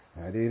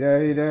You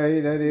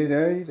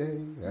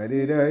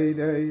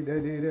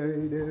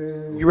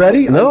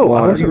ready? No,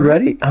 I wasn't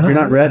ready. You're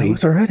not ready. I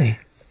wasn't ready.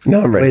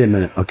 No, I'm ready. Wait a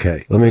minute.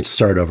 Okay. Let me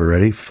start over.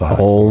 Ready?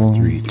 5,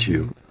 3,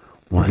 2,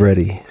 1.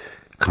 Ready.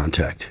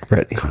 Contact.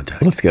 Ready.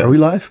 Contact. Let's go. Are we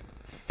live?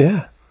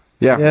 Yeah.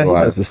 Yeah. Yeah, he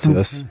does this to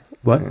us.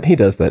 What? He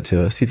does that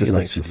to us. He just He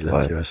makes likes to us do that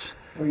live. to us.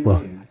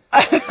 Well,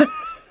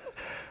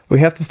 We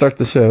have to start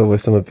the show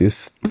with some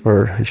abuse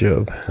for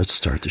Job. let's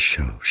start the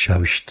show. Shall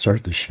we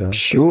start the show?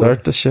 Sure.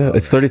 Start the show.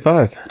 It's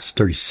 35. It's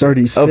 36.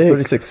 36. Oh,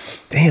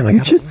 36. Damn, I You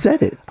got just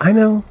said it. I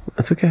know.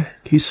 That's okay.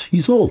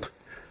 He's old.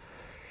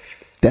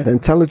 That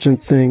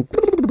intelligence thing.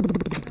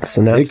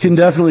 Synapses. It can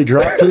definitely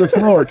drop to the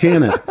floor,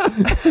 can it?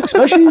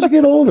 Especially as you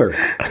get older.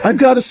 I've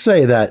got to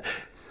say that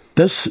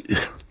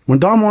when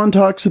Don Juan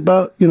talks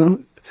about,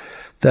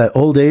 that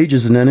old age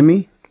is an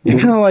enemy, you're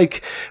kind of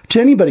like,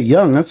 to anybody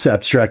young, that's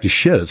abstract as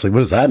shit. It's like, what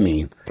does that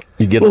mean?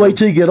 You get Well, old. wait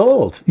till you get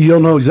old. You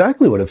don't know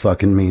exactly what it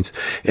fucking means.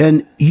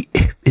 And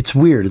it's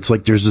weird. It's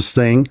like there's this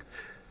thing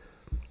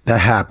that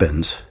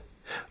happens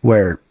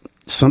where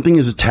something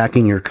is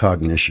attacking your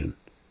cognition.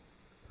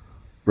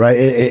 Right?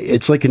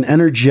 It's like an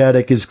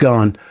energetic is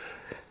gone.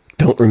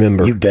 Don't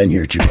remember. You've been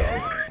here too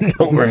long.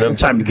 Don't remember. It's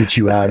time to get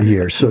you out of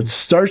here. So it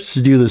starts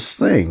to do this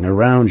thing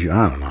around you.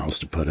 I don't know how else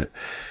to put it.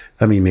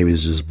 I mean, maybe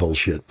it's just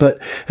bullshit.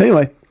 But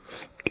anyway,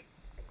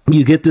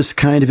 you get this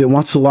kind of, it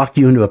wants to lock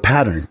you into a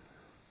pattern.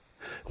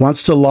 It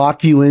wants to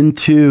lock you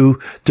into,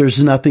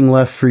 there's nothing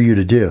left for you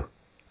to do.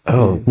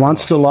 Oh.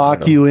 Wants to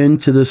lock you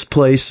into this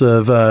place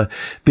of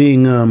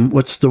being,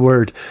 what's the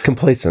word?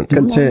 Complacent.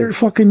 No longer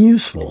fucking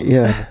useful.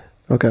 Yeah.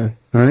 Okay.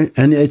 All right.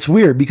 And it's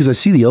weird because I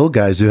see the old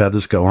guys who have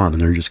this go on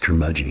and they're just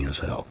curmudgeon as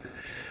hell.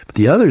 But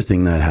the other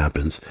thing that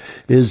happens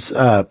is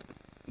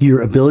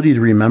your ability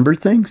to remember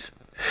things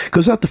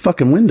goes out the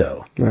fucking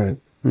window. Right.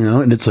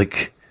 And it's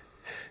like,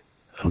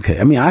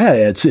 okay. I mean,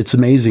 it's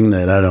amazing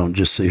that I don't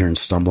just sit here and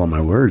stumble on my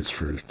words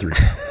for 3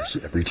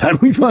 hours every time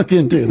we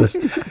fucking do this.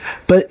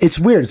 But it's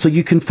weird. So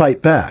you can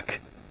fight back.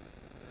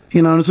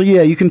 And so,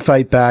 yeah, you can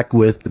fight back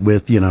with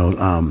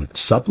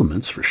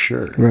supplements for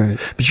sure. Right.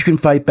 But you can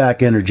fight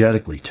back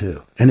energetically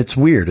too. And it's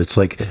weird. It's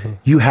like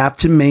you have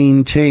to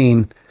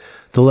maintain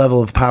the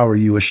level of power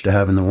you wish to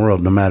have in the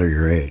world, no matter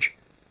your age.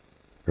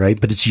 Right?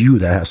 But it's you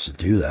that has to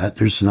do that.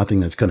 There's nothing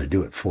that's going to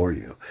do it for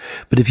you.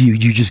 But if you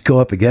just go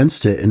up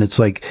against it, and it's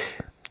like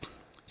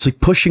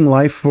pushing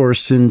life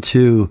force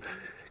into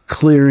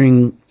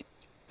clearing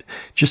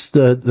just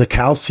the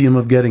calcium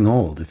of getting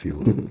old, if you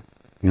will. Mm-hmm.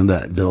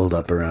 That build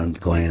up around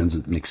glands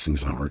that makes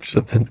things not work.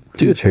 The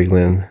pituitary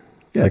gland.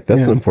 Yeah. Like,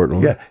 that's an important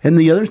one. Yeah. And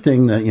the other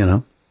thing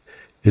that,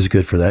 is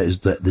good for that is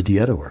the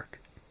dieta work.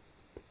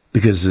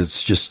 Because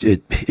it's just,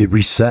 it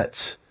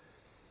resets.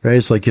 Right?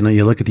 It's like,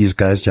 you look at these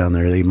guys down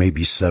there, they may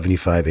be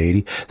 75,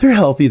 80. They're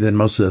healthier than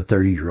most of the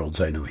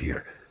 30-year-olds I know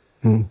here.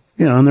 Mm.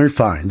 And they're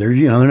fine. They're,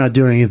 they're not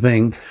doing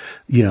anything,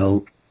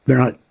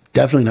 they're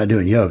definitely not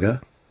doing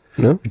yoga.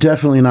 No.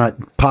 Definitely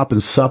not popping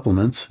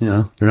supplements.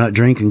 They're not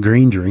drinking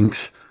green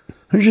drinks.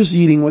 They're just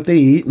eating what they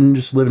eat and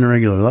just living a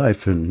regular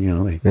life. And,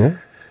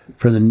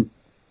 for the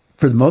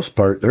most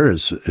part, they're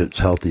as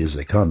healthy as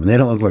they come. And they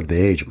don't look like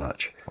they age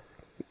much.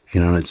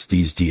 And it's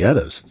these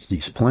dietas, it's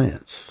these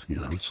plants.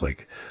 It's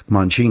like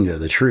Manchinga,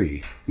 the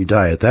tree. You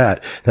diet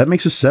that. That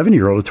makes a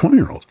 70-year-old a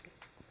 20-year-old.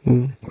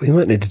 Mm. We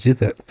might need to do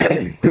that.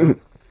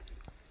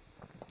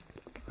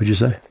 What'd you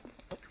say?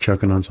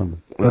 Choking on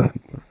something?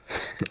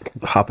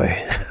 Hape.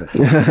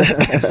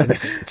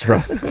 It's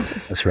rough.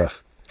 That's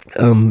rough.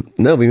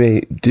 No, we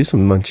may do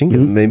some Manchinga.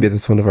 Mm-hmm. Maybe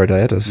that's one of our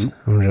dietas.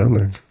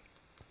 Mm-hmm.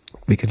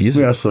 We could use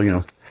it. Yeah,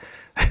 so,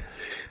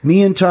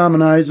 me and Tom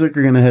and Isaac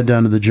are going to head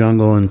down to the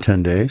jungle in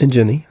 10 days. And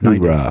Jenny.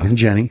 And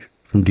Jenny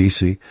from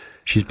DC.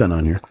 She's been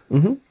on here.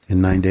 Mm-hmm.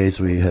 In 9 days,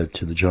 we head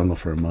to the jungle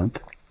for a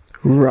month.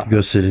 Right.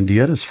 Go sit in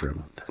dietas for a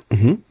month.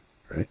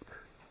 Mm-hmm. Right?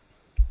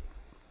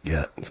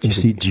 Yeah. Do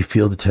you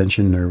feel the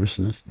tension,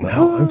 nervousness?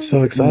 No, I'm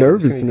so excited.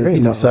 Nervousness.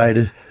 I'm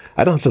excited.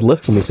 I don't have to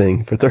lift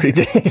anything for 30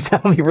 days.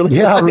 That'll be really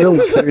nice. nice.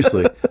 Really,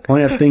 seriously.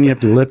 Only thing you have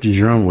to lift is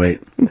your own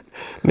weight.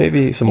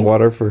 Maybe some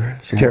water for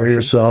some carry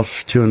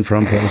yourself to and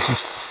from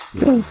places.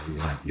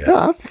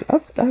 Yeah.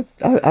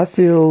 I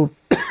feel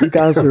you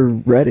guys are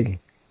ready.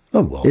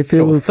 Oh, well. It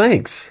feels,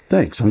 thanks.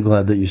 I'm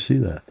glad that you see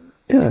that.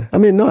 Yeah. I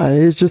mean, no,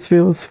 it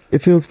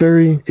feels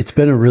very. It's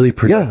been a really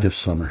productive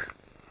summer.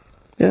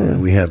 Yeah.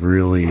 We have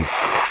really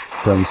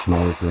done some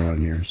work around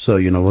here. So,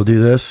 we'll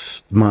do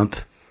this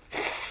month.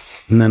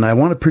 And then I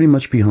want to pretty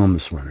much be home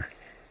this winter.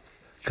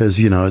 Because,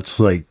 it's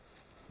like,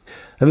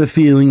 I have a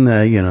feeling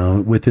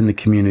that, within the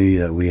community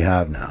that we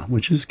have now,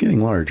 which is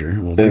getting larger,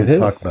 we'll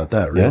talk about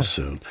that real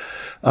soon.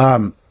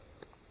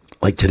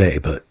 Like today,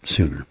 but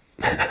sooner.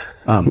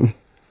 But,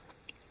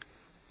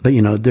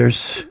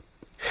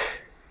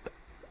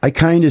 I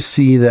kind of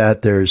see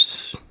that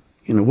there's,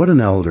 what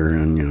an elder,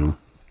 and,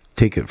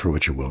 take it for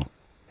what you will.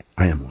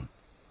 I am one.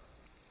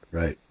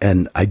 Right.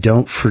 And I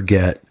don't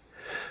forget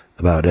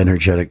about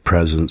energetic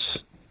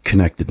presence,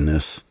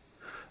 connectedness,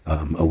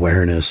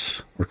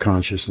 awareness, or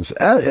consciousness,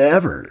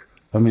 ever.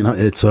 I mean,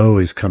 it's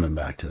always coming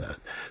back to that.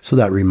 So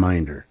that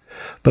reminder.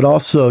 But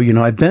also, you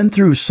know, I've been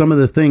through some of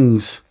the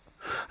things.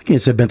 I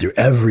can't say I've been through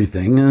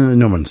everything.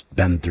 No one's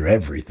been through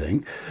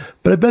everything.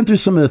 But I've been through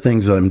some of the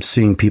things that I'm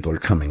seeing people are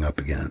coming up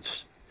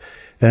against.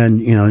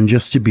 And, you know, and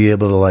just to be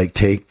able to like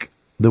take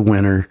the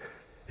winner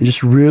and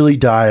just really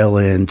dial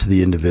into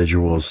the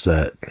individuals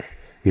that,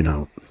 you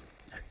know,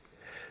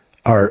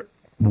 are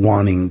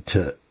wanting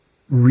to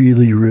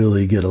really,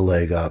 really get a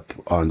leg up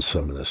on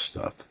some of this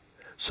stuff.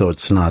 So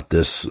it's not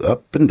this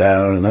up and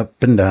down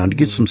to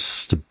get some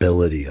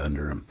stability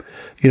under them,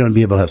 you know, and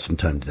be able to have some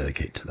time to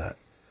dedicate to that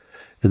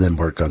and then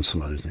work on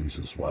some other things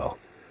as well.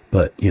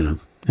 But, you know,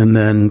 and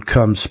then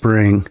come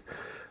spring,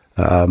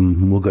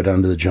 we'll go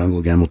down to the jungle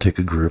again. We'll take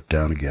a group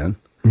down again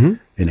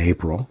in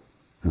April,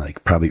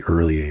 like probably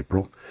early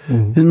April.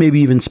 And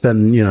maybe even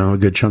spend, you know, a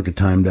good chunk of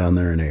time down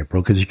there in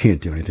April because you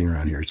can't do anything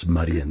around here. It's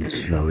muddy and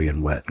snowy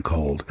and wet and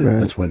cold.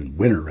 Right. That's when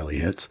winter really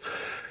hits.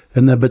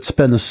 And then, but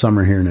spend the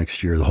summer here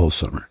next year, the whole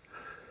summer.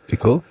 Be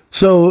cool.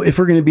 So if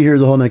we're going to be here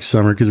the whole next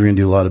summer, because we're going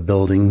to do a lot of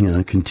building, you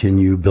know,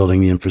 continue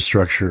building the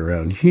infrastructure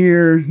around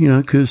here, you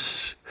know,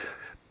 because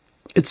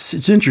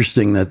it's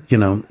interesting that, you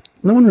know,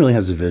 no one really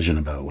has a vision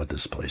about what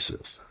this place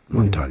is,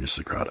 Montaña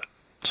Sagrada.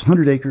 It's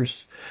 100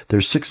 acres.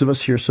 There's 6 of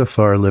us here so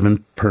far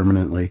living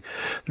permanently.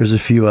 There's a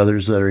few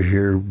others that are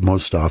here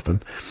most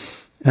often.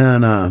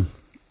 And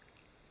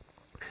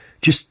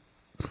just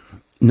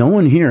no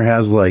one here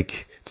has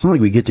like, it's not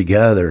like we get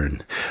together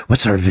and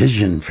what's our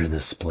vision for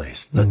this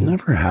place? That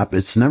never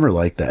happens. It's never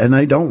like that. And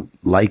I don't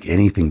like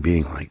anything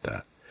being like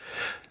that.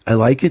 I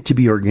like it to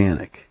be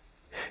organic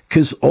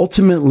because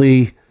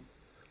ultimately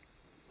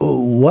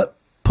what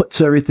puts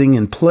everything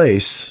in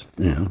place,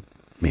 you know,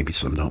 maybe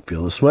some don't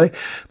feel this way,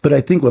 but I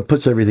think what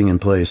puts everything in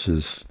place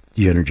is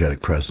the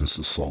energetic presence,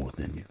 the soul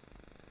within you.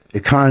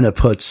 It kind of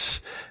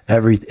puts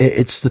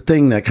it's the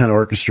thing that kind of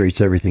orchestrates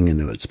everything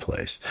into its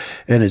place.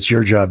 And it's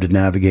your job to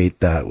navigate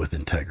that with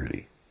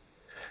integrity.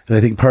 And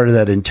I think part of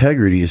that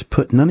integrity is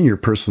put none of your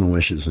personal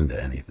wishes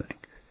into anything.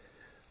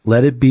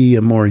 Let it be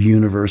a more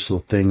universal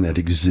thing that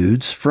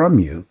exudes from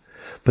you,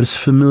 but it's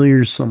familiar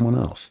to someone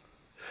else.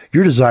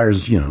 Your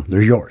desires, you know,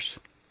 they're yours.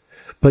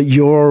 But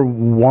your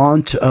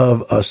want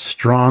of a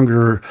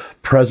stronger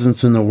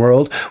presence in the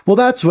world, well,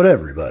 that's what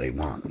everybody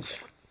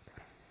wants,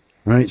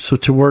 right? So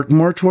to work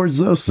more towards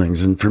those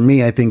things. And for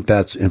me, I think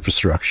that's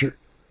infrastructure.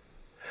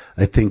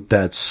 I think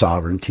that's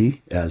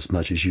sovereignty as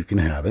much as you can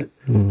have it.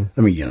 I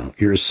mean, you know,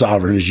 you're as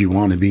sovereign as you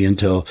want to be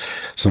until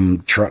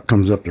some truck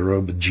comes up the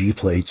road with G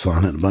plates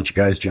on it and a bunch of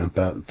guys jump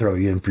out and throw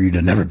you in for you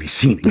to never be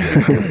seen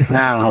again. I don't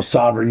know how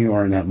sovereign you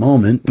are in that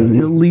moment, but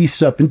at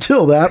least up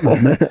until that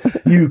moment,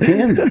 you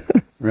can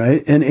be,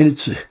 right? And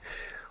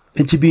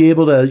to be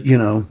able to, you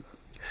know,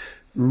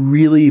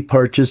 really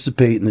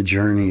participate in the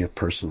journey of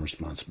personal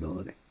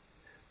responsibility.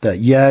 That,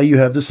 yeah, you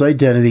have this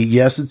identity.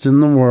 Yes, it's in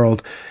the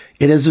world.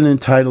 It isn't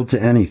entitled to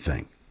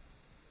anything,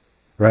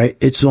 right?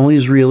 It's only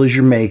as real as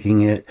you're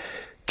making it.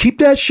 Keep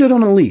that shit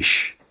on a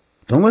leash.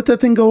 Don't let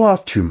that thing go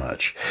off too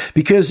much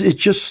because it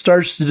just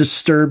starts to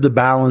disturb the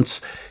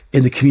balance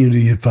in the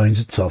community it finds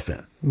itself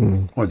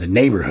in or the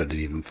neighborhood it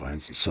even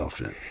finds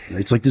itself in. Right?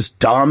 It's like this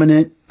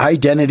dominant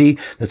identity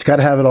that's got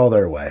to have it all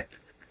their way.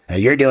 Hey,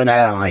 you're doing that,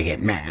 I don't like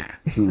it. Nah.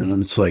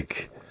 And it's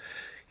like,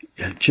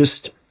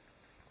 just,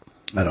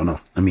 I don't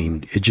know. I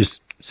mean, it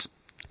just,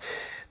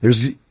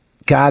 there's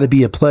got to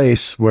be a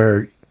place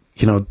where,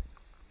 you know,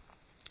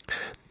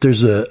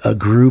 there's a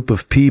group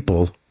of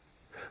people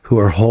who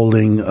are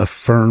holding a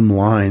firm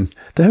line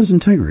that has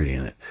integrity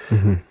in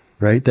it,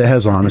 right? That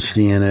has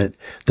honesty in it,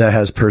 that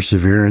has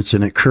perseverance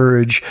in it,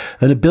 courage,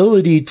 an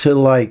ability to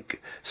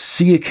like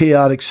see a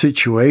chaotic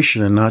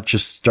situation and not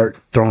just start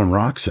throwing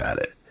rocks at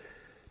it.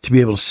 To be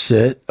able to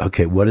sit,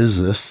 okay, what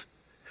is this?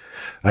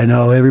 I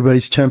know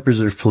everybody's tempers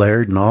are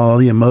flared and all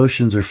the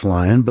emotions are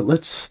flying, but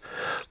let's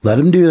let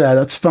them do that.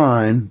 That's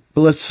fine.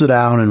 But let's sit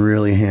down and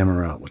really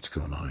hammer out what's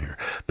going on here.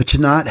 But to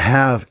not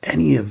have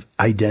any of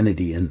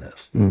identity in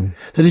this,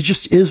 that it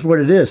just is what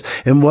it is.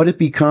 And what it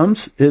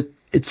becomes,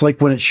 it's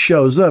like when it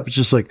shows up, it's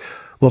just like,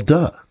 well,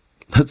 duh.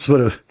 That's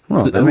what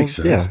that makes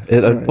sense. Yeah,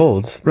 it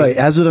unfolds. Right.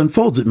 As it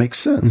unfolds, it makes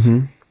sense.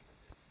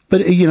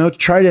 But, you know,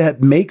 try to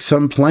make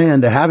some plan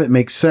to have it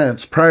make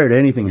sense prior to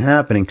anything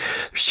happening.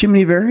 There's too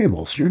many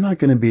variables. You're not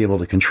going to be able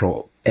to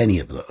control any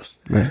of those.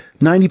 Right.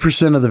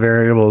 90% of the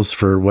variables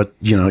for what,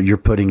 you know, you're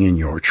putting in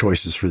your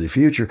choices for the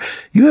future,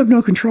 you have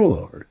no control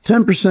over.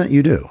 10%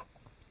 you do.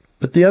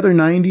 But the other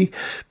 90,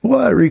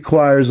 well, it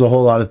requires a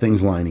whole lot of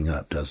things lining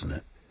up, doesn't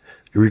it?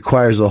 It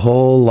requires a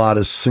whole lot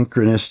of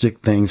synchronistic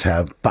things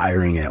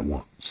firing at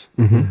once.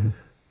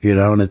 You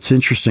know, and it's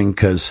interesting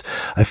because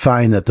I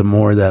find that the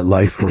more that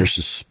life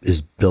force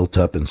is built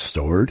up and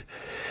stored,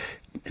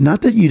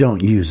 not that you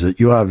don't use it,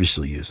 you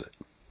obviously use it,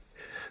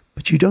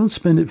 but you don't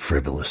spend it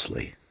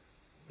frivolously.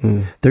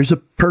 There's a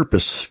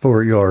purpose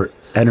for your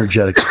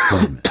energetic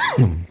deployment,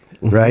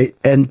 right?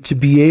 And to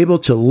be able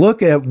to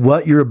look at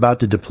what you're about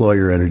to deploy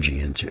your energy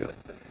into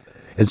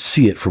and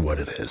see it for what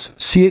it is.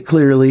 See it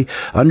clearly,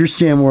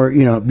 understand where,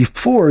 you know,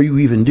 before you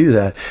even do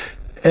that,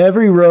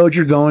 every road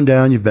you're going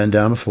down, you've been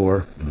down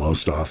before,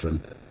 most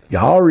often. You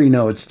already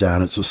know it's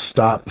down. It's a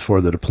stop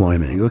before the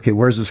deployment. You go, okay,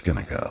 where's this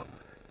going to go?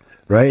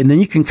 Right? And then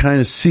you can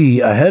kind of see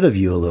ahead of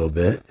you a little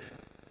bit,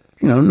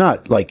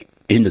 not like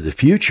into the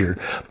future,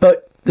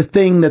 but the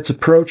thing that's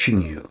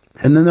approaching you.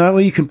 And then that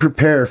way you can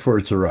prepare for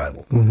its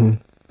arrival. Mm-hmm.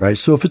 Right?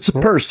 So if it's a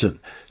person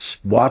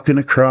walking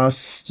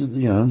across,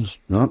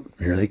 oh,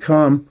 here they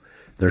come.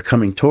 They're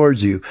coming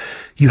towards you.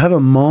 You have a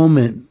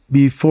moment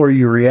before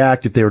you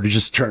react. If they were to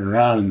just turn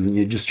around and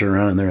you just turn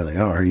around and there they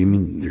are, you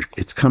mean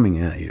it's coming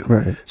at you.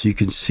 Right. So you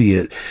can see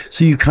it.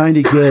 So you kind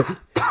of get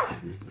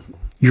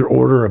your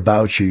order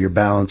about you, your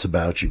balance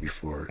about you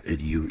before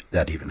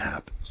that even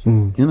happens.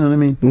 Mm. You know what I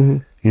mean?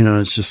 Mm-hmm.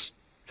 It's just,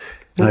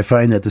 and I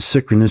find that the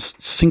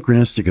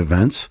synchronistic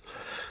events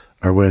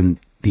are when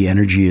the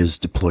energy is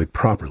deployed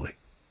properly.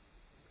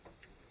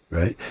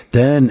 Right?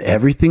 Then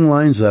everything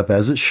lines up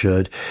as it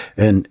should,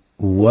 and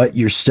what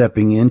you're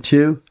stepping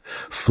into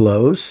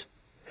flows,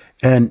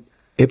 and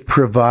it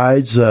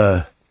provides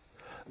an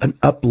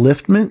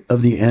upliftment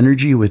of the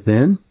energy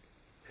within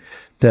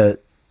that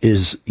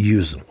is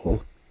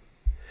usable,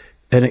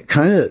 and it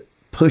kind of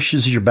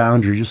pushes your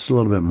boundary just a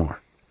little bit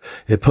more.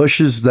 It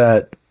pushes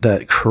that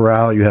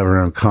corral you have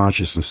around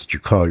consciousness that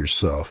you call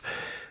yourself,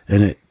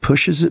 and it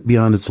pushes it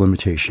beyond its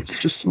limitations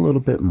just a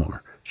little bit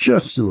more,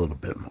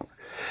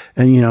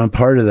 and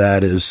part of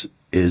that is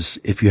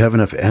if you have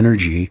enough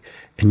energy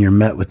and you're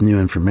met with new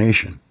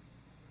information,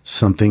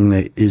 something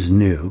that is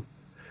new,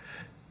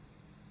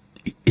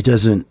 it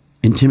doesn't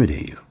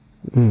intimidate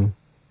you,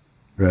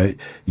 right?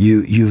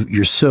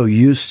 You're so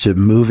used to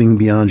moving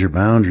beyond your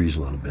boundaries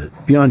a little bit,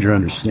 beyond your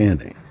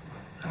understanding,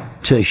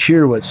 to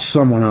hear what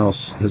someone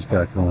else has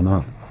got going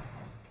on,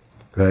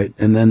 right?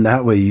 And then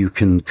that way you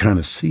can kind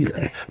of see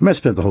that. I might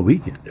spend the whole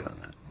weekend doing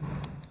that.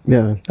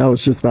 Yeah, I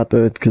was just about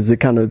to, because it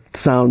kind of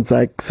sounds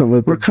like some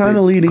of the We're kind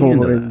of leading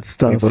into that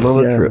stuff.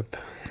 Another trip.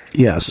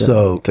 Yeah,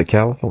 so to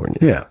California.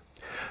 Yeah.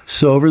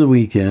 So over the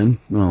weekend,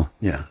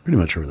 pretty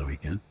much over the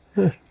weekend,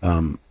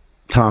 Tom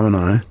and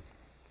I,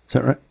 is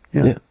that right?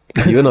 Yeah.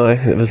 You and I.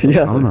 It was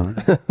Tom and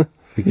I.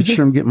 Making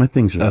sure I'm getting my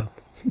things right.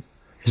 Oh.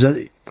 Is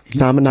that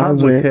Tom and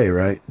Tom's I went. okay,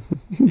 right?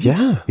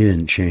 Yeah. He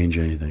didn't change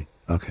anything.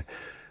 Okay.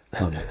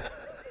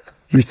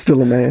 You're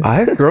still a man.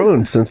 I've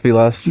grown since we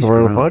last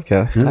were on the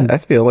podcast. Yeah. I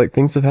feel like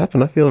things have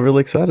happened. I feel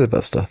really excited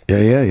about stuff.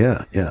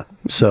 Yeah.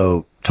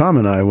 So Tom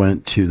and I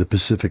went to the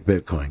Pacific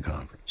Bitcoin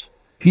Conference.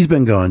 He's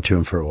been going to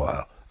him for a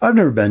while. I've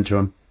never been to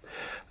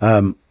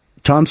him.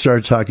 Tom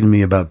started talking to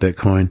me about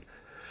Bitcoin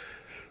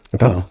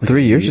About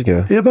 3 years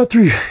ago. Yeah, about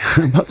three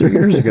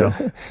years ago.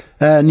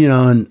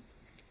 And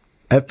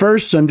at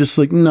first I'm just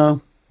like,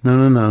 no,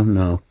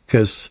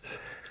 because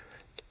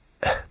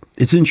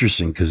it's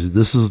interesting, because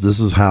this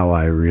is how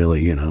I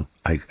really,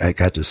 I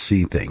got to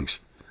see things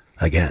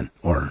again,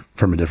 or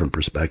from a different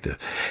perspective.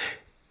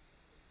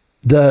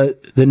 The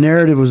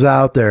narrative was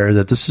out there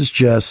that this is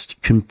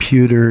just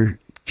computer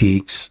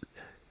geeks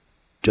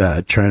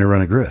trying to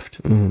run a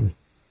grift. Mm-hmm.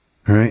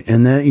 All right.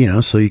 And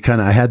then, so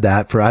I had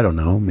that for, I don't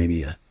know,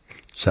 maybe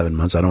 7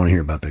 months. I don't want to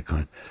hear about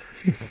Bitcoin.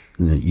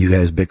 You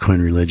guys,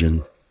 Bitcoin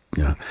religion.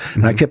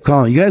 And I kept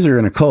calling, you guys are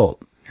in a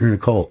cult. You're in a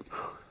cult.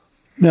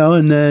 No.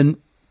 And then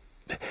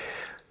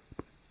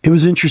it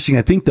was interesting.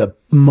 I think the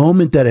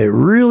moment that it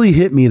really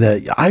hit me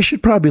that I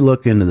should probably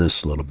look into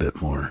this a little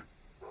bit more.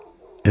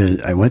 And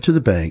I went to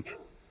the bank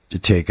to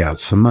take out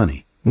some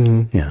money.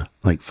 Mm-hmm. Yeah.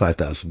 Like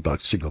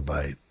 $5,000 to go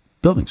buy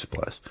building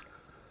supplies.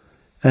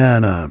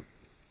 And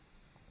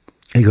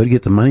I go to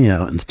get the money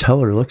out, and the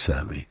teller looks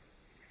at me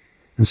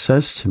and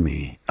says to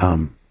me,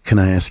 can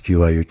I ask you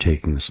why you're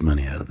taking this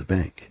money out of the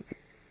bank?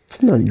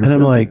 It's none of your And I'm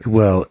business. like,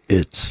 well,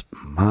 it's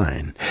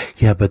mine.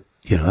 Yeah, but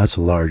that's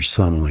a large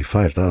sum. I'm like,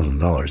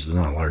 $5,000 is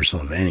not a large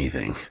sum of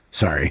anything.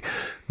 Sorry.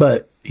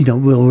 But,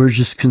 we're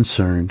just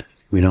concerned.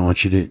 We don't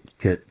want you to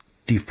get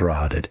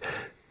defrauded.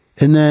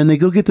 And then they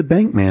go get the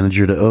bank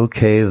manager to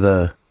okay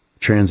the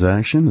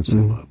transaction. It's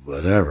like, well,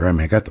 whatever. I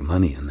mean, I got the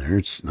money in there.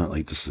 It's not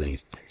like this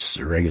is just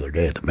a regular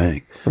day at the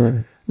bank.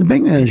 Right. The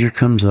bank manager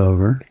comes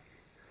over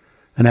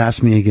and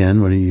asks me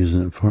again, what are you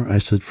using it for? I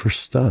said, for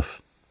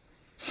stuff.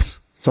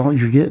 That's all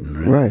you're getting,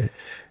 right? Right.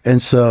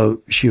 And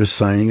so she was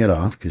signing it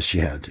off because she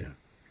had to.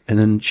 And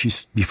then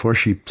before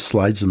she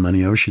slides the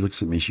money over, she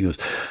looks at me. She goes,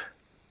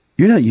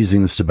 you're not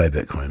using this to buy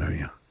Bitcoin, are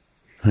you?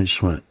 I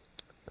just went,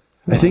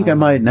 I think I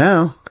might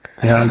now.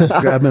 And I just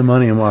grabbed my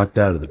money and walked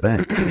out of the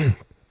bank.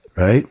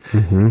 Right?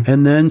 Mm-hmm.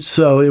 And then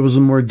so it was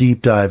a more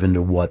deep dive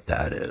into what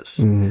that is.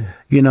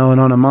 Mm-hmm. And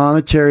on a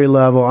monetary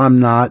level, I'm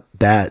not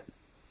that.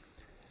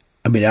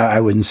 I mean,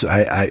 I wouldn't say,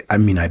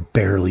 I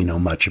barely know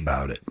much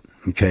about it.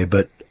 Okay.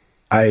 But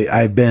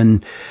I've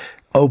been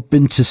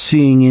open to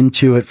seeing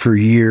into it for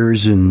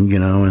years, and,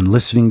 and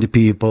listening to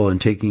people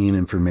and taking in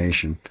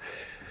information,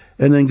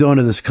 and then going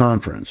to this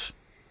conference.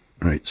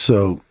 Right.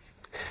 So,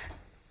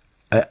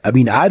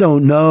 I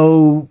don't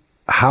know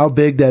how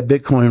big that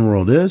Bitcoin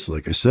world is.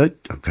 Like I said,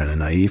 I'm kind of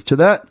naive to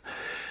that,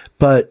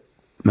 but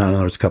I don't know,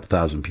 there's a couple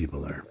thousand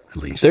people there at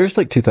least. There's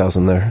like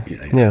 2,000 there.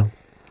 Yeah.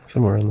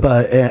 Somewhere in there.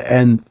 But,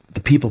 and the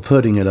people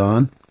putting it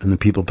on, and the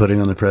people putting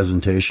on the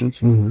presentations,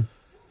 Mm-hmm.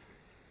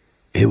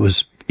 it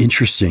was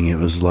interesting. It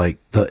was like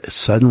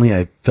suddenly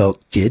I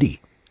felt giddy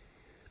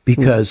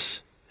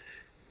because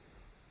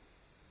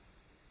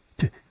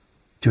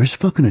there's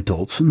fucking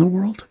adults in the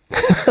world.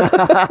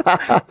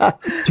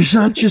 There's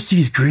not just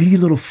these greedy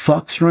little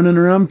fucks running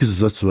around, because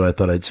that's what I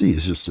thought I'd see.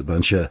 It's just a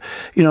bunch of,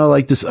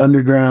 like this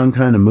underground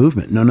kind of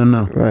movement. No.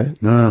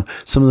 Right. No.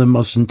 Some of the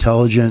most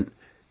intelligent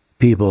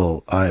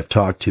people I have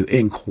talked to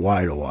in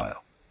quite a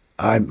while.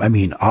 I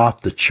mean,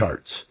 off the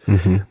charts.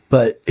 And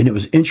it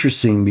was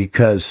interesting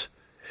because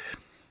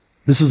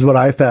this is what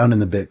I found in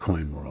the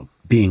Bitcoin world,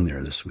 being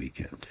there this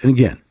weekend. And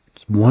again,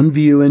 it's one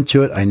view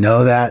into it. I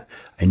know that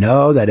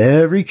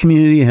every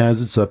community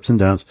has its ups and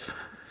downs.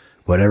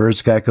 Whatever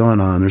it's got going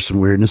on, there's some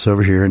weirdness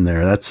over here and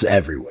there. That's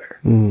everywhere.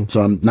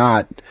 So I'm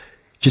not,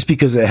 just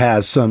because it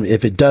has some,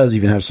 if it does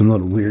even have some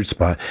little weird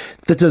spot,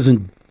 that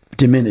doesn't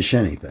diminish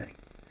anything.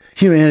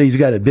 Humanity's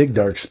got a big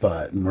dark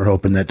spot, and we're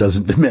hoping that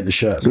doesn't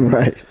diminish us.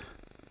 Right.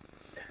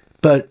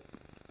 But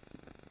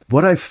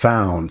what I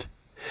found,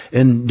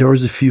 and there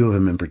was a few of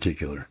them in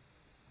particular,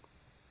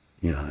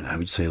 I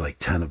would say like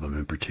 10 of them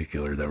in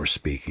particular that were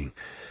speaking,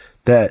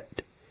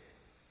 that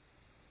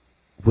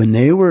when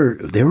they were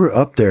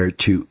up there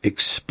to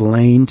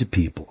explain to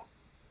people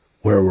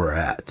where we're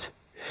at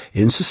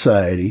in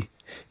society,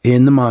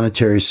 in the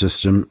monetary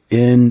system,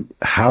 in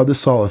how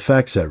this all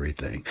affects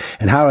everything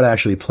and how it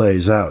actually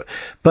plays out.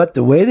 But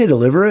the way they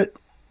deliver it,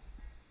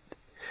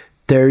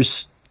 they're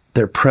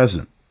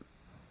present.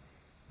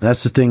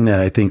 That's the thing that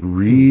I think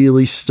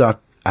really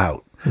stuck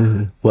out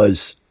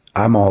was,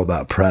 I'm all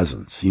about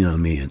presence. You know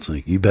me. It's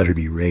like, you better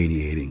be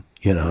radiating.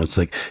 It's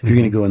like, if you're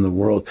going to go in the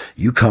world,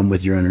 you come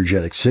with your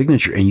energetic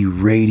signature and you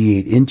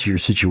radiate into your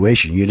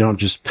situation. You don't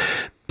just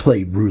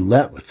play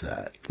roulette with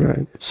that.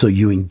 Right. So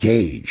you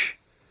engage.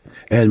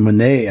 And when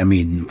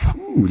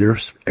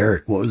there's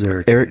Eric. What was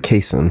Eric? Eric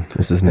Kaysen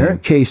is his name.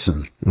 Eric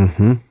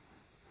Kaysen.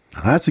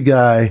 That's a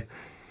guy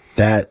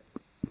that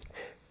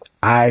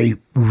I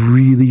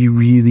really,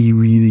 really,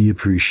 really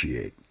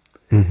appreciate.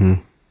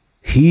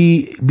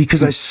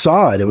 Because I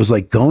saw it. It was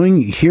like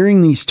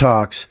hearing these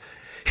talks,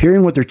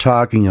 hearing what they're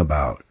talking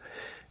about,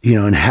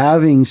 and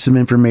having some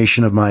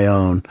information of my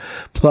own,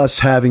 plus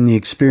having the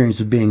experience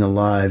of being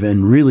alive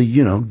and really,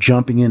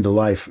 jumping into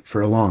life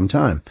for a long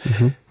time.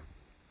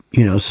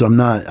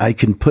 So I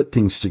can put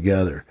things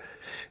together.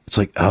 It's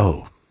like,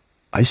 oh,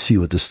 I see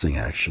what this thing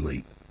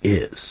actually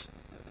is.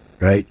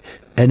 Right.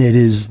 And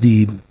it's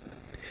the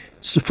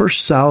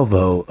first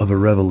salvo of a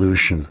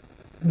revolution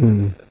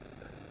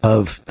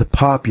of the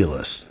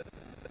population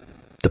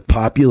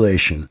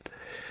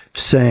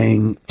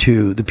saying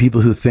to the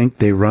people who think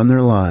they run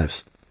their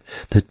lives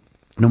that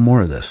no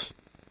more of this.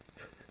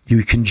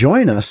 You can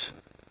join us,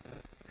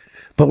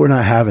 but we're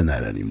not having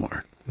that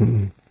anymore.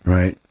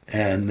 Right.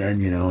 And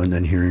then, and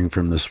then hearing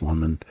from this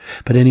woman.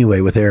 But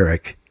anyway, with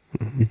Eric,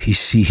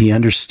 he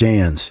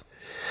understands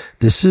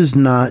this is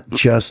not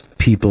just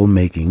people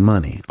making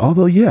money.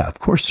 Although, yeah, of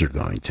course they're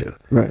going to.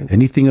 Right.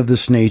 Anything of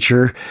this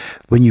nature,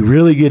 when you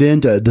really get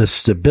into the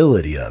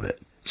stability of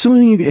it. So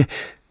you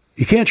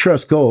can't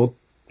trust gold.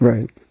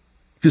 Right.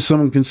 Because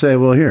someone can say,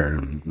 well, we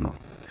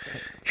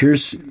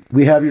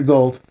have your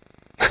gold.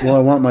 Well, I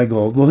want my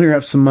gold. Well, here,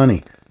 have some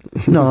money.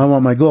 No, I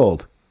want my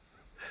gold.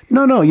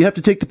 No, you have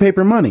to take the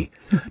paper money.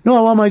 No,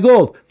 I want my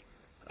gold.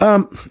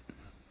 There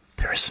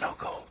is no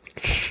gold.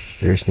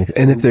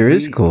 And if there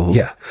is gold,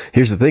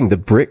 here's the thing: the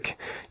brick,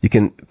 you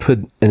can put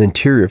an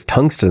interior of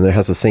tungsten that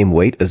has the same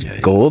weight as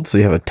gold. So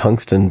you have a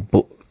tungsten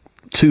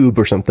tube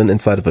or something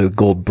inside of a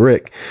gold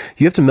brick.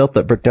 You have to melt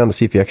that brick down to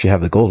see if you actually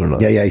have the gold or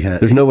not. Yeah.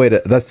 There's no way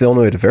that's the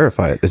only way to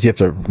verify it, is you have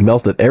to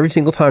melt it every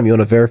single time you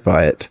want to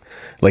verify it.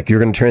 Like,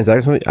 you're going to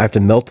transact something, I have to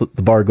melt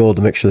the bar of gold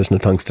to make sure there's no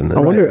tungsten in it.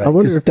 I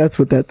wonder if that's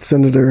what that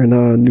senator in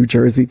New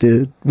Jersey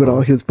did with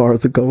all his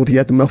bars of gold. He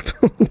had to melt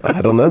them.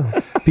 I don't know.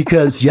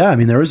 Because,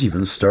 there was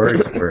even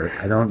stories where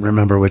I don't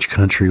remember which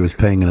country was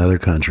paying another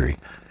country,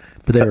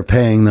 but they were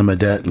paying them a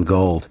debt in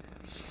gold.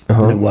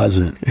 And it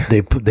wasn't.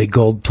 They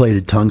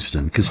gold-plated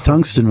tungsten, because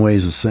tungsten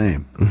weighs the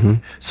same.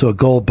 So a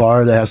gold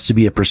bar that has to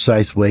be a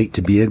precise weight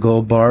to be a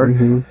gold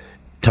bar,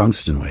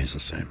 tungsten weighs the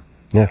same.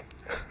 Yeah.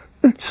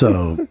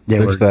 So they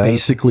were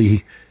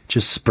basically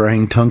just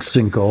spraying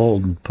tungsten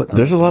gold and putting.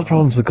 There's a lot of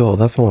problems with gold.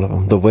 That's one of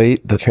them. The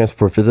weight, the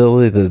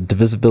transportability, the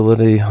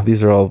divisibility.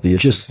 These are all the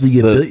issues. Just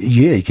you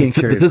can't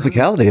carry the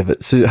physicality of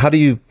it. So how do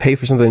you pay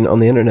for something on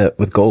the internet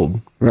with gold?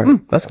 Right.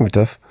 That's gonna be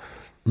tough.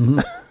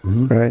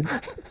 Right.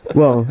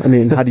 Well,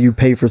 how do you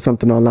pay for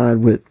something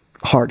online with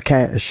hard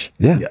cash?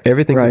 Yeah.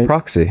 Everything's a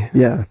proxy.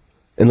 Yeah.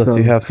 Unless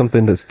you have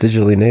something that's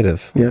digitally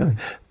native. Yeah.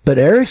 But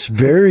Eric's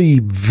very,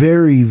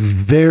 very,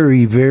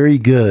 very, very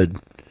good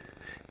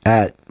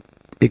at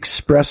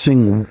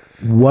expressing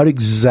what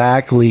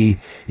exactly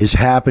is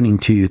happening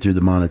to you through the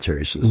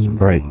monetary system.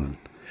 Right.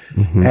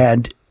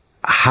 And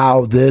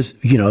how this,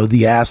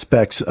 the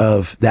aspects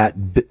of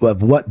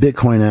of what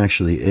Bitcoin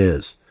actually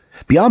is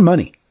beyond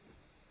money.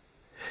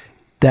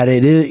 That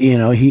it is,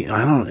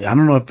 I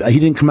don't know if he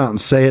didn't come out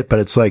and say it, but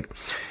it's like,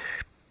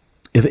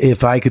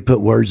 if I could put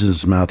words in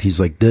his mouth, he's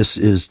like, this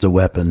is the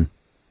weapon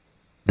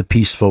the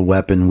peaceful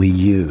weapon we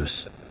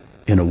use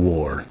in a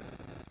war,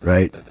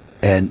 right?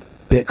 And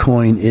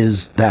Bitcoin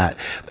is that.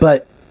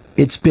 But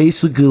it's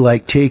basically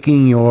like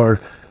taking your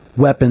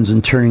weapons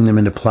and turning them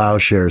into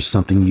plowshares,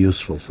 something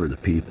useful for the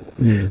people.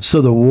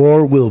 So the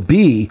war will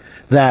be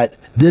that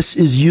this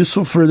is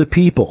useful for the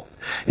people,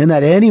 and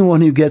that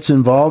anyone who gets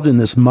involved in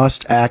this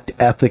must act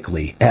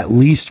ethically, at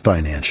least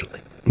financially.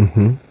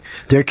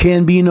 There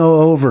can be no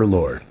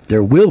overlord.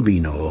 There will be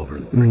no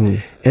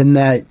overlord. And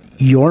that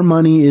your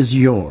money is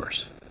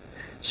yours.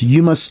 So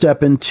you must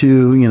step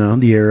into,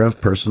 the era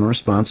of personal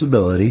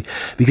responsibility,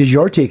 because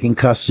you're taking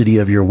custody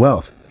of your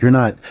wealth. You're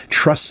not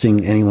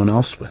trusting anyone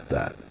else with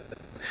that.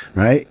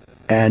 Right?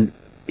 And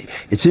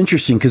it's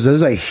interesting because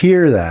as I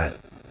hear that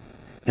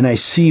and I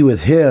see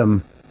with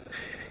him,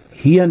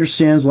 he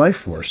understands life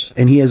force,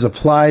 and he has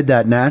applied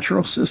that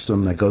natural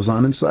system that goes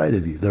on inside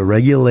of you, the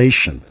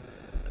regulation.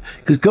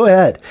 Because go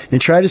ahead and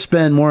try to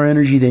spend more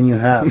energy than you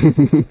have.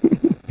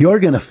 You're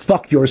going to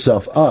fuck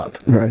yourself up.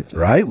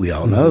 Right? We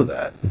all know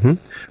that.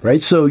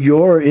 Right? So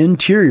your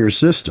interior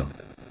system,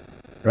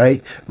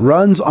 right,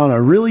 runs on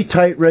a really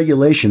tight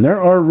regulation.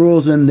 There are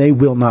rules and they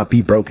will not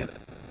be broken.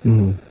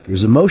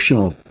 There's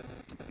emotional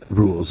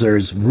rules.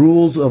 There's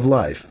rules of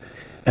life.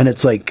 And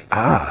it's like,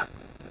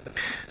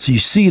 So you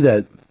see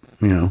that,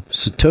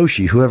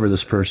 Satoshi, whoever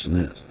this person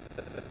is,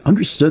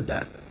 understood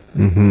that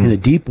in a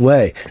deep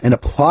way and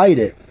applied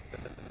it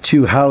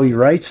to how he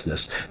writes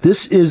this.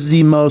 This is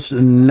the most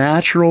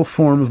natural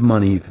form of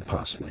money you could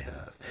possibly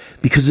have,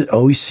 because it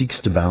always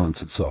seeks to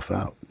balance itself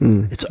out.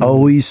 It's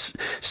always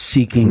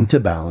seeking to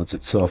balance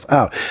itself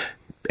out.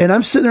 And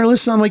I'm sitting there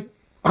listening, I'm like,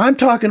 I'm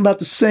talking about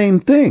the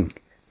same thing.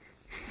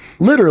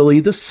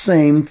 Literally the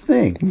same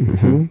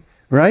thing.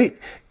 Right?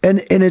 And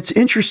it's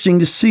interesting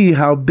to see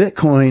how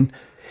Bitcoin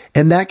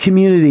and that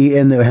community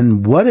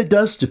and what it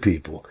does to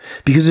people,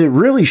 because it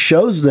really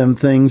shows them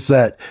things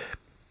that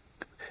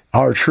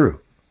are true.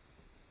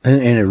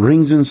 And it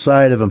rings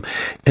inside of them.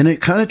 And it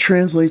kind of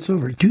translates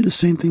over. Do the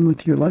same thing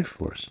with your life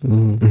force.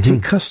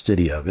 Take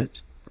custody of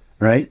it,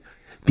 right?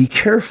 Be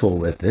careful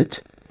with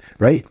it,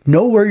 right?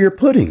 Know where you're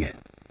putting it.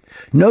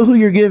 Know who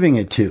you're giving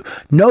it to.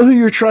 Know who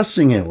you're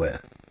trusting it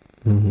with.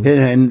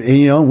 And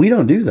we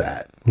don't do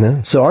that.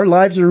 No. So our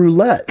lives are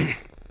roulette.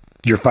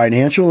 Your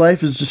financial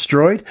life is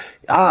destroyed.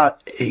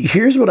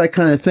 Here's what I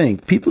kind of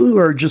think. People who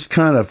are just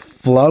kind of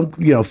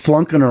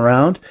flunking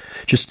around,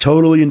 just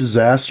totally in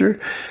disaster,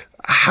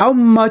 how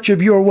much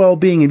of your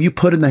well-being have you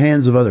put in the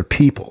hands of other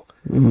people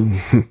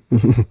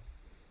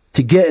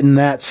to get in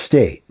that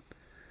state?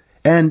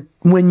 And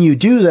when you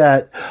do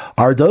that,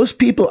 are those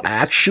people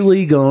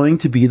actually going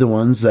to be the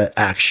ones that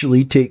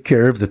actually take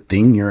care of the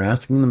thing you're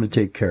asking them to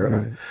take care of?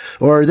 Right.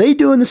 Or are they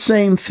doing the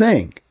same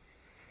thing?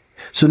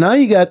 So now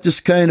you got this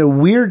kind of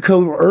weird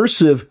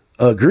coercive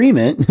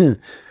agreement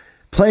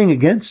playing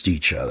against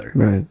each other.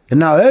 Right. And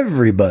now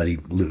everybody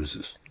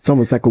loses. It's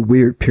almost like a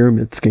weird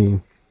pyramid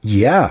scheme.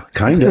 Yeah,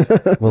 kind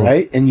of.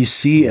 Right? And you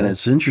see, and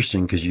it's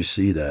interesting because you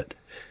see that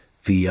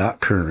fiat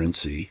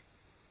currency,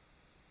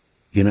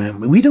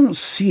 we don't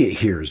see it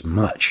here as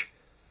much.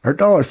 Our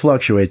dollar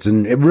fluctuates,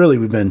 and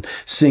we've been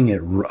seeing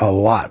it a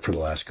lot for the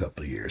last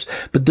couple of years.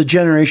 But the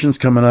generations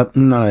coming up,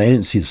 no, they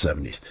didn't see the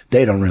 70s.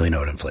 They don't really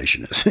know what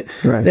inflation is.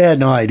 Right. They had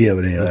no idea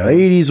what any of that.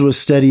 80s was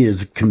steady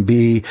as it can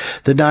be.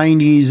 The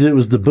 90s, it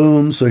was the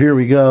boom, so here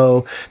we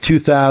go.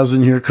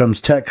 2000, here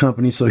comes tech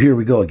companies, so here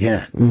we go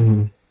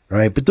again.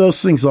 Right? But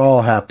those things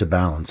all have to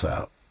balance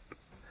out.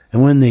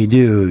 And when they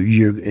do,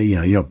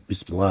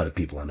 a lot of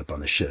people end up on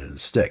the shit of the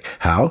stick.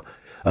 How?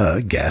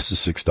 Gas is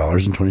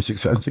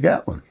 $6.26 a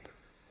gallon.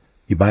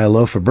 You buy a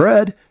loaf of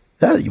bread,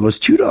 that was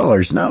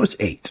 $2. Now it's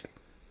 $8.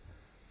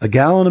 A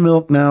gallon of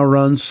milk now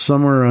runs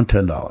somewhere around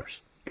 $10.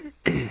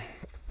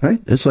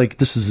 Right? It's like,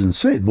 this is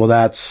insane. Well,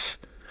 that's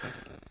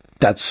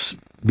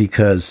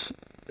because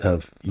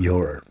of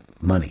your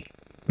money.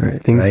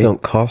 Right. Things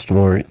don't cost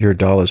more, your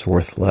dollar's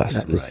worth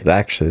less. That's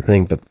actually the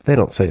thing, but they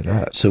don't say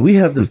that. So we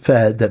have the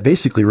Fed that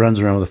basically runs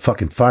around with a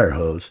fucking fire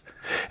hose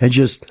and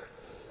just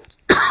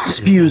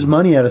spews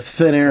money out of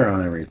thin air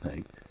on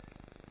everything.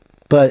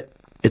 But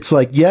it's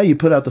like, yeah, you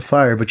put out the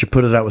fire, but you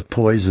put it out with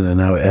poison, and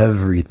now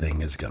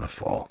everything is going to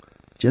fall.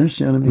 Do you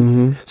understand what I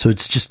mean? So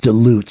it's just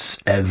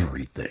dilutes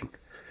everything.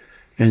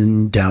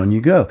 And down you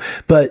go.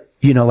 But,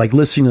 like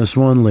listening to this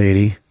one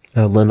lady.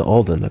 Lynn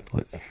Alden, I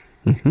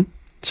believe.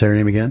 Say her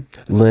name again?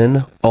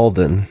 Lynn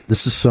Alden.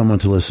 This is someone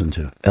to listen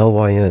to.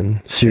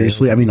 Lyn.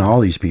 Seriously? I mean,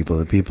 all these people,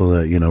 the people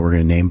that, we're going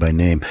to name by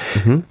name.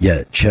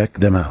 Yeah, check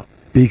them out.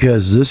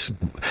 Because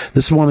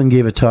this woman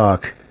gave a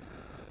talk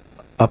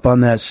up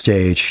on that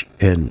stage,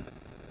 and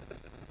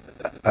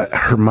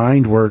her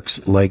mind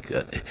works like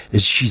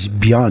she's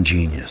beyond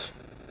genius.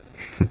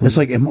 It's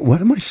like, what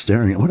am I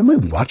staring at? What am I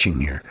watching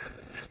here?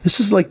 This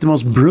is like the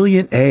most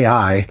brilliant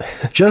AI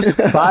just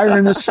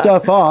firing this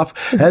stuff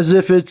off as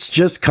if it's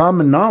just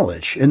common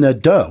knowledge. And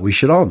that, we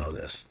should all know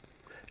this.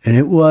 And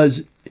it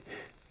was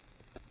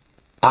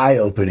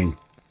eye-opening,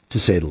 to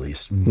say the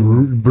least.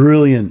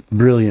 Brilliant,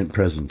 brilliant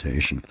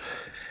presentation.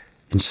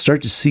 And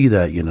start to see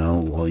that,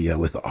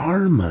 with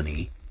our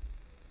money,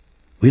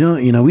 We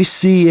don't, we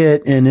see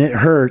it and it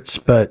hurts,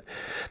 but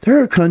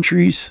there are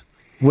countries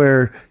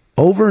where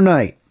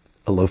overnight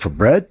a loaf of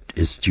bread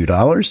is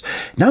 $2.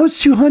 Now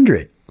it's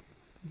 200.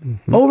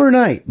 Mm-hmm.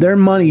 Overnight, their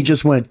money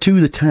just went to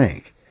the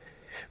tank,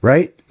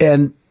 right?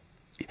 And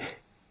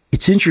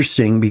it's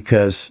interesting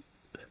because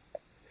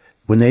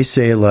when they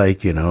say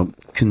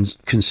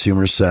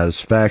consumer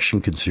satisfaction,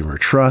 consumer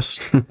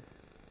trust, well,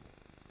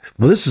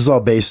 this is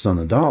all based on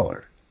the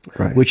dollar,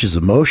 right? Which is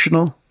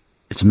emotional,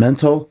 it's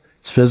mental,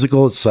 it's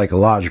physical, it's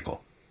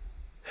psychological.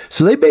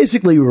 So they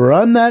basically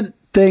run that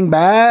thing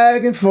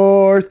back and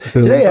forth.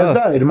 Boom, today has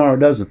bust. value, tomorrow it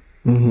doesn't.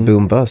 Mm-hmm.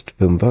 Boom bust,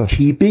 boom bust.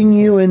 Keeping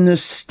you in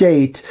this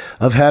state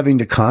of having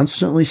to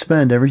constantly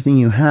spend everything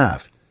you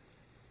have.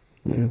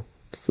 Yeah,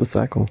 it's a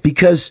cycle.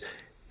 Because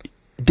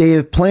they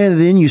have planted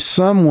in you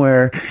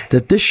somewhere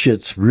that this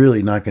shit's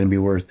really not going to be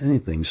worth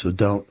anything. So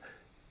don't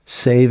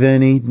save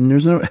any.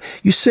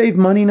 You save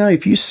money now.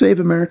 If you save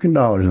American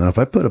dollars now, if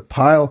I put a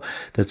pile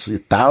that's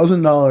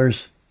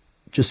 $1,000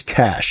 just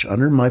cash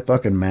under my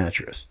fucking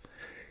mattress,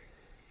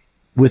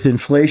 with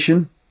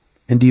inflation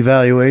and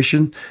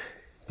devaluation,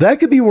 that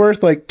could be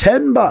worth like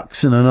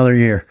 $10 in another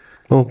year.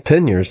 Well,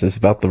 10 years is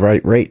about the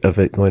right rate of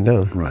it going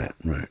down. Right.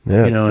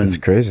 Yeah, it's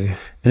crazy.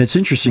 And it's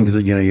interesting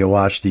because, you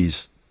watch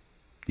these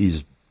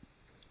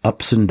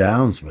ups and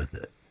downs with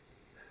it,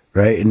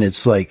 right? And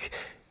it's like,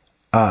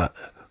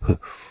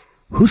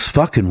 who's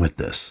fucking with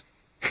this?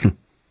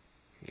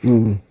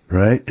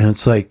 Right? And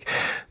it's like,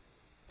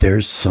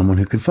 there's someone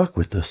who can fuck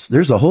with this.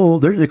 There's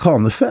they call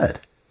them the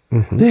Fed.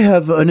 Mm-hmm. They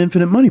have an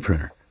infinite money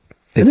printer.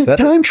 And it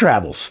time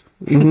travels.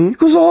 Mm-hmm. It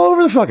goes all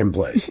over the fucking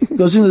place.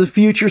 Goes into the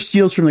future,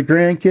 steals from the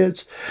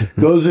grandkids,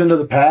 goes into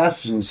the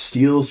past and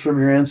steals from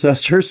your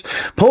ancestors,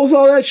 pulls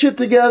all that shit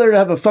together to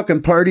have a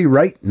fucking party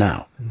right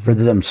now for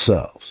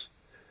themselves.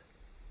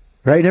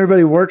 Right? And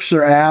everybody works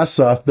their ass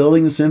off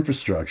building this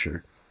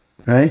infrastructure.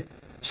 Right?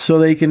 So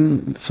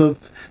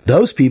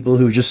those people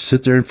who just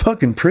sit there and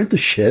fucking print the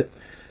shit,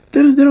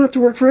 they don't have to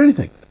work for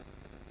anything.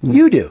 Mm-hmm.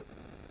 You do.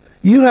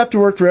 You have to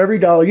work for every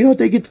dollar. You know what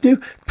they get to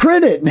do?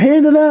 Print it and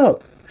hand it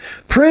out.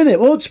 Print it.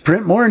 Well, it's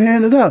print more and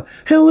hand it out.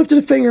 Haven't lifted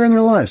a finger in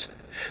their lives.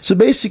 So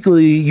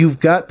basically, you've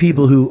got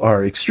people who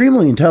are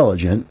extremely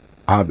intelligent,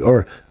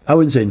 or I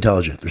wouldn't say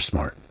intelligent, they're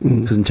smart.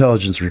 Because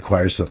intelligence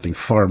requires something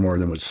far more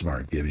than what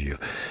smart gives you.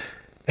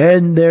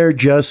 And they're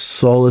just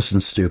soulless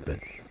and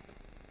stupid.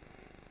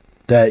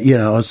 That,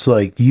 it's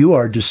like you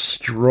are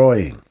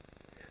destroying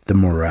the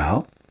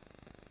morale.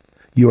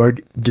 You are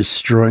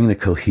destroying the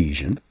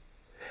cohesion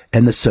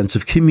and the sense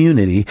of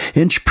community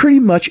in pretty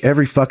much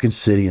every fucking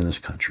city in this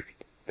country.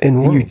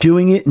 And you're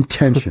doing it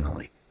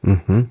intentionally.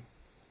 Mm-hmm.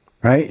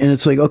 Right? And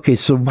it's like, okay,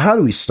 so how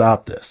do we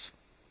stop this?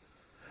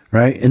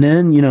 Right? And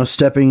then,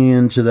 stepping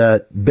into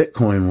that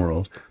Bitcoin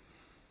world,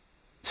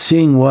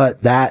 seeing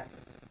what that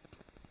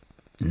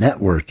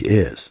network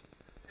is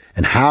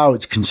and how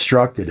it's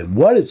constructed and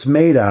what it's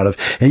made out of.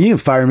 And you can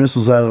fire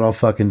missiles at it all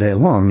fucking day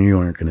long and you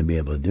aren't going to be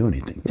able to do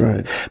anything to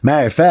it.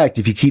 Matter of fact,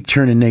 if you keep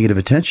turning negative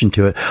attention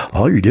to it,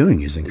 all you're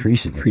doing is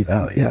increasing its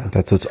value. Yeah,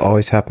 that's what's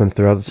always happened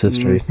throughout its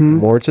history. Mm-hmm.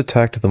 The more it's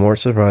attacked, the more it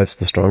survives,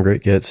 the stronger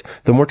it gets,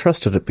 the more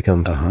trusted it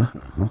becomes.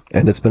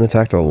 And it's been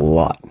attacked a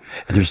lot.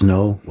 And there's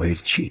no way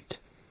to cheat.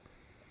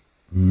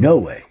 No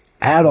way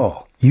at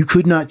all. You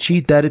could not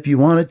cheat that if you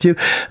wanted to,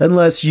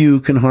 unless you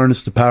can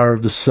harness the power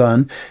of the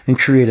sun and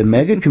create a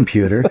mega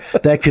computer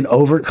that can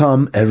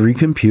overcome every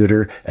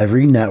computer,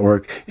 every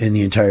network in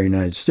the entire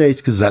United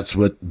States, because that's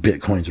what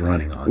Bitcoin's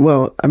running on.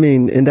 Well, I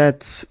mean, and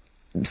that's,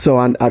 so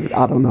I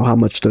don't know how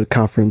much the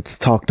conference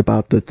talked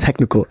about the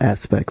technical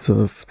aspects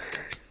of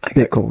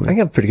Bitcoin. I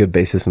got a pretty good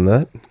basis in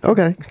that.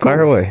 Okay.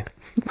 Fire away.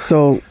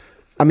 So,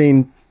 I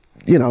mean,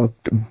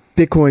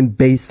 Bitcoin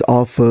based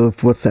off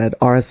of, what's that,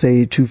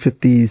 RSA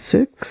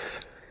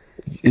 256?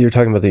 You're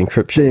talking about the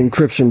encryption. The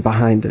encryption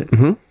behind it,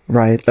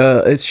 right?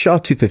 It's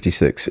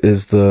SHA-256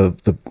 is the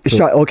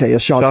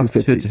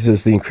SHA-256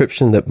 is the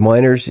encryption that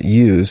miners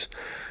use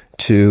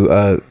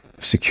to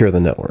secure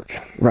the network.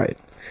 Right.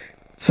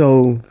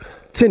 So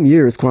 10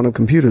 years, quantum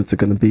computers are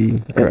going to be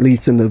at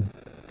least in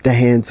the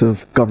hands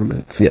of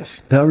governments.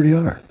 Yes. They already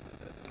are.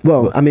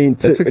 Well, I mean,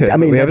 that's okay.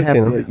 We haven't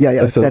seen them.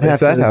 Yeah. So that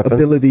have the happens,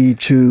 ability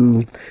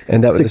to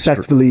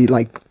successfully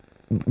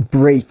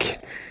break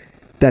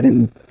that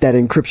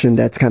encryption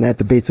that's kind of at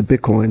the base of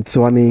Bitcoin.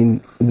 So, I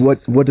mean,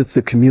 what is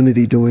the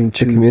community doing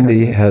to... The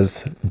community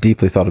has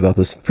deeply thought about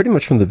this pretty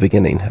much from the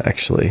beginning,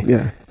 actually.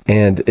 Yeah.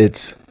 And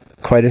it's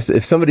quite...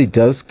 If somebody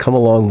does come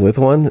along with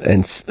one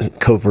and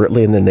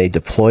covertly and then they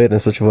deploy it in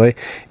such a way,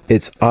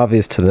 it's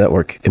obvious to the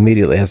network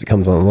immediately as it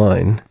comes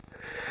online.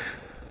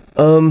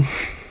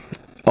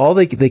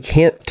 They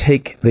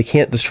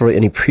can't destroy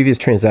any previous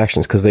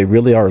transactions because they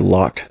really are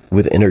locked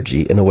with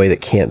energy in a way that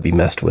can't be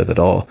messed with at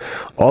all.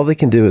 All they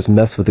can do is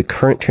mess with the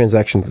current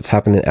transaction that's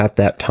happening at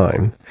that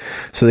time.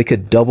 So they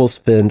could double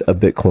spend a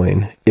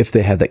Bitcoin if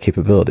they had that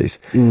capabilities.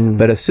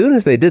 But as soon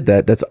as they did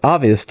that, that's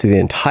obvious to the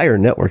entire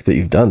network that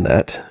you've done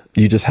that.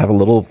 You just have a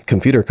little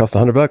computer cost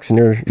 $100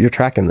 and you're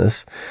tracking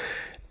this.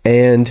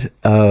 And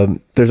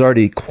there's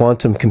already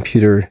quantum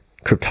computer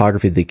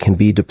cryptography that can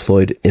be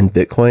deployed in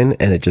Bitcoin,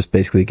 and it just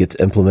basically gets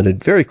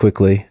implemented very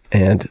quickly,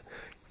 and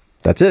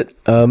that's it.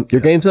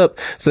 Your game's up.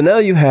 So now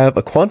you have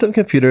a quantum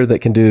computer that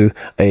can do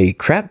a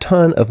crap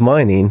ton of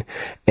mining,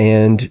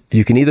 and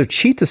you can either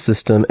cheat the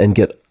system and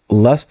get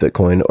less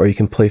Bitcoin, or you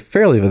can play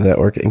fairly with the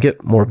network and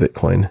get more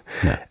Bitcoin.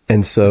 Yeah.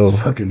 And so,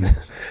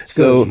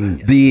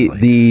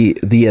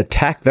 the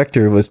attack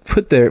vector was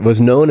put there,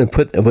 was known and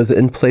was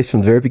in place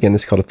from the very beginning.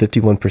 It's called a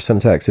 51%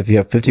 attack. So if you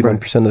have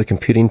 51% of the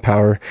computing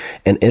power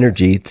and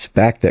energy to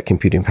back that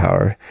computing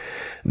power,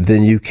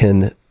 then you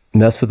can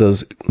mess with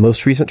those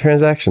most recent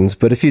transactions.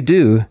 But if you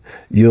do,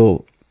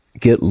 you'll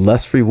get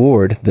less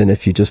reward than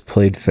if you just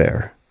played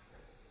fair.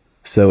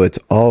 So it's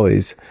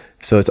always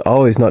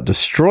not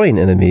destroying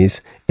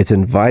enemies, it's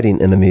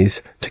inviting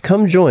enemies to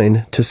come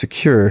join to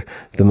secure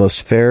the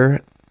most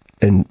fair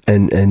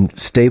and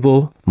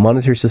stable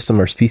monetary system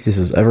our species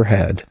has ever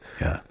had.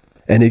 Yeah.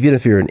 And even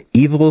if you're an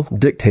evil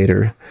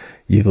dictator,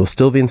 you will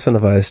still be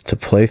incentivized to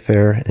play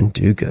fair and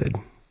do good.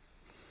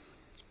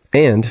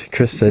 And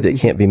Chris said it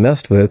can't be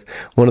messed with.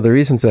 One of the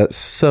reasons that's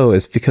so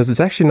is because it's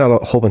actually not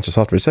a whole bunch of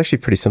software. It's actually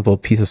a pretty simple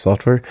piece of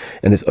software,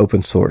 and it's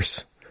open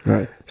source.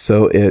 Right.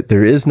 So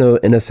there is no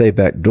NSA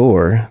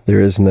backdoor. There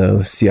is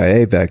no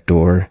CIA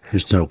backdoor.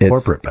 There's no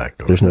corporate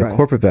backdoor. There's no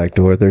corporate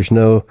backdoor. There's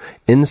no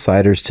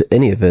insiders to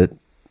any of it.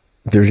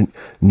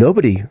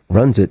 Nobody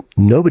runs it.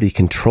 Nobody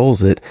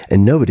controls it,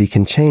 and nobody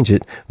can change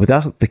it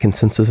without the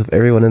consensus of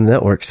everyone in the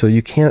network. So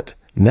you can't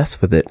mess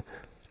with it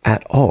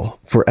at all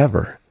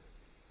forever.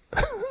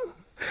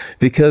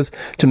 Because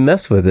to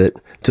mess with it,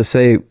 to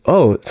say,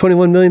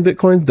 21 million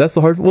Bitcoins, that's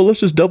the hard, well, let's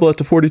just double it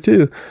to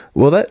 42.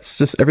 Well, that's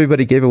just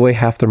everybody gave away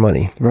half their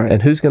money. Right.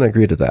 And who's going to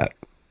agree to that?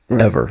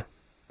 Right.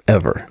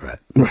 Ever.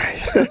 Right.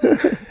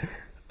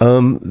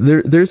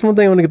 There's one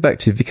thing I want to get back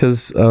to,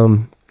 because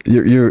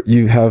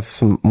you have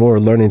some more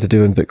learning to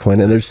do in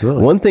Bitcoin. And there's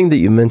one thing that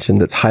you mentioned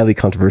that's highly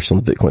controversial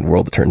in the Bitcoin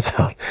world, it turns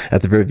out.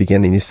 At the very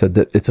beginning, you said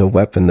that it's a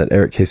weapon, that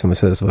Eric Kasem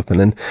said it's a weapon.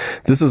 And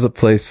this is a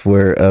place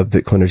where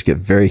Bitcoiners get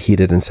very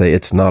heated and say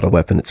it's not a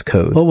weapon, it's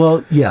code. Oh,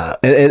 well, yeah.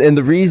 And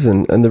the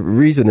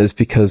reason is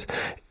because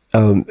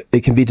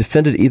it can be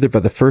defended either by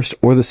the First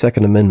or the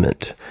Second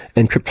Amendment.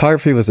 And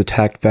cryptography was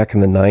attacked back in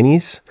the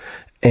 90s.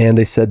 And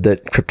they said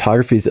that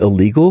cryptography is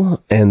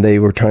illegal, and they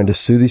were trying to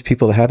sue these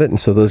people that had it. And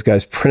so those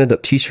guys printed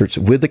up T-shirts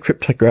with the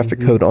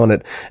cryptographic code on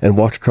it and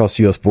walked across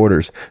U.S.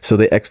 borders. So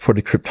they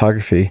exported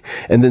cryptography.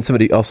 And then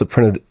somebody also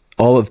printed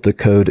all of the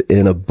code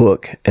in a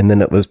book, and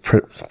then it was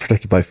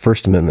protected by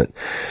First Amendment.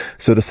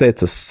 So to say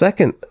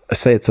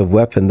it's a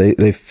weapon,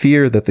 they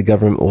fear that the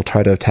government will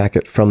try to attack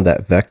it from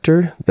that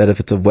vector. That if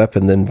it's a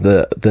weapon, then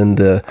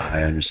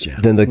I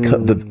understand. Then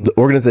the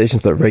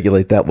organizations that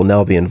regulate that will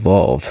now be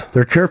involved.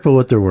 They're careful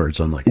with their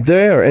words, unlike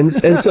they are, and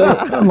so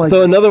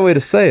so another way to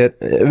say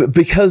it,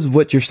 because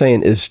what you're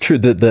saying is true,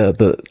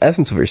 the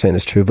essence of what you're saying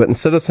is true, but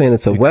instead of saying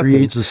it's a weapon,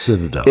 creates a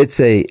citadel. It's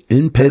a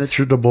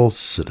impenetrable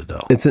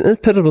citadel. It's an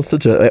impenetrable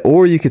citadel,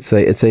 or you could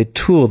say it's a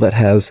tool that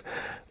has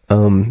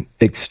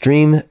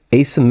extreme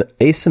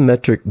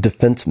asymmetric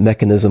defense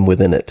mechanism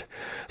within it,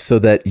 so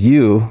that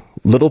you,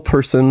 little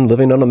person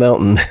living on a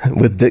mountain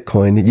with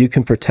Bitcoin, you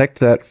can protect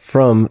that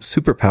from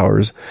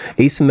superpowers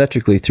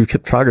asymmetrically through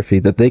cryptography,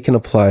 that they can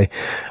apply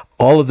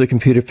all of their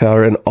computer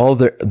power and all of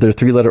their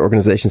three-letter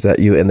organizations at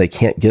you, and they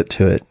can't get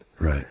to it.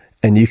 Right.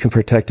 And you can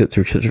protect it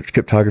through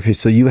cryptography.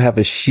 So you have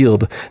a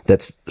shield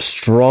that's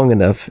strong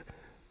enough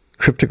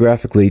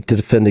cryptographically to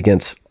defend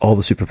against all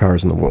the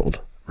superpowers in the world.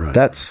 Right.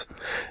 That's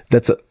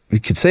you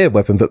could say a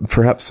weapon, but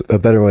perhaps a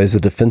better way is a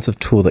defensive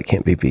tool that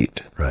can't be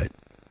beat. Right.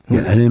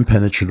 Yeah, an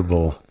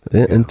impenetrable.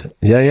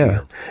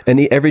 Yeah. And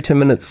every 10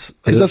 minutes,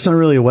 because that's not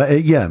really a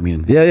weapon. Yeah, I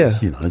mean,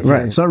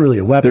 right. It's not really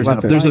a weapon.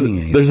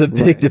 There's a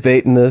big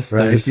debate in this.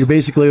 Right. You're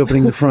basically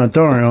opening the front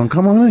door and going,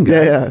 "Come on in,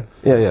 guys.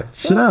 Yeah.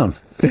 Sit down.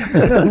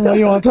 What do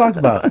you want to talk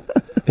about?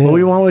 Well,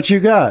 we want what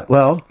you got.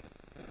 Well,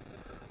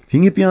 if you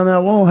can get beyond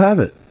that wall, have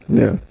it.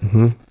 Yeah.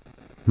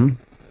 Mm-hmm.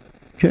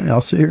 Okay,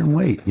 I'll sit here and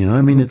wait.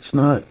 I mean, it's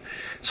not.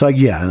 So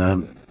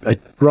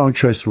wrong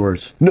choice of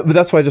words. No, but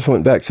that's why I just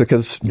went back. So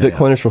because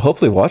Bitcoiners will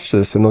hopefully watch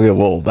this and they'll go,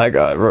 "Well, that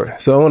guy."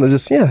 So I want to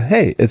just,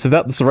 hey, it's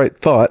about this right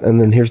thought, and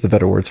then here's the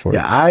better words for it.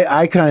 Yeah,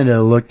 I kind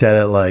of looked at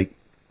it like,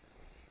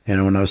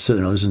 when I was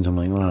sitting there listening to him,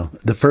 like, wow.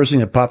 The first thing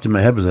that popped in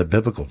my head was that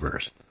biblical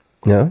verse.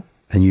 Yeah.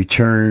 And you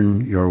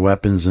turn your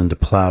weapons into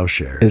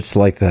plowshares. It's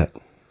like that.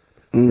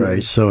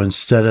 Right. So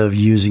instead of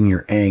using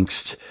your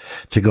angst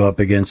to go up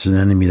against an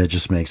enemy that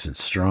just makes it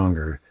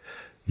stronger,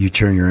 you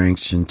turn your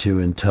angst into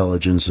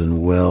intelligence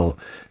and will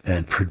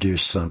and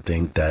produce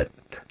something that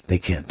they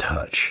can't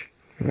touch.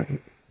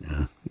 Right.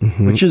 Yeah.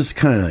 Mm-hmm. Which is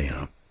kind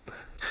of,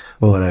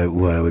 what I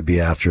would be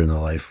after in the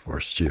life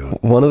force too.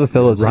 One of the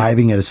fellows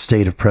arriving at a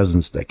state of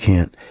presence that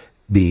can't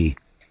be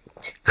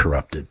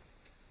corrupted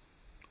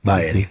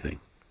by anything.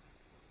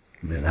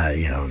 I mean,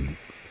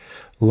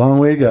 a long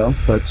way to go,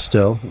 but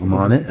still, I'm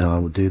on it, and I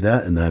will do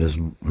that, and that is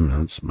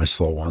what my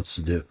soul wants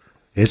to do.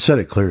 It said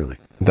it clearly.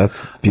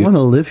 That's I want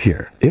to live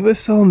here. It was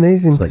so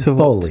amazing like to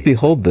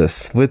behold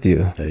this with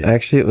you. Yeah.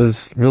 Actually, it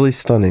was really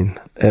stunning.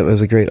 It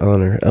was a great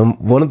honor.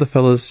 One of the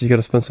fellows you got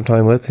to spend some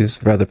time with,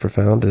 who's rather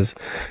profound, is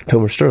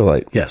Tomer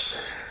Sterlite.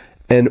 Yes.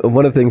 And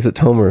one of the things that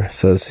Tomer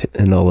says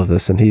in all of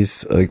this, and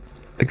he's a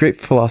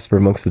great philosopher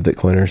amongst the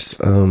Bitcoiners,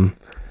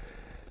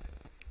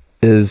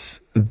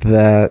 is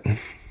that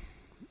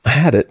I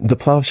had it, the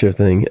plowshare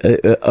thing.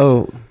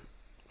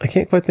 I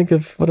can't quite think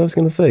of what I was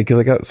going to say because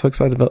I got so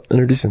excited about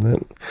introducing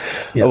that.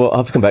 Yeah. Oh, well, I'll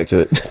have to come back to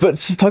it. But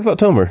let's talk about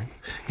Tomer.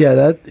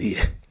 Yeah,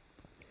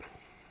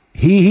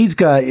 he's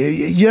got.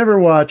 You ever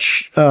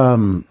watch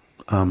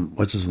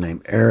what's his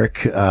name?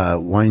 Eric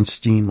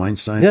Weinstein. Yeah.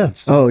 Weinstein?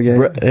 Oh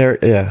yeah.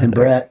 Eric, yeah. And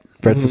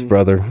Brett's his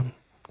brother,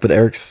 but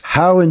Eric's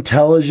how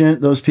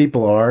intelligent those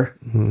people are.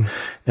 Mm-hmm.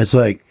 It's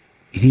like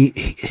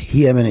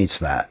he emanates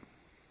that,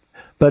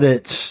 but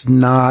it's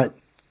not.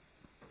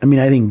 I mean,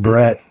 I think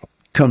Brett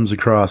comes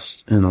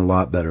across in a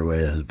lot better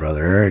way than his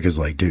brother. Eric is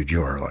like, dude,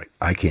 you are like,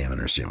 I can't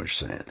understand what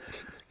you're saying.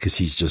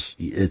 Because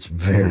it's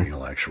very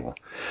intellectual.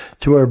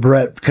 To where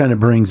Brett kind of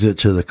brings it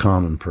to the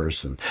common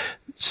person.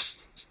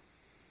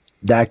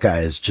 That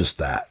guy is just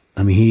that.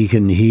 I mean,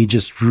 he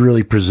just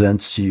really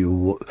presents to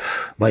you,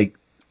 like,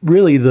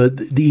 really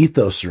the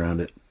ethos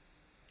around it.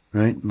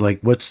 Right?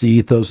 Like, what's the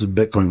ethos of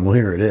Bitcoin? Well,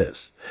 here it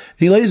is.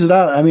 He lays it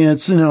out. I mean,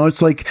 it's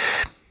like,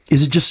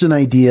 is it just an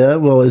idea?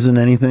 Well, isn't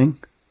anything?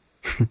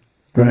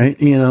 Right,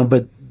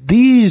 but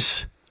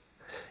it's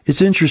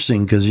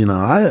interesting because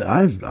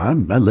I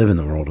live in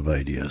the world of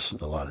ideas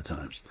a lot of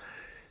times,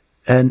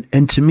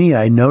 and to me,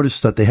 I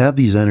noticed that they have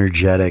these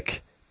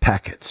energetic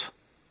packets.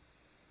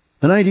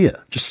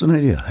 Just an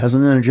idea has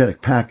an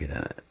energetic packet in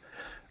it,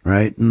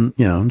 right?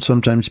 And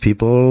sometimes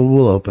people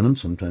will open them,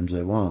 sometimes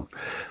they won't.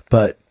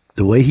 But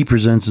the way he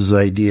presents his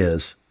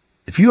ideas,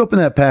 if you open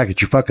that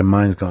packet, your fucking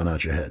mind's gone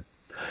out your head.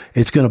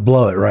 It's going to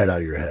blow it right out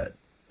of your head.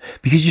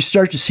 Because you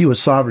start to see what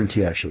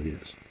sovereignty actually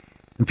is.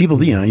 And people,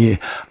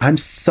 I'm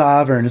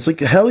sovereign. It's like,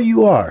 the hell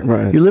you are.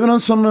 Right. You're living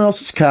on someone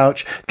else's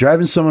couch,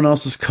 driving someone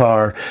else's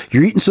car,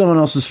 you're eating someone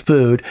else's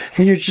food,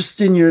 and you're just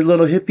in your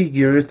little hippie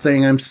gear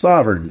thing, I'm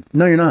sovereign.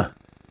 No, you're not.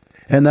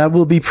 And that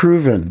will be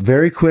proven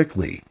very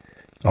quickly.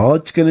 All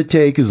it's going to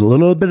take is a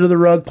little bit of the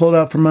rug pulled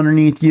out from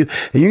underneath you,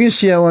 and you're going to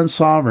see how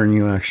unsovereign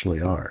you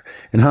actually are,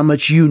 and how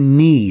much you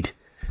need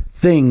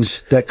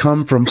things that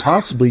come from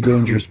possibly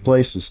dangerous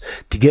places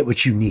to get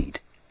what you need.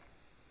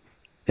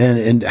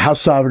 And how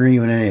sovereign are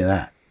you in any of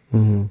that?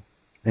 Mm-hmm.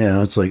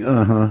 It's like,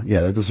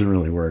 yeah, that doesn't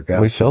really work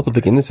out. We felt the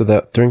beginnings of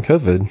that during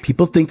COVID.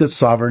 People think that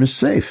sovereign is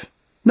safe.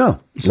 No,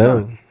 it's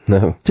not.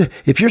 No.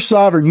 If you're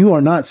sovereign, you are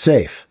not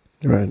safe.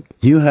 Right.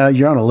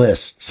 You're on a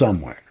list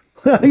somewhere.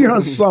 You're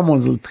on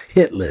someone's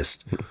hit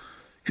list.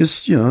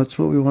 Because, that's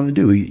what we want to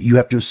do. You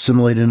have to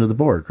assimilate into the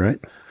Borg, right?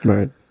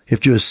 Right. You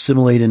have to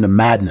assimilate into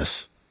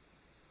madness.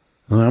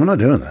 Well, I'm not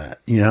doing that,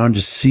 and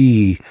just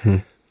see...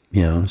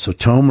 So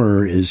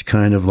Tomer is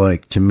kind of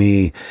like, to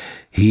me,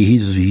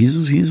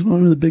 he's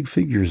one of the big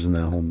figures in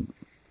that whole,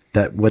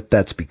 what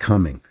that's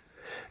becoming.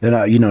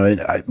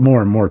 And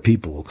more and more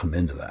people will come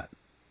into that.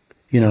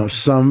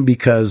 Some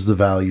because the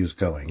value is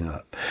going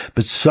up,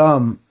 but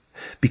some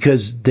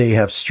because they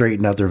have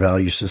straightened out their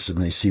value system.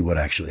 They see what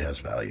actually has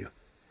value.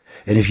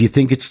 And if you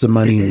think it's the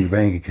money in your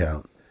bank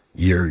account,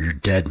 you're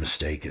dead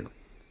mistaken,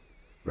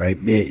 right?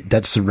 That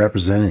doesn't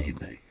represent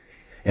anything.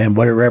 And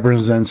what it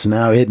represents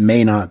now, it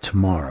may not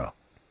tomorrow.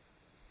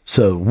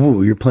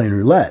 So, you're playing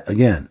roulette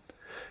again.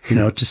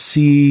 To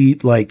see,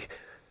 like,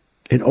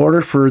 in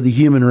order for the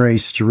human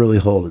race to really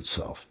hold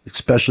itself,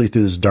 especially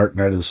through this dark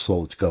night of the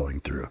soul it's going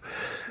through,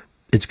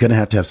 it's going to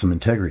have some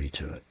integrity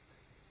to it,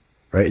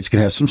 right? It's going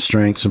to have some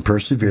strength, some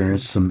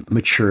perseverance, some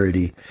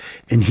maturity,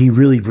 and he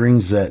really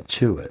brings that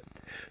to it.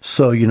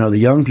 So, the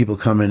young people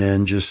coming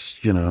in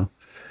just,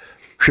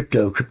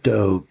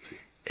 crypto,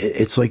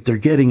 it's like they're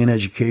getting an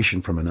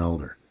education from an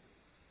elder,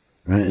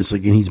 right? It's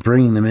like, and he's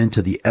bringing them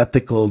into the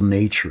ethical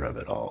nature of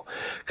it all,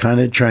 kind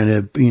of trying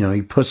to,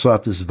 he puts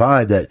off this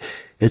vibe that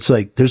it's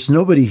like, there's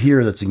nobody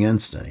here that's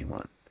against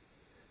anyone.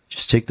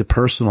 Just take the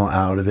personal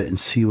out of it and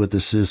see what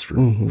this is for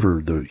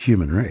the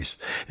human race.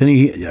 And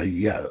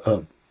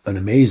an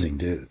amazing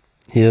dude.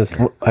 He is.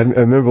 I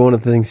remember one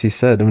of the things he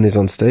said when he's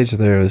on stage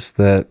there is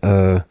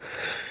that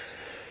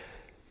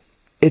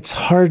it's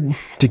hard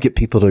to get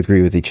people to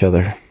agree with each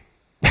other.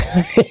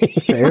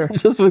 Fair.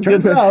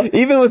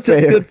 Even with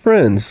just good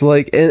friends.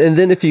 Like, and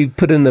then if you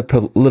put in the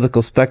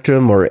political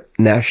spectrum or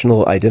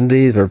national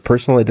identities or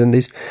personal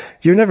identities,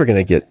 you're never going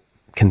to get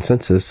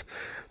consensus.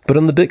 But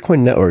on the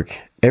Bitcoin network,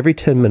 every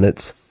 10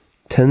 minutes,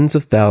 tens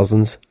of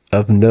thousands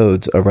of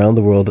nodes around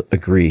the world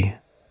agree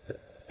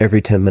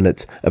every 10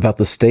 minutes about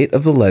the state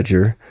of the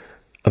ledger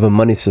of a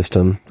money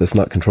system that's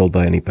not controlled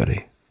by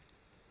anybody.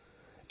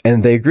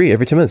 And they agree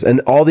every 10 minutes. And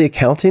all the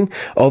accounting,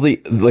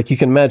 like you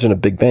can imagine a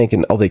big bank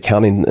and all the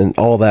accounting and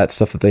all that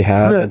stuff that they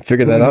have and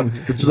figure that out.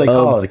 It's like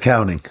call it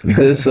accounting.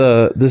 This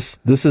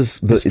is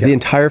the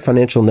entire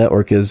financial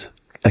network is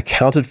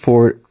accounted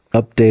for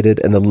updated,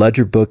 and the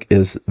ledger book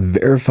is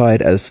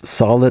verified as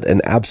solid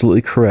and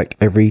absolutely correct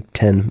every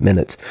 10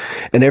 minutes.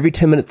 And every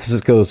 10 minutes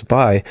this goes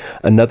by,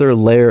 another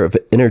layer of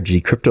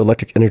energy,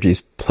 cryptoelectric energy,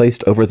 is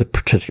placed over the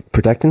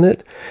protecting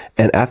it.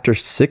 And after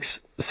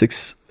six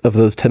of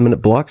those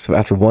 10-minute blocks, so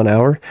after 1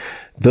 hour,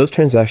 those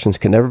transactions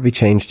can never be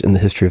changed in the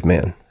history of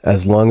man.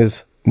 As long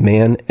as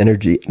man,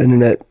 energy, and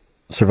internet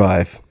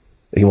survive,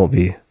 it won't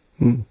be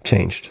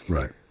changed.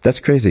 Right. That's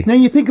crazy. Now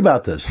you think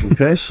about this,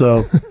 okay?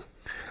 So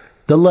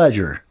the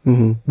ledger,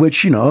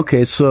 which,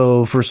 okay,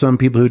 so for some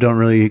people who don't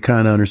really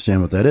kind of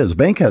understand what that is, a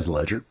bank has a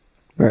ledger.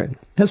 Right. It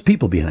has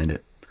people behind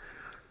it.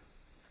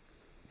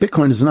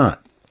 Bitcoin does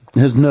not. It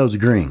has nodes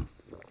agreeing.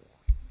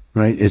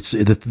 Right? It's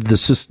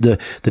the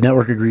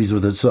network agrees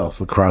with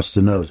itself across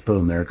the nodes.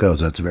 Boom, there it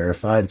goes. That's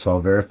verified. It's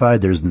all verified.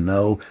 There's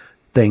no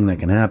thing that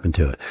can happen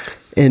to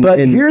it. But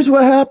here's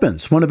what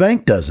happens when a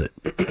bank does it.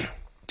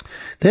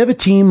 They have a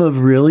team of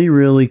really,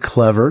 really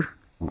clever,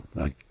 I'm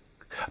going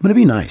to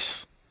be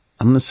nice.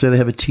 I'm going to say they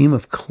have a team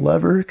of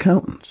clever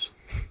accountants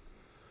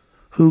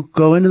who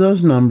go into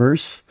those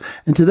numbers,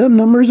 and to them,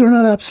 numbers are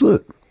not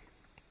absolute,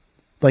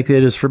 like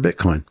it is for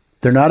Bitcoin.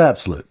 They're not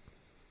absolute.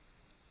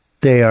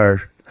 They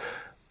are,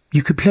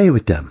 you could play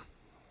with them.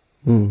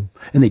 And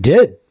they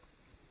did.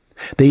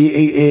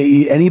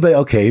 Anybody,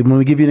 okay, let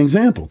me give you an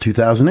example.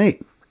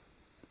 2008,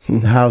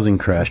 the housing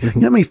crash. You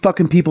know how many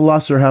fucking people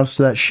lost their house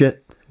to that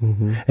shit?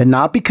 And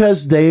not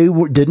because they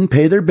didn't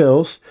pay their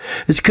bills.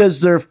 It's because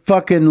their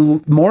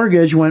fucking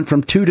mortgage went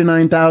from $2,000 to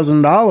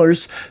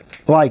 $9,000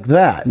 like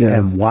that. Yeah.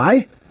 And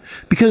why?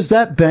 Because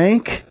that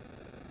bank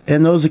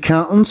and those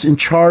accountants in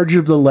charge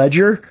of the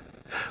ledger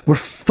were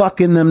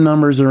fucking them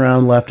numbers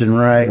around left and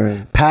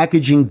right,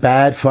 packaging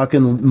bad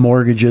fucking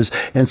mortgages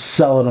and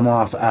selling them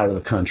off out of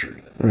the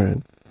country.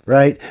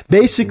 Right?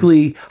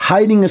 Basically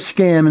hiding a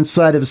scam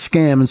inside of a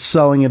scam and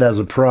selling it as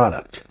a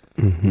product.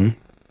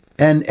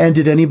 And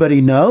did anybody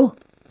know?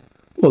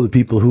 Well, the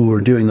people who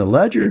were doing the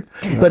ledger.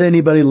 But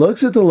anybody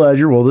looks at the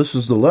ledger, well, this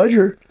is the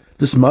ledger.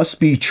 This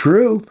must be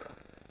true.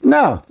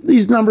 No,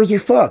 these numbers are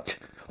fucked.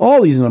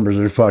 All these numbers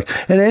are fucked.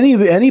 And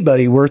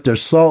anybody worth their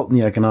salt in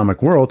the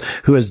economic world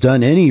who has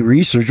done any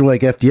research like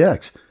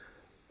FTX,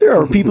 there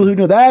are people who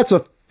know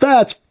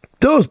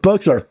those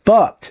books are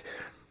fucked.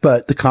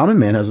 But the common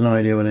man has no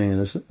idea what any of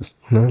this is.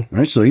 No.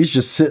 Right? So he's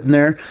just sitting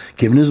there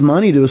giving his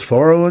money to his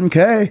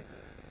 401k.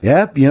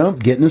 Yep,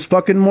 getting his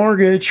fucking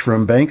mortgage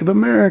from Bank of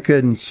America,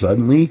 and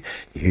suddenly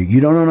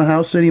you don't own a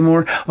house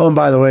anymore. Oh, and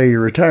by the way,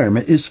 your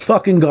retirement is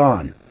fucking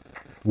gone.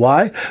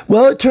 Why?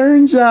 Well, it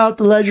turns out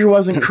the ledger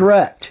wasn't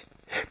correct.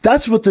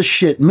 That's what the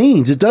shit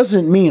means. It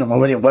doesn't mean,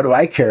 what do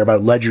I care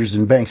about ledgers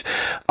and banks?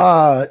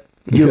 Do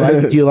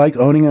you like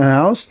owning a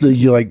house? Do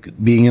you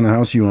like being in the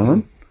house you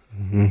own?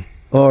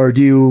 Or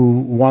do you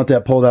want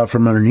that pulled out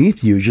from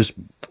underneath you just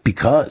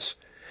because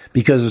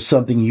of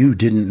something you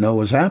didn't know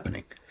was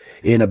happening?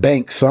 In a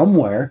bank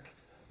somewhere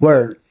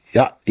where,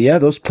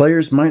 those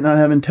players might not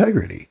have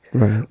integrity.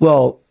 Right.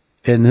 Well,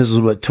 and this is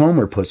what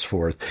Tomer puts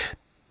forth.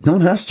 No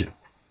one has to.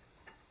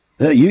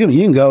 You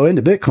can go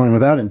into Bitcoin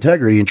without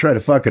integrity and try to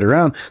fuck it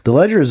around. The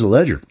ledger is a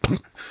ledger.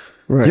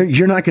 Right.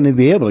 You're not going to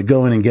be able to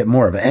go in and get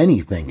more of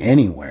anything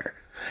anywhere.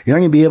 You're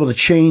not going to be able to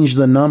change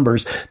the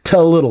numbers,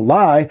 tell a little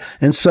lie,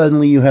 and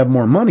suddenly you have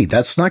more money.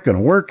 That's not going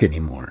to work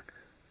anymore.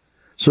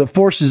 So it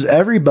forces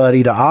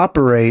everybody to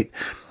operate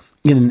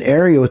in an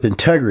area with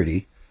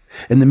integrity,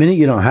 and the minute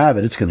you don't have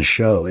it, it's going to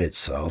show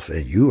itself,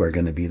 and you are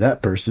going to be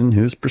that person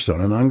who's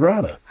persona non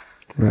grata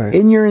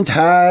in your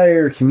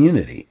entire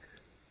community,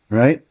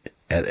 right?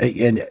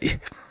 And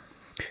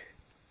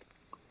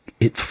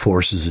it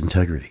forces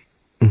integrity.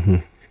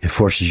 It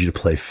forces you to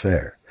play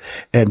fair,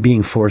 and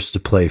being forced to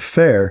play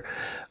fair,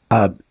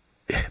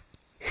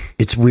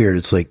 it's weird.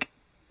 It's like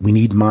we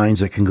need minds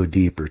that can go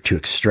deeper to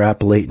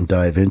extrapolate and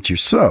dive into.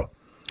 So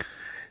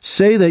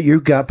say that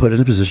you got put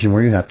in a position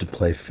where you have to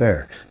play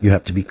fair. You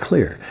have to be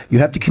clear. You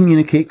have to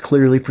communicate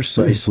clearly,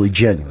 precisely,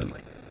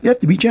 genuinely. You have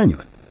to be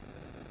genuine.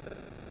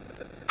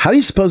 How do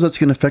you suppose that's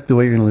going to affect the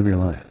way you're going to live your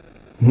life?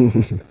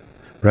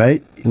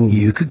 Right?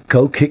 You could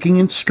go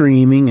kicking and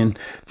screaming and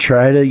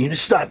try to,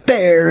 it's not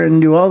fair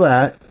and do all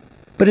that.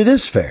 But it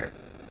is fair.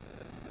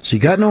 So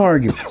you got no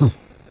arguments.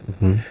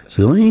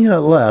 So the only thing you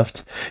got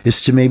left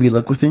is to maybe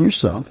look within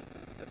yourself,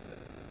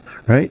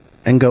 right?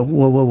 And go,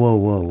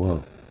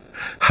 whoa.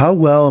 How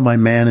well am I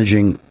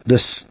managing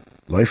this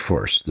life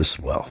force, this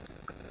wealth?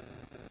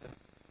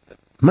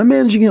 Am I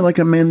managing it like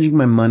I'm managing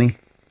my money?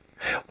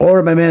 Or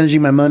am I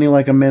managing my money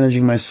like I'm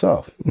managing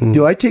myself?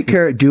 Do I take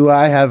care? Do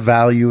I have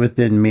value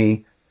within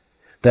me?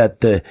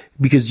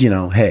 Because,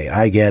 hey,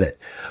 I get it.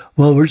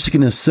 Well, we're just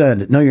going to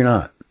send it. No, you're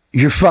not.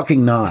 You're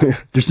fucking not.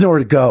 There's nowhere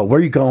to go. Where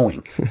are you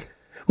going?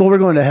 Well, we're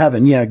going to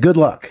heaven. Yeah, good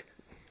luck.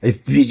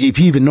 If you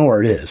even know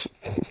where it is.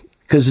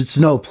 Because it's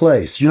no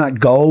place. You're not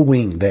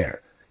going there.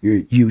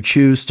 You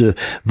choose to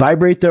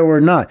vibrate there or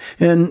not.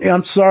 And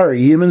I'm sorry,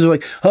 humans are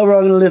like, oh, we're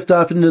all going to lift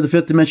off into the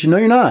fifth dimension. No,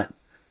 you're not.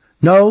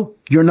 No,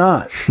 you're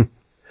not.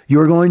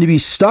 You're going to be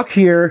stuck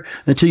here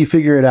until you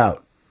figure it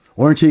out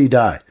or until you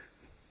die.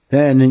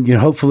 And then,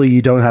 hopefully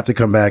you don't have to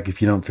come back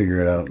if you don't figure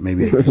it out.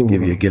 Maybe I just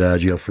give you a get out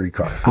of jail free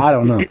card. I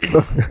don't know.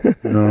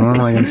 I'm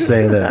not going to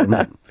say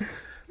that.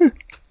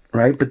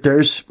 Right? But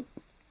there's...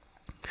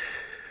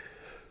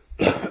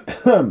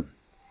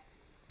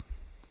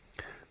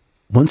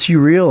 once you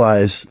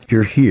realize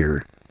you're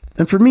here,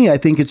 and for me, I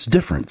think it's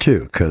different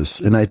too,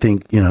 and I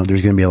think, there's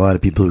going to be a lot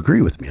of people who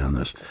agree with me on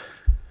this.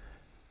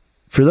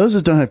 For those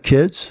that don't have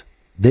kids,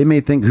 they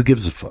may think, who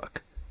gives a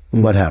fuck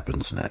what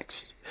happens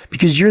next?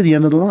 Because you're the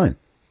end of the line.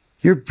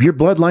 Your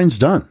bloodline's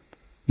done.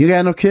 You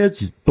got no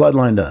kids,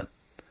 bloodline done.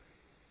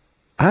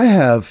 I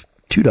have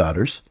 2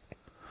 daughters.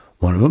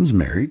 One of them's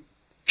married,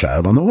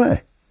 child on the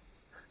way.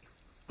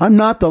 I'm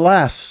not the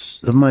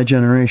last of my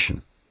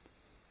generation,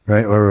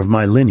 right? Or of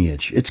my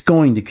lineage. It's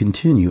going to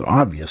continue,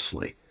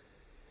 obviously.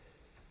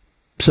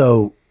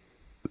 So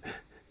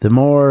the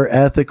more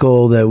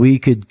ethical that we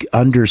could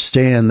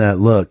understand that,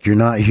 look, you're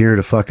not here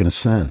to fucking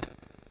ascend.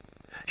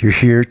 You're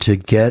here to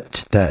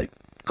get that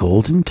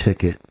golden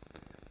ticket.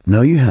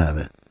 Know you have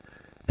it.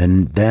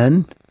 And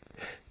then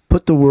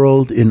put the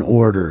world in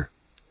order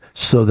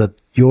so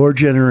that your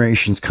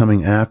generations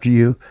coming after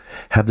you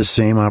have the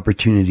same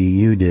opportunity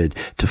you did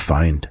to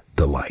find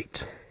the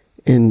light.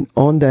 And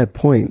on that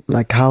point,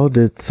 like, how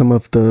did some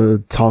of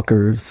the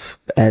talkers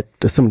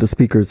some of the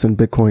speakers in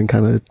Bitcoin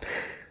kind of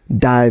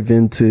dive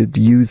into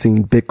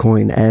using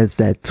Bitcoin as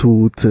that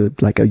tool to,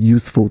 like, a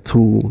useful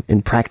tool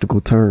in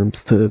practical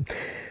terms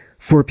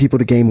for people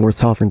to gain more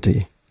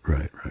sovereignty?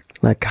 Right.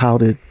 Like,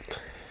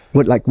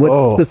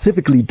 what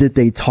specifically did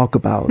they talk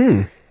about?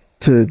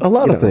 To a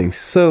lot of things.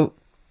 So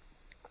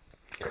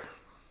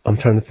I'm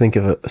trying to think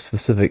of a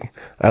specific.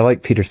 I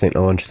like Peter St.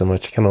 Onge so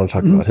much. I kind of want to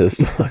talk about his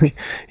talk.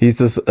 He's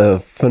this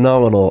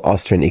phenomenal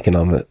Austrian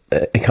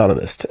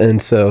economist,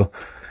 and so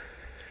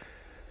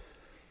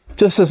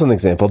just as an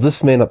example,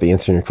 this may not be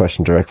answering your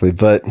question directly,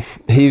 but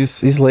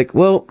he's like,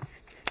 well,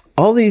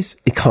 all these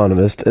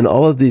economists and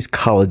all of these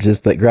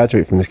colleges that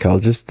graduate from these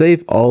colleges,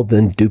 they've all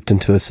been duped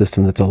into a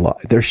system that's a lie.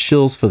 They're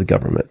shills for the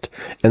government,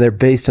 and they're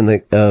based on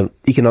the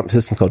economic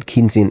system called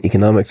Keynesian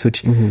economics,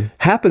 which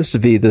happens to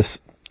be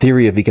this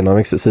theory of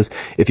economics that says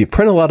if you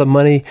print a lot of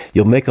money,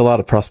 you'll make a lot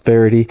of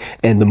prosperity,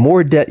 and the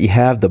more debt you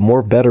have, the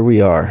more better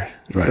we are.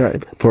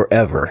 Right.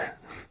 Forever.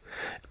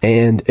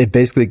 And it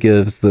basically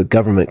gives the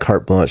government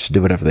carte blanche to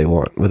do whatever they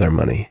want with our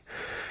money.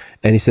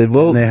 And he said,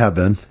 well... And they have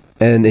been.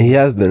 And he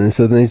has been. And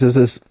so then he says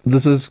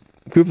this is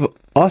a group of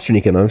Austrian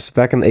economists.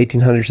 Back in the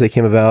 1800s, they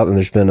came about, and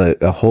there's been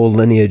a whole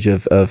lineage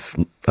of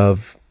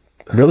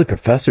really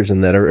professors in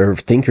that, or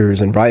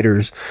thinkers and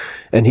writers.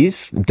 And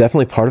he's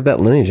definitely part of that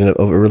lineage, and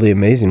a really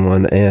amazing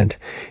one. And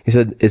he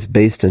said it's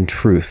based in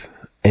truth.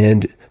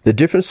 And the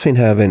difference between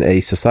having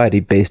a society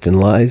based in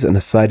lies and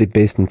a society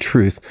based in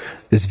truth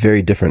is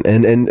very different.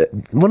 And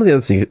one of the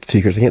other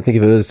speakers, I can't think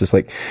of it, is just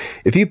like,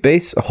 if you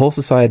base a whole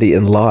society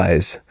in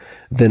lies,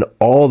 then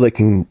all that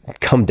can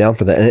come down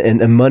for that,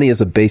 and money is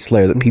a base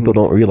layer that people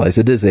don't realize.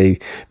 It is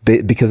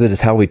because it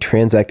is how we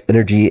transact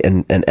energy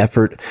and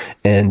effort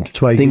and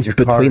things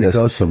between us.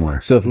 Go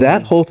somewhere. So if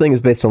that whole thing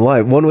is based on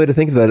lie, one way to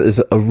think of that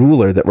is a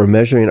ruler that we're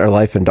measuring our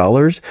life in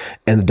dollars,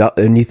 and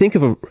you think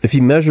of if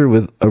you measure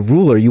with a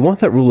ruler, you want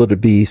that ruler to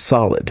be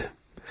solid.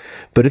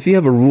 But if you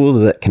have a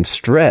ruler that can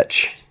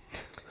stretch,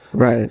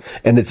 right,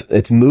 and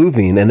it's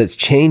moving and it's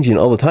changing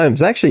all the time,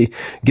 it's actually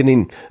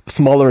getting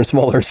smaller and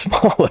smaller and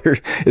smaller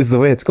is the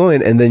way it's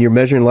going, and then you're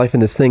measuring life in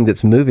this thing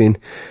that's moving,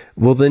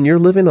 well, then you're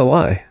living a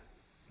lie.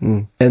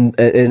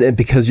 And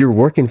because you're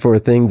working for a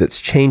thing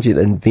that's changing,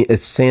 and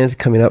it's sand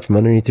coming out from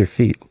underneath your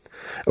feet,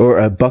 or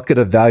a bucket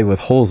of value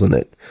with holes in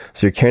it.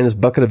 So you're carrying this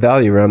bucket of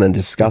value around, and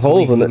it's got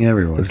holes in it.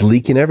 It's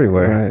leaking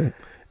everywhere.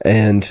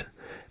 Right.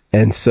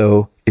 And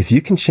so if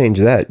you can change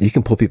that, you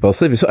can pull people out of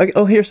slavery.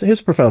 So here's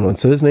a profound one.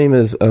 So his name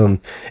is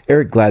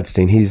Eric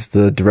Gladstein. He's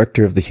the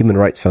director of the Human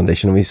Rights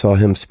Foundation, and we saw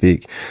him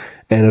speak,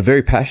 and a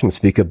very passionate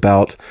speak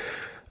about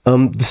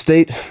the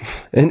state.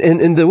 And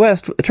in the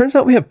West, it turns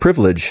out we have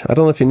privilege. I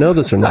don't know if you know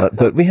this or not,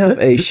 but we have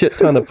a shit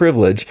ton of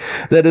privilege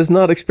that is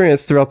not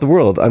experienced throughout the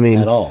world. I mean,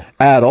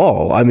 at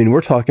all. I mean,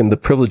 we're talking the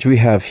privilege we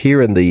have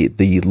here, and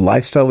the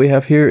lifestyle we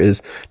have here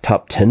is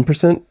top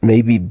 10%,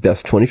 maybe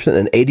best 20%,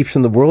 and 80%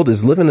 of the world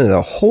is living in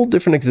a whole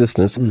different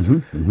existence.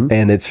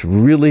 And it's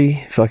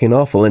really fucking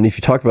awful. And if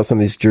you talk about some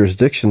of these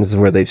jurisdictions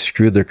where they've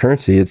screwed their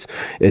currency,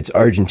 it's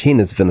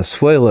Argentina, it's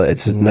Venezuela,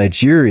 it's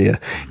Nigeria,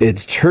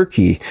 it's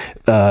Turkey,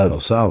 El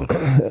Salvador.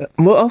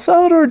 Well, El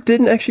Salvador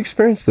didn't actually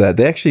experience that.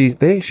 They actually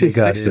fixed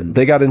it.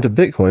 They got into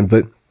Bitcoin,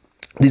 but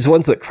these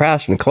ones that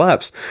crashed and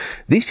collapsed,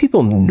 these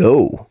people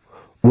know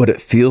what it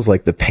feels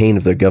like, the pain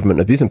of their government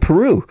abuse. In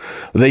Peru,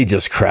 they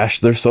just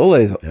crashed their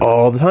soles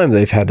all the time.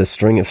 They've had a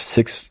string of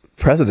 6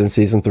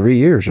 presidencies in 3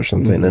 years or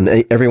something, and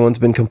everyone's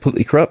been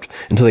completely corrupt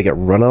until they get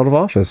run out of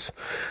office.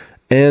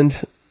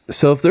 And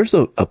so if there's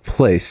a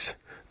place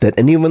that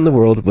anyone in the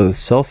world with a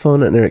cell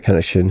phone and internet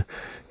connection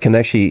can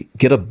actually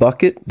get a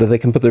bucket that they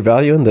can put their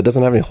value in that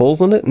doesn't have any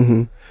holes in it.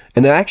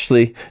 And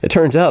actually, it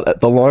turns out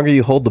the longer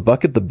you hold the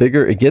bucket, the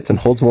bigger it gets and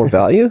holds more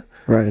value.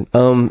 Right.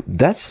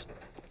 That's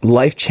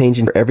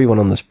life-changing for everyone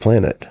on this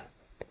planet.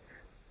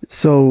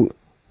 So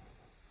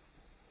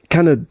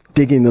kind of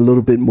digging a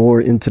little bit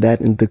more into that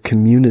and the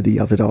community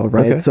of it all,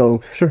 right? Okay,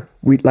 So sure.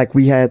 we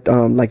had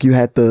you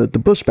had the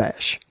Bush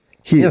Bash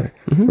here,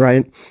 Yeah, mhm.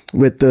 right?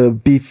 With the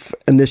beef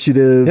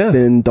initiative Yeah.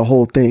 and the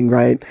whole thing,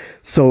 right?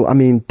 So I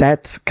mean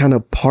that's kind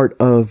of part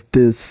of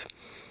this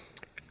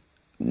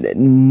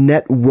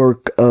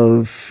network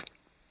of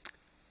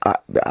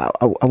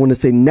I want to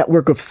say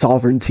network of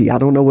sovereignty. I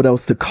don't know what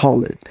else to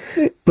call it,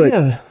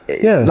 but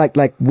yeah.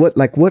 like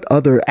what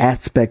other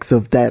aspects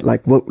of that?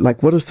 Like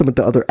what are some of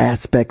the other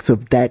aspects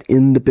of that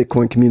in the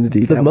Bitcoin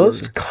community? The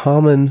most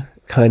common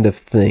kind of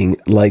thing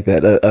like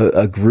that,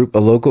 a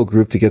local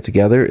group to get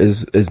together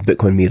is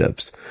Bitcoin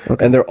meetups.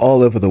 Okay. And they're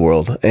all over the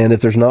world. And if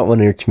there's not one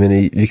in your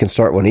community, you can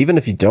start one. Even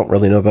if you don't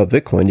really know about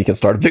Bitcoin, you can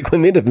start a Bitcoin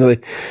meetup and be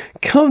like,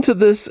 come to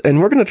this and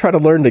we're going to try to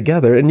learn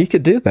together. And you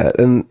could do that.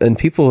 And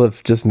people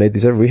have just made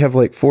these we have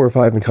like 4 or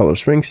 5 in Colorado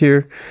Springs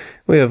here.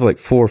 We have like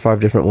 4 or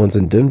 5 different ones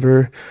in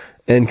Denver.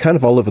 And kind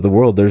of all over the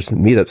world, there's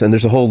meetups. And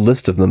there's a whole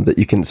list of them that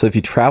you can, so if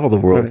you travel the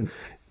world, Right.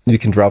 you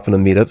can drop in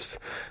on meetups.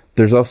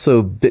 There's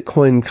also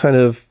Bitcoin kind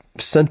of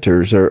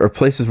centers or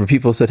places where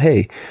people said,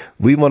 hey,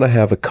 we want to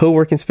have a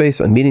co-working space,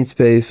 a meeting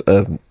space,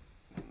 an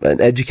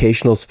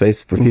educational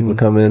space for people to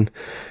come in.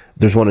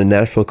 There's one in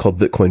Nashville called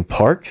Bitcoin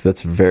Park.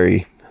 That's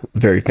very,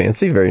 very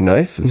fancy, very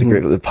nice. It's a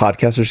great, the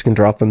podcasters can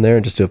drop in there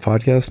and just do a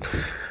podcast.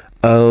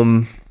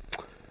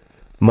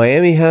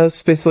 Miami has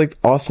spaces like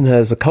Austin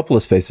has a couple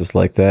of spaces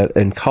like that,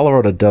 and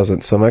Colorado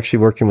doesn't. So I'm actually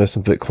working with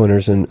some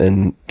Bitcoiners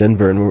in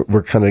Denver, and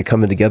we're kind of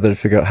coming together to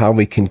figure out how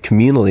we can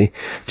communally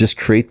just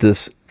create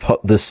this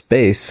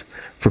space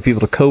for people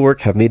to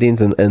co-work, have meetings,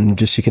 and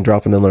just you can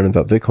drop in and learn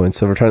about Bitcoin.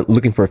 So we're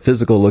looking for a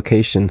physical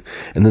location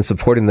and then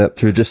supporting that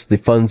through just the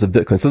funds of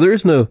Bitcoin. So there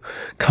is no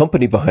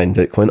company behind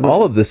Bitcoin. Right.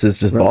 All of this is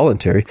just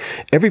voluntary.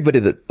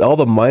 All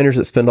the miners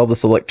that spend all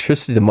this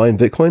electricity to mine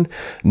Bitcoin,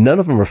 none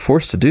of them are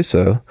forced to do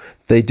so.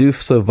 They do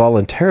so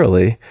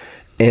voluntarily.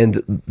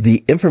 And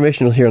the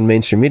information you'll hear on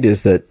mainstream media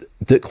is that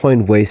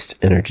Bitcoin wastes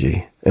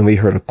energy. And we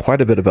heard quite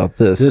a bit about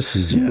this. This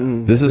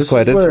is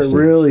quite interesting.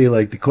 Really,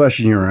 like the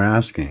question you were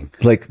asking.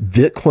 Like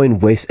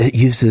Bitcoin it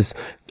uses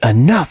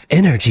enough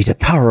energy to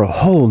power a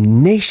whole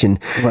nation.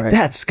 Right.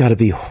 That's got to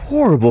be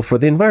horrible for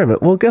the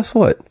environment. Well, guess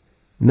what?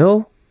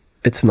 No,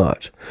 it's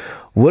not.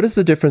 What is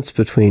the difference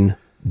between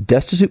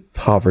destitute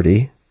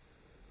poverty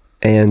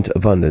and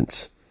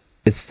abundance?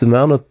 It's the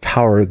amount of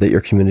power that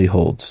your community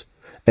holds.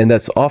 And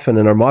that's often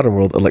in our modern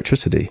world,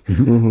 electricity.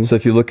 Mm-hmm. So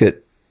if you look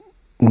at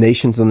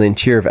nations in the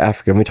interior of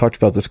Africa, and we talked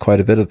about this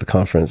quite a bit at the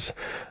conference,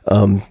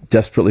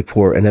 desperately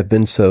poor and have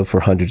been so for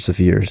hundreds of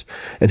years.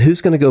 And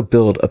who's going to go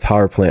build a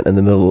power plant in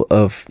the middle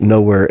of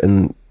nowhere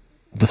in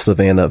the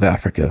savannah of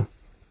Africa?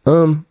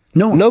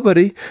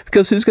 Nobody,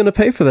 because who's going to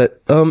pay for that?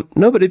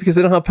 Nobody, because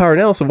they don't have power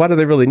now. So why do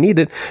they really need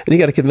it? And you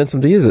got to convince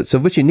them to use it. So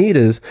what you need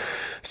is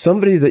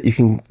somebody that you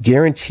can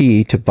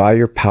guarantee to buy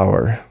your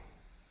power,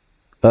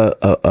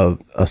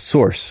 a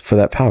source for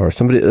that power.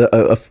 Somebody,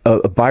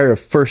 a buyer of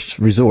first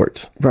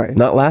resort, right?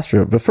 Not last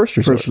resort, but first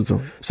resort. First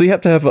resort. So you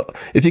have to have,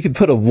 if you could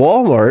put a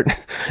Walmart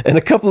and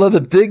a couple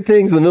other big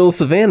things in the middle of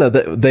Savannah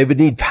that they would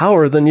need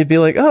power, then you'd be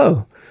like,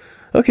 oh.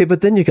 Okay,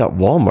 but then you got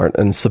Walmart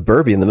and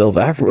suburbia in the middle of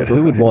Africa. Right.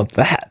 Who would want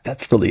that?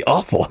 That's really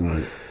awful.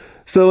 Right.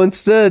 So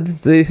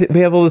instead, we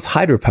have all this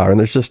hydropower, and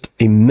there's just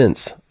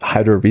immense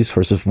hydro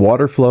resources,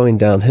 water flowing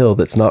downhill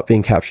that's not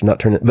being captured, not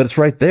turned, but it's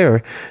right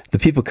there. The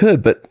people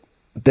could, but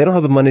they don't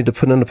have the money to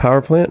put in a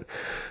power plant.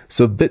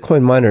 So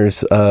Bitcoin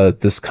miners,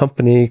 this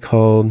company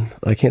called,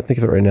 I can't think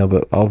of it right now,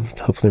 but I'll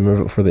hopefully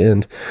remember it before the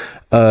end.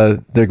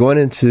 They're going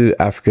into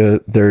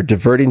Africa. They're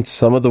diverting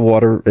some of the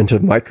water into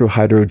micro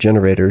hydro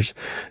generators.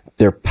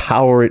 They're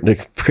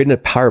creating a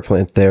power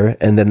plant there,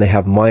 and then they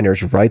have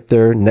miners right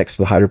there next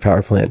to the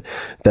hydropower plant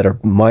that are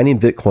mining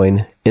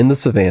Bitcoin in the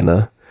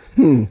savannah.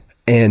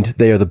 And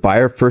they are the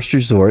buyer of first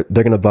resort.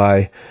 They're going to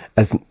buy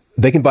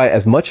they can buy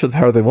as much of the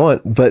power they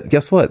want, but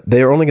guess what?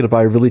 They are only going to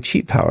buy really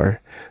cheap power.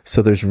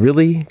 So there's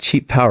really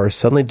cheap power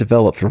suddenly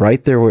developed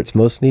right there where it's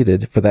most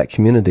needed for that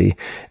community,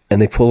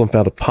 and they pull them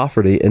out of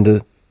poverty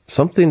into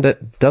something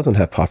that doesn't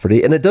have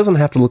poverty, and it doesn't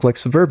have to look like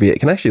suburbia. It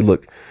can actually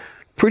look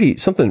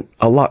something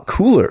a lot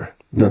cooler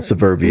than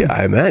suburbia,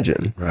 I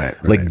imagine. Right.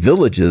 Like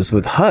villages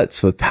with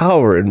huts, with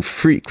power and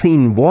free,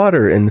 clean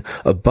water and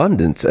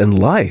abundance and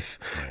life.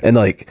 Right. And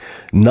like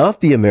not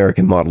the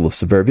American model of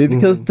suburbia,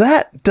 because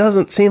that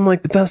doesn't seem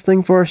like the best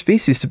thing for our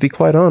species, to be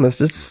quite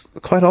honest. It's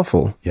quite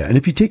awful. Yeah. And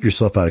if you take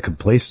yourself out of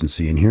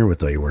complacency and hear what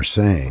they were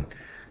saying,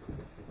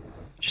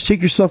 just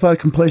take yourself out of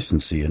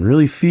complacency and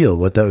really feel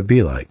what that would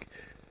be like.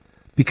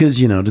 Because,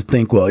 to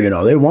think, well,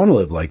 they want to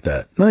live like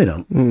that. No, they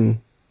don't.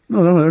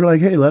 No, they're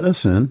like, hey, let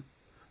us in.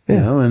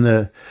 Yeah.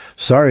 And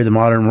sorry, the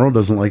modern world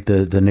doesn't like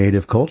the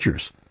native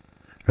cultures.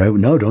 Right?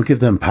 No, don't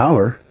give them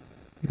power.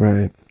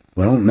 Right.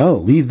 Well, no,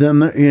 leave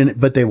them in,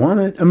 but they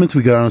want it. I mean,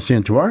 we go down to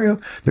Santuario,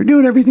 they're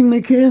doing everything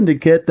they can to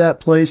get that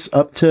place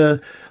up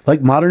to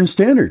like modern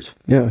standards.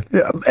 Yeah.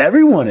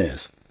 Everyone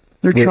is.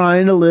 They're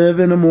trying to live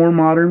in a more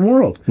modern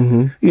world.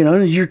 And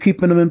you're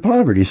keeping them in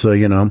poverty. So,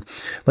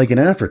 like in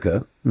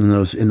Africa, in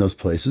those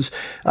places,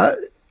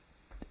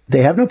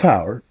 they have no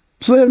power.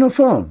 So they have no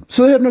phone.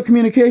 So they have no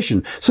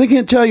communication. So they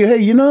can't tell you, hey,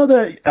 you know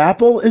that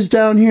Apple is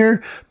down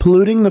here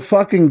polluting the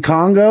fucking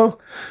Congo?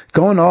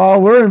 Going, oh,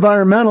 we're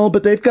environmental,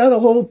 but they've got a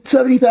whole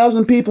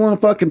 70,000 people in a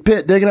fucking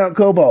pit digging out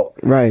cobalt.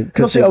 Right.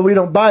 They'll say, oh, we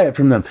don't buy it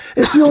from them.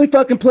 It's the only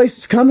fucking place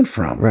it's coming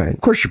from. Right. Of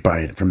course you're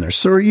buying it from there.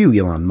 So are you,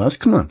 Elon Musk.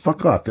 Come on,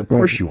 fuck off. Of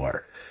course you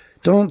are.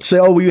 Don't say,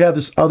 oh, we have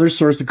this other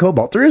source of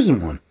cobalt. There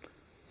isn't one.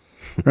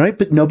 Right?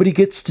 But nobody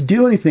gets to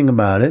do anything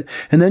about it.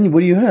 And then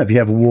what do you have? You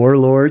have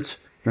warlords,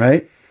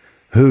 right?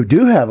 Who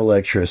do have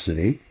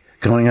electricity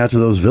going out to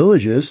those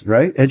villages,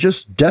 right? And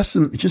just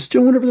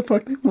doing whatever the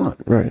fuck they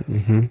want. Right.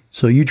 Mm-hmm.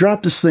 So you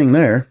drop this thing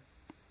there,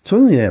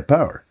 suddenly they have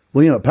power.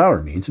 Well, you know what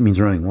power means? It means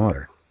running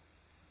water.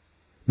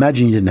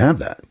 Imagine you didn't have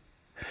that.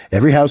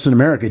 Every house in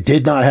America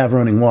did not have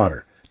running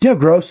water. Do you know how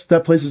gross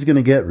that place is going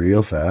to get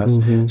real fast?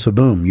 Mm-hmm. So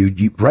boom,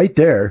 you right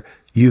there,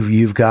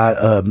 you've got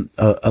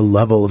a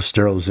level of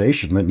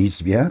sterilization that needs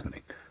to be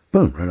happening.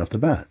 Boom, right off the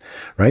bat.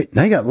 Right?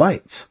 Now you got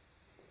lights.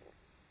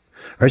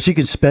 All right, so you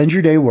can spend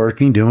your day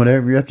working, doing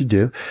whatever you have to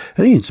do, and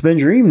then you can spend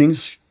your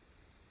evenings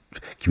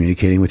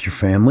communicating with your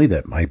family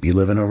that might be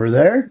living over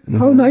there. Mm-hmm.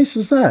 How nice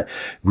is that?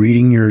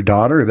 Reading your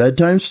daughter a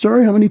bedtime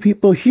story. How many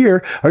people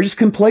here are just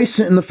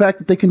complacent in the fact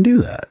that they can do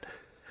that?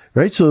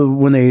 Right? So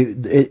when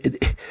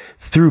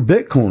through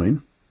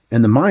Bitcoin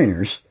and the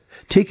miners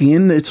taking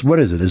in, it's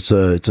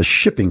a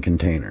shipping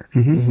container.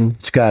 Mm-hmm.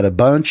 It's got a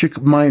bunch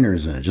of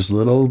miners in it, just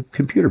little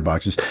computer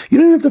boxes. You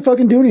don't have to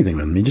fucking do anything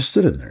with them. You just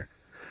sit in there.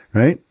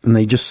 Right? And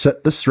they just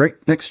set this right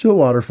next to a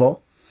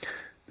waterfall.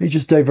 They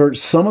just divert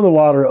some of the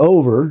water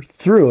over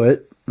through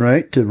it,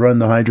 right, to run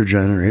the hydro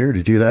generator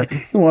to do that.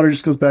 The water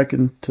just goes back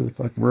into the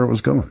fucking where it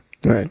was going.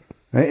 Right.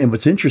 Right? And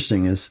what's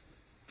interesting is,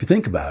 if you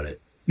think about it,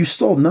 you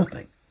stole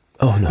nothing.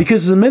 Oh, no.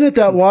 Because the minute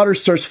that water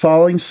starts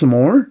falling some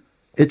more,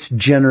 it's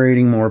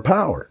generating more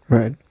power.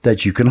 Right.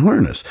 That you can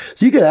harness.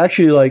 So you could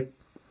actually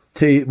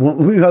I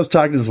was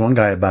talking to this one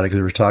guy about it because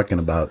we were talking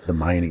about the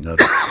mining of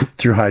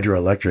through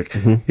hydroelectric.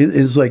 Mm-hmm.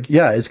 It's like,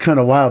 yeah, it's kind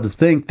of wild to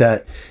think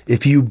that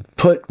if you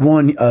put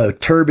one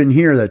turbine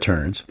here that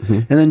turns, mm-hmm.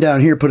 and then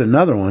down here put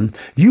another one,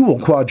 you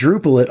will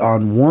quadruple it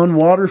on one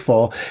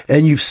waterfall,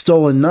 and you've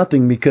stolen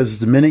nothing because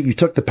the minute you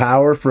took the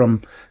power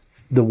from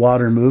the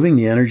water moving,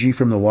 the energy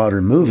from the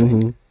water moving,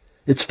 mm-hmm.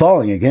 it's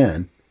falling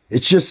again.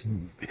 It's just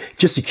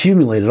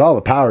accumulated all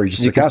the power you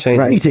just took out.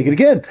 Right. You take it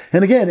again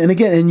and again and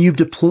again, and you've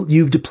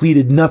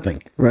depleted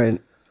nothing.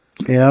 Right.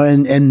 You know,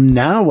 and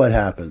now what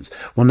happens?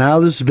 Well, now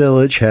this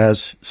village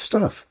has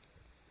stuff,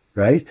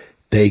 right?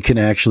 They can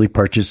actually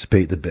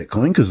participate in the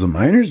Bitcoin because the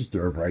miners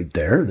are right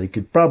there. They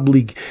could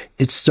probably,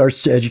 it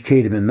starts to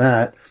educate them in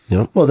that.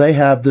 Yep. Well, they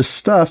have the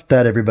stuff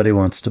that everybody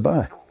wants to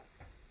buy.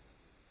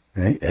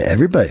 Right?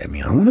 Everybody. I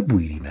mean, I want a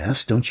Bweedy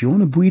mask. Don't you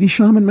want a Bweedy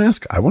shaman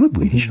mask? I want a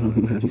Bweedy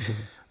shaman mask.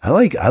 I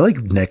like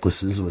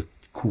necklaces with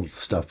cool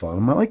stuff on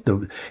them. I like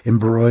the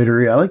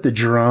embroidery. I like the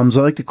drums.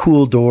 I like the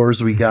cool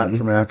doors we got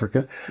from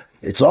Africa.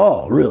 It's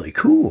all really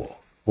cool.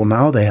 Well,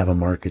 now they have a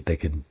market they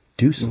can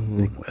do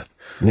something with.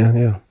 Yeah,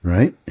 yeah.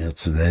 Right?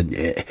 It's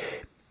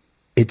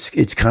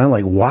kind of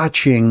like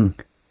watching,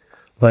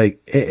 like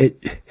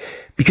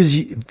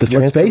because the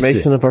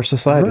transformation of our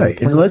society.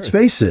 Right. And let's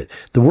face it,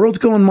 the world's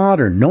going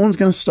modern. No one's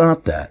going to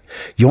stop that.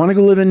 You want to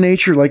go live in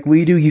nature like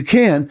we do, you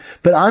can,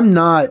 but I'm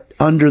not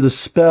under the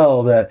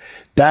spell that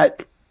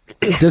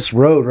this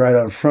road right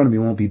out in front of me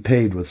won't be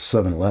paved with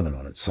 7-Eleven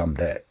on it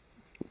someday.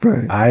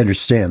 Right. I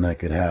understand that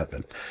could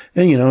happen.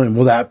 And, and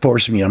will that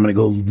force me? I'm going to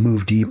go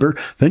move deeper.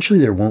 Eventually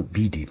there won't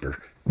be deeper.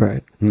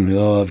 Right.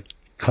 They'll have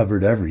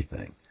covered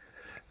everything.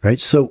 Right.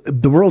 So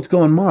the world's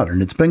going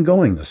modern. It's been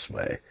going this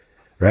way.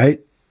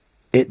 Right.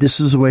 This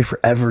is a way for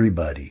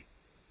everybody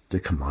to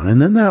come on.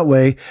 And then that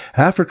way,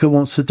 Africa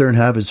won't sit there and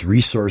have its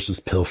resources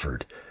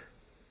pilfered.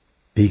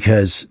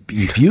 Because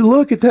if you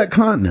look at that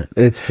continent,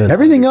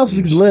 everything else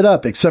is lit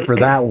up except for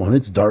that one.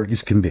 It's dark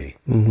as can be.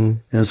 Mm-hmm.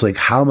 And it's like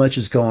how much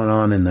is going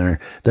on in there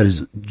that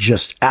is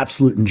just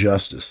absolute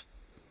injustice.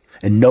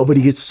 And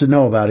nobody gets to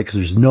know about it because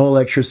there's no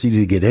electricity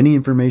to get any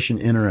information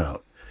in or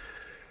out.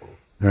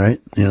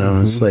 Right?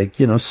 Mm-hmm. It's like,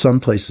 some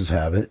places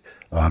have it,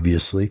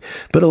 obviously,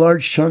 but a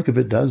large chunk of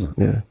it doesn't.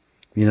 Yeah.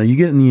 You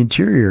get in the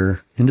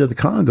interior into the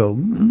Congo,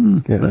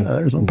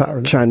 there's no power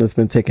there. China's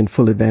been taking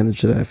full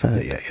advantage of that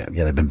fact. Yeah.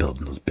 They've been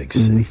building those big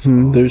cities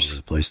all over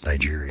the place,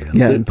 Nigeria.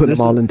 Yeah, and putting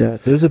them all in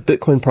debt. There's a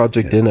Bitcoin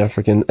project in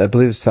Africa, I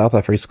believe it's South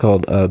Africa. It's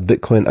called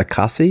Bitcoin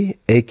Akasi,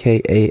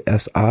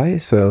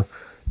 Akasi. So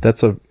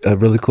that's a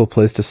really cool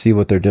place to see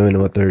what they're doing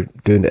and what they're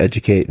doing to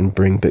educate and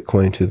bring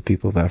Bitcoin to the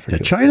people of Africa.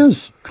 Yeah,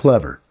 China's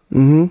clever.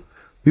 Mm-hmm.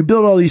 We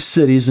built all these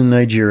cities in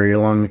Nigeria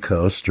along the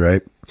coast,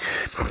 right?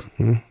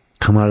 Mm-hmm.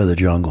 Come out of the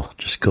jungle.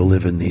 Just go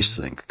live in these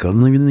things. Go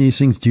live in these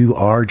things. Do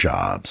our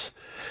jobs.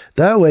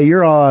 That way,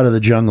 you're all out of the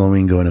jungle and we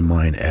can go in and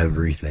mine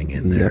everything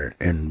in there.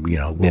 And,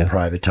 we'll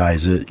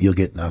privatize it. You'll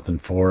get nothing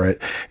for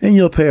it. And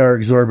you'll pay our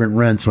exorbitant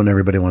rents when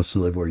everybody wants to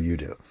live where you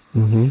do.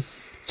 Mm-hmm.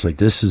 It's like,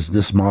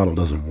 this model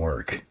doesn't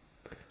work.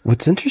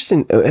 What's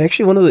interesting,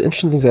 actually, one of the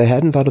interesting things I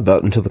hadn't thought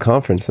about until the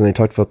conference, and they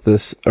talked about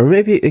this, or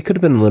maybe it could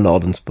have been Lynn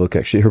Alden's book,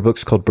 actually. Her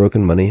book's called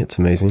Broken Money. It's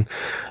amazing.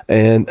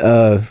 And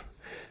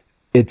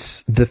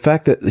it's the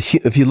fact that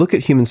if you look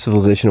at human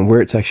civilization and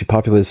where it's actually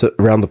populated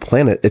around the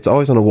planet, it's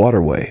always on a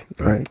waterway.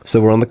 Right.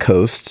 So we're on the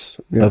coasts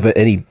of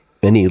any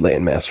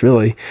landmass,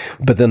 really.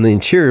 But then the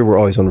interior, we're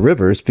always on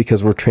rivers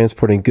because we're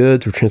transporting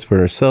goods, we're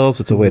transporting ourselves.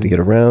 It's a way to get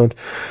around.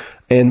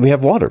 And we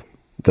have water.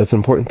 That's an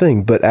important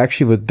thing. But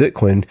actually with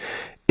Bitcoin,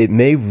 it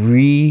may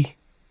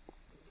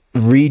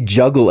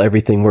rejuggle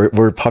everything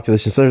where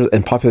population centers,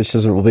 and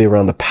population centers will be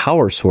around a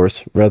power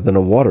source rather than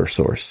a water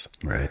source.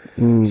 Right.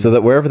 So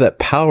that wherever that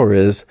power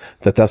is,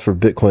 that's where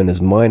Bitcoin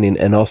is mining.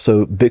 And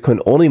also Bitcoin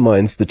only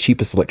mines the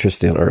cheapest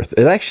electricity on earth.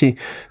 It actually,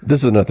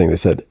 this is another thing they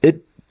said,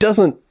 it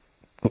doesn't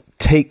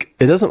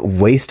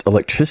waste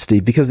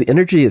electricity because the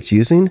energy it's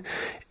using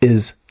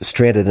is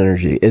stranded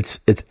energy. It's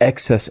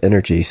excess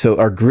energy. So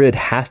our grid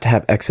has to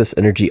have excess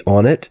energy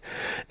on it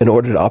in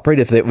order to operate.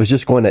 If it was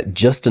just going at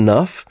just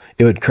enough,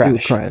 it would crash. It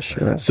would crash.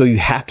 Yeah. So you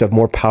have to have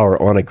more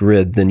power on a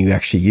grid than you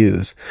actually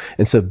use.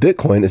 And so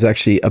Bitcoin is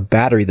actually a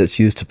battery that's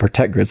used to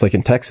protect grids. Like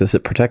in Texas,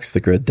 it protects the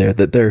grid there,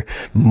 that they're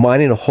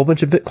mining a whole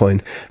bunch of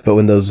Bitcoin. But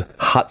when those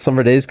hot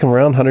summer days come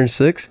around,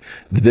 106,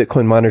 the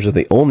Bitcoin miners are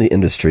the only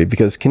industry,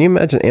 because can you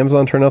imagine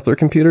Amazon turn off their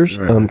computers?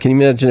 Right. Can you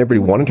imagine everybody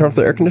wanting to turn off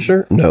their air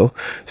conditioner? No.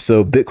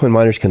 So Bitcoin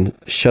miners can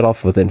shut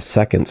off within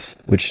seconds,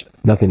 which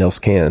nothing else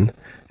can,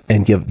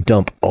 and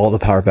dump all the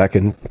power back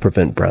and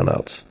prevent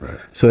brownouts. Right.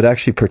 So it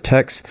actually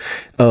protects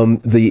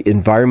the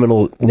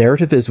environmental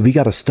narrative is we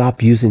got to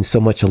stop using so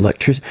much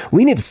electricity.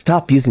 We need to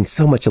stop using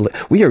so much.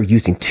 We are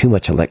using too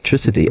much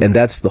electricity. Right. And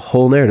that's the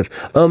whole narrative.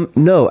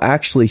 No,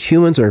 actually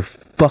humans are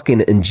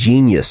fucking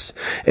ingenious,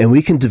 and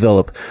we can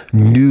develop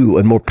new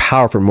and more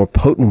powerful, more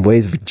potent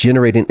ways of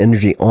generating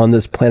energy on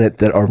this planet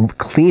that are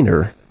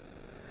cleaner.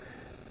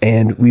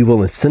 And we will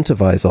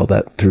incentivize all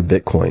that through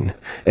Bitcoin.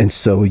 And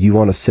so you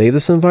want to save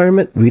this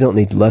environment? We don't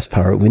need less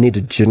power. We need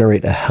to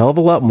generate a hell of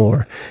a lot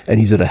more and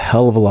use it a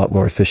hell of a lot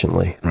more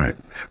efficiently. Right.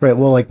 Right.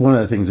 Well, like one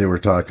of the things they were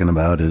talking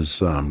about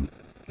is, it's a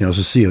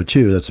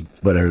CO2. That's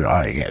whatever.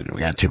 We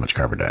got too much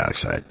carbon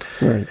dioxide.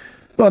 Right.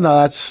 Well,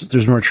 no,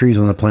 there's more trees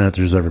on the planet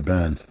there's ever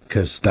been,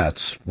 because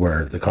that's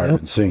where the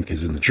carbon sink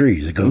is, in the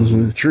trees. It goes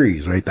in the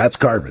trees, right? That's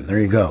carbon. There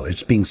you go.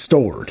 It's being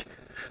stored.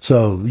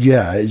 So,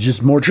 yeah, it's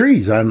just more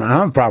trees. I don't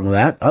have a problem with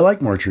that. I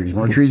like more trees.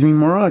 More trees mean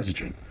more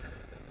oxygen.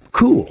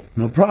 Cool.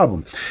 No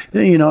problem.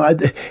 Really,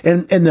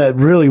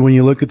 when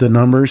you look at the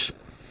numbers,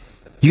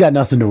 you got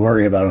nothing to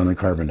worry about on the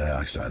carbon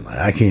dioxide line.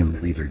 I can't even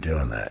believe they're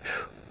doing that.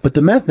 But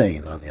the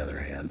methane, on the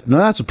other hand, now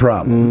that's a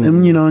problem.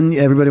 And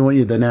everybody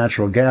wants the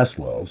natural gas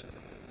wells.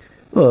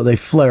 Well, they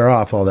flare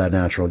off all that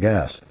natural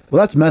gas. Well,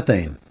 that's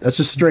methane. That's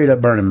just straight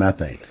up burning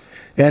methane.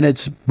 And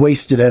it's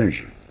wasted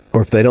energy.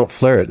 Or if they don't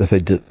flare it, if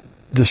they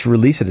just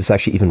release it, it's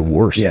actually even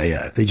worse.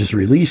 Yeah. If they just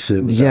release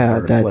it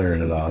without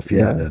flaring it off.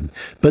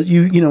 But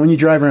when you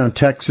drive around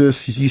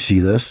Texas, you see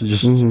this.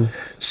 Just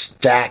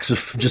stacks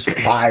of just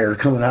fire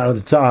coming out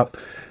of the top.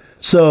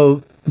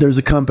 So there's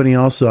a company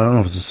also, I don't know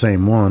if it's the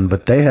same one,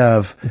 but they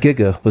have...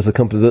 Giga was the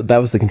company, that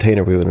was the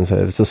container we went inside.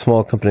 It's a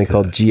small company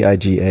called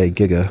Giga.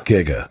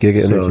 Giga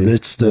Energy. So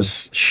it's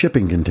this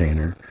shipping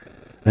container,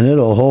 and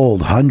it'll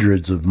hold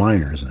hundreds of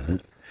miners in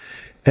it.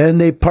 And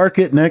they park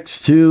it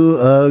next to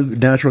a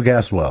natural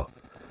gas well.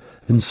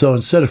 And so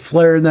instead of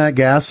flaring that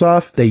gas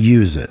off, they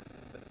use it.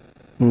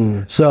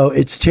 So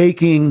it's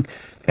taking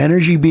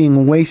energy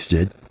being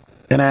wasted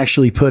and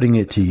actually putting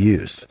it to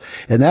use.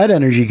 And that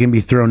energy can be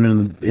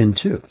thrown in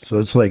too. So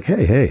it's like,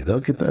 hey, they'll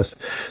get this.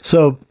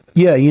 So,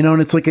 yeah,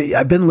 and it's like,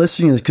 I've been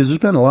listening to this because there's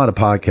been a lot of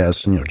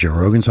podcasts. And, Joe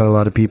Rogan's had a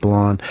lot of people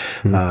on.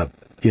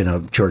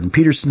 Jordan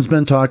Peterson's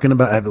been talking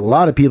about, a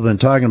lot of people have been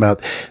talking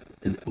about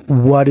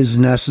what is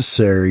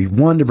necessary,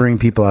 one, to bring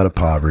people out of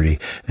poverty,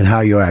 and how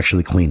you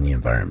actually clean the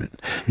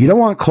environment. You don't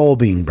want coal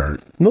being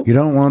burnt. Nope. You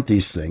don't want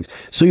these things.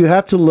 So you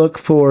have to look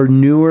for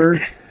newer,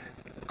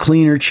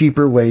 cleaner,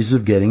 cheaper ways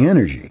of getting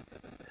energy.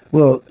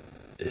 Well,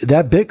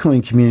 that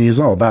Bitcoin community is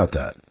all about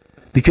that.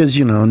 Because,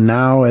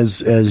 now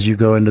as you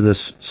go into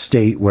this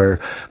state where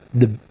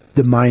the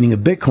mining of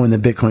Bitcoin, the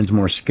Bitcoin's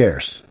more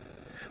scarce.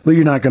 Well,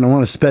 you're not going to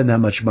want to spend that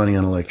much money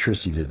on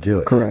electricity to do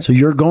it. Correct. So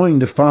you're going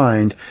to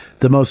find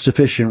the most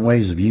efficient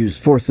ways of using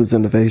it. Forces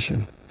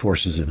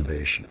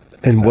innovation.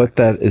 And what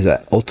that is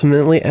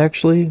ultimately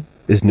actually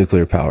is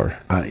nuclear power.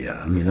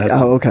 Yeah. I mean, that's...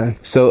 Oh, okay.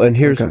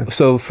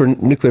 So for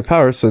nuclear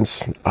power,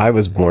 since I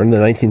was born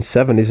in the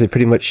 1970s, they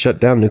pretty much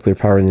shut down nuclear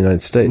power in the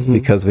United States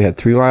because we had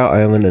 3 Mile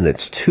Island and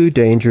it's too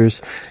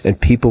dangerous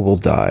and people will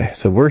die.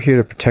 So we're here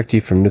to protect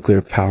you from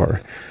nuclear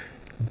power.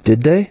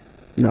 Did they?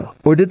 No.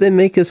 Or did they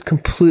make us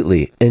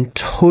completely and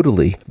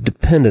totally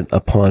dependent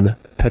upon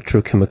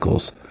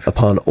petrochemicals,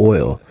 upon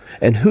oil?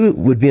 And who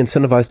would be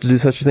incentivized to do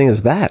such a thing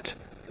as that?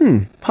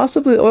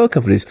 Possibly oil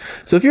companies.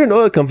 So if you're an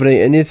oil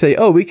company and you say,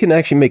 we can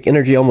actually make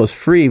energy almost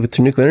free with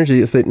nuclear energy,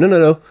 you say,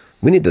 no,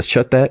 we need to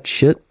shut that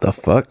shit the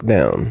fuck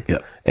down. Yeah.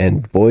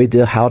 And boy,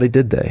 howdy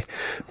did they.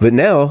 But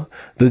now,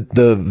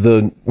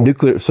 the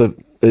nuclear... So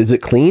is it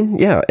clean?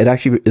 Yeah, it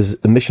actually is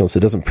emissionless.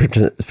 It doesn't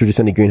produce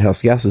any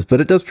greenhouse gases,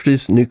 but it does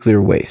produce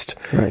nuclear waste.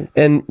 Right.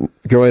 And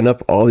growing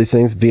up, all these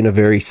things, being a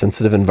very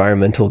sensitive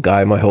environmental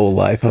guy my whole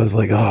life, I was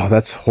like, oh,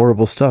 that's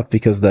horrible stuff,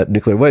 because that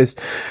nuclear waste,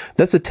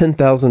 that's a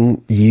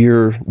 10,000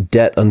 year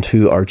debt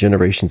unto our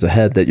generations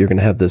ahead, that you're going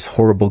to have this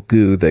horrible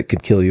goo that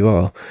could kill you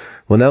all.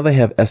 Well, now they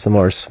have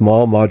SMR,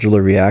 small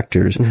modular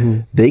reactors.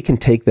 They can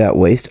take that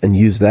waste and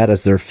use that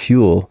as their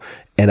fuel.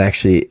 And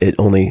actually,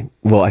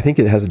 I think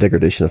it has a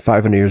degradation of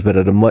 500 years, but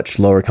at a much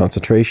lower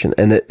concentration.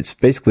 And it's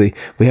basically,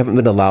 we haven't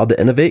been allowed to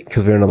innovate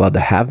because we aren't allowed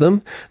to have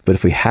them. But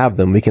if we have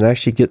them, we can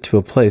actually get to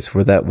a place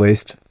where that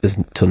waste is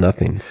to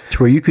nothing. To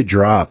where you could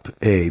drop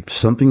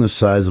something the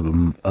size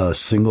of a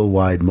single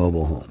wide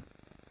mobile home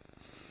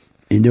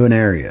into an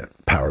area,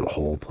 power the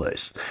whole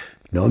place.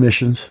 No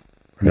emissions.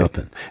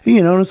 Nothing.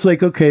 You know, it's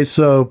like, okay,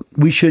 so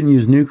we shouldn't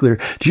use nuclear.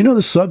 Do you know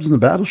the subs and the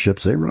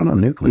battleships, they run on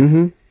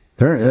nuclear?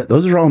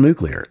 Those are all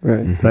nuclear.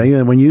 Right.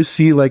 And when you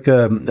see like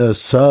a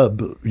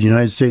sub,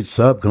 United States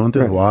sub going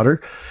through the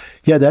water,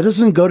 that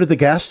doesn't go to the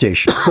gas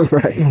station.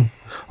 Right.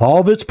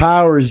 All of its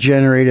power is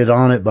generated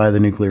on it by the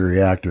nuclear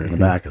reactor in the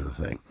back of the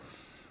thing.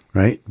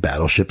 Right.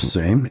 Battleships,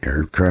 same.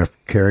 Aircraft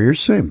carriers,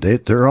 same.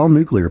 They're all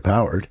nuclear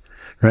powered.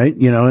 Right.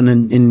 You know,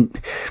 and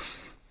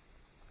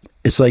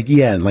it's like,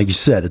 like you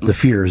said, the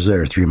fear is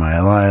there. 3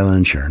 Mile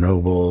Island,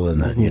 Chernobyl,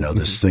 and then,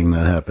 this thing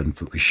that happened,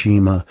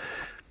 Fukushima.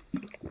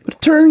 But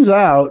it turns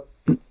out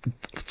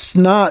it's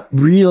not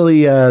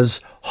really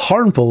as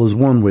harmful as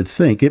one would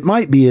think. It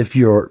might be if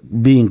you're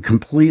being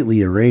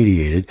completely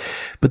irradiated,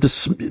 but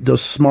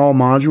those small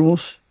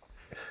modules,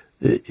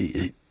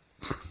 it's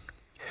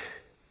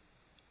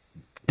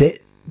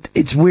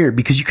weird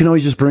because you can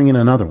always just bring in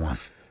another one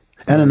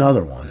and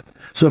another one.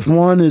 So if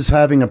one is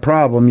having a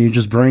problem, you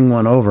just bring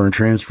one over and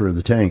transfer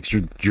the tanks.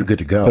 You're good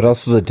to go. But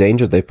also the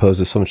danger they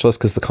pose is so much less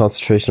because the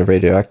concentration of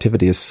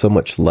radioactivity is so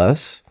much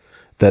less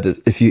that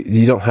if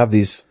you don't have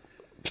these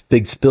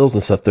big spills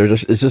and stuff,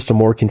 it's just a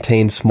more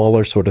contained,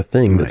 smaller sort of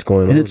thing that's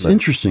going on. And it's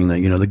interesting that,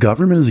 the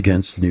government is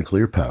against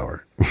nuclear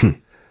power.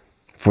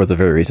 For the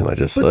very reason I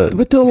just said.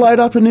 But they'll light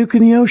off a nuke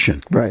in the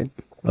ocean. Right.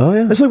 Oh,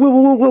 yeah. It's like,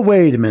 well,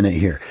 wait a minute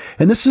here.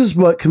 And this is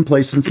what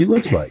complacency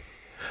looks like.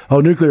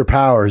 Oh, nuclear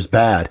power is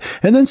bad.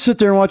 And then sit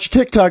there and watch a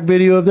TikTok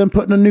video of them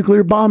putting a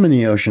nuclear bomb in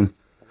the ocean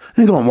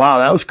and going, wow,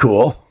 that was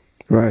cool.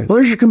 Right. Well,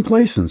 there's your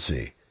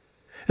complacency.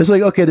 It's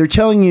like, okay, they're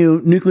telling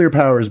you nuclear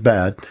power is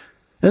bad,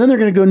 and then they're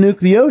going to go nuke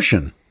the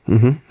ocean.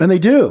 And they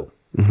do.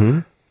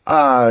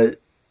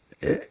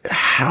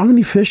 How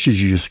many fish did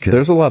you just kill?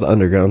 There's a lot of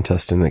underground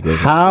testing that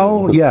goes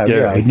on.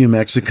 Yeah. New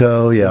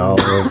Mexico,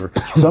 all over.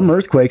 Some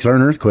earthquakes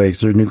aren't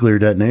earthquakes. They're nuclear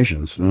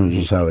detonations. It's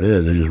just how it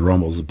is. It just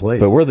rumbles the place.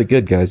 But we're the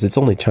good guys. It's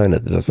only China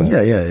that does that.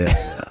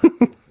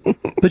 Yeah.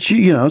 But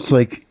it's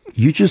like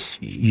you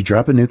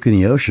drop a nuke in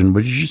the ocean.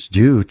 What did you just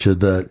do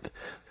to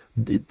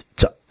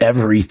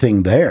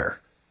everything there?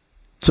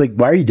 It's like,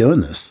 why are you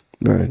doing this?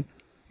 Right.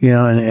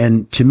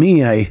 And to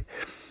me,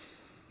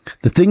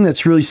 the thing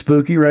that's really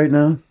spooky right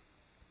now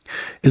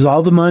is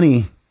all the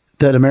money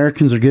that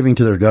Americans are giving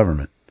to their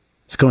government.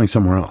 It's going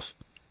somewhere else.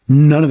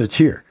 None of it's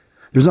here.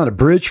 There's not a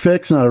bridge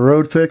fix, not a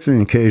road fix,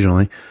 and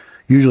occasionally.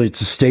 Usually it's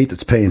the state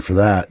that's paying for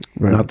that,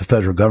 not the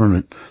federal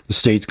government. The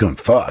state's going,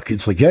 fuck.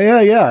 It's like,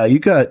 yeah. You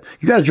got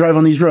to drive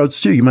on these roads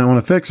too. You might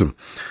want to fix them.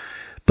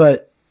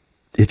 But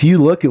if you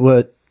look at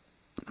what,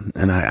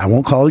 and I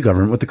won't call it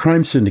government, what the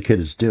crime syndicate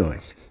is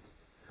doing,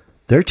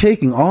 they're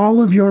taking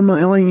all of your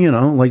money,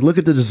 like look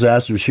at the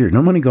disasters here.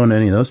 No money going to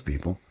any of those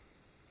people.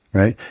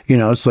 Right.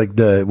 It's like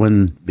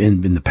when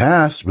in the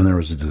past, when there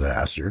was a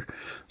disaster.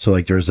 So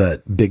like there's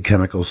that big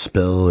chemical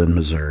spill in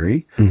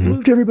Missouri,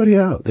 moved everybody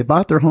out. They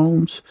bought their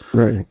homes,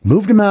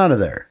 moved them out of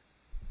there.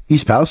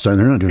 East Palestine,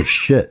 they're not doing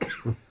shit.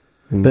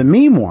 But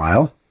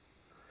meanwhile,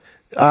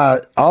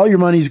 all your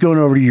money's going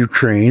over to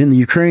Ukraine, and the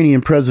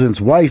Ukrainian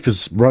president's wife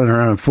is running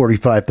around in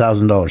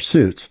 $45,000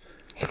 suits.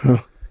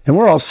 And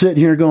we're all sitting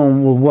here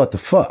going, well, what the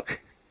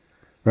fuck?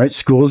 Right.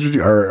 Schools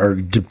are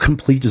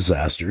complete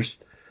disasters.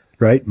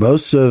 Right.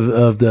 Most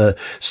of the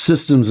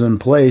systems in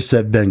place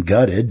have been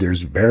gutted.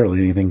 There's barely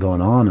anything going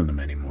on in them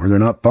anymore. They're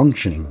not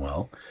functioning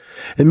well.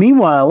 And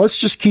meanwhile, let's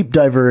just keep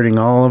diverting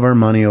all of our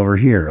money over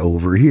here.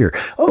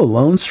 Oh,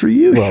 loans for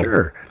you. Well,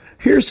 sure.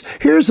 Here's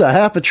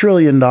 $500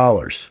 billion.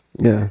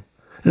 Yeah.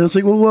 And it's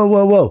like,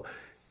 whoa.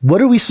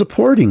 What are we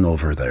supporting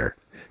over there?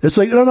 It's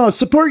like, no,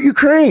 support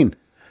Ukraine.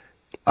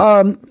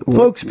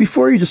 Folks,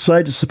 before you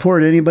decide to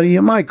support anybody,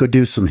 you might go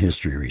do some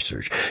history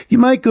research. You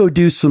might go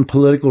do some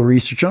political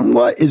research on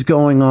what is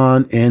going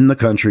on in the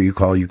country you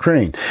call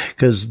Ukraine.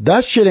 Because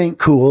that shit ain't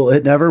cool.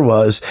 It never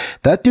was.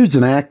 That dude's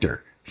an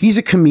actor. He's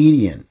a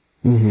comedian.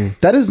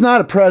 That is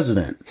not a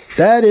president.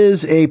 That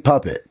is a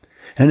puppet.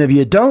 And if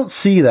you don't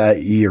see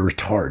that, you're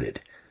retarded.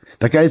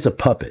 That guy's a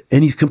puppet,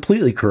 and he's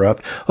completely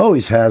corrupt.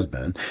 Always has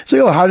been.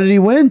 So, how did he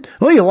win?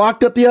 Well, he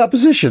locked up the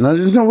opposition.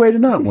 There's no way to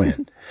not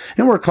win.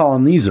 And we're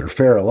calling these are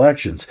fair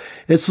elections.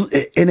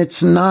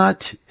 It's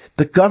not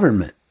the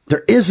government.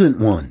 There isn't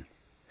one.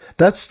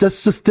 That's the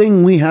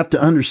thing we have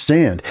to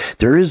understand.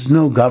 There is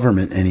no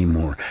government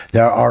anymore.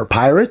 There are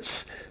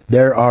pirates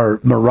There are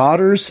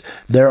marauders,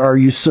 there are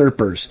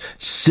usurpers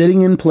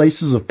sitting in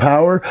places of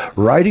power,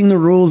 writing the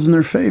rules in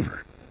their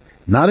favor.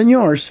 Not in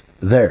yours,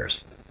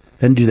 theirs.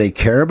 And do they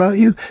care about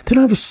you? They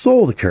don't have a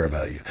soul to care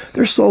about you.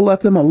 Their soul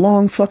left them a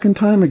long fucking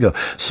time ago.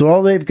 So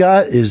all they've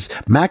got is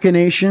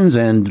machinations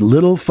and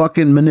little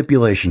fucking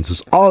manipulations.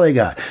 That's all they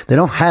got. They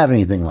don't have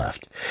anything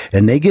left.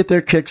 And they get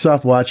their kicks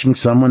off watching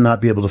someone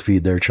not be able to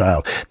feed their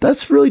child.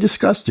 That's really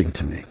disgusting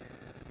to me.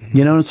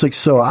 You know, it's like,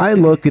 so I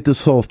look at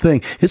this whole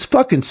thing. It's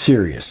fucking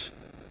serious.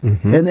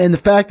 Mm-hmm. And the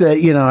fact that,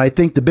 you know, I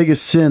think the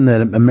biggest sin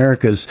that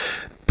America's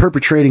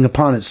perpetrating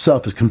upon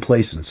itself is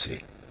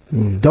complacency.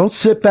 Don't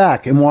sit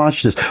back and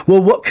watch this.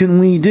 Well, what can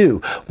we do?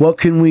 What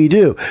can we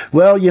do?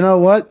 Well, you know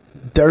what?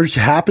 There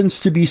happens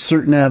to be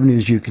certain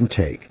avenues you can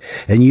take.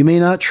 And you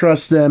may not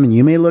trust them, and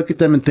you may look at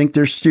them and think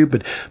they're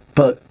stupid,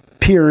 but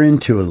peer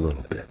into it a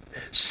little bit.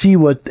 See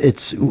what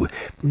it's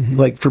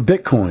like for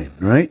Bitcoin,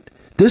 right?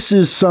 This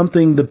is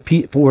something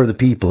for the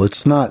people.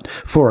 It's not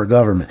for a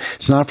government.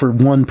 It's not for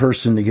one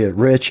person to get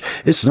rich.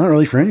 It's not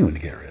really for anyone to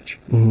get rich.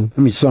 Mm-hmm.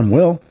 I mean, some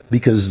will,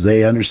 because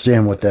they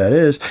understand what that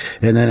is.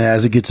 And then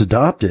as it gets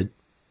adopted,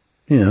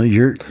 you know,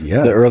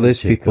 the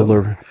earliest people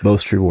are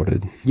most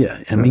rewarded. Yeah.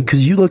 I mean,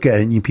 because you look at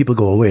it and people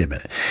go, oh, wait a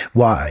minute.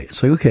 Why?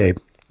 It's like, okay,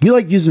 you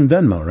like using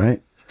Venmo,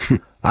 right?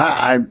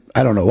 I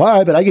don't know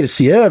why, but I get to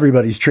see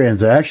everybody's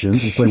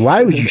transactions. It's like,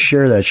 why would you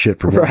share that shit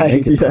for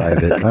make it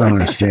private? I don't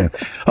understand.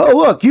 Oh,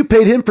 look, you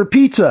paid him for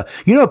pizza.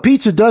 You know,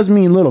 pizza does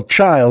mean little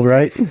child,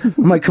 right? I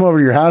might come over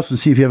to your house and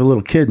see if you have a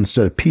little kid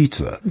instead of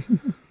pizza.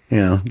 You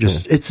know,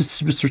 just it's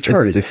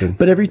retarded. It's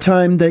but every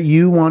time that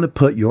you want to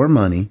put your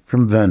money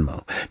from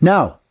Venmo.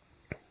 Now,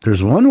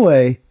 there's one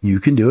way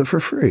you can do it for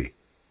free.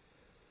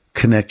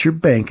 Connect your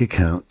bank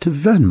account to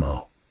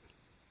Venmo.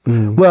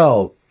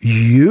 Well,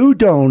 you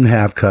don't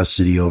have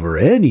custody over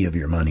any of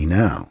your money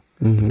now.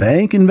 The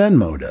bank and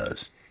Venmo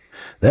does.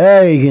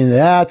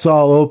 That's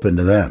all open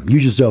to them. You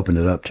just open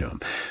it up to them.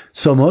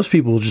 So most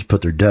people will just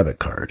put their debit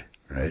card,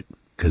 right?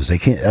 Because they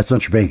can't, that's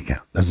not your bank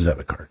account. That's a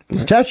debit card.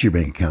 It's attached to your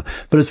bank account,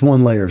 but it's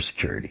one layer of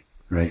security,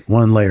 right?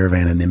 One layer of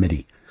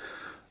anonymity.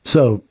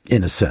 So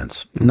in a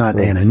sense, not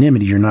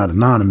anonymity, you're not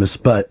anonymous,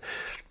 but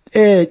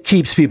it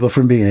keeps people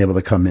from being able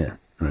to come in,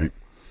 right?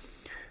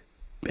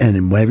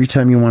 And every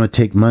time you want to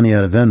take money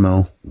out of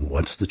Venmo,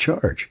 what's the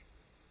charge?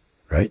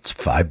 Right? It's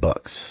 $5,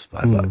 $5.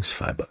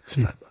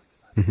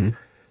 Mm-hmm.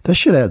 That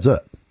shit adds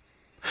up.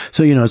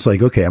 So, you know, it's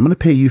like, okay, I'm going to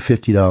pay you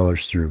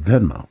 $50 through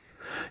Venmo.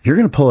 You're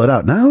going to pull it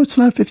out. Now it's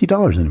not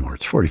 $50 anymore.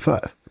 It's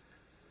 $45.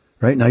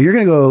 Right? Now you're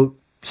going to go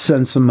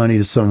send some money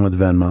to someone with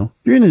Venmo.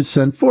 You're going to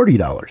send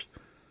 $40.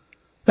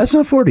 That's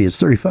not 40, it's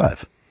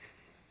 35.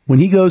 When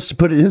he goes to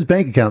put it in his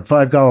bank account,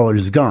 $5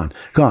 is gone.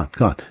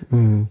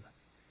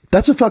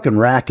 That's a fucking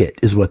racket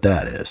is what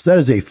that is. That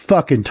is a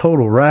fucking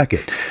total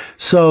racket.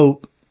 So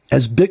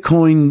as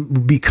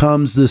Bitcoin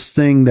becomes this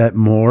thing that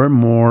more and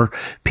more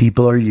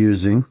people are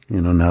using, you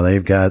know, now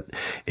they've got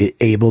it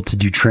able to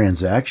do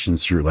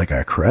transactions through like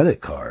a credit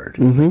card.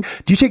 Like,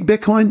 do you take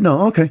Bitcoin?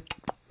 No. Okay.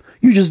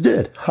 You just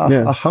did.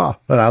 Ha, ha.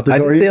 But out the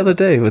door. I did the other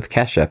day with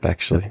Cash App,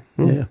 actually.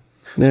 Yeah.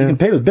 You can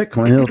pay with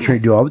Bitcoin. It'll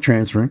do all the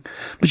transferring,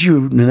 but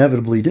you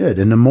inevitably did.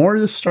 And the more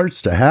this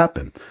starts to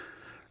happen,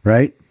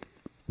 right,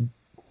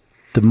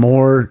 the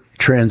more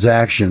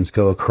transactions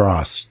go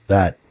across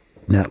that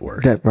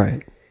network.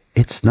 Right.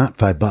 It's not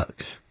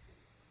 $5.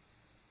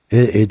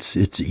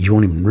 It's you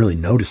won't even really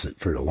notice it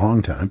for a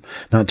long time,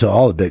 not until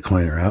all the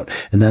Bitcoin are out.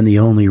 And then the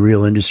only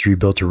real industry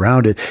built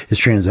around it is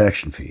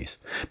transaction fees.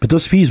 But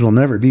those fees will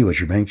never be what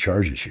your bank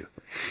charges you.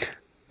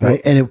 Right.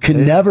 And it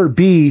can never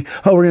be,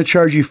 oh, we're going to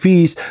charge you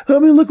fees. I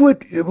mean, look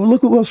what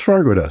Wells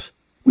Fargo does.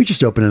 We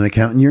just open an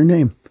account in your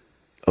name.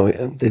 Oh,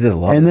 yeah. They did a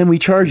lot. And then we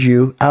charge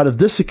you out of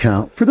this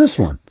account for this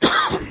one.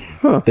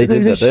 They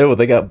did that.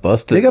 They got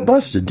busted. They got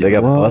busted. They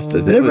got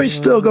busted. Everybody's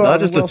still going. Not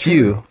just a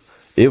few.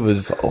 It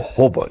was a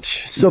whole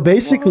bunch. So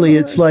basically,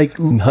 it's like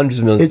hundreds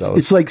of millions of dollars.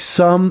 It's like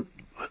some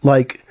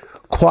like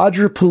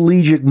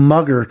quadriplegic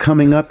mugger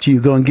coming up to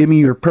you, going, "Give me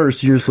your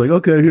purse." You're just like,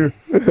 "Okay, here."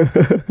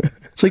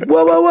 It's like,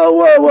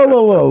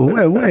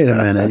 whoa, wait a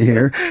minute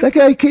here. That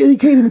guy he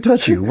can't even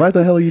touch you. Why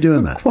the hell are you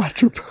doing that?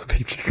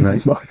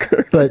 Quadriplegic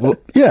mugger. But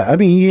yeah, I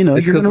mean, you know,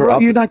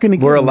 you're not going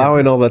to. We're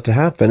allowing all that to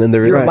happen, and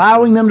you're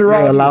allowing them to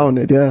rob. You're allowing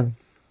it, yeah.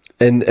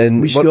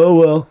 And we should go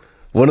well.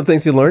 One of the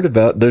things we learned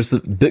about, there's the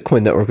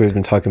Bitcoin network we've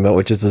been talking about,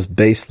 which is this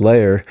base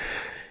layer.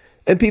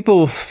 And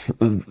people,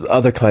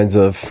 other kinds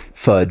of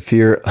FUD,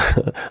 fear,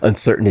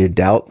 uncertainty,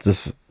 doubt,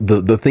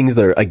 the things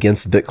that are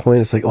against Bitcoin,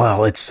 it's like,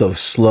 well, it's so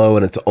slow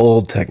and it's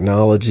old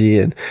technology.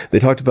 And they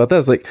talked about that.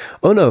 It's like,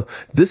 oh no,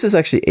 this is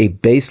actually a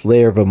base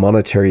layer of a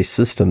monetary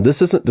system.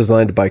 This isn't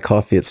designed to buy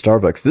coffee at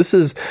Starbucks. This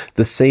is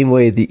the same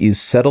way that you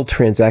settle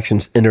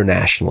transactions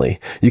internationally.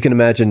 You can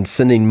imagine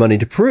sending money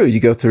to Peru. You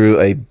go through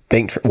a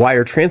bank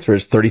wire transfer,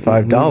 it's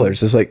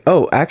 $35. It's like,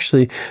 oh,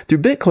 actually, through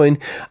Bitcoin,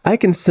 I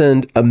can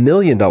send $1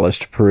 million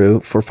to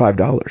Peru for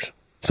 $5.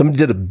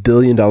 Somebody did $1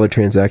 billion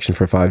transaction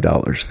for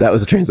 $5. That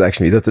was a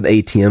transaction fee. That's an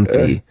ATM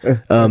fee.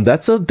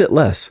 That's a bit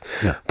less.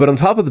 Yeah. But on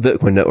top of the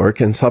Bitcoin network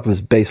and on top of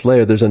this base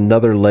layer, there's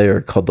another layer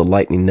called the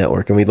Lightning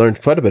Network. And we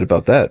learned quite a bit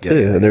about that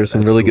too. And there's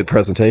some really good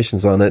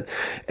presentations on it.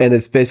 And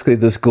it's basically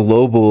this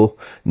global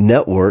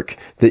network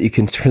that you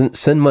can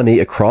send money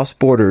across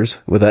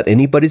borders without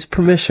anybody's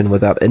permission,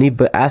 without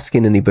anybody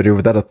asking anybody,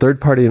 without a third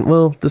party. And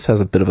well, this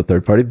has a bit of a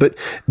third party, but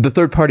the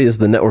third party is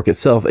the network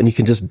itself. And you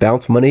can just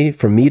bounce money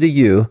from me to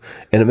you,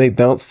 and it may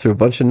bounce through a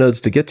bunch of nodes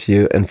to get to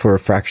you, and for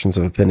fractions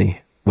of a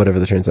penny, whatever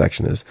the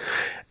transaction is.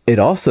 It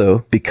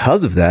also,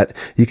 because of that,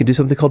 you can do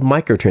something called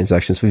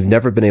microtransactions. We've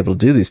never been able to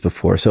do these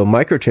before. So a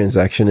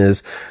microtransaction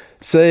is,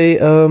 say,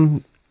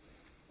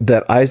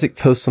 that Isaac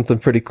posts something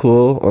pretty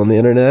cool on the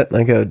internet, and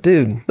I go,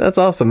 dude, that's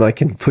awesome. I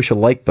can push a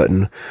like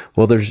button.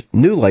 Well, there's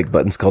new like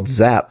buttons called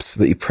zaps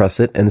that you press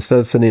it, and instead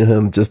of sending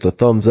him just a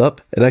thumbs up,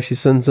 it actually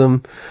sends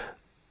him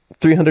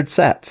 300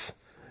 sats.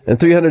 And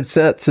 300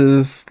 sats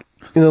is,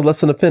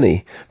 less than a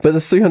penny, but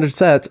it's 300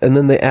 sats, and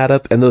then they add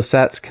up, and those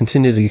sats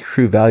continue to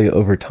accrue value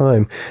over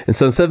time. And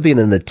so instead of being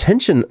an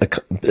attention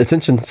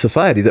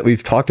society that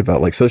we've talked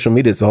about, like social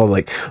media, it's all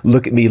like,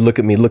 look at me, look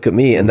at me, look at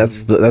me. And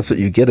that's what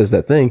you get as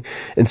that thing.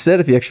 Instead,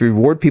 if you actually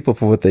reward people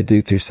for what they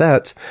do through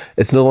sats,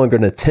 it's no longer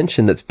an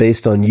attention that's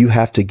based on you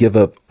have to give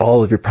up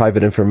all of your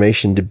private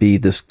information to be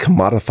this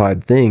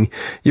commodified thing.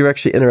 You're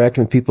actually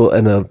interacting with people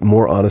in a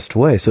more honest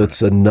way. So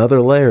it's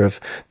another layer of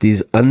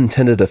these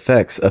unintended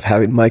effects of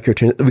having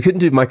microtransactions. We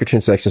couldn't do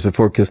microtransactions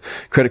before because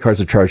credit cards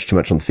would charge too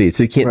much on the fee.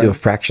 So you can't do a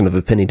fraction of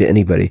a penny to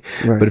anybody.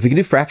 Right. But if we can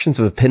do fractions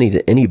of a penny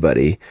to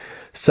anybody,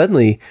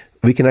 suddenly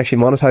we can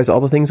actually monetize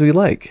all the things we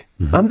like.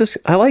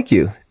 I like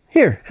you.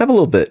 Here, have a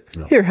little bit.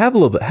 No. Here, have a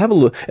little bit. Have a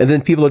little. And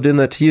then people are doing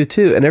that to you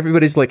too. And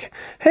everybody's like,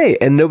 hey,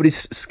 and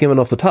nobody's skimming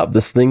off the top.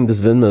 This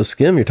Venmo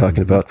skim you're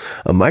talking about,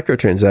 a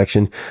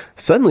microtransaction.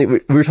 Suddenly, we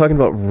were talking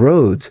about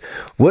roads.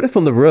 What if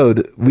on the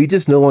road, we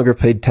just no longer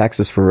paid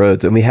taxes for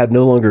roads and we had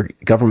no longer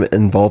government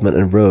involvement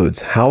in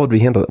roads? How would we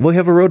handle it? Well, we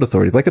have a road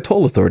authority, like a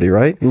toll authority,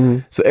 right?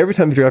 So every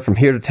time you drive from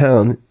here to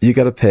town, you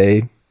got to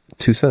pay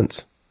 2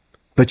 cents.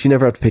 But you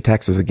never have to pay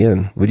taxes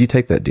again. Would you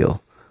take that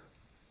deal?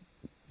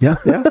 Yeah.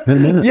 In a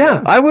minute.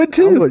 Yeah, I would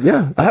too.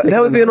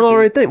 That would be an all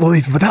right thing. Well,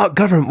 without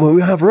government,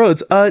 we have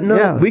roads.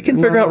 We can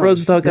figure out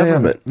roads without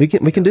government. We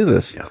can do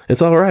this. Yeah.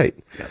 It's all right.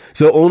 Yeah.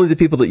 So only the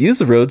people that use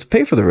the roads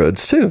pay for the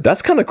roads too.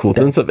 That's kind of cool.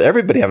 Instead of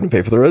everybody having to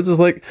pay for the roads, is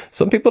like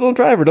some people don't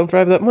drive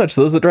that much.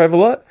 Those that drive a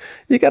lot,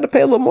 you got to pay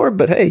a little more.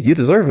 But hey, you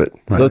deserve it.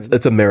 Right. So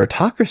it's a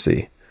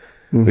meritocracy.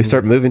 We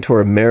start moving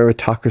toward a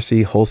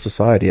meritocracy whole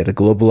society at a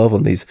global level,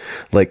 and these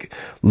like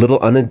little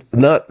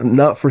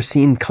not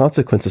foreseen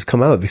consequences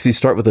come out of it. Because you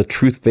start with a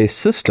truth-based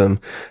system,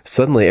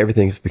 suddenly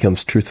everything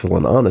becomes truthful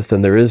and honest,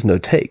 and there is no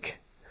take.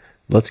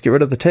 Let's get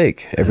rid of the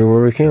take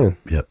everywhere we can.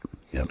 Yep.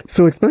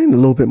 So explain a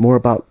little bit more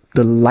about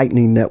the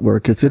Lightning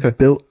Network. Is it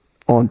built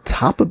on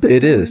top of Bitcoin?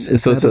 It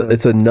is. So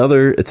it's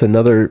another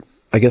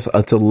I guess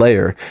it's a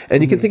layer.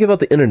 And you can think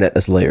about the internet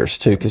as layers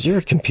too, because you're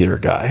a computer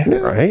guy,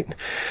 right?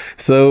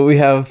 So we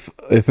have,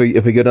 if we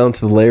go down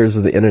to the layers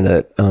of the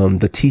internet,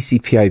 the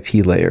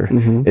TCP/IP layer,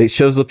 it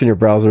shows up in your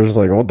browser. It's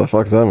like, what the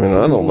fuck's that mean?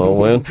 I don't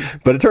know, man.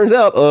 But it turns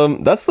out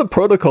that's the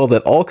protocol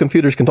that all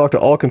computers can talk to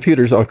all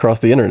computers across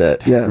the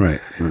internet. Yeah. Right.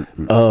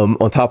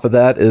 On top of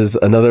that is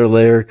another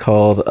layer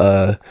called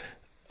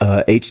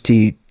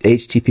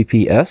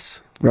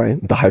HTTPS.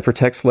 Right. The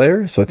hypertext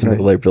layer. So that's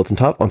another layer built on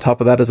top. On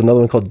top of that is another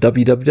one called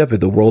www,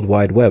 the World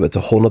Wide Web. It's a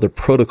whole other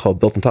protocol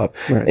built on top.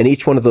 Right. And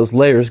each one of those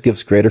layers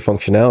gives greater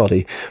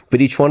functionality. But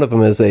each one of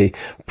them is a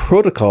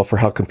protocol for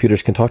how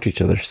computers can talk to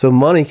each other. So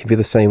money can be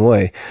the same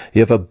way. You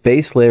have a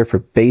base layer for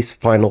base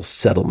final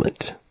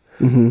settlement.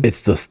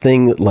 It's this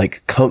thing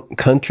like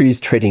countries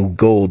trading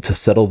gold to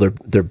settle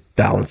their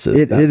balances.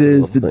 It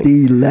is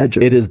the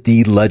ledger. It is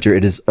the ledger.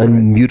 It is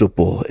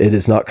unmutable. It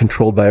is not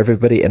controlled by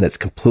everybody, and it's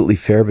completely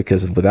fair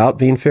because without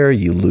being fair,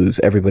 you lose.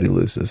 Everybody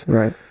loses.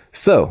 Right.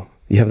 So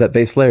you have that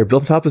base layer.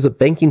 Built on top is a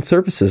banking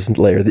services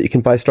layer that you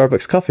can buy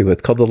Starbucks coffee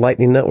with called the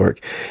Lightning Network.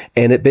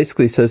 And it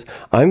basically says,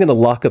 I'm going to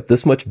lock up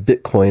this much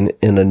Bitcoin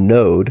in a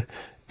node,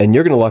 and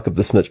you're going to lock up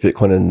this much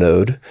Bitcoin in a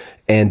node.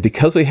 And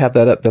because we have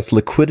that up, that's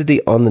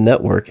liquidity on the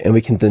network. And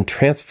we can then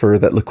transfer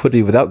that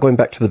liquidity without going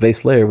back to the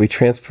base layer. We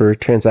transfer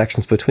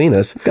transactions between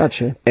us.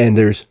 Gotcha. And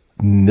there's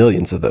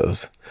millions of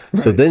those.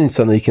 Right. So then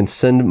suddenly you can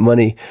send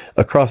money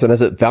across. And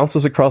as it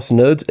bounces across the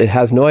nodes, it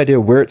has no idea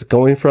where it's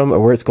going from or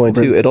where it's going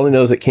to. It only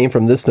knows it came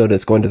from this node and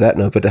it's going to that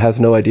node, but it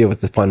has no idea what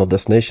the final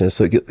destination is.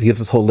 So it gives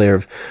this whole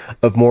layer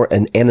of more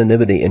an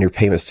anonymity in your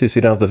payments too. So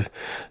you don't have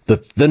the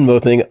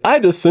Venmo thing. I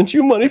just sent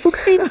you money for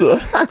pizza.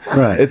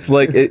 Right. It's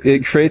like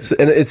it creates,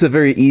 and it's a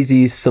very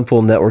easy,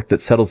 simple network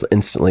that settles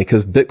instantly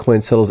because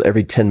Bitcoin settles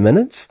every 10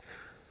 minutes,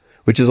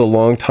 which is a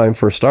long time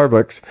for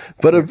Starbucks,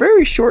 but a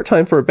very short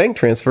time for a bank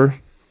transfer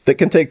that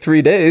can take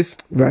 3 days.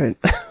 Right.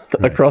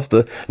 across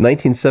the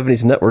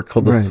 1970s network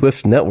called the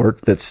Swift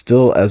network that's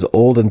still as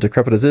old and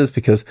decrepit as it is,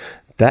 because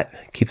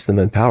that keeps them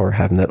in power,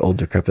 having that old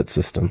decrepit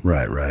system.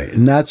 Right.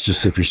 And that's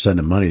just if you're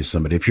sending money to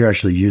somebody. If you're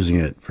actually using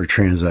it for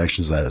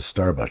transactions at a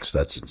Starbucks,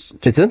 that's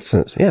instant. It's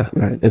instant. Yeah.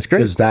 Right. It's great.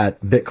 Because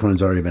that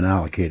Bitcoin's already been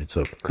allocated.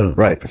 So boom.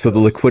 Right. So the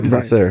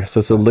liquidity's there. So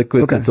it's a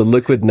liquid, it's a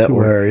liquid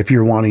network. Where if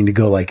you're wanting to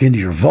go like into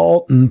your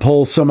vault and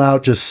pull some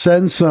out, just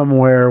send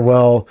somewhere,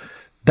 well,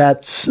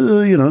 that's,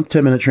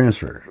 10-minute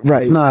transfer.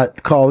 Right. It's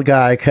not call the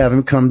guy, have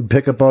him come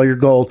pick up all your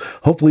gold.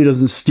 Hopefully he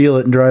doesn't steal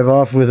it and drive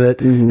off with it,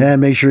 and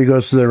make sure he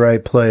goes to the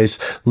right place,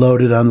 load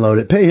it, unload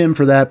it, pay him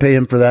for that, pay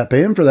him for that,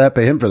 pay him for that,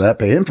 pay him for that,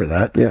 pay him for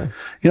that. Yeah.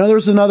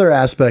 There's another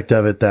aspect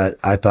of it that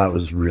I thought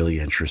was really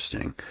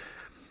interesting.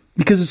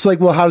 Because it's like,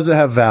 well, how does it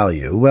have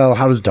value? Well,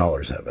 how does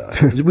dollars have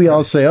value? We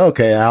all say,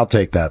 okay, I'll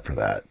take that for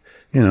that.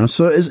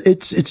 So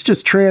it's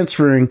just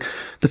transferring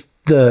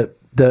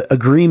the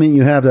agreement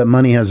you have that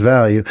money has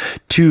value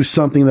to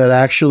something that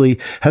actually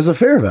has a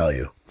fair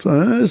value.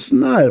 So it's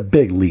not a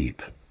big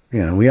leap.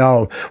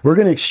 We're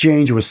going to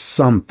exchange with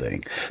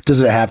something.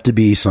 Does it have to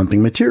be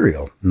something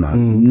material? Not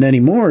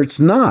anymore. It's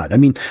not. I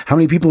mean, how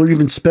many people are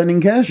even spending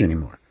cash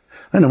anymore?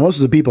 I know most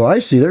of the people I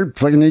see,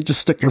 they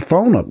just stick their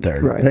phone up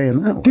there and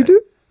paying that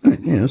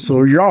way.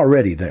 So you're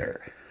already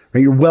there.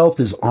 Right? Your wealth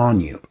is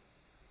on you.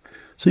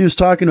 So he was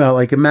talking about,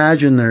 like,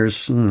 imagine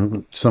there's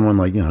someone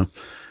like, in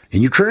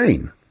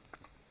Ukraine,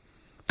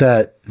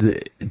 that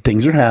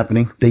things are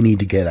happening. They need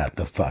to get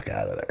the fuck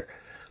out of there.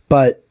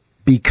 But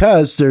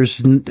because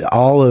there's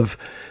all of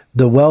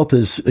the wealth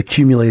is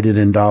accumulated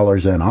in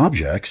dollars and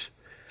objects,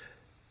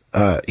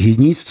 he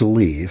needs to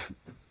leave.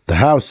 The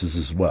house is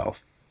his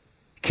wealth.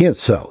 Can't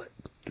sell it.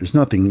 There's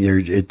nothing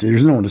there.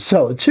 There's no one to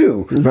sell it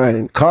to.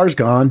 Right. Car's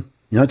gone.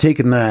 You're not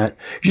taking that.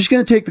 You're just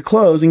going to take the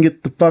clothes and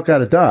get the fuck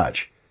out of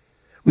Dodge.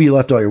 Well, you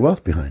left all your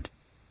wealth behind.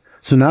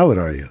 So now what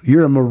are you?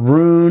 You're a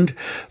marooned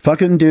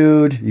fucking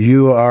dude.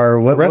 You are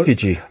a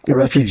refugee. A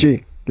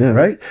refugee. Yeah.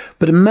 Right?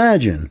 But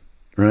imagine,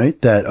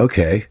 right, that,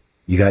 okay,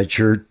 you got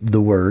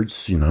the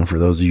words, for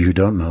those of you who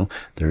don't know,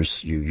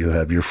 there's you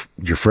have your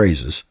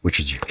phrases, which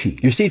is your key.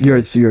 Your seed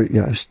phrase.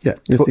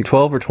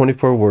 12 or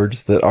 24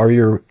 words that are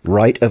your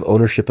right of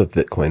ownership of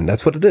Bitcoin.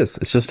 That's what it is.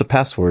 It's just a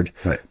password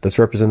that's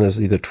represented as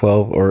either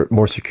 12 or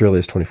more securely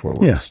as 24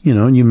 words. Yeah,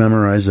 and you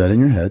memorize that in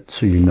your head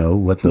so you know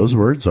what those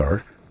words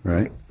are,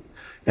 right?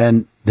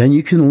 And then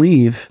you can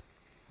leave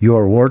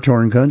your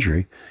war-torn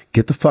country,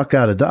 get the fuck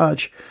out of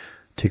Dodge,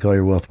 take all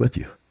your wealth with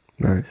you.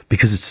 Right.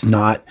 Because it's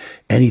not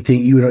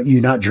anything,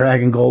 you're not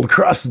dragging gold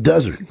across the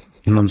desert.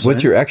 You know what I'm saying?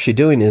 What you're actually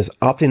doing is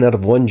opting out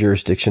of one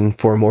jurisdiction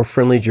for a more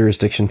friendly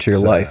jurisdiction to your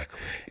life.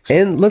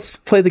 And let's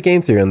play the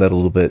game theory on that a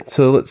little bit.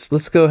 So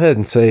let's go ahead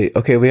and say,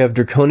 okay, we have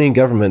draconian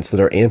governments that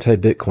are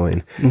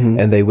anti-Bitcoin,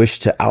 and they wish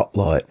to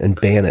outlaw it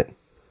and ban it.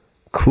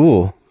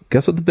 Cool.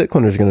 Guess what the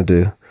Bitcoiners are going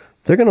to do?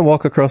 They're going to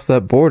walk across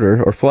that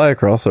border, or fly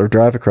across, or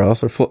drive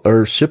across,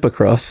 or ship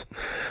across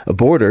a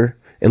border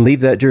and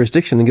leave that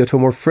jurisdiction and go to a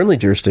more friendly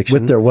jurisdiction.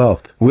 With their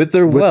wealth. With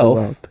their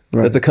wealth.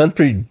 Right. That the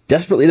country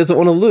desperately doesn't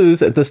want to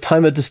lose at this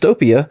time of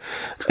dystopia.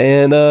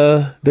 And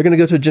they're going to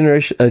go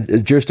to a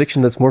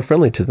jurisdiction that's more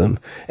friendly to them.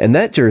 And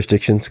that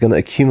jurisdiction is going to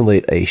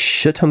accumulate a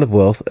shit ton of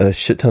wealth and a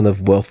shit ton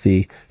of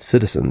wealthy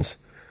citizens.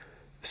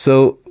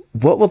 So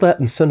what will that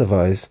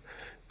incentivize?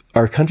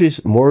 Are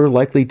countries more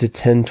likely to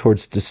tend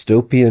towards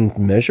dystopian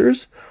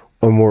measures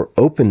or more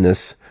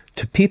openness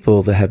to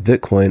people that have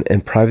Bitcoin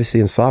and privacy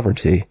and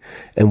sovereignty?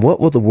 And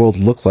what will the world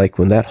look like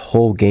when that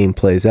whole game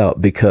plays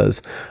out?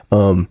 Because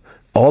all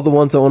the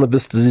ones that want to be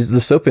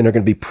dystopian are going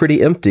to be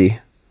pretty empty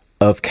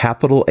of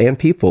capital and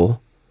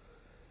people.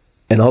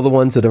 And all the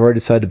ones that have already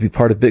decided to be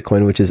part of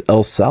Bitcoin, which is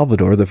El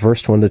Salvador, the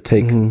first one to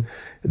take,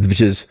 which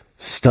is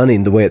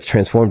stunning the way it's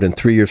transformed in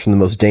 3 years from the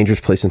most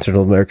dangerous place in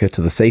Central America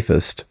to the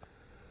safest.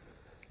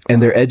 And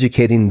they're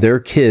educating their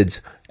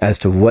kids as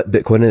to what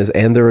Bitcoin is,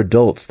 and their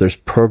adults. There's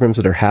programs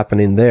that are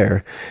happening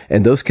there.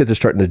 And those kids are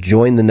starting to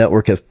join the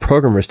network as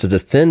programmers to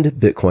defend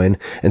Bitcoin.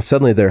 And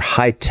suddenly they're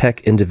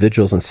high-tech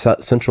individuals in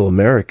Central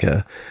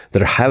America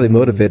that are highly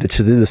motivated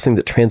to do this thing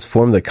that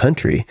transformed their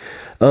country.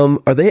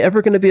 Are they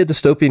ever going to be a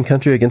dystopian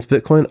country against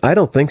Bitcoin? I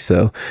don't think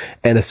so.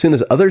 And as soon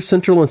as other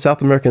Central and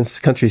South American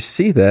countries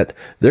see that,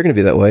 they're going to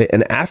be that way.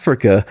 And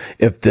Africa,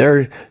 if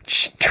they're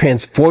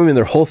transforming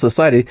their whole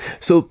society,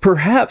 so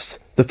perhaps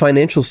the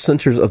financial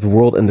centers of the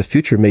world in the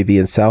future may be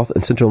in South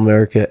and Central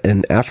America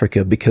and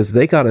Africa, because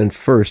they got in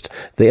first,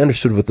 they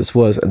understood what this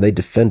was, and they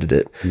defended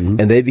it.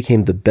 And they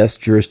became the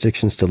best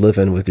jurisdictions to live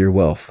in with your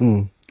wealth.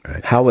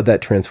 Right. How would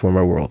that transform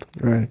our world?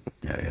 Right.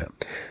 Yeah.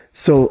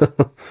 So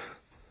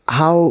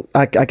how,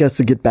 I guess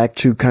to get back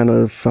to kind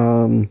of,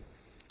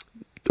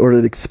 or to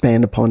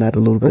expand upon that a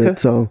little bit.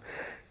 So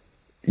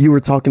you were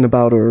talking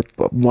about, or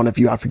one of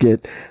you, I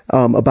forget,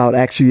 about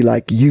actually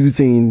like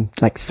using,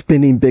 like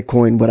spending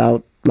Bitcoin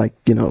without, like,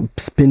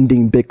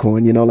 spending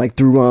Bitcoin, like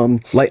through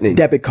Lightning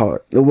debit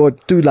card, or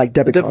through like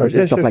debit cards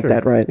and stuff like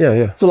that, right?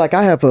 Yeah. So like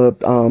I have a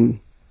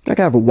like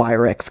I have a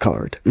WireX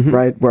card,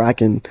 right? Where I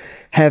can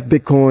have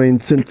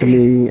Bitcoin sent to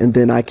me and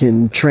then I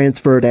can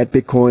transfer that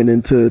Bitcoin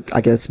into,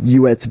 I guess,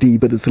 USD,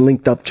 but it's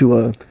linked up to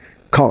a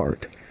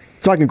card.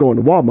 So I can go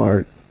into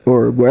Walmart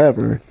or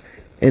wherever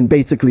and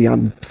basically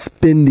I'm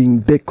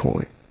spending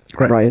Bitcoin,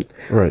 right?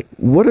 Right.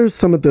 What are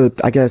some of the,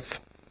 I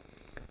guess,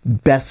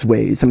 best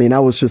ways? I mean, that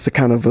was just a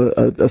kind of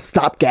a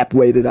stopgap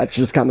way that I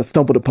just kind of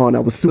stumbled upon. I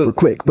was super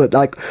quick, but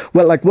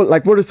what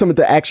are some of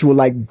the actual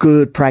like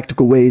good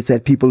practical ways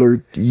that people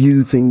are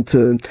using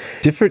to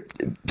different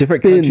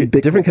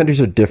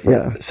countries are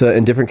different. Yeah. So,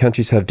 and different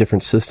countries have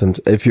different systems.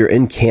 If you're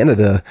in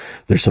Canada,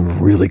 there's some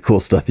really cool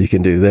stuff you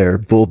can do there.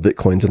 Bull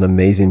Bitcoin's an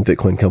amazing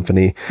Bitcoin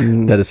company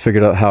that has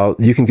figured out how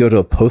you can go to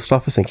a post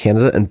office in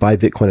Canada and buy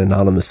Bitcoin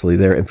anonymously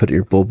there and put it in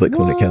your Bull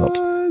Bitcoin account.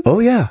 Oh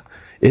yeah.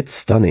 It's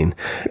stunning.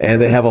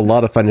 And they have a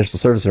lot of financial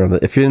services around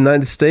it. If you're in the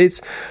United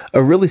States,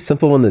 a really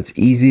simple one that's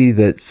easy,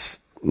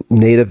 that's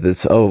native,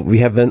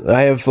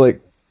 I have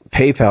like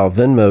PayPal,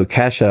 Venmo,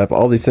 Cash App,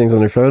 all these things on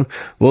your phone.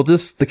 Well,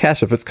 just the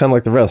Cash App, it's kind of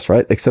like the rest,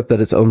 right? Except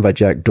that it's owned by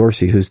Jack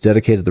Dorsey, who's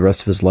dedicated the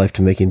rest of his life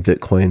to making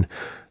Bitcoin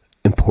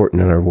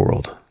important in our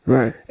world.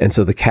 Right. And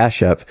so the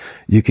Cash App,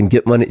 you can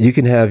get money, you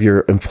can have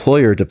your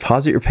employer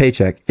deposit your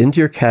paycheck into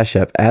your Cash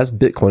App as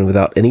Bitcoin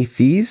without any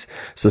fees.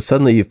 So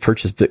suddenly you've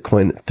purchased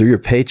Bitcoin through your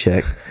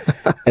paycheck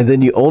and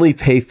then you only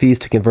pay fees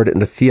to convert it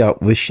into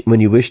fiat when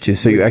you wish to.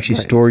 So you actually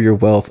store your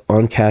wealth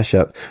on Cash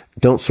App.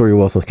 Don't store your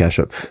wealth on Cash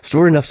App.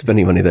 Store enough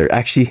spending money there.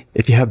 Actually,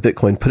 if you have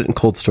Bitcoin, put it in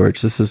cold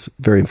storage. This is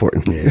very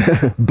important.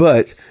 Yeah.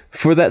 But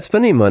for that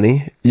spending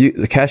money,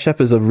 the Cash App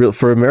is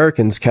for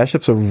Americans, Cash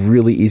App's a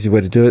really easy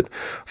way to do it.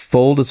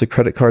 Fold is a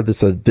credit card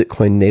that's a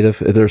Bitcoin native.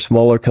 They're a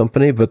smaller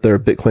company, but they're a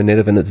Bitcoin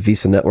native and it's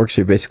Visa network.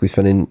 So you're basically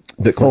spending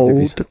Bitcoin through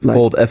Visa.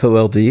 Fold,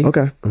 F-O-L-D.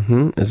 Okay.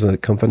 Is a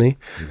company.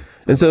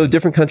 And so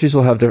different countries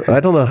will have their, I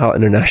don't know how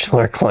international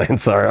our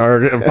clients are, our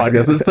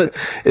podcasts, but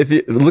if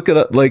you look it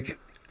up, like,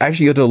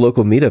 actually go to a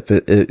local meetup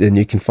and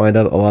you can find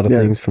out a lot of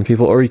things from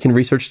people, or you can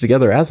research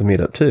together as a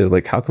meetup too.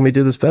 Like, how can we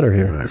do this better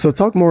here? Right. So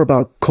talk more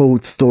about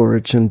cold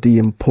storage and the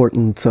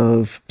importance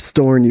of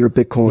storing your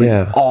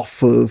Bitcoin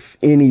off of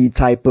any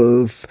type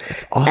of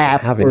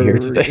app or here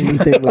today.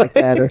 Anything like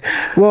that.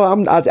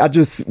 I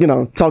just,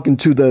 talking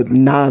to the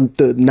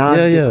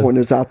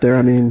non-Bitcoiners out there.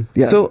 I mean,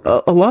 So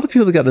a lot of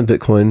people that got into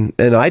Bitcoin,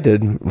 and I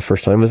did the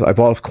first time, is I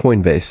bought off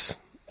Coinbase,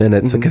 and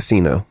it's a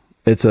casino.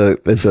 It's an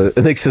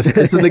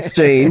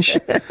exchange.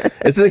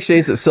 It's an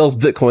exchange that sells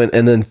Bitcoin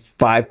and then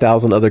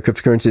 5,000 other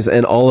cryptocurrencies,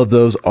 and all of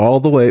those,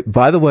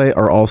 by the way,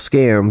 are all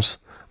scams.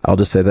 I'll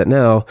just say that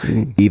now.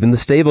 Even the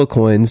stable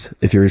coins,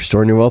 if you're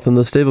storing your wealth in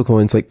the stable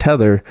coins like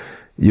Tether,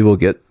 you will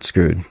get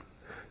screwed.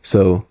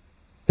 So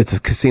it's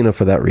a casino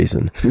for that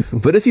reason.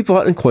 But if you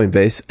bought in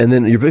Coinbase and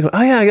then you're Bitcoin,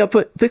 I got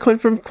Bitcoin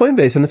from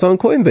Coinbase and it's on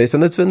Coinbase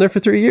and it's been there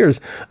for 3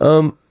 years.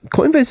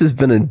 Coinbase has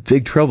been in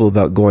big trouble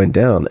about going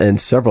down,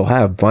 and several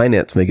have.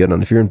 Binance may go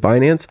down. If you're in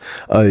Binance,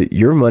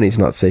 your money's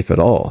not safe at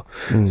all.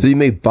 So you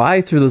may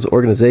buy through those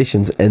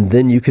organizations and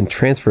then you can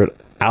transfer it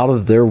out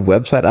of their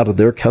website, out of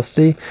their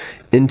custody,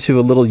 into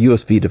a little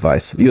USB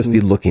device,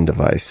 USB looking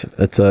device.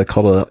 It's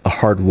called a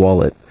hard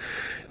wallet.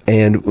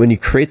 And when you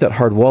create that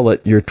hard wallet,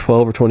 your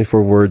 12 or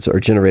 24 words are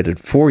generated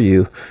for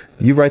you.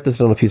 You write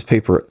this on a piece of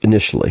paper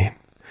initially.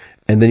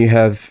 And then you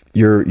have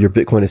your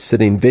Bitcoin is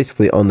sitting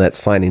basically on that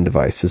signing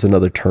device, is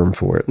another term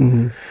for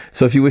it.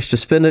 So if you wish to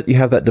spend it, you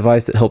have that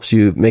device that helps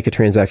you make a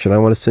transaction. I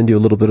want to send you a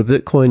little bit of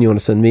Bitcoin. You want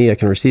to send me, I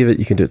can receive it.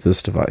 You can do it to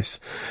this device.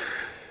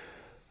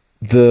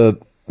 The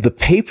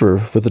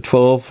paper with the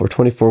 12 or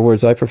 24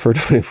 words, I prefer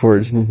 24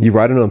 words, you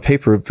write it on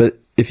paper, but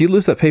if you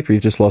lose that paper,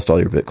 you've just lost all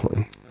your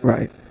Bitcoin.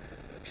 Right.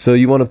 So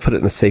you want to put it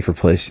in a safer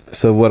place.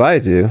 So what I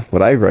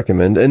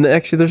recommend, and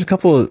actually there's a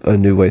couple of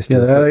new ways to do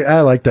this.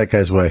 I like that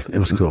guy's way. It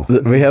was cool.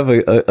 We have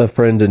a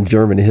friend in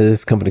Germany,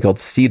 his company called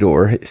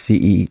Ceedor,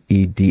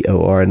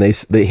 Ceedor, and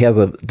he has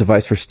a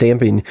device for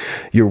stamping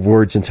your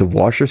words into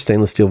washers,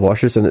 stainless steel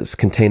washers, and it's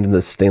contained in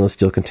this stainless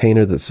steel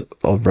container that's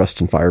all rust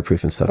and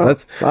fireproof and stuff.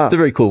 That's a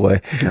very cool way.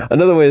 Yeah.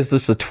 Another way is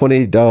just a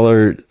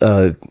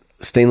 $20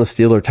 stainless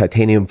steel or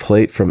titanium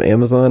plate from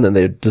Amazon, and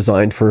they're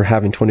designed for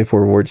having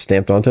 24 words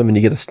stamped onto them, and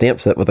you get a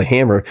stamp set with a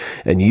hammer,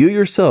 and you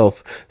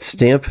yourself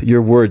stamp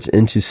your words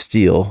into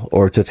steel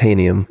or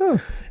titanium.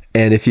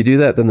 And if you do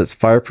that, then it's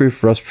fireproof,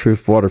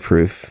 rustproof,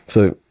 waterproof.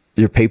 So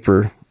your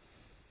paper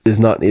is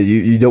not,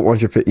 you don't want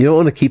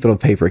to keep it on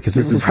paper because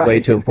this is way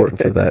too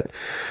important for that.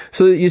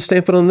 So you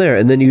stamp it on there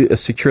and then you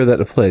secure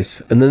that in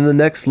place. And then the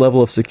next level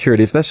of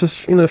security, if that's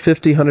just,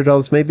 $50,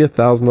 $100, maybe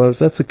 $1,000,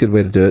 that's a good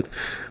way to do it.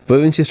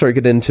 But once you start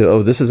getting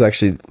into, this is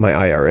actually my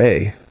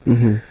IRA,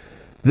 then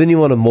you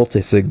want a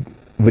multi-sig,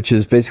 which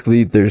is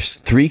basically there's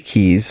 3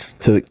 keys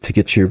to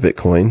get your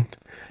Bitcoin,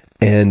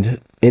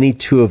 and any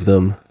 2 of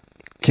them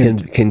can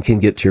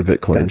get to your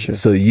Bitcoin. Gotcha.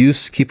 So you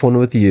keep one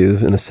with you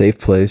in a safe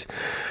place.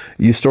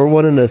 You store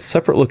one in a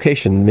separate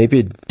location, maybe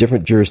a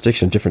different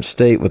jurisdiction, different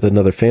state with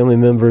another family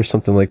member,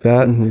 something like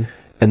that.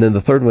 And then the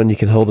third one you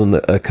can hold in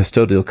a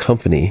custodial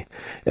company.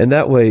 And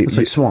that way... It's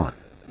like Swan.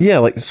 Yeah,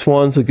 like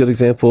Swan's a good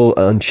example.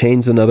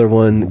 Unchained's another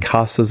one.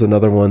 Casa's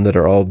another one that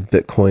are all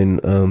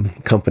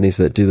Bitcoin companies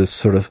that do this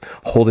sort of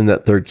holding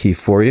that third key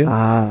for you.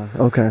 Ah,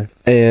 okay.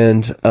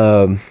 And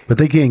but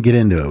they can't get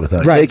into it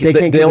without Right.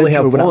 They only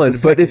have one.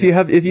 But if you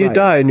Right.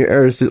 die in your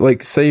heirs,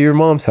 like say your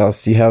mom's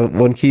house, you have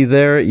one key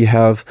there. You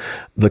have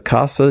the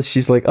Casa.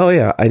 She's like, oh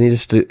yeah, I need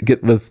us to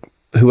get with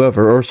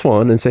whoever or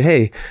Swan and say,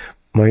 hey,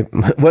 my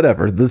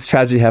whatever, this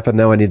tragedy happened.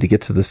 Now I need to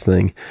get to this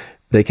thing.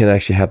 They can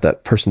actually have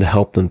that person to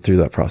help them through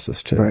that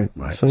process too.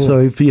 Right. So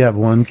if you have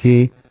one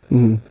key,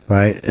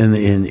 right,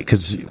 and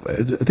because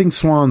I think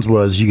Swan's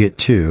was you get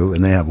two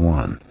and they have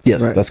one.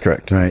 Yes, Right. that's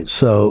correct. Right.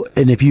 So,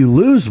 and if you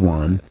lose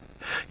one,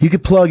 you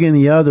could plug in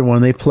the other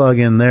one. They plug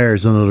in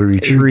theirs, and it'll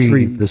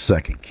retrieve the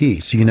second key.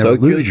 So you never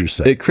lose your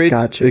second. It creates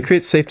Gotcha. it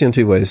creates safety in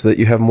two ways: that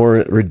you have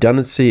more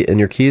redundancy in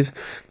your keys,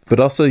 but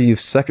also you've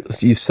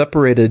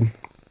separated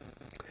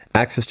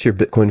access to your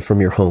Bitcoin from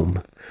your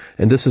home,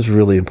 and this is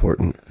really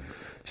important.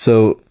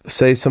 So,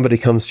 say somebody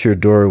comes to your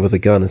door with a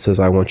gun and says,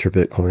 "I want your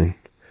Bitcoin."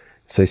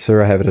 Say,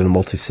 "Sir, I have it in a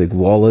multi-sig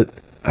wallet.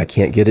 I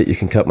can't get it. You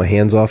can cut my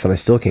hands off, and I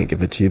still can't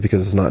give it to you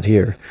because it's not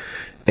here."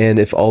 And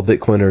if all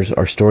Bitcoiners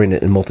are storing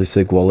it in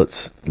multi-sig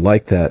wallets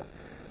like that,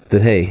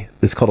 then hey,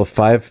 it's called a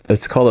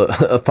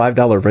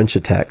 $5 wrench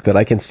attack, that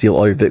I can steal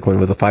all your Bitcoin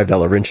with a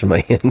 $5 wrench in my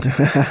hand.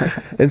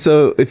 And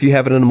so if you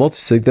have it in a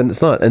multi-sig, then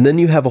it's not. And then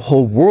you have a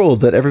whole world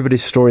that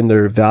everybody's storing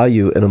their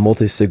value in a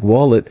multi-sig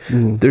wallet.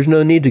 There's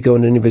no need to go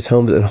into anybody's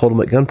home and hold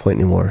them at gunpoint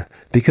anymore,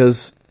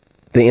 because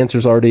the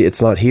answer's already,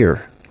 it's not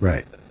here.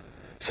 Right.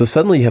 So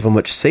suddenly you have a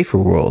much safer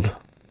world.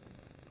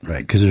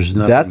 Right. Because there's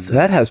nothing.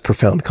 That has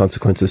profound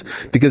consequences,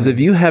 because if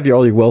you have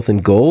all your wealth in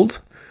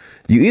gold,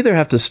 you either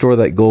have to store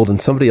that gold in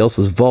somebody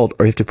else's vault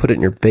or you have to put it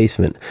in your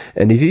basement.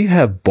 And if you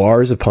have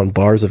bars upon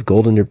bars of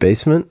gold in your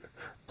basement,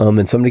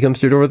 and somebody comes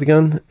to your door with a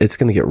gun, it's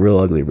going to get real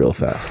ugly real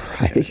fast.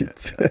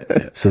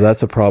 Right. So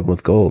that's a problem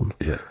with gold.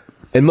 Yeah.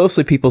 And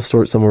mostly people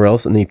store it somewhere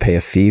else, and then you pay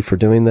a fee for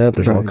doing that.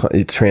 There's all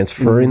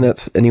transferring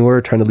that's anywhere,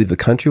 trying to leave the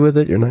country with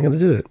it. You're not going to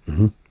do it.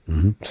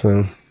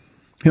 So,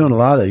 And a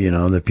lot of,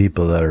 the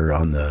people that are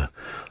on the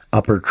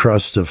upper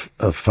crust of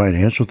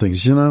financial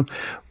things,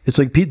 it's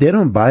like they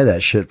don't buy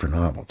that shit for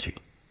novelty.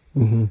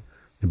 They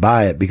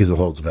buy it because it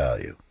holds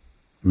value.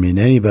 I mean,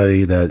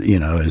 anybody that,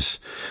 is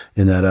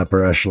in that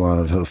upper echelon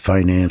of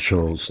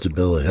financial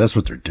stability, that's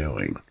what they're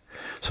doing.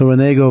 So when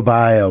they go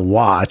buy a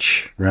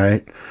watch,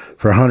 right,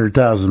 for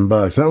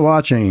 $100,000, that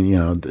watch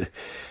ain't,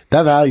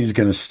 that value is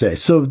going to stay.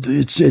 So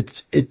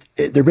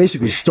they're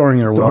basically storing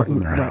their wealth in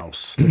their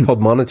house.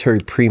 called monetary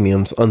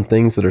premiums on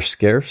things that are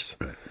scarce.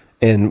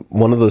 And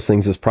one of those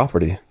things is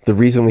property. The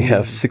reason we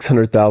have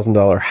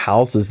 $600,000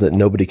 houses that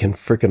nobody can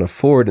freaking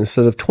afford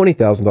instead of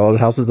 $20,000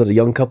 houses that a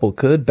young couple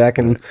could back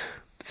in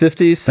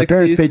 50s, 60s. My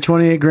parents paid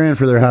 $28,000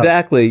 for their house.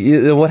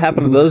 Exactly. What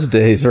happened to those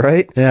days,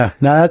 right? Yeah.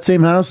 Now that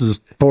same house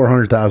is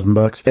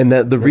 $400,000. And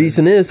that the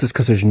reason is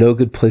because there's no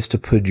good place to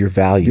put your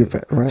value.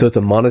 Right. So it's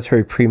a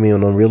monetary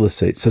premium on real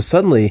estate. So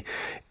suddenly,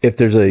 if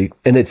there's and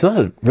it's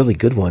not a really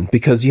good one,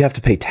 because you have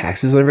to pay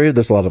taxes every year.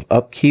 There's a lot of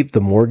upkeep,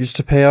 the mortgage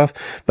to pay off.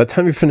 By the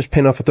time you're finished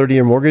paying off a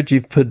 30-year mortgage,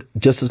 you've put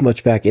just as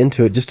much back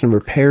into it, just in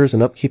repairs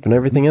and upkeep and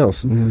everything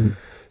else.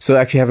 So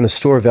actually having a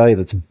store of value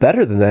that's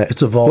better than that.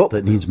 It's a vault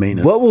that needs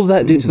maintenance. What will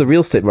that do to the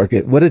real estate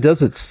market? What it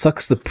does, it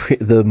sucks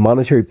the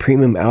monetary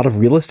premium out of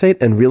real estate,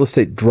 and real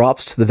estate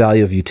drops to the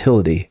value of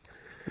utility.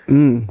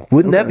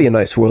 Wouldn't that be a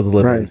nice world to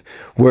live in?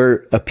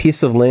 Where a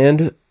piece of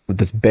land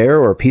that's bare,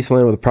 or a piece of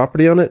land with a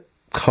property on it,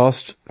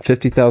 cost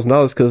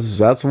 $50,000 because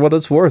that's what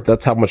it's worth.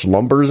 That's how much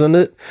lumber's in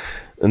it,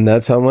 and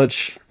that's how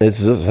much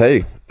it's just,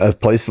 hey, a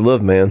place to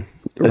live, man.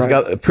 It's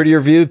got a prettier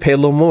view, pay a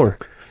little more.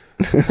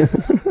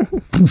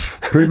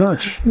 Pretty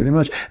much. And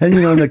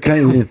the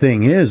kind of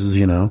thing is,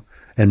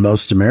 and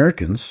most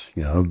Americans,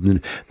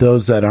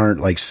 those that aren't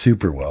like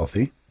super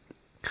wealthy,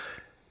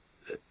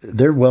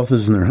 their wealth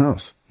is in their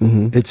house.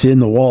 It's in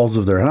the walls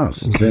of their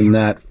house. It's in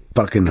that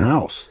fucking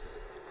house.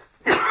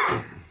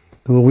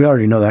 Well, we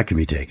already know that can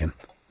be taken.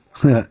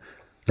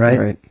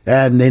 Right?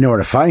 And they know where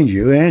to find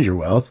you and your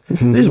wealth.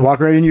 They just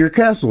walk right into your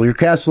castle. Your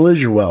castle is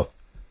your wealth.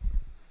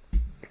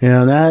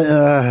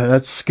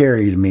 That's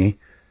scary to me.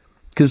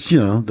 Because,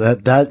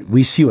 that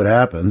we see what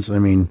happens. I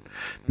mean,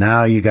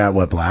 now you got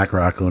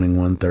BlackRock owning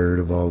 1/3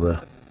 of all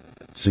the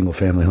single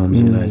family homes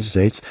in the United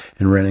States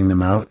and renting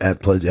them out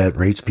at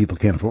rates people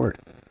can't afford.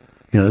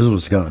 This is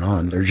what's going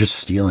on. They're just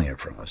stealing it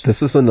from us.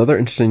 This is another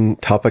interesting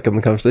topic in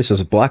the conversation,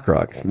 is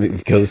BlackRock,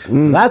 because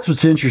that's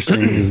what's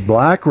interesting is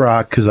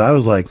BlackRock, because I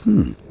was like,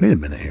 wait a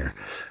minute here.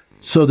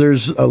 So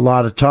there's a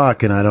lot of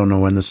talk, and I don't know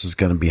when this is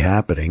going to be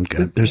happening.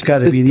 There's got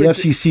to be, the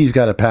FCC's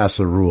got to pass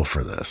a rule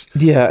for this.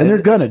 Yeah. And they're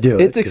going to do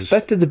it. It's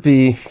expected to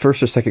be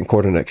first or second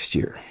quarter next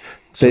year.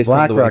 So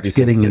BlackRock's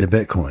getting into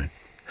Bitcoin.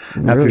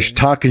 After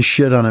talking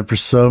shit on it for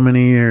so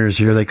many years,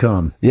 here they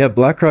come. Yeah,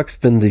 BlackRock's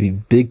been the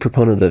big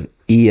proponent of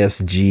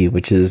ESG,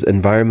 which is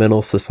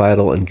environmental,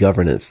 societal, and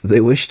governance.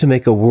 They wish to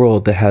make a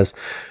world that has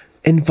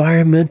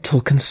environmental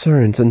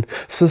concerns and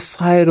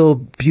societal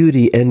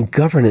beauty and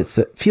governance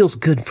that feels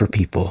good for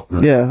people.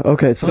 Yeah,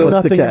 okay. So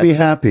nothing to be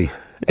happy.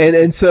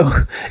 and so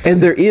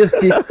their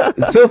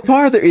ESG so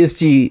far their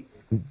ESG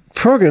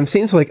program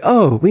seems like,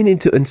 oh, we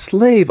need to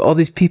enslave all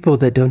these people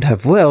that don't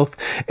have wealth,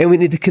 and we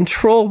need to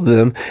control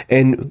them,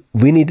 and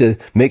we need to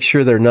make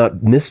sure they're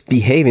not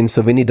misbehaving.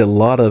 So we need a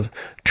lot of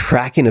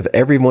tracking of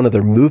every one of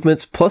their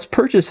movements plus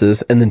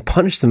purchases, and then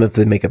punish them if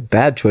they make a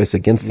bad choice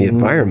against the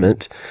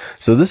environment.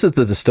 So this is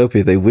the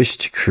dystopia they wish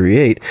to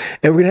create.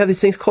 And we're going to have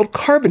these things called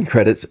carbon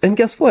credits. And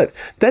guess what?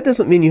 That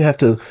doesn't mean you have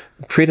to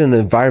create an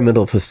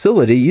environmental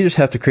facility. You just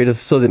have to create a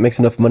facility that makes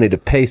enough money to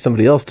pay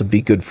somebody else to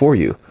be good for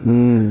you.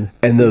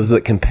 And those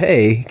that can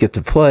pay get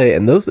to play,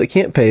 and those that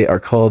can't pay are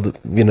called,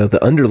 the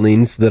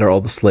underlings that are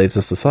all the slaves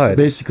of society.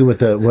 Basically,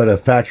 what a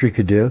factory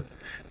could do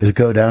is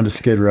go down to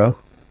Skid Row,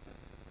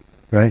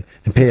 right,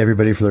 and pay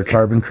everybody for their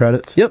carbon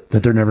credits that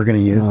they're never going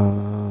to use,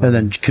 and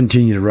then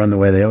continue to run the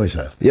way they always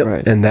have.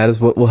 Right. And that is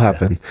what will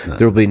happen.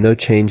 There will be no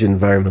change in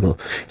environmental.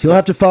 You'll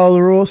have to follow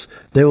the rules.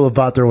 They will have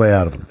bought their way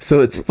out of them. So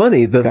it's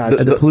funny.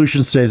 The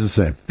pollution stays the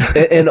same.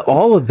 And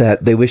all of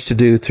that they wish to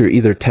do through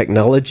either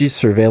technology,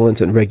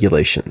 surveillance, and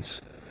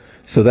regulations.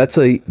 So that's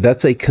a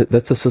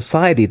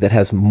society that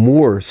has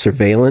more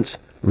surveillance,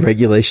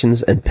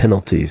 regulations, and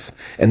penalties.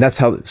 And that's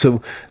how.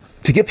 So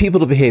to get people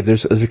to behave,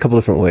 there's a couple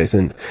different ways,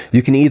 and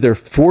you can either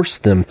force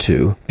them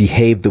to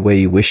behave the way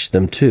you wish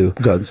them to.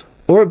 Guns.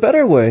 Or a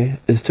better way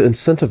is to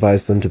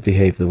incentivize them to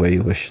behave the way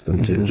you wish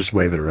them to. Just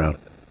wave it around.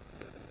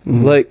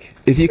 Like,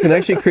 if you can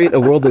actually create a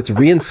world that's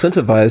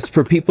re-incentivized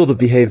for people to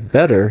behave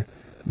better,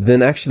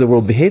 then actually the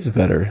world behaves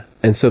better.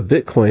 And so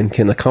Bitcoin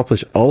can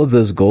accomplish all of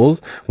those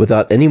goals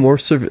without any more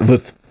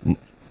with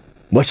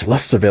much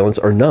less surveillance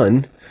or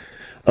none.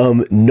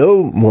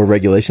 No more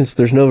regulations.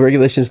 There's no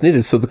regulations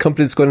needed. So the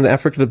company that's going to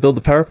Africa to build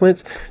the power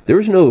plants, there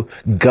was no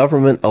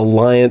government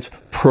alliance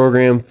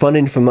program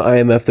funding from the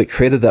IMF that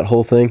created that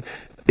whole thing.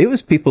 It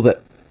was people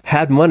that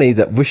had money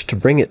that wished to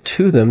bring it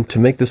to them to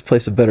make this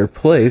place a better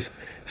place.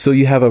 So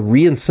you have a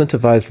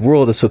re-incentivized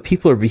world. So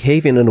people are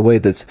behaving in a way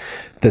that's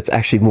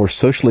actually more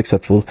socially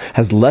acceptable,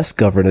 has less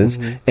governance,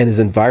 and is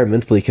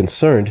environmentally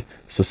concerned.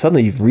 So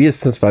suddenly you've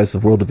re-incentivized the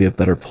world to be a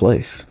better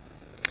place.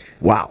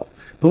 Wow.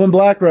 But when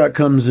BlackRock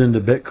comes into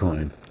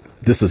Bitcoin,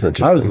 this is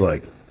interesting. I was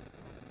like,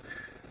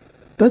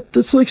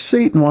 that's like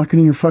Satan walking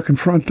in your fucking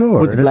front door.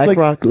 Was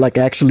BlackRock like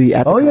actually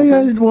at the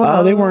conference?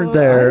 Well, they weren't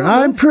there.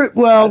 I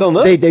don't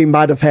know. They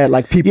might have had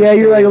like people. Yeah,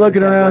 you're like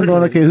looking around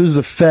going, okay, who's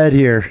the Fed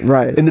here?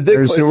 Right. In the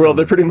Bitcoin world,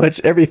 they're pretty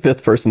much every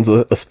fifth person's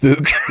a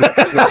spook.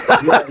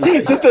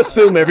 Just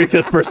assume every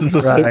fifth person's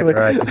a spook.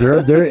 Right.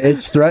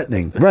 It's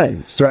threatening. Right.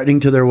 It's threatening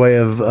to their way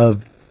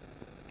of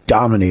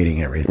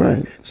dominating everything.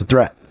 Right. It's a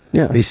threat.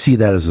 Yeah. They see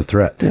that as a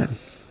threat. Yeah.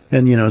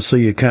 And, so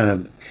you kind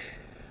of,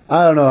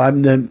 I don't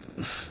know,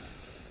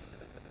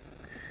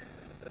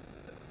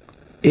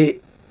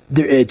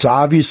 it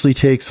obviously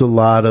takes a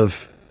lot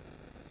of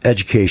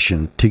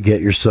education to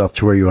get yourself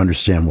to where you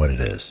understand what it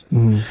is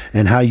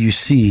and how you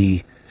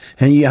see.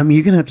 And you're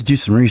going to have to do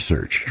some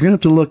research. You're going to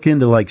have to look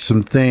into like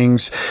some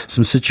things,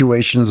 some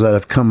situations that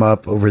have come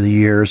up over the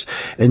years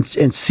and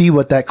see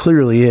what that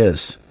clearly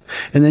is.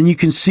 And then you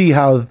can see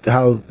how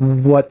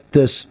what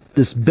this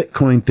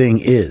Bitcoin thing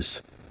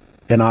is.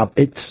 And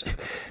it's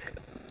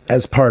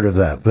as part of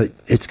that. But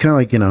it's kind of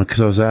like,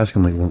 because I was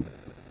asking, like, well,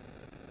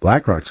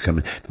 BlackRock's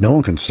coming. No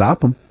one can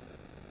stop them.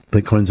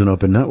 Bitcoin's an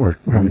open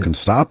network. No one can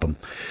stop them.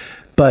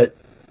 But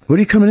what are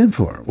you coming in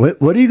for?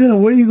 What are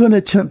you going to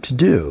attempt to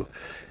do?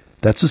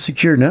 That's a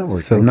secure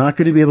network. So, you're not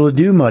going to be able to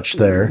do much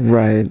there.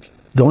 Right.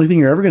 The only thing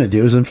you're ever going to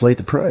do is inflate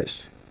the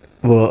price.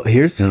 Well,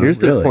 here's the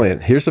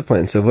plan. Here's the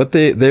plan. So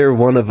they're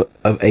one of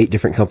 8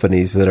 different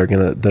companies that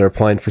are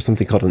applying for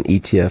something called an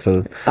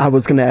ETF. I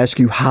was going to ask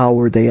you, how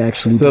are they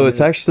actually? So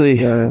it's actually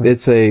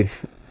it's a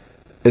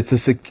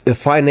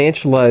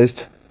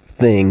financialized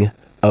thing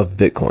of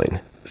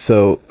Bitcoin.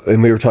 So,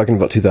 and we were talking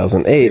about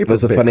 2008 paper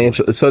was a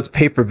financial. Bitcoin. So it's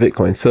paper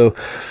Bitcoin. So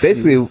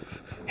basically,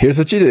 here's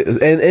what you do.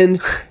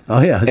 And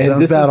oh yeah, it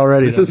sounds bad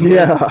already. This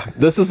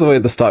is the way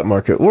the stock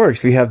market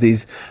works. We have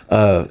these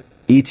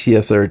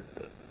ETFs that are,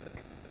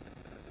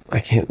 I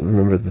can't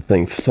remember the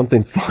thing.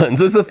 Something funds.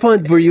 It's a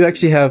fund where you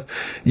actually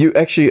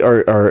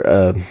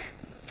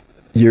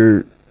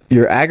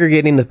you're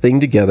aggregating the thing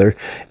together,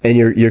 and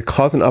you're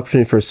causing an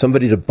opportunity for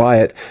somebody to buy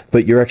it,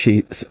 but you're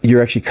actually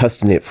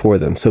custodying it for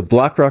them. So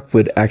BlackRock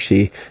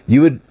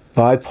you would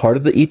buy part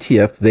of the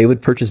ETF. They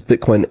would purchase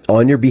Bitcoin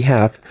on your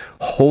behalf,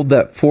 hold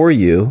that for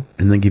you,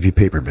 and then give you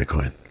paper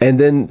Bitcoin. And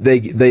then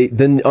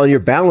then on your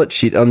balance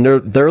sheet, on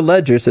their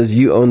ledger, says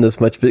you own this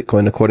much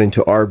Bitcoin according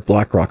to our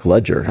BlackRock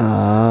ledger.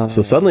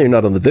 So suddenly you're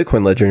not on the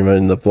Bitcoin ledger, you're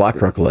in the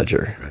BlackRock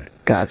ledger. Right.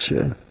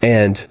 Gotcha.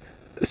 And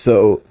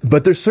so,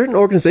 but there's certain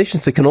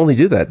organizations that can only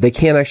do that. They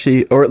can't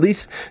actually, or at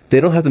least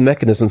they don't have the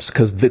mechanisms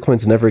because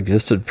Bitcoin's never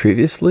existed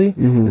previously.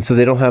 And so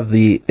they don't have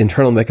the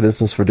internal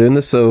mechanisms for doing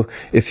this. So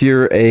if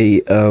you're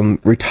a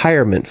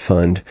retirement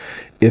fund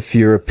if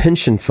you're a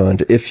pension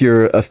fund, if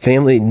you're a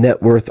family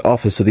net worth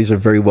office, so these are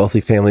very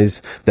wealthy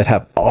families that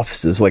have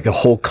offices, like a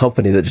whole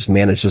company that just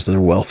manages their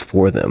wealth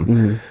for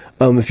them.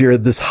 If you're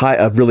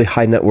a really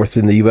high net worth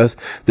in the U.S.,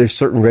 there's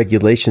certain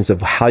regulations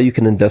of how you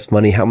can invest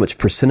money, how much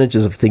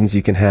percentages of things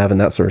you can have, and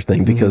that sort of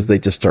thing, because they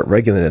just start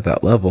regulating at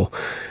that level.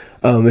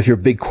 If you're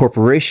a big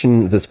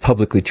corporation that's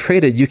publicly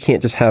traded, you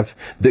can't just have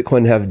Bitcoin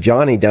and have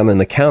Johnny down in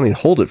the county and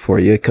hold it for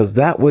you, because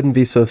that wouldn't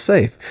be so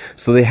safe.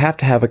 So they have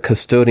to have a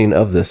custodian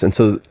of this. And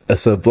so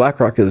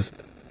BlackRock is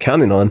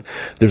counting on,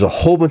 there's a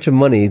whole bunch of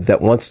money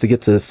that wants to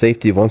get to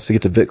safety, wants to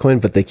get to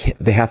Bitcoin, but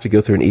they have to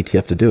go through an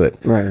ETF to do it.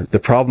 Right. The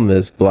problem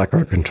is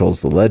BlackRock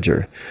controls the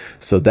ledger.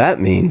 So that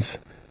means,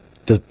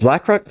 does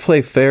BlackRock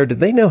play fair?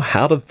 Did they know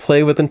how to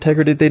play with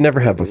integrity? They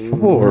never have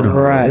before.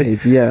 Right,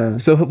 yeah.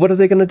 So what are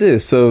they going to do?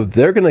 So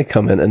they're going to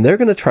come in and they're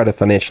going to try to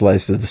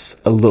financialize this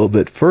a little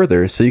bit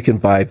further, so you can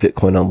buy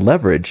Bitcoin on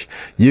leverage.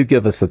 You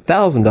give us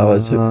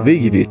 $1,000, we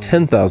give you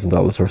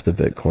 $10,000 worth of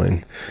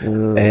Bitcoin.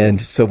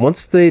 And so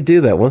once they do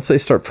that, once they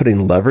start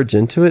putting leverage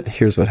into it,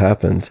 here's what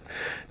happens.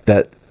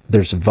 That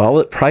there's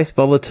price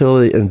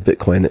volatility in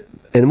Bitcoin.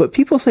 And what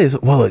people say is,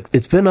 well,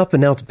 it's been up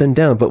and now it's been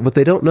down. But what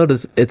they don't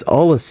notice, it's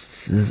all a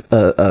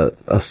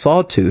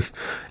sawtooth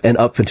and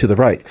up and to the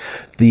right.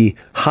 The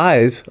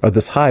highs are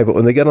this high, but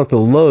when they get onto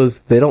the lows,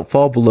 they don't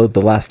fall below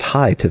the last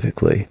high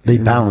typically. They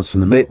balance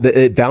in the middle.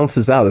 It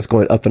balances out. It's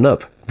going up and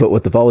up. But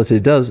what the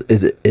volatility does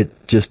is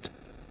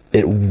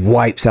it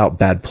wipes out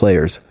bad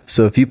players.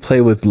 So if you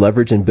play with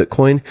leverage in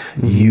Bitcoin,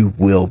 you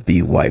will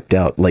be wiped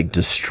out, like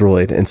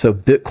destroyed. And so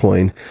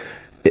Bitcoin,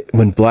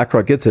 when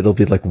BlackRock gets it, it'll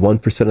be like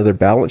 1% of their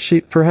balance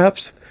sheet,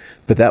 perhaps.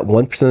 But that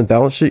 1% of the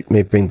balance sheet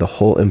may bring the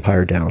whole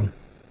empire down.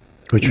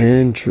 Which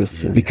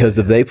interesting. Because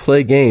if they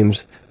play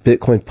games,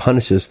 Bitcoin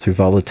punishes through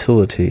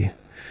volatility.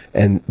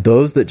 And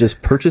those that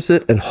just purchase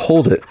it and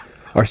hold it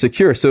are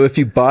secure. So if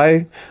you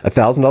buy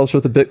 $1,000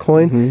 worth of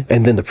Bitcoin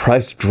and then the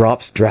price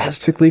drops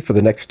drastically for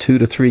the next 2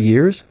 to 3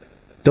 years,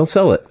 don't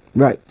sell it.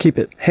 Right. Keep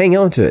it. Hang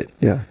on to it.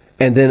 Yeah.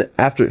 And then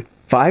after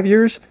 5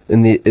 years,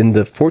 in the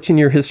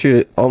 14-year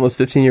history, almost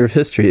 15-year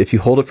history, if you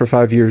hold it for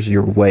 5 years,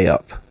 you're way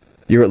up.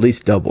 You're at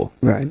least double.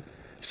 Right.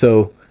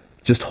 So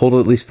just hold it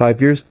at least 5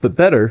 years, but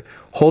better,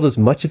 hold as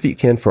much as you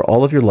can for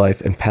all of your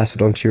life and pass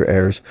it on to your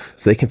heirs,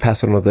 so they can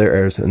pass it on to their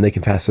heirs and they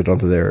can pass it on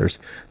to their heirs.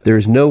 There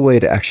is no way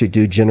to actually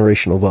do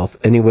generational wealth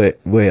any way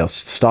else.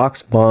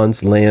 Stocks,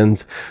 bonds,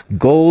 lands,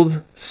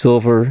 gold,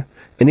 silver,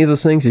 any of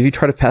those things, if you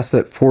try to pass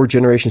that 4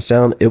 generations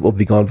down, it will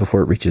be gone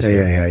before it reaches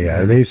there.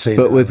 Yeah. They say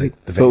but now, with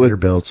like the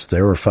Vanderbilts,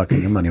 they were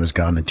fucking, their money was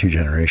gone in 2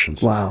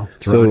 generations. Wow.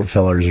 The So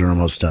Rockefellers are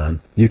almost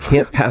done. you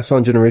can't pass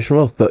on generational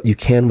wealth, but you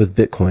can with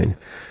Bitcoin.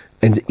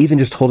 And even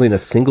just holding a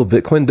single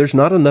Bitcoin, there's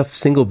not enough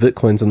single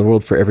Bitcoins in the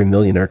world for every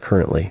millionaire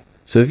currently.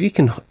 So if you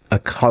can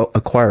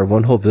acquire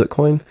one whole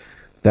Bitcoin,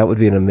 that would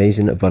be an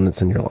amazing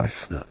abundance in your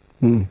life. Yeah.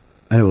 And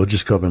it will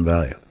just go up in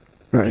value.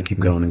 Right. Keep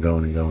going and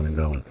going and going and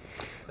going.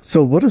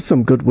 So what are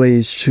some good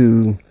ways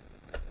to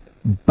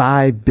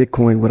buy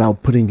Bitcoin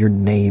without putting your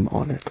name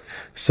on it?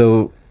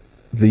 So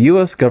the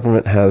U.S.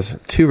 government has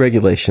 2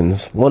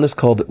 regulations. One is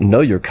called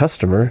Know Your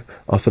Customer,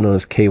 also known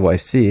as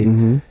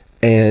KYC,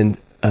 and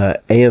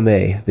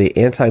AMA, the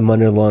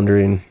Anti-Money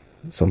Laundering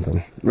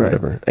something,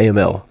 whatever,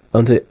 AML,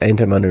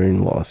 Anti-Money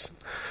Laundering Laws.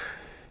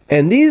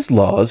 And these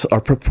laws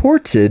are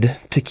purported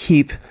to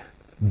keep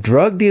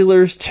drug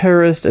dealers,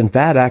 terrorists, and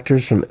bad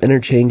actors from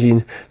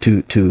interchanging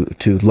to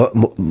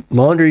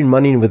laundering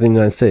money within the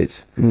United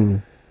States.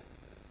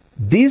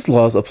 These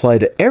laws apply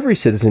to every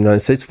citizen in the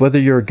United States, whether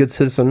you're a good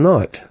citizen or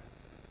not.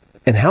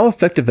 And how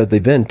effective have they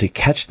been to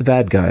catch the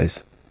bad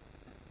guys?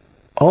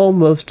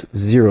 Almost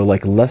zero,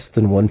 like less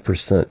than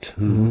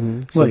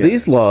 1%. So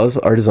these laws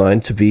are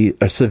designed to be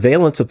a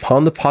surveillance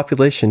upon the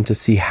population to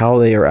see how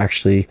they are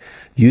actually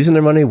using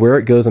their money, where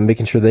it goes, and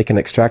making sure they can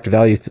extract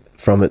value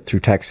from it through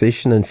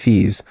taxation and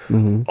fees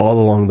all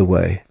along the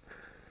way.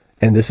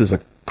 And this is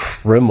a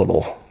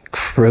criminal,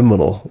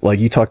 like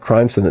you talk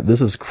crime syndicate,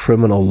 this is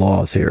criminal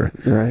laws here.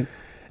 Right.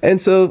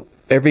 And so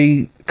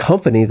every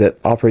company that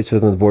operates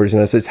within the borders of the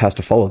United States has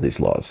to follow these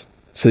laws.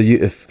 So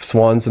if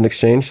Swan's an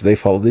exchange, they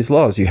follow these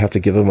laws. You have to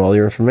give them all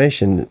your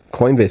information.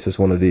 Coinbase is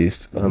one of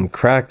these.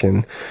 Crack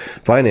and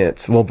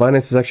Binance. Well,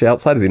 Binance is actually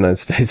outside of the United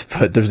States,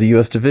 but there's the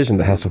U.S. division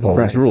that has to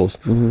follow these rules.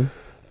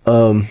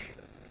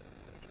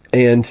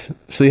 And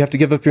so you have to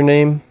give up your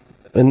name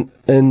and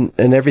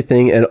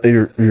everything, and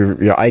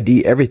your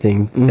ID,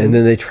 everything, and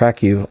then they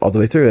track you all the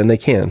way through, and they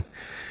can.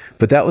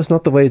 But that was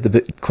not the way the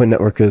Bitcoin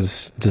network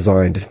is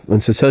designed.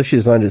 When Satoshi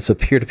designed it, it's a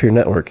peer-to-peer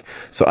network.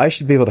 So I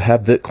should be able to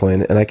have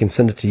Bitcoin, and I can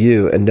send it to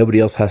you, and nobody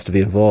else has to be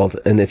involved.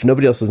 And if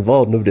nobody else is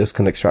involved, nobody else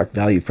can extract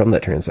value from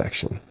that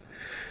transaction.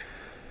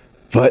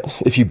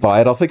 But if you buy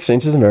it off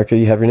exchanges in America,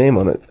 you have your name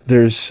on it.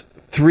 There's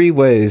 3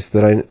 ways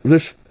I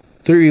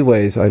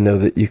know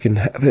that you can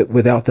have it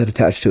without that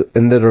attached to it,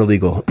 and that are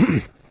legal.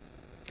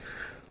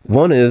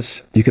 One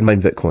is you can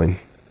mine Bitcoin,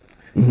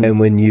 and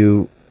when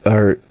you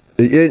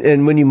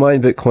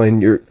mine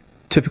Bitcoin,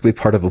 typically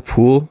part of a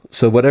pool.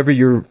 So whatever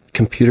your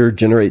computer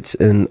generates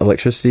in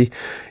electricity,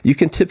 you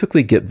can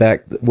typically get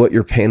back what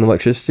you're paying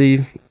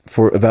electricity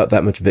for about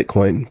that much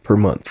Bitcoin per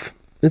month.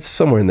 It's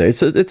somewhere in there.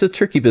 It's a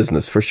tricky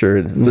business for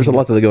sure. There's a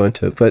lot that go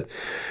into it,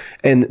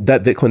 and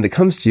that Bitcoin that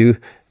comes to you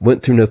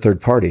went through no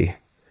third party.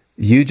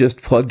 You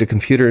just plugged a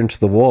computer into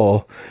the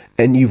wall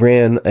and you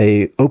ran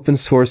a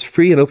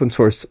free and open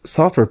source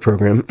software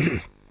program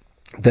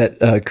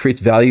that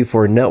creates value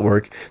for a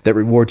network that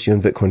rewards you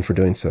in Bitcoin for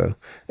doing so.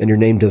 And your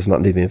name does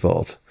not need to be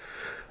involved.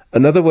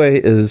 Another way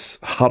is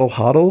HODL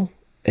HODL,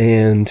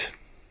 and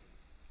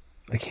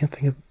I can't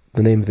think of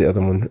the name of the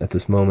other one at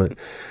this moment,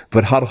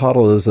 but HODL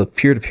HODL is a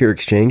peer-to-peer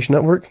exchange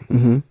network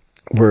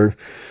where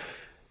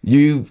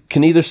you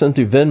can either send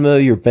through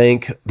Venmo, your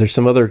bank. There's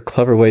some other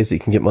clever ways that you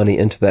can get money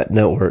into that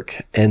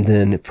network and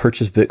then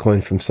purchase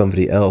Bitcoin from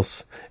somebody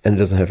else, and it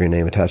doesn't have your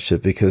name attached to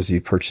it because you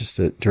purchased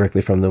it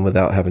directly from them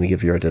without having to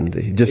give your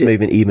identity. Just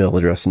maybe an email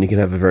address, and you can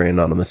have a very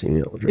anonymous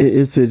email address.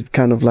 Is it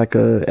kind of like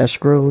a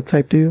escrow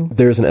type deal?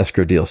 There's an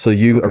escrow deal. So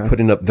you are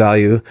putting up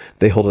value.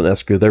 They hold an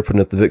escrow. They're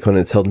putting up the Bitcoin, and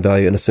it's held in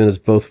value. And as soon as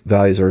both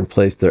values are in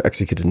place, they're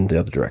executed in the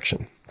other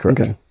direction. Correct.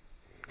 Okay.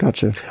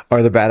 Gotcha.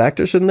 Are there bad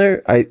actors in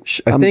there? I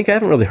think I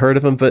haven't really heard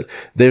of them, but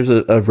there's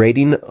a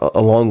rating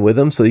along with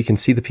them, so you can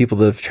see the people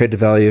that have traded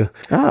value,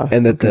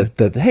 and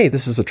that hey,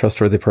 this is a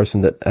trustworthy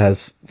person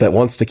that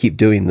wants to keep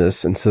doing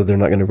this, and so they're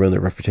not going to ruin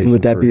their reputation.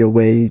 Would that be a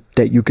way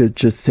that you could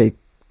just take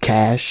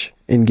cash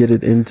and get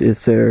it into?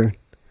 Is there?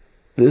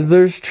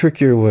 There's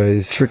trickier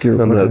ways.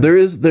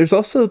 There's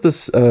also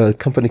this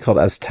company called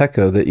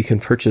Azteco that you can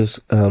purchase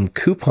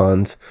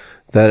coupons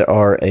that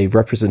are a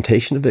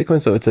representation of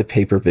Bitcoin. So it's a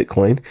paper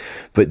Bitcoin,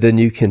 but then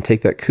you can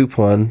take that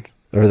coupon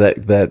or that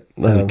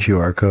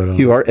QR code.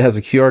 It has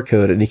a QR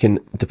code, and you can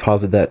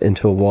deposit that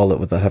into a wallet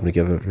without having to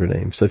give it your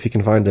name. So if you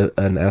can find an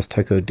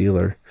Azteco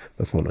dealer,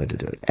 that's one way to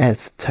do it.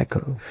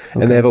 Azteco.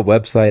 Okay. And they have a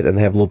website, and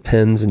they have little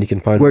pins, and you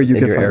can find where you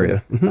in your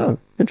area. Oh,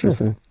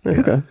 interesting. Yeah.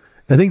 Okay.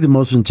 I think the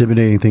most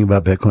intimidating thing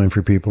about Bitcoin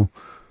for people,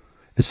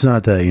 it's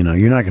not that, you're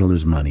not going to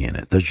lose money in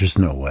it. There's just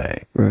no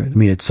way. Right. I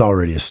mean, it's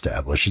already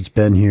established. It's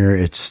been here.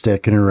 It's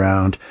sticking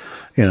around.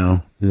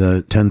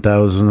 The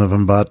 10,000 of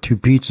them bought 2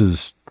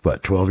 pizzas,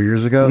 12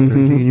 years ago,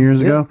 13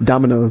 years ago?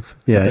 Domino's.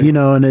 Yeah,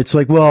 and it's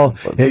like, well,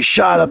 it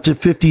shot up to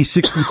 50,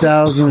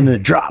 60,000, and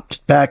it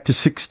dropped back to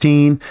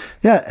 16.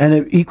 Yeah, and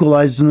it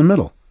equalized in the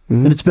middle.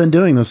 And it's been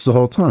doing this the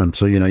whole time.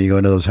 So, you go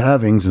into those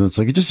halvings, and it's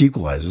like, it just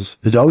equalizes.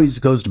 It always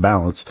goes to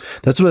balance.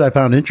 That's what I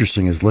found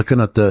interesting, is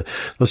looking at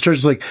those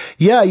charts. Like,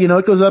 yeah,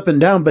 it goes up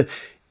and down, but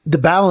the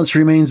balance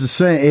remains the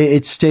same.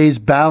 It stays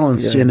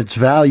balanced in its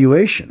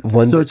valuation.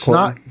 So it's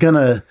not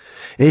it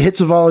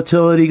hits a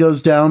volatility,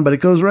 goes down, but it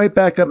goes right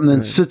back up and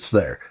then sits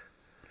there.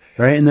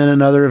 Right. And then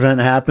another event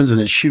happens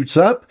and it shoots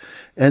up,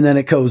 and then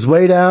it goes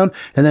way down,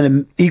 and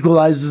then it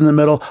equalizes in the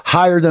middle,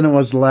 higher than it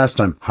was the last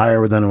time,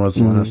 higher than it was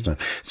the last time.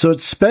 So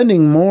it's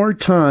spending more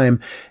time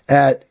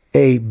at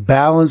a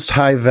balanced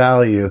high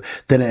value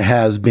than it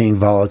has being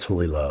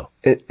volatilely low.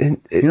 You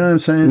know what I'm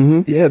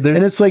saying? Yeah.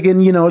 And it's like,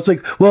 it's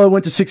like, well, it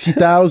went to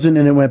 60,000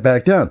 and it went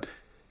back down.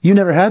 You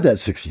never had that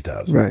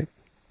 60,000. Right.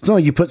 It's not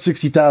like you put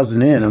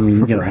 60,000 in. I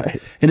mean, right.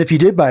 And if you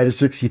did buy it at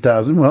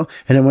 60,000, well,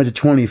 and it went to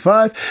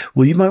 25,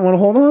 well, you might want to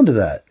hold on to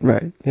that.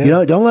 Right.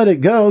 Yeah. Don't let it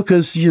go,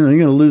 because, you're going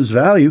to lose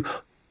value.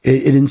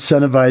 It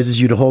incentivizes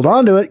you to hold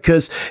on to it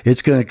because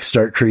it's going to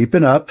start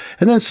creeping up,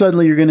 and then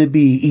suddenly you're going to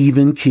be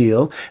even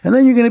keel, and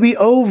then you're going to be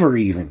over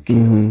even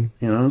keel.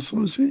 So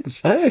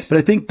but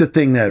I think the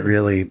thing that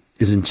really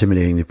is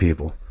intimidating to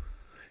people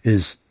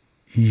is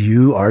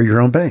you are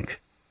your own bank.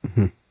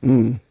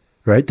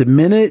 Right? The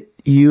minute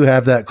you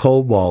have that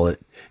cold wallet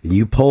and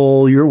you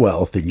pull your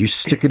wealth and you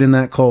stick it in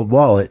that cold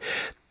wallet,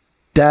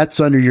 that's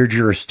under your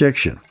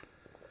jurisdiction.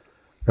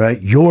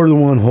 Right? You're the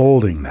one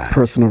holding that.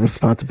 Personal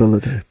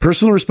responsibility.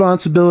 Personal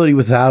responsibility.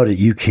 Without it,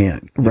 you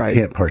can't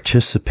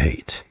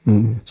participate.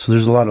 So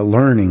there's a lot of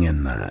learning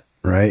in that,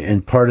 right?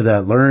 And part of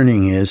that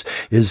learning is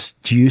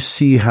do you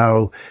see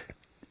how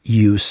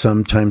you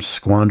sometimes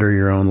squander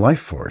your own life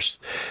force?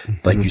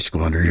 Like you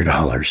squander your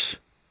dollars.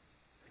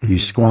 You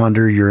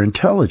squander your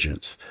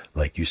intelligence.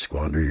 Like you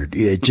squander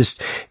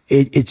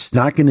it's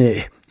not going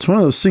to... It's one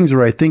of those things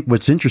where I think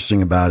what's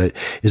interesting about it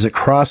is it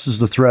crosses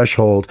the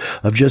threshold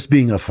of just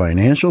being a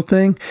financial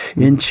thing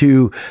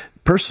into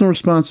personal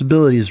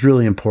responsibility is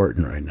really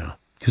important right now.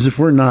 Because if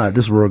we're not,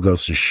 this world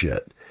goes to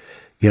shit.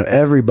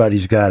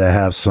 Everybody's got to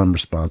have some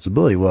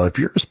responsibility. Well, if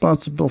you're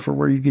responsible for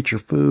where you get your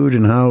food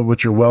and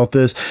what your wealth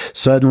is,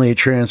 suddenly it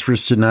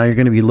transfers to now you're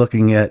going to be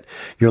looking at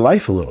your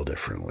life a little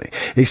differently,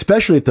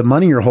 especially if the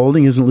money you're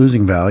holding isn't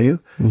losing value.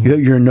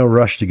 You're in no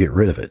rush to get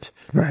rid of it.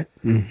 Right.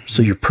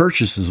 So your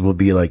purchases will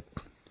be like,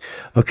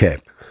 okay,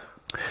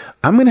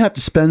 I'm going to have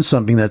to spend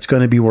something that's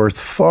going to be worth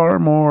far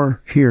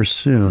more here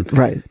soon.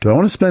 Right. Do I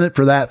want to spend it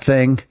for that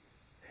thing?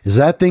 Is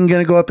that thing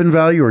going to go up in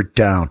value or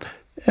down?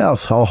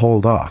 Else I'll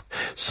hold off.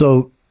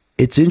 So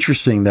it's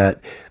interesting that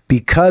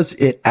because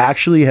it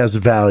actually has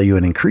value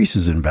and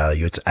increases in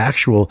value, it's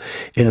actual,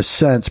 in a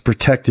sense,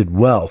 protected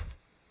wealth.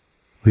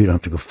 Well, you don't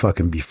have to go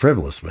fucking be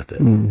frivolous with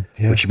it.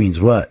 Yeah. Which means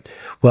what?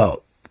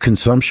 Well,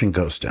 consumption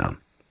goes down.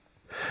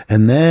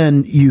 And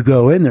then you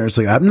go in there, it's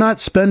like, I'm not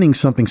spending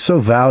something so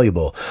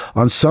valuable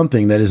on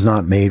something that is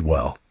not made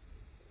well.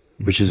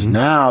 Which is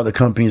now the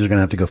companies are going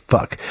to have to go,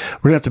 fuck,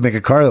 we're going to have to make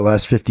a car that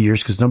lasts 50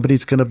 years because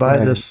nobody's going to buy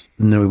this.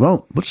 No, we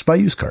won't. We'll just buy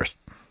used cars.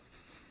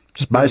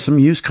 Just buy some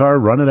used car,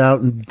 run it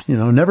out, and,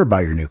 never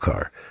buy your new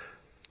car.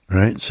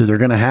 Right? So they're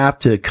going to have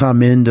to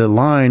come into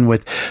line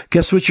with,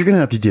 guess what you're going to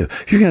have to do?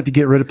 You're going to have to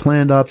get rid of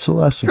planned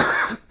obsolescence.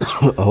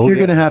 You're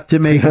going to have to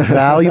make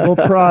valuable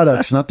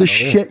products, not the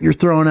shit you're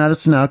throwing at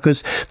us now,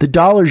 because the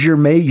dollars you're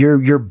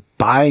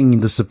buying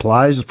the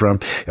supplies from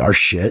are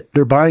shit.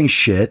 They're buying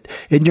shit,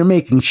 and you're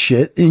making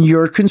shit, and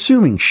you're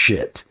consuming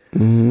shit.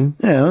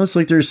 It's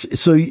like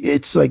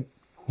it's like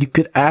you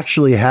could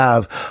actually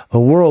have a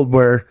world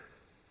where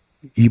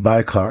you buy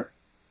a car.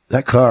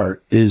 That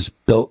car is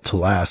built to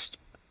last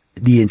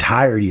the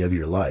entirety of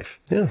your life.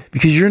 Yeah.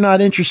 Because you're not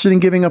interested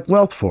in giving up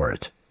wealth for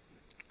it.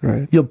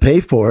 Right. You'll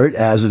pay for it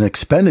as an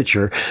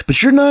expenditure,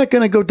 but you're not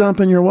going to go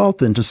dumping your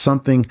wealth into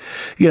something,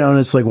 and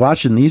it's like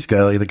watching these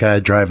guys, like the guy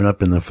driving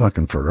up in the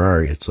fucking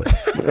Ferrari. It's like,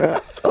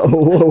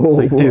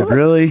 Whoa. dude,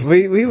 really?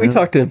 We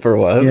talked to him for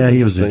a while. Yeah,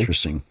 he was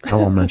interesting. I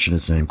won't mention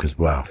his name because,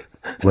 wow,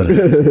 what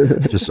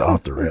just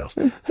off the rails.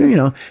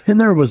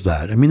 And there was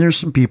that. I mean, there's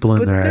some people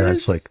in there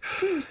that's like,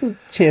 there's a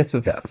chance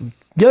of. Yeah.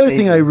 The other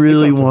thing I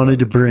really wanted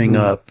to bring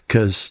up,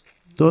 because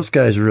those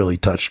guys really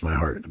touched my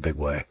heart in a big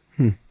way.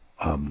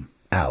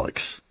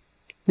 Alex.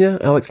 Yeah,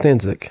 Alex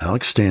Stanzik.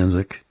 Alex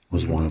Stanzik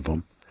was one of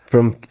them.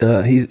 From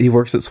he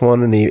works at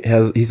Swan, and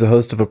he's the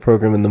host of a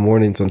program in the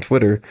mornings on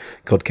Twitter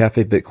called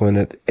Cafe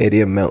Bitcoin at 8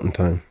 a.m. Mountain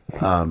Time.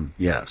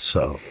 Yeah.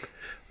 So,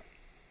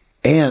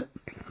 Ant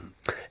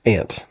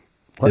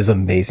is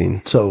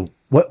amazing. So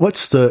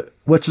what's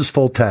his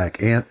full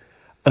tag? Ant.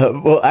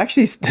 Well,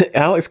 actually,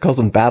 Alex calls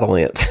him Battle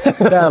Ant.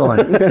 Battle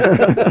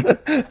Ant.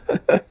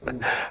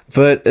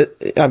 But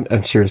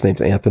I'm sure his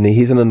name's Anthony.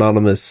 He's an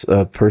anonymous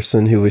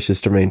person who wishes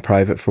to remain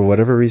private for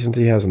whatever reasons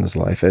he has in his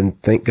life. And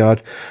thank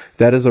God,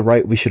 that is a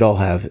right we should all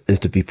have, is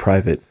to be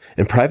private.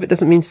 And private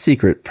doesn't mean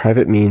secret.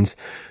 Private means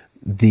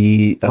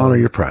the... honor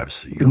your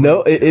privacy.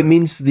 No, it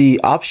means the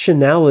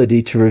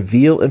optionality to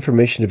reveal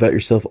information about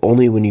yourself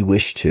only when you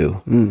wish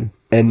to,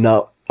 and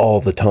not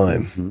all the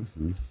time.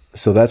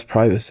 So that's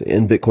privacy.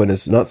 And Bitcoin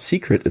is not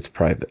secret, it's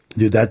private.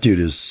 Dude, that dude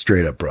is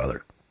straight up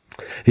brother.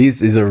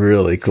 He's a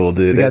really cool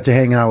dude. We got to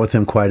hang out with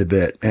him quite a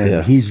bit,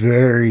 and he's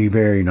very,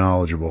 very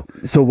knowledgeable.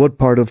 So what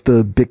part of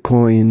the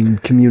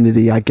Bitcoin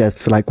community, I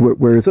guess, like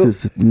where is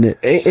this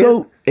niche?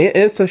 And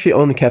it's actually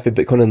on Cafe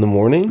Bitcoin in the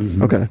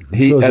morning. Okay.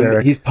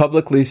 He's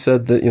publicly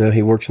said that,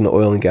 he works in the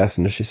oil and gas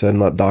industry, so I'm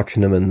not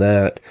doxing him in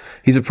that.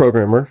 He's a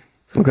programmer.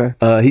 Okay.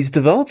 He's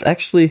developed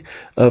actually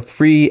a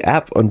free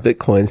app on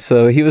Bitcoin.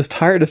 So he was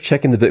tired of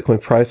checking the Bitcoin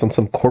price on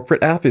some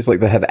corporate app. He's like,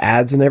 they have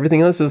ads and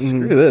everything else. So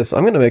screw this.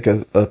 I'm going to make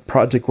a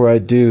project where I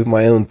do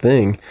my own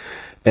thing.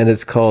 And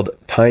it's called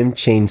Time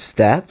Chain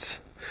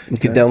Stats. You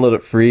can download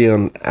it free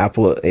on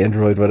Apple,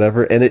 Android,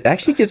 whatever. And it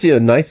actually gives you a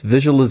nice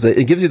visualization.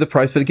 It gives you the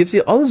price, but it gives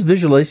you all this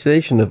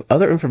visualization of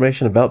other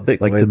information about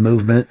Bitcoin. Like the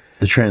movement,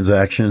 the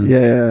transactions.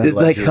 Yeah.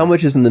 Like how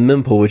much is in the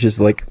mempool, which is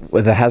like,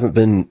 that hasn't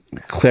been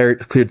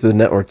cleared to the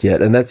network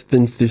yet. And that's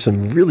been through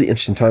some really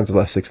interesting times the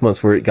last 6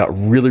 months where it got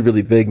really,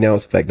 really big. Now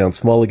it's back down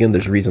small again.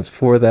 There's reasons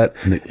for that.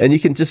 And you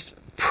can just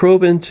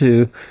probe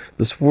into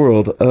this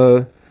world.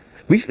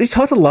 We've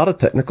talked a lot of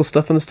technical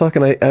stuff in this talk,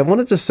 and I want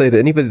to just say to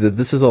anybody that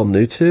this is all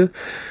new to,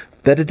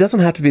 that it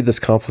doesn't have to be this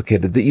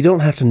complicated, that you don't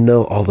have to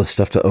know all this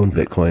stuff to own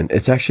Bitcoin.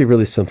 It's actually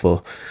really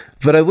simple.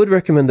 But I would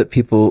recommend that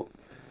people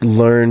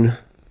learn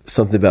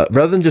something about,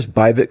 rather than just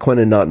buy Bitcoin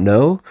and not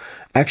know,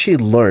 actually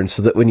learn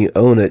so that when you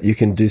own it, you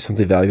can do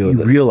something valuable with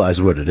it. Realize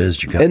what it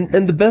is you got.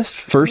 And the best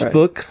first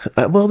book,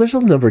 well, there's a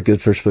number of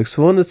good first books.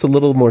 The one that's a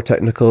little more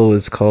technical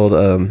is called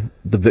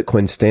The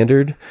Bitcoin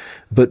Standard.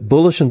 But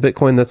Bullish on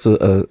Bitcoin, that's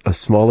a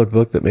smaller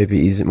book that may be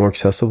easy, more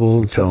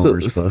accessible.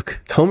 Tomer's book.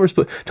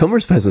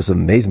 Tomer's has this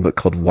amazing book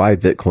called Why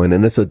Bitcoin,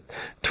 and it's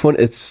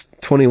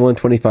 21,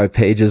 25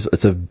 pages.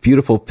 It's a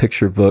beautiful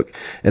picture book,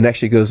 and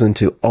actually goes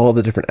into all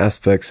the different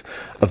aspects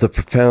of the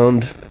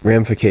profound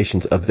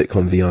ramifications of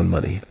Bitcoin beyond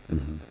money.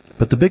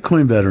 But the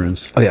Bitcoin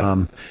veterans,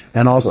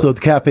 and also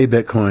the Cafe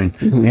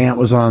Bitcoin, Ant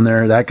was on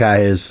there. That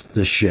guy is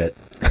the shit.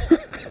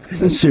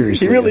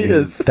 Seriously, he really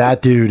is.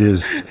 That dude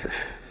is.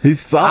 He's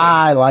solid.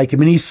 I like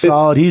him, and he's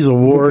solid. He's a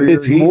warrior.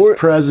 He's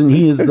present.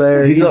 He is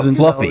there. He's not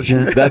fluffy.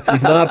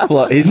 He's not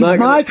fluffy. He's not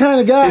my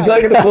kind of guy. He's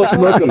not going to pull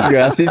smoke up your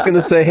ass. He's going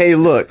to say, "Hey,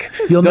 look,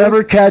 you'll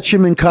never catch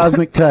him in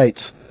cosmic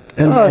tights."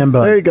 And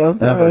there you go.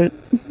 All right.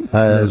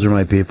 Those are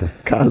my people.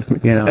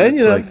 Cosmic.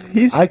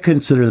 I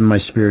consider them my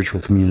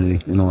spiritual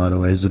community in a lot of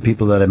ways. The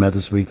people that I met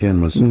this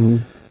weekend was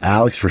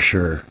Alex for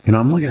sure.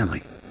 I'm looking at him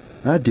like,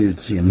 that dude,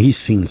 he's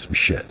seen some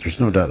shit. There's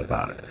no doubt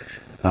about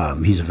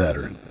it. He's a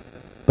veteran.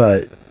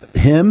 But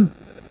him,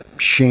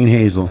 Shane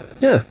Hazel.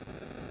 Yeah.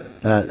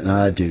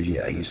 That dude,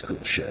 he's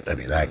cool shit. I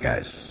mean, that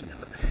guy's...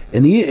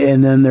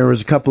 And then there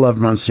was a couple of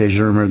them on stage. I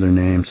don't remember their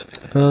names.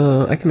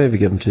 I can maybe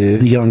give them to you.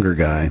 The younger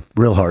guy,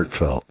 real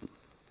heartfelt.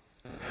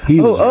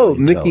 Really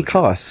Mickey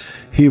Koss.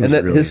 He was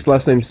his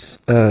last name's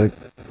Coss,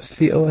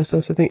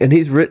 I think. And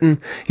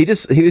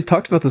he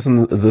talked about this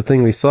in the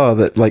thing we saw,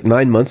 that like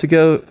 9 months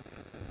ago,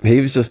 he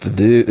was just a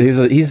dude.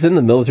 He's in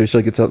the military, so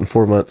he gets out in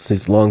 4 months.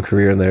 His long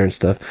career in there and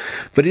stuff.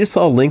 But he just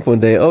saw a link one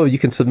day. Oh, you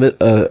can submit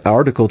an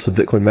article to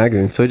Bitcoin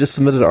Magazine. So he just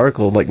submitted an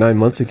article like 9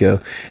 months ago,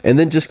 and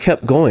then just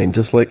kept going.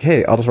 Just like,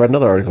 hey, I'll just write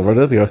another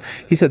article.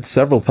 He's had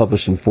several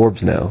published in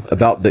Forbes now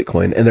about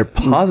Bitcoin, and they're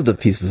positive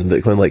pieces of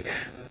Bitcoin. Like,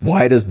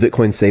 why does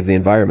Bitcoin save the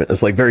environment?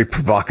 It's like very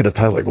provocative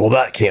title. Like, well,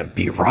 that can't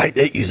be right.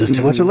 It uses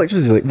too much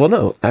electricity. Like, well,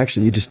 no,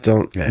 actually, you just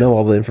don't know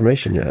all the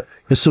information yet.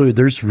 So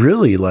there's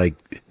really like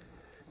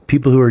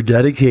people who are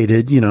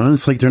dedicated, and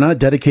it's like they're not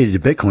dedicated to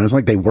Bitcoin. It's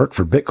like they work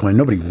for Bitcoin.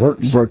 Nobody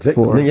works for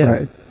Bitcoin. Yeah,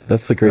 right.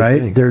 That's the great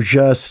thing. They're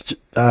just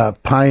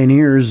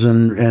pioneers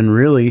and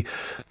really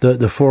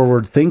the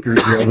forward thinkers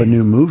of a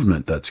new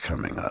movement that's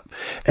coming up.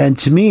 And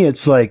to me,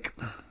 it's like,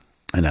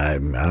 and I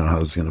don't know how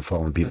this is going to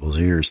fall in people's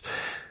ears,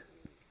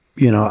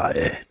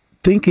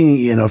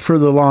 thinking, for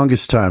the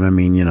longest time, I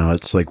mean,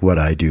 it's like what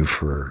I do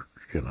for,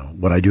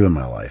 what I do in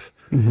my life.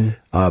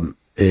 Mm-hmm.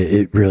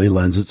 It really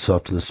lends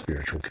itself to the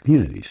spiritual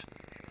communities.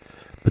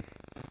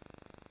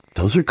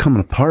 Those are coming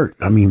apart.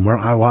 I mean, where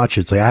I watch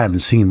it, it's like I haven't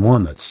seen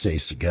one that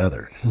stays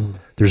together.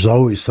 There's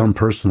always some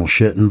personal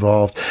shit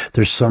involved.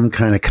 There's some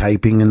kind of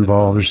kyping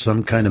involved. There's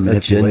some kind of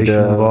manipulation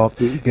involved.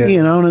 Yeah.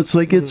 And it's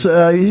like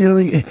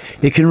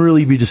it can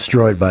really be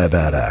destroyed by a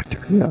bad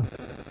actor. Yeah.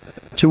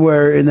 To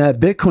where in that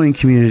Bitcoin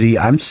community,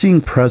 I'm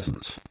seeing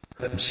presence.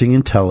 I'm seeing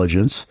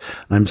intelligence.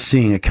 I'm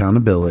seeing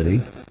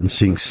accountability. I'm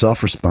seeing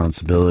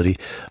self-responsibility.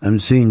 I'm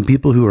seeing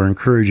people who are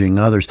encouraging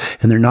others,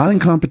 and they're not in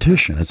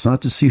competition. It's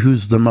not to see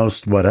who's the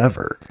most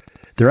whatever.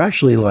 They're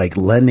actually like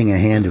lending a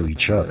hand to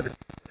each other,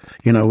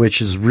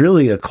 which is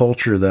really a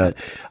culture that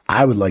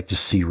I would like to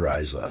see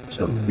rise up.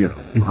 So,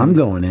 I'm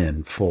going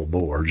in full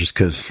bore just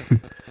because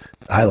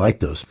I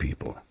like those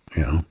people,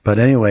 But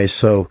anyway,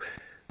 so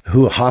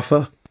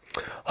Hoffa?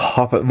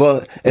 Hoffa,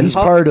 well, and he's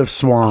part of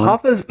Swan.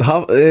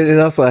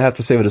 And also I have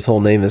to say what his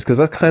whole name is, because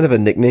that's kind of a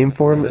nickname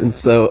for him. And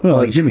so,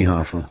 like Jimmy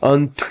Hoffa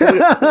on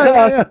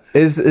Twitter,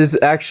 his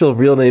actual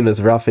real name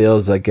is Rafael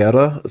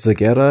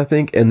Zagera, I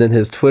think, and then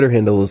his Twitter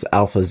handle is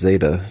Alpha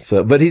Zeta.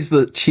 So, but he's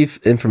the chief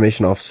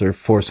information officer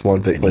for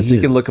Swan Bitcoin. So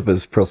you can look up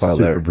his profile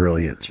there. Super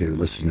brilliant too.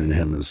 Listening to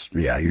him is,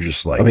 you're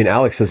just like. I mean,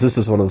 Alex says this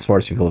is one of the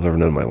smartest people I've ever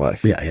known in my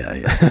life.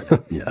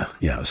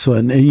 Yeah. So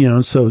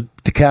so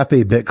the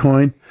Cafe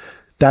Bitcoin.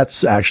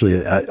 That's actually,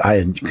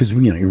 because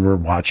we're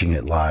watching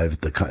it live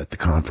at the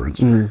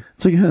conference.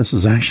 It's like, this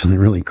is actually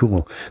really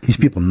cool. These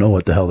people know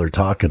what the hell they're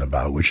talking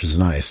about, which is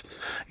nice.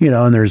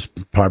 And there's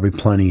probably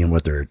plenty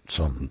in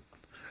some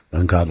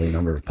ungodly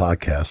number of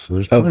podcasts. So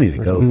there's plenty to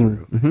go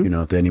through,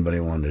 if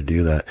anybody wanted to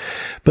do that.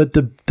 But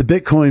the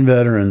Bitcoin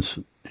veterans,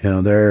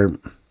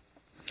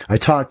 I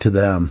talked to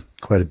them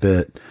quite a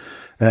bit,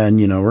 and,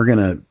 we're going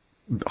to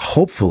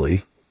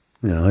hopefully,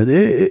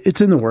 it's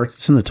in the works,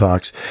 it's in the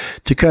talks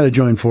to kind of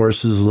join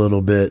forces a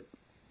little bit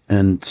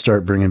and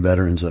start bringing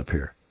veterans up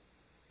here.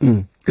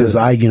 Because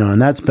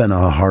and that's been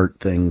a hard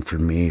thing for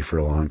me for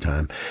a long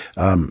time.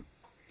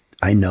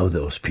 I know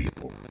those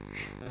people,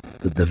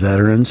 the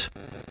veterans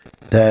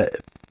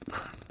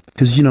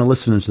because,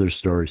 listening to their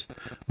stories,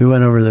 we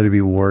went over there to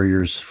be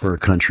warriors for a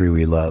country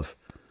we love.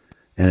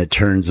 And it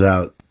turns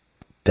out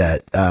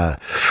that,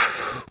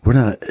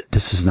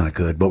 this is not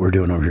good. What we're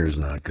doing over here is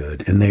not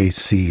good. And they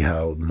see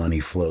how money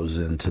flows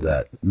into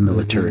that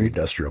military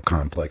industrial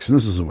complex. And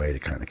this is a way to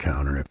kind of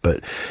counter it.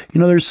 But,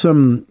 there's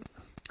some,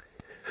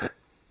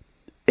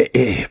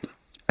 I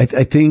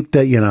think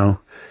that,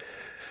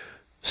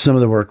 some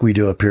of the work we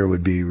do up here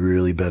would be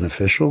really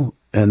beneficial.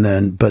 And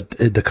then, but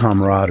the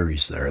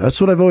camaraderie's there.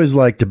 That's what I've always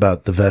liked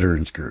about the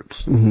veterans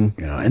groups, and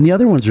the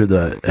other ones are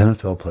the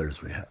NFL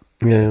players we have.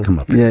 Yeah. Come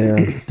up here.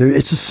 Yeah.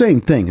 It's the same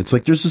thing. It's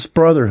like, there's this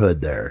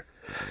brotherhood there.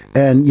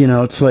 And,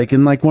 it's like,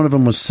 and like one of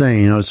them was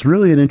saying, it's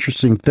really an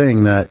interesting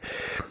thing that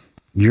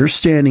you're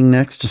standing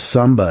next to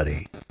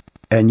somebody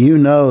and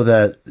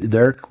that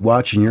they're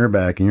watching your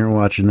back and you're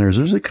watching theirs.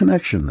 There's a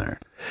connection there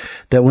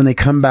that when they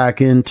come back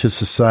into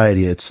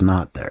society, it's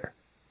not there.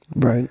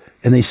 Right.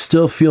 And they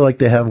still feel like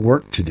they have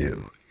work to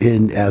do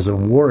as a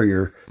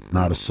warrior,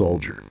 not a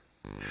soldier.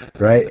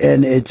 Right.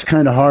 And it's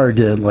kind of hard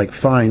to like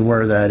find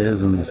where that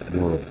is in this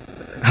world.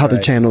 How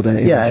to channel that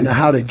energy. Yeah, and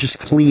how to just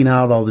clean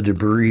out all the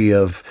debris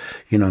of,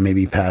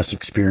 maybe past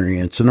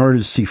experience in order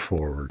to see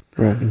forward.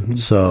 Right.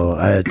 So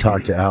I had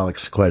talked to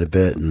Alex quite a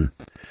bit, and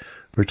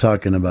we're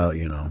talking about,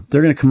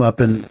 they're going to come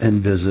up and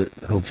visit,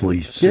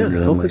 hopefully sooner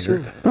than later.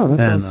 Soon. Oh,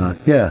 that's awesome.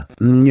 Yeah,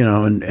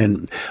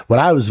 and what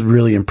I was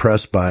really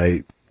impressed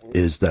by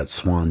is that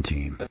Swan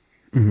team.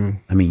 Mm-hmm.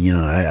 I mean,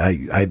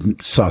 I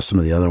saw some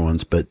of the other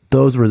ones, but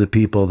those were the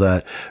people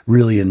that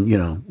really,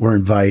 were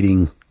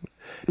inviting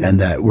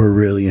and that we're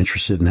really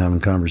interested in having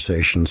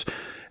conversations.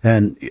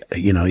 And,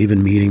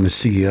 even meeting the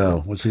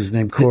CEO, what's his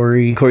name?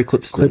 Corey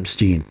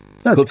Klipstein.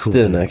 That's Clipston,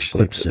 dude.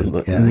 actually.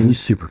 Clipston. Yeah, he's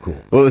super cool.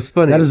 Well, it's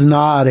funny. That is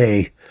not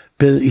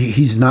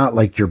he's not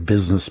like your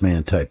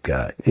businessman type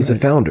guy. He's a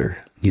founder.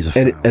 He's a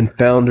founder. And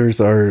founders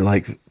are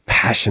like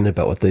passionate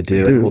about what they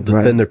do and will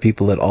defend their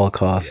people at all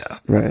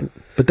costs. Yeah. Right.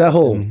 But that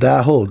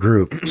whole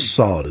group,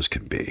 solid as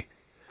can be.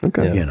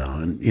 Okay. And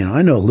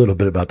I know a little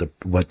bit about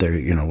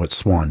what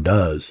Swan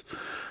does,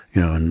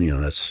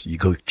 and that's, you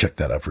go check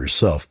that out for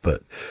yourself,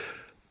 but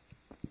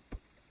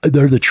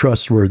they're the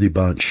trustworthy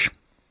bunch.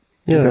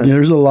 Yeah.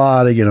 There's a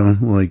lot of, the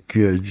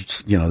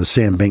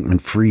Sam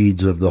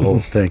Bankman-Frieds of the whole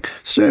thing.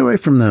 Stay away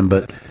from them.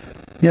 But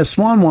yeah,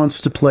 Swan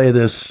wants to play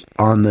this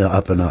on the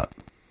up and up.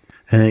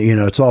 And,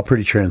 it's all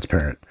pretty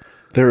transparent.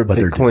 They're a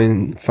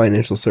Bitcoin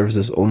financial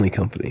services only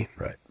company.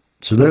 Right.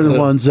 So they're the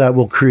ones that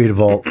will create a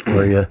vault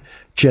for you,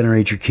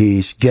 generate your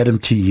keys, get them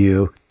to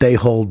you. They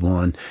hold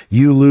one.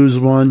 You lose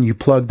one, you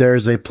plug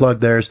theirs, they plug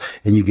theirs,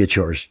 and you get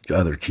your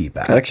other key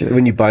back. Actually,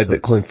 when you buy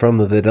Bitcoin from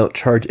them, they don't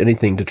charge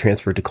anything to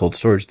transfer to cold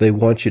storage. They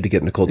want you to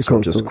get into cold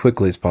storage as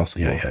quickly as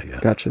possible. Yeah.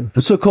 Gotcha.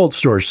 And so cold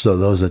storage, so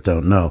those that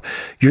don't know,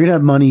 you're going to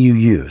have money you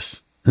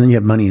use, and then you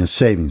have money in a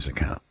savings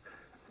account.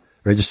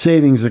 Right? The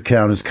savings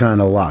account is kind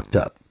of locked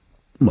up.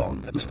 Well,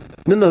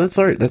 that's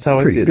all right. That's how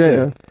I see it.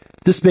 Yeah.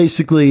 This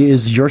basically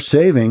is your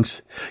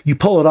savings. You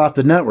pull it off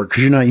the network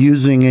because you're not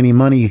using any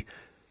money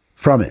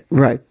from it.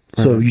 Right.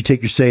 So you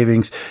take your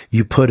savings,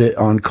 you put it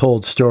on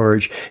cold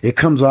storage. It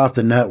comes off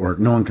the network.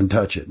 No one can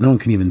touch it. No one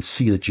can even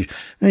see that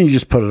and you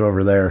just put it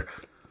over there,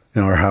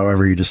 or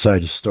however you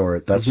decide to store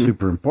it. That's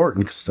super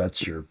important because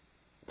that's your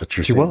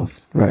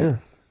wealth. Right. Yeah.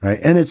 Right.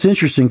 And it's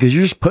interesting because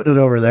you're just putting it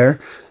over there.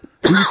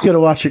 You just got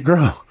to watch it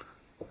grow.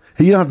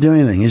 You don't have to do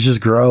anything. It's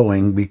just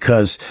growing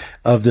because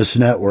of this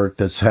network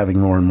that's having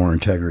more and more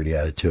integrity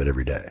added to it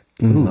every day.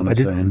 I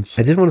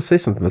did want to say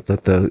something about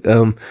that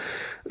though,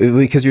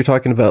 because you're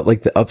talking about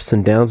like the ups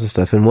and downs and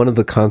stuff. And one of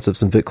the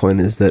concepts in Bitcoin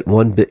is that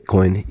 1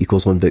 Bitcoin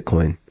equals 1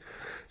 Bitcoin.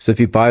 So if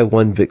you buy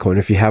 1 Bitcoin, or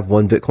if you have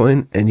 1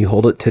 Bitcoin and you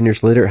hold it 10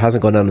 years later, it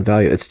hasn't gone down in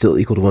value. It's still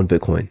equal to 1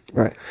 Bitcoin.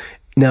 Right.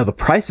 Now, the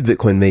price of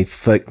Bitcoin may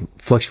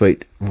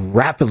fluctuate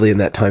rapidly in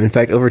that time. In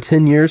fact, over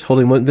 10 years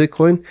holding 1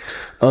 Bitcoin,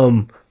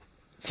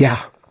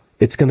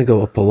 it's going to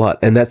go up a lot.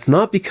 And that's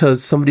not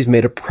because somebody's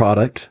made a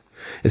product.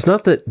 It's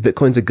not that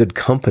Bitcoin's a good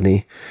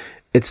company.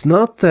 It's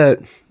not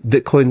that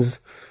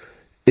Bitcoin's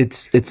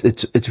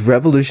it's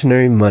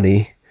revolutionary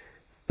money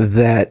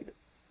that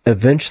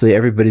eventually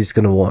everybody's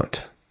going to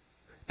want.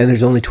 And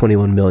there's only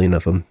 21 million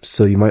of them,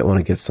 so you might want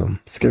to get some.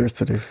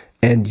 Scarcity.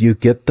 And you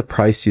get the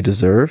price you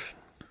deserve.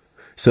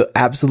 So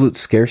absolute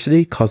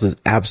scarcity causes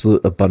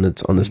absolute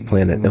abundance on this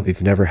planet, and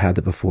we've never had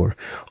that before.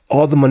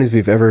 All the monies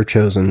we've ever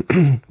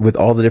chosen, with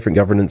all the different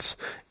governance,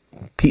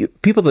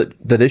 people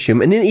that issue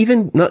them, and then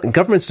even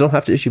governments don't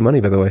have to issue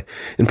money, by the way.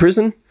 In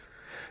prison,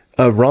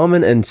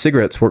 ramen and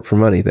cigarettes work for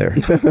money there.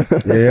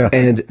 Yeah.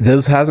 And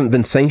those hasn't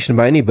been sanctioned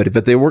by anybody,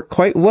 but they work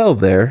quite well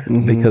there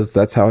because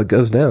that's how it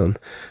goes down.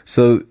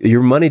 So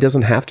your money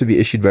doesn't have to be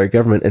issued by a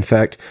government. In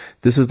fact,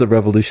 this is the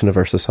revolution of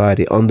our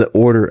society on the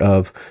order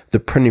of the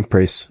printing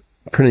press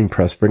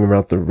bringing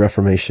about the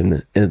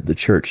Reformation in the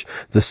church.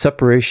 The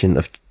separation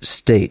of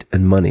state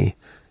and money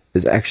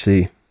is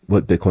actually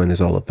what Bitcoin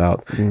is all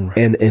about.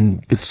 And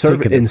in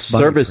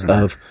service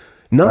of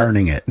not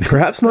burning it.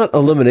 Perhaps not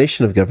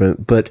elimination of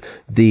government, but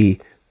the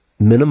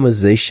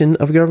minimization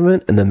of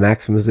government and the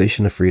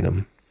maximization of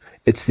freedom.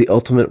 It's the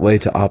ultimate way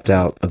to opt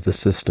out of the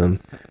system.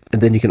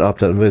 And then you can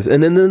opt out of this.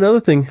 And then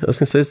another thing I was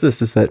going to say is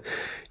this, is that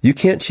you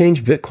can't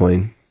change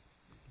Bitcoin,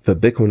 but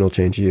Bitcoin will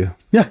change you.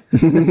 Yeah.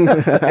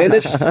 and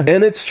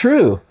it's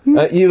true.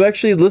 You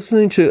actually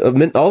listening to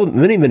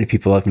many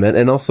people I've met,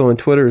 and also on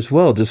Twitter as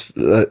well, just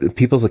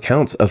people's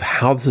accounts of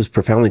how this has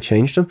profoundly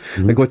changed them.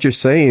 Like what you're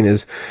saying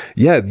is,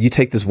 you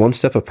take this one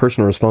step of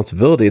personal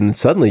responsibility, and then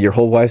suddenly your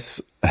whole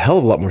life's a hell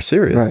of a lot more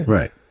serious.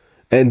 Right.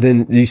 And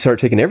then you start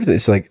taking everything.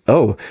 It's like,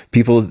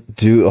 people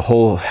do a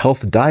whole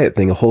health diet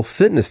thing, a whole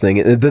fitness thing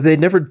that they'd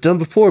never done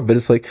before. But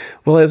it's like,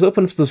 well, I was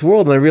open to this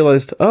world, and I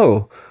realized,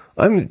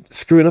 I'm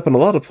screwing up in a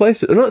lot of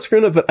places. I'm not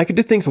screwing up, but I could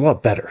do things a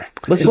lot better.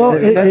 That's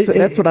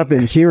what I've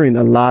been hearing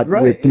a lot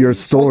with your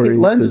stories. It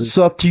lends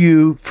itself to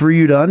you for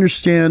you to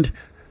understand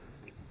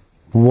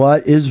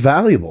what is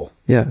valuable.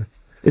 Yeah.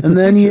 And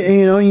then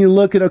you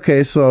look at,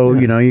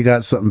 you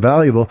got something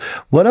valuable.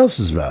 What else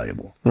is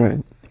valuable? Right.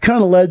 It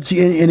kind of lets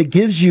you, and it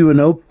gives you an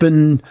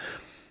open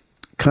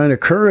kind of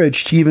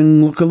courage to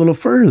even look a little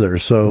further.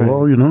 So,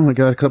 I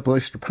got a couple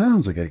extra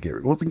pounds I got to get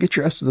rid of. Well, then get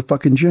your ass to the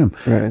fucking gym.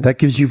 Right. That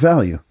gives you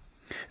value.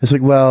 It's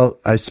like, well,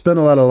 I spent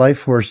a lot of life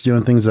force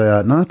doing things I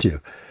ought not to.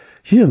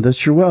 Yeah,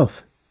 that's your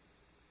wealth.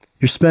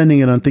 You're spending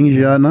it on things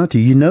you ought not to.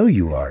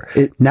 You are.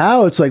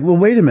 Now it's like, well,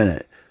 wait a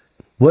minute.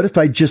 What if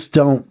I just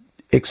don't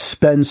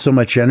expend so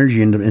much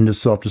energy into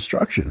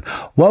self-destruction?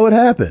 What would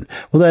happen?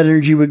 Well, that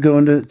energy would go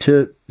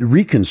into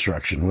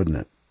reconstruction, wouldn't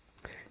it?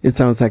 It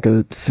sounds like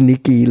a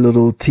sneaky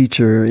little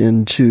teacher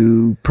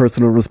into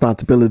personal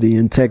responsibility,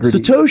 integrity.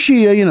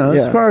 Satoshi,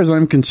 as far as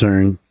I'm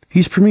concerned,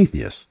 he's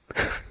Prometheus.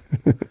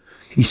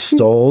 He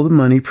stole the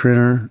money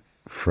printer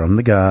from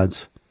the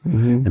gods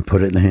and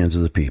put it in the hands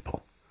of the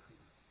people.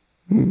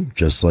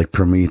 Just like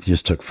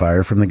Prometheus took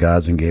fire from the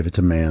gods and gave it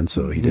to man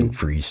so he didn't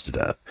freeze to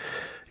death.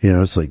 You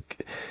know, it's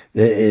like,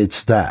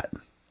 it's that.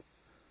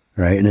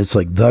 Right? And it's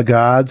like the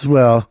gods,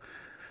 well,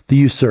 the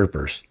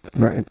usurpers.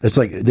 Right. It's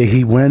like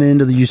he went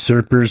into the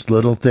usurpers'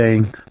 little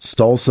thing,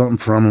 stole something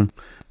from them.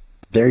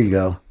 There you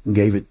go. And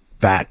gave it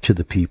back to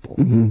the people.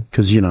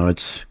 Because, you know,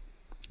 it's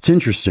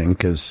interesting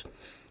because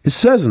it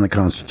says in the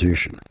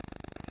Constitution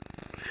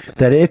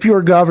that if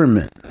your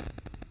government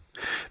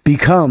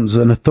becomes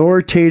an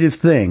authoritative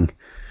thing,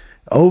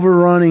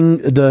 overrunning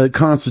the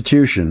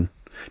Constitution,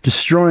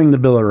 destroying the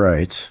Bill of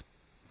Rights,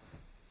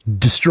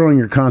 destroying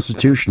your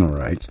constitutional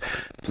rights,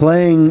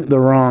 playing the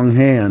wrong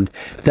hand,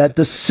 that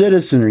the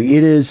citizenry,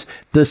 it is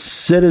the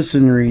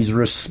citizenry's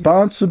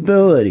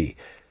responsibility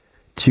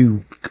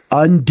to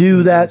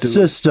undo that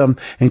system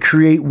and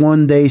create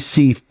one they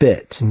see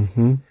fit.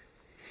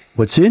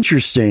 What's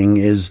interesting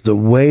is the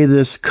way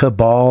this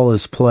cabal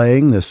is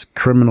playing, this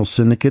criminal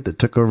syndicate that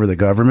took over the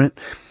government.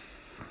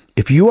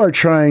 If you are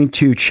trying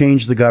to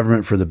change the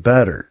government for the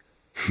better,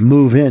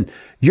 move in,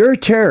 you're a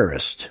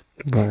terrorist.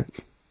 Right.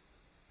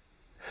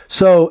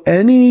 So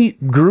any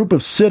group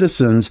of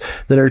citizens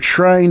that are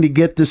trying to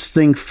get this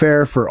thing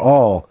fair for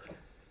all,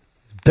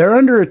 they're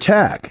under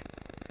attack.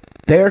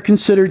 They are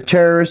considered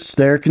terrorists.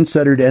 They're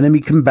considered enemy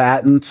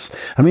combatants.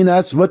 I mean,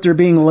 that's what they're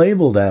being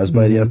labeled as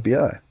by the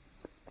FBI,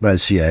 by the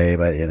CIA,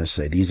 by the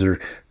NSA. These are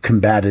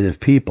combative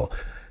people.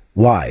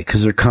 Why?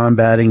 Because they're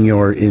combating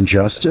your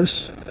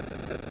injustice.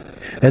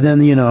 And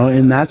then, you know,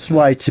 and that's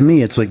why to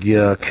me, it's like,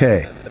 yeah,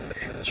 okay.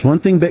 It's one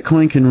thing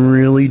Bitcoin can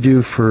really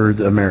do for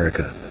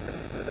America.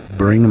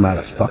 Bring them out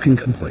of fucking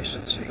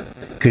complacency.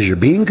 Because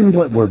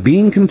we're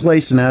being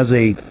complacent as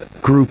a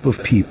group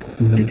of people.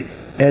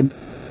 And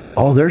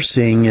all they're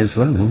seeing is,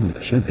 oh,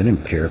 shit, they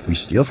didn't care if we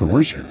steal from them.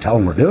 We're just going to tell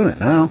them we're doing it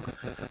now.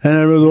 And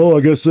everyone's, oh,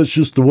 I guess that's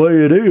just the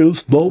way it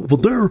is. But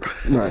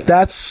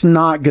that's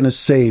not going to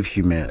save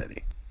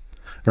humanity.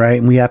 Right?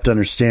 And we have to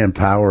understand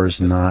power is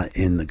not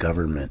in the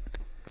government.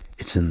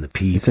 It's in the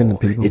people. It's in the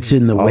people. It's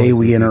in the way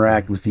we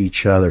interact with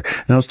each other.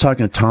 And I was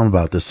talking to Tom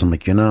about this. I'm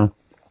like, you know,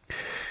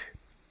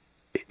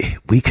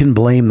 we can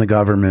blame the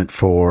government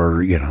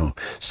for, you know,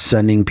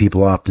 sending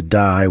people off to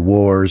die,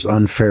 wars,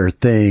 unfair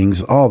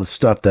things, all the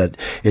stuff that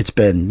it's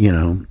been, you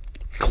know,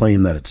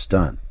 claimed that it's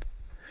done.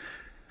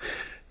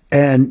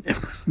 And,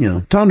 you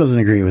know, Tom doesn't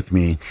agree with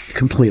me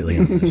completely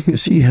on this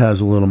because he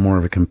has a little more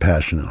of a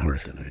compassionate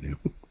heart than I do.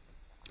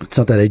 It's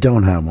not that I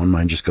don't have one.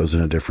 Mine just goes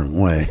in a different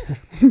way.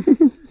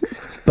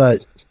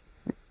 But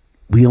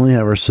we only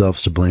have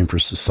ourselves to blame for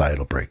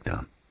societal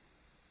breakdown.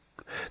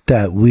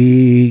 That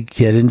we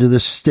get into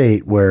this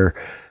state where,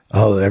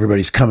 oh,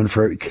 everybody's coming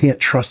for it. You can't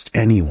trust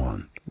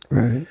anyone.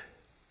 Right.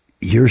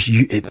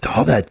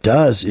 All that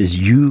does is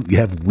you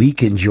have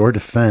weakened your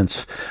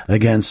defense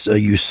against a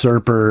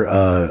usurper,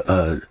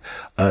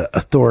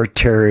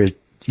 authoritarian,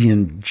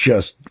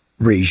 just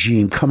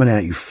regime coming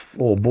at you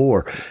full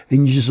bore.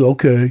 And you just,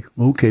 okay,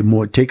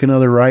 more, take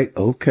another right.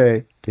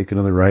 Okay. Take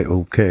another right.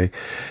 Okay.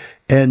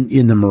 And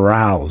the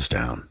morale is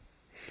down.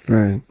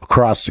 Right.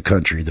 Across the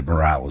country, the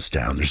morale is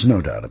down. There's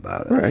no doubt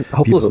about it. Right.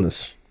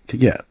 Hopelessness.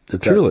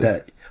 Truly.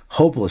 That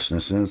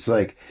hopelessness. And it's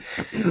like,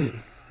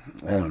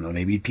 I don't know,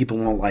 maybe people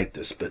won't like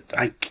this, but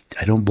I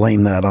don't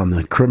blame that on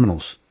the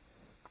criminals.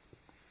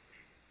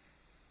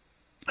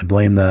 I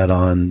blame that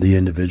on the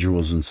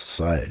individuals in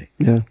society.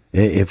 Yeah.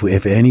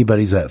 If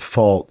anybody's at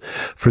fault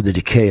for the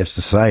decay of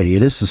society,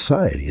 it is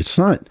society. It's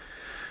not,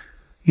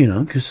 you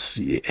know, because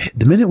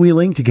the minute we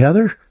link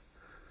together,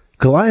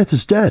 Goliath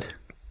is dead.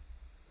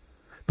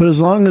 But as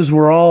long as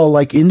we're all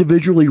like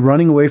individually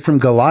running away from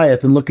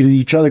Goliath and looking at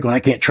each other going, I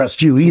can't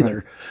trust you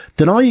either,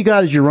 then all you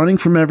got is you're running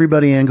from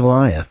everybody and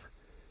Goliath,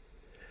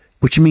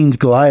 which means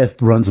Goliath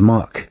runs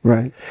amok.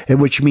 Right. And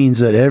which means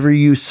that every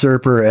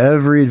usurper,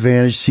 every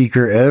advantage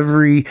seeker,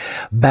 every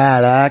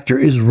bad actor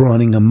is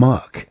running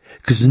amok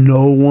because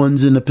no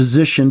one's in a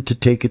position to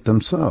take it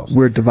themselves.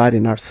 We're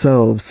dividing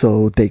ourselves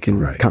so they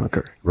can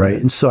conquer. Right.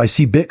 And so I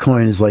see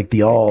Bitcoin as like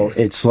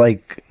it's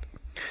like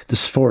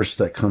this force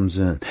that comes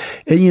in.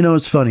 And, you know,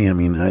 it's funny. I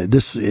mean,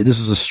 this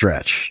is a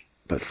stretch,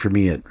 but for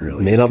me, it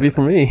really may not be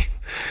for me.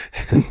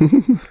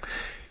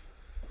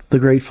 The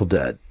Grateful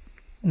Dead.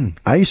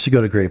 I used to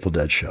go to Grateful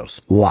Dead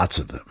shows, lots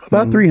of them,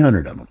 about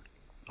 300 of them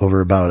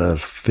over about a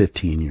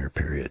 15-year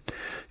period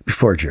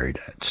before Jerry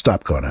died.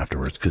 Stopped going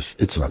afterwards because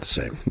it's not the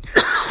same.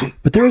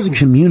 But there was a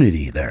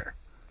community there.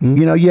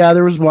 You know, yeah,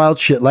 there was wild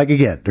shit. Like,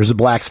 again, there's a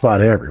black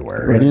spot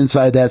everywhere. Right. And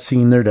inside that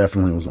scene, there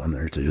definitely was one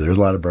there, too. There's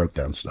a lot of broke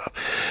down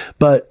stuff.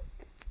 But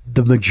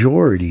the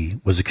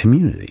majority was a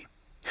community,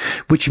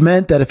 which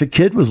meant that if a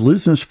kid was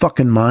losing his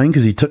fucking mind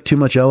because he took too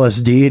much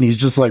LSD and he's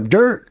just like,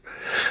 dirt,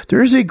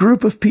 there's a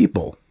group of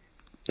people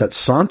that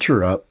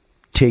saunter up,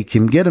 take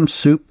him, get him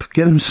soup,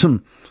 get him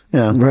some,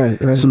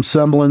 some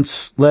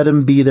semblance, let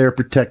him be there,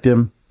 protect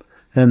him,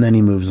 and then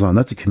he moves on.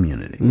 That's a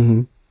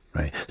community.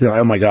 Right. They're like,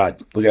 oh my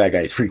God, look at that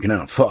guy. He's freaking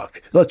out.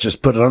 Fuck. Let's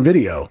just put it on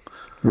video.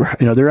 Right.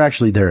 You know, they're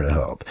actually there to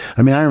help.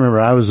 I mean, I remember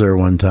I was there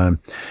one time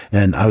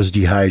and I was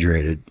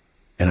dehydrated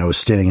and I was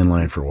standing in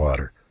line for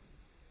water.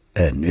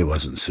 and it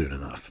wasn't soon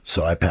enough.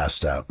 So I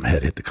passed out, my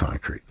head hit the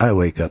concrete. I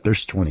wake up,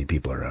 there's 20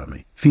 people around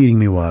me, feeding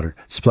me water,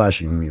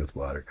 splashing me with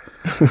water,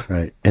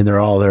 right? And they're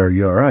all there,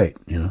 you all right,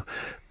 you know?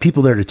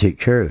 People there to take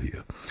care of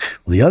you.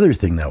 Well, the other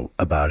thing that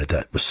about it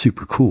that was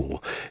super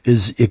cool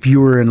is if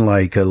you were in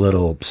like a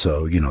little,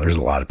 so, you know, there's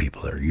a lot of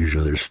people there.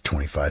 Usually there's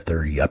 25,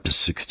 30, up to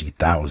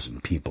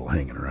 60,000 people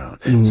hanging around.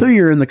 Mm-hmm. So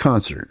you're in the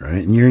concert,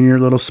 right? And you're in your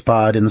little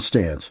spot in the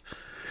stands,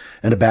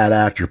 and a bad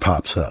actor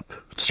pops up,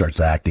 starts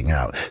acting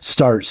out,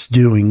 starts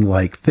doing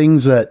like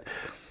things that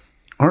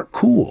aren't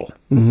cool.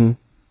 Mm-hmm.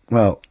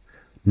 Well,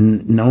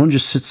 no one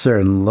just sits there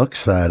and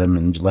looks at him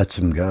and lets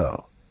him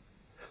go.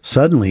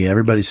 Suddenly,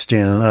 everybody's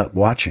standing up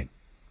watching,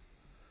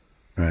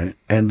 right?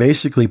 And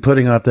basically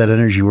putting out that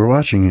energy, we're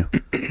watching you.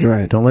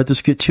 Right. Don't let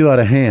this get too out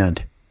of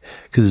hand,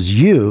 because it's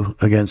you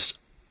against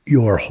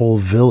your whole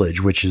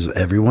village, which is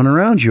everyone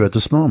around you at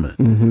this moment.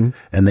 Mm-hmm.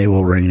 And they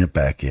will rein it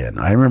back in.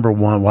 I remember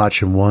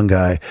watching one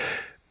guy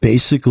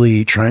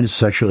basically trying to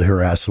sexually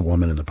harass a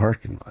woman in the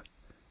parking lot.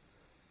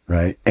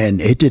 Right.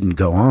 And it didn't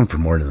go on for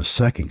more than a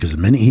second, because the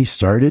minute he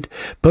started,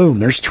 boom,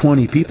 there's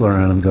 20 people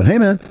around him going, hey,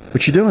 man,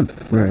 what you doing?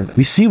 Right.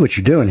 We see what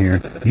you're doing here.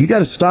 You got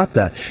to stop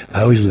that.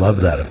 I always loved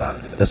that about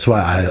it. That's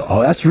why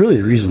that's really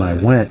the reason I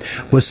went,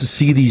 was to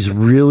see these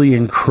really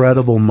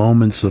incredible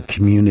moments of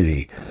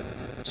community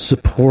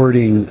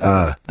supporting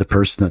the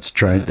person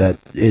that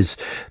is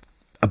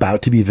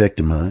about to be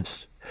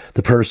victimized,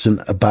 the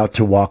person about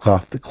to walk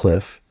off the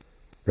cliff,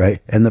 right?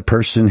 And the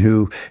person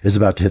who is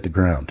about to hit the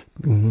ground.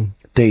 Mm-hmm.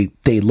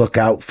 They look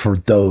out for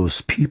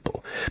those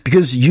people,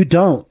 because you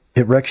don't,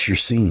 it wrecks your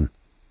scene.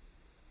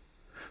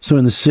 So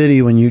in the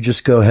city, when you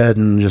just go ahead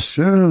and just,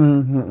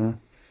 well,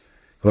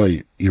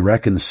 you're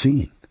wrecking the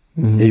scene.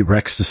 Mm-hmm. It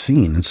wrecks the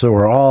scene. And so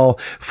we're all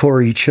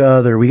for each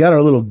other. We got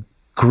our little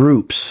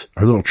groups,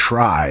 our little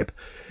tribe,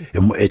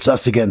 and it's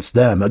us against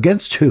them.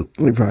 Against who?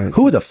 Right.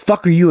 Who the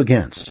fuck are you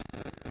against?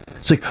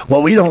 It's like,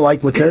 well, we don't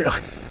like what they're...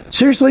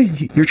 Seriously,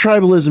 your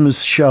tribalism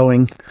is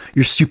showing,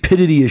 your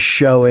stupidity is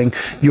showing,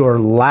 your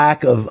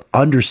lack of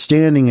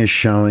understanding is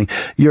showing,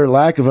 your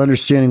lack of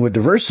understanding what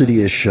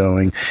diversity is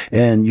showing,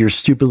 and your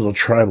stupid little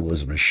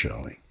tribalism is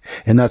showing.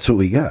 And that's what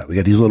we got. We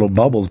got these little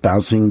bubbles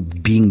bouncing,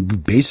 being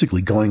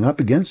basically going up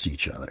against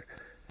each other.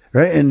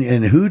 Right?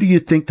 And who do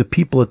you think the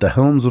people at the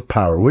helms of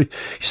power, you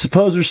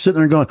suppose they're sitting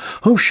there going,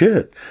 oh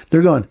shit.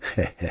 They're going,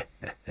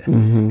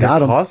 mm-hmm. Got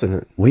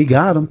them. We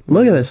got them.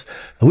 Look at this.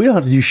 We don't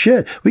have to do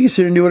shit. We can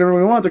sit here and do whatever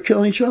we want. They're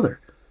killing each other.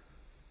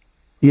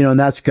 You know, and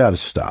that's got to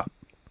stop.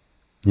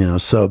 You know,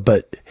 so,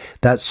 but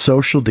that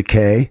social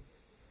decay,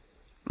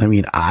 I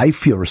mean, I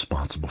feel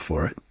responsible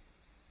for it.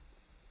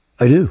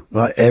 I do.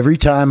 Every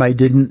time I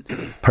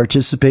didn't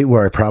participate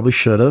where I probably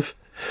should have,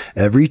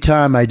 every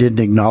time I didn't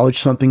acknowledge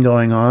something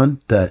going on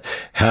that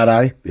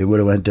it would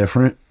have went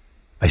different.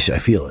 I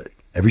feel it.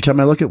 Every time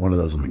I look at one of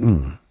those,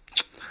 I'm like,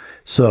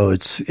 So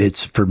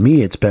it's for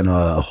me, it's been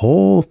a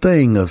whole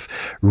thing of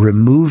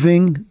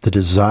removing the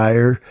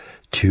desire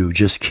to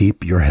just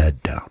keep your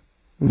head down.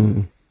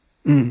 Mm.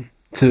 Mm.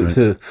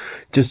 To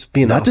just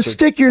be an not ostrich. To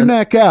stick your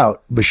neck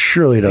out, but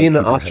surely being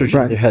an ostrich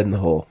with your head in the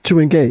hole. To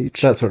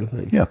engage. That sort of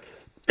thing. Yeah.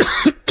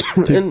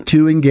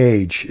 To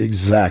engage,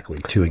 exactly.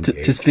 To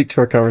engage. To speak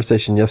to our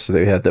conversation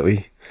yesterday we had,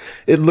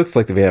 it looks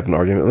like that we have an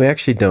argument. We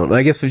actually don't.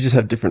 I guess we just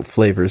have different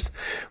flavors.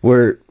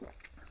 Where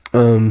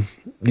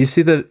you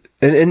see that,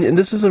 and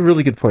this is a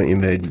really good point you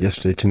made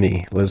yesterday to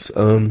me, was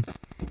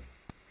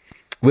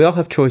we all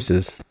have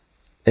choices,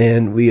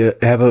 and we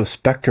have a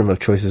spectrum of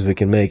choices we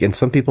can make, and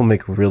some people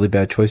make really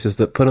bad choices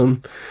that put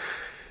them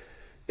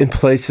in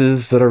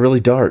places that are really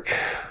dark.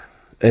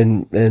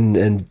 And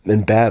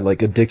bad,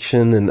 like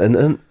addiction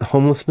and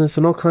homelessness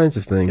and all kinds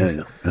of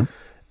things. Yeah.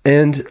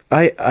 And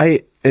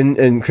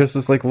and Chris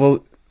is like,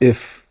 well,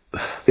 if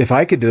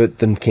I could do it,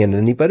 then can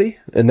anybody?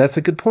 And that's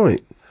a good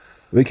point.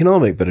 We can all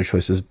make better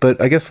choices.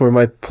 But I guess where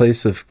my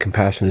place of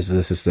compassion is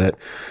that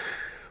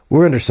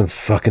we're under some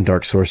fucking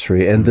dark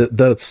sorcery, and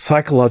the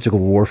psychological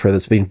warfare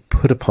that's being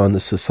put upon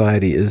the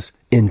society is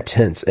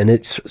intense, and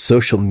it's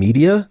social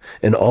media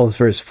in all its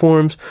various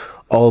forms,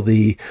 all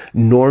the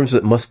norms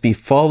that must be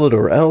followed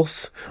or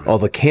else, all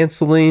the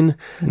canceling,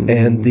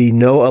 and the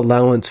no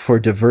allowance for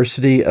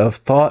diversity of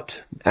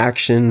thought,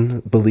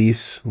 action,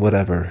 beliefs,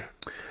 whatever.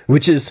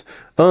 Which is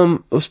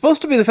was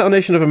supposed to be the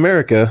foundation of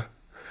America,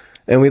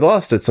 and we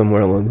lost it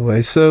somewhere along the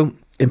way. So,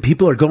 and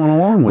people are going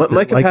along with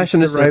my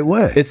compassion is the right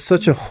way. It's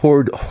such a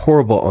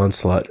horrible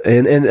onslaught,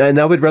 and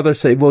I would rather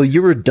say, well,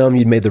 you were dumb,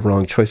 you made the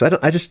wrong choice.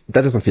 That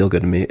doesn't feel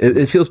good to me.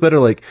 It feels better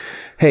like,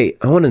 hey,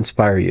 I want to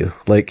inspire you,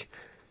 like,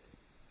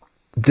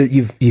 that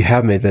you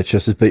have made bad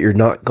choices, but you're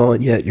not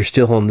gone yet. You're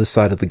still on this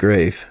side of the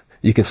grave.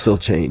 You can still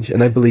change,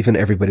 and I believe in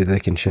everybody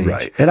that can change.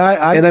 Right, and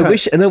I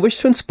wish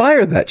to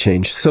inspire that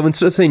change. So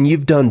instead of saying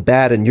you've done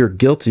bad and you're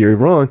guilty or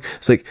wrong,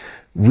 it's like,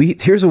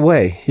 here's a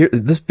way. Here,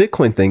 this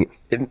Bitcoin thing,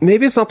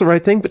 maybe it's not the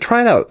right thing, but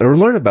try it out or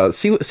learn about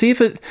it.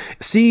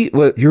 See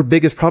what your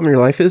biggest problem in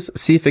your life is.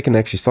 See if it can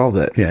actually solve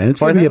that. Yeah, and it's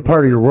going to be a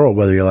part of your world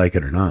whether you like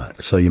it or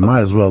not. So you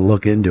might as well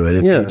look into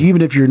it.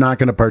 Even if you're not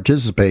going to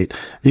participate,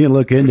 you can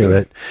look into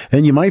it,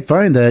 and you might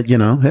find that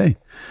hey,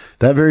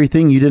 that very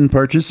thing you didn't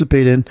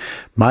participate in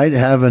might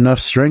have enough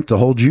strength to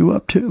hold you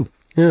up too.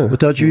 Yeah,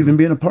 without you even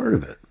being a part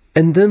of it.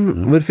 And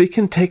then if we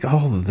can take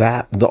all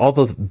that, all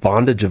the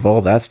bondage of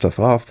all that stuff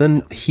off,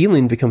 then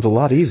healing becomes a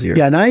lot easier.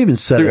 Yeah, and I even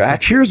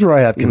said here's where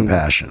I have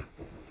compassion.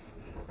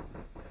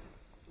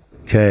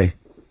 Okay.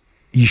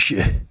 You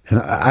should, and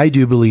I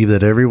do believe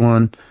that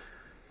everyone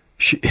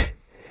should,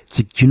 it's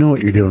like, you know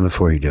what you're doing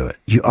before you do it.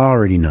 You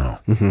already know.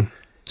 Mm-hmm.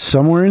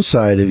 Somewhere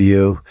inside of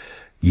you,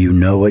 you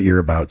know what you're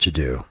about to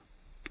do.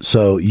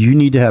 So you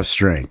need to have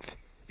strength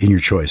in your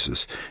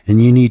choices,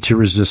 and you need to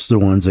resist the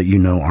ones that you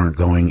know aren't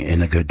going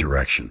in a good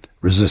direction.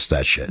 Resist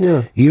that shit.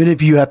 Yeah. Even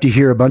if you have to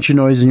hear a bunch of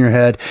noise in your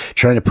head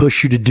trying to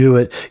push you to do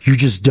it, you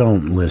just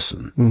don't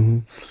listen. Mm-hmm.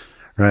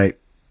 Right?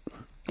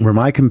 Where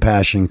my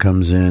compassion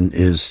comes in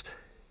is,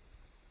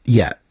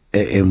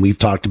 and we've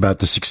talked about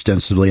this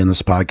extensively in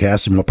this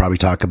podcast, and we'll probably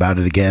talk about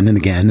it again and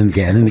again and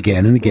again and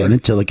again and again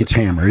until it gets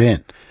hammered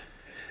in.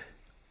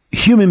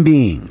 Human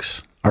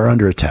beings are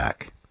under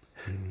attack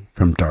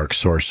from dark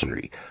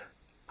sorcery.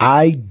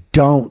 I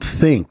don't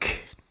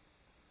think,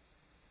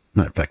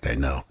 in fact, I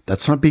know,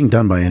 that's not being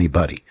done by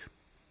anybody.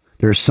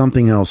 There's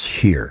something else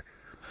here.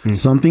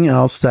 Something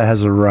else that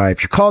has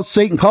arrived. You call it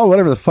Satan, call it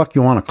whatever the fuck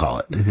you want to call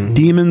it. Mm-hmm.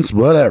 Demons,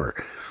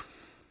 whatever.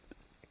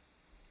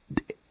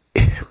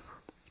 And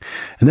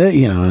then,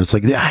 and it's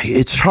like,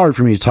 it's hard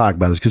for me to talk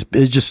about this because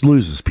it just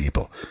loses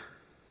people.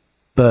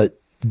 But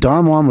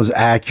Don Juan was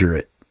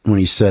accurate when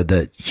he said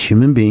that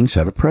human beings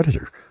have a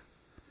predator.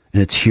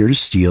 And it's here to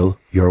steal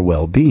your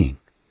well-being.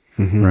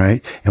 Mm-hmm.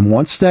 Right. And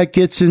once that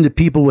gets into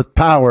people with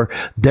power,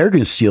 they're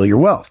going to steal your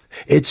wealth.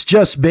 It's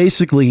just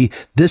basically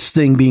this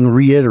thing being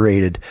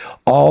reiterated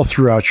all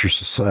throughout your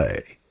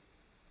society.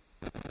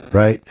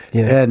 Right.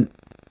 Yeah. And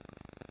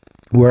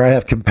where I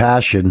have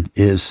compassion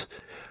is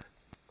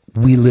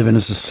we live in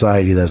a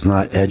society that's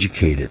not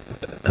educated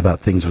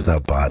about things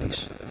without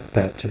bodies.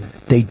 That too.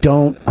 They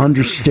don't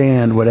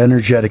understand what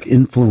energetic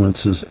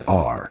influences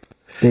are.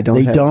 They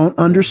don't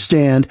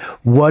understand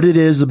what it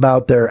is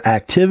about their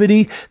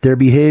activity, their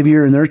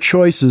behavior, and their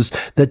choices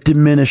that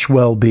diminish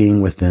well-being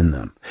within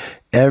them.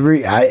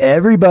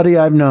 Everybody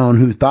I've known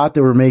who thought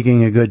they were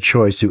making a good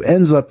choice, who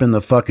ends up in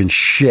the fucking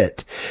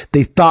shit,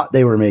 they thought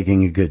they were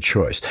making a good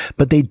choice,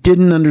 but they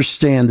didn't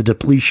understand the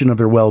depletion of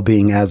their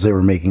well-being as they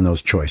were making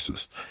those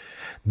choices.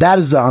 That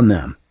is on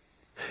them.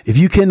 If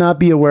you cannot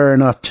be aware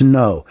enough to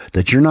know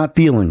that you're not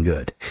feeling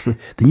good,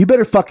 then you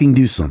better fucking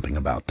do something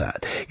about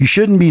that. You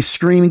shouldn't be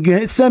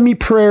screaming, send me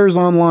prayers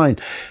online.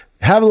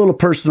 Have a little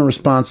personal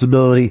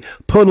responsibility.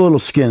 Put a little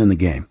skin in the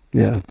game.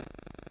 Yeah.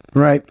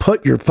 Right?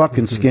 Put your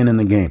fucking skin in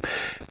the game.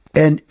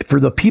 And for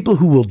the people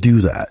who will do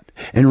that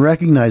and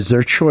recognize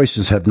their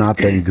choices have not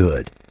been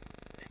good,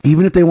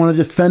 even if they want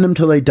to defend them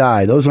till they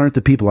die, those aren't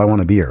the people I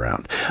want to be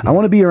around. I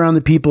want to be around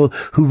the people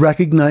who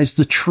recognize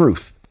the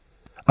truth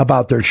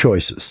about their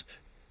choices.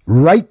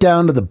 Right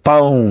down to the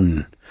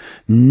bone.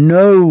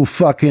 No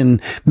fucking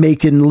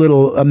making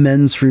little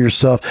amends for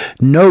yourself.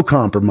 No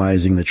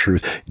compromising the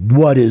truth.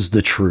 What is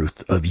the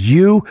truth of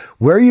you,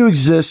 where you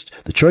exist,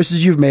 the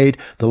choices you've made,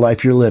 the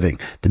life you're living?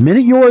 The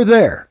minute you're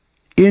there,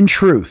 in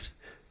truth,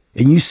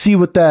 and you see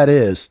what that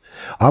is,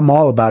 I'm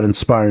all about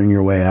inspiring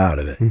your way out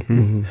of it.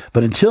 Mm-hmm.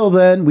 But until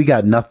then, we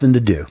got nothing to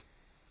do.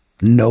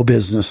 No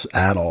business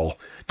at all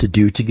to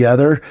do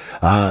together.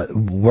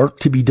 Work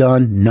to be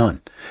done,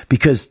 none.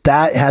 Because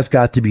that has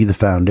got to be the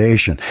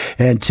foundation.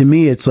 And to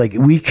me, it's like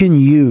we can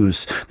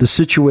use the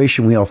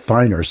situation we all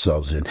find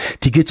ourselves in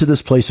to get to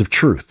this place of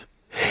truth.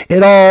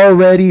 It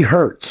already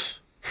hurts.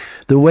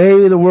 The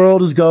way the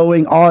world is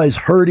going is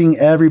hurting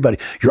everybody.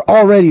 You're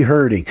already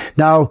hurting.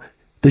 Now,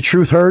 the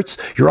truth hurts.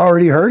 You're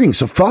already hurting.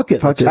 So fuck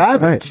it. Let's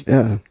have it.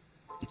 Yeah.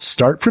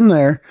 Start from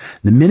there.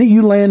 The minute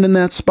you land in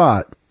that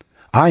spot,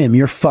 I am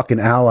your fucking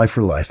ally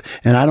for life.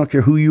 And I don't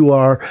care who you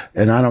are,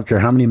 and I don't care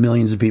how many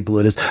millions of people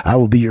it is. I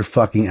will be your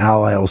fucking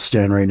ally. I will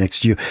stand right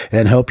next to you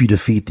and help you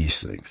defeat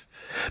these things.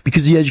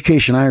 Because the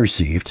education I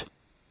received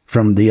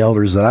from the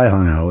elders that I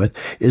hung out with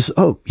is,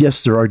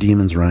 yes, there are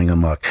demons running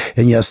amok.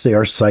 And yes, they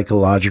are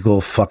psychological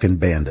fucking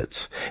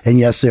bandits. And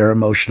yes, they are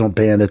emotional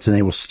bandits, and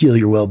they will steal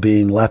your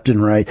well-being left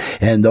and right,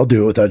 and they'll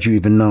do it without you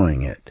even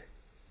knowing it.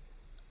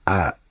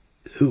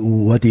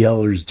 What the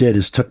elders did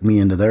is took me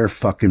into their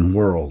fucking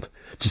world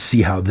to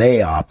see how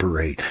they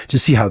operate, to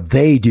see how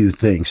they do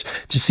things,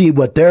 to see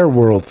what their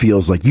world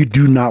feels like. You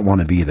do not want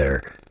to be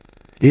there.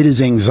 It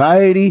is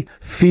anxiety,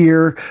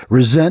 fear,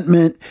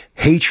 resentment,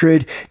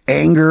 hatred,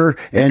 anger,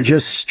 and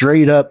just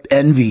straight up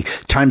envy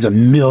times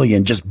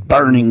 1,000,000 just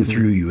burning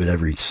through you at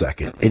every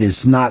second. It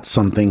is not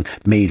something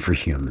made for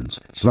humans.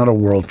 It's not a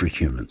world for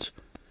humans.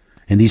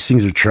 And these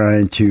things are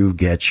trying to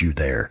get you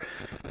there.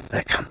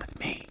 Come with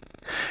me.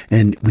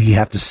 And we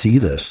have to see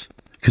this,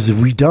 because if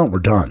we don't, we're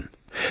done.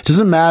 It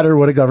doesn't matter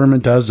what a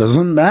government does.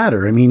 Doesn't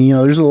matter. I mean,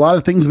 there's a lot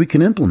of things we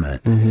can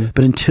implement,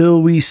 but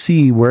until we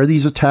see where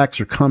these attacks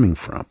are coming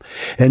from,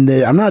 and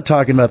I'm not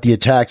talking about the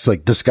attacks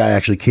like this guy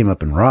actually came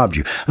up and robbed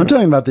you. I'm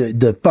talking about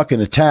the fucking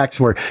attacks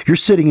where you're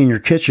sitting in your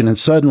kitchen and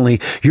suddenly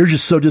you're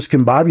just so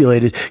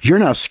discombobulated. You're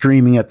now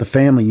screaming at the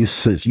family you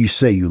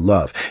say you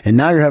love, and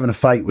now you're having a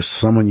fight with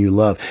someone you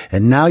love,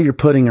 and now you're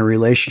putting a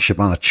relationship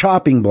on a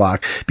chopping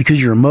block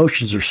because your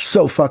emotions are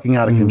so fucking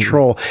out of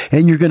control,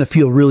 and you're going to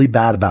feel really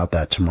bad about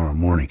that tomorrow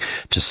morning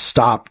to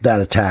stop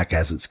that attack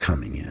as it's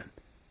coming in.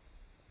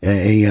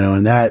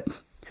 And that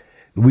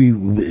we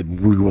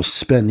will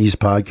spend these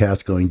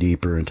podcasts going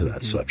deeper into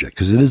that subject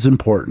because it is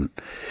important,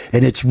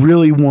 and it's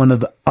really one of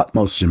the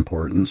utmost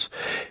importance.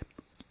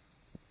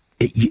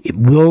 It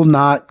will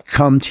not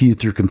come to you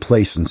through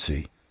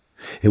complacency.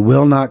 It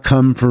will not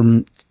come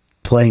from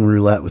playing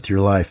roulette with your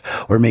life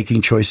or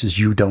making choices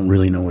you don't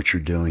really know what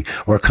you're doing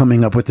or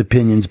coming up with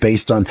opinions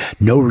based on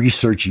no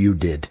research you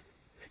did.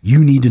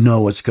 You need to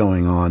know what's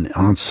going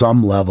on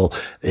some level,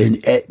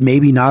 and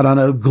maybe not on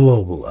a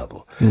global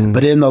level,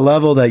 but in the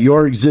level that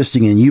you're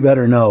existing in, you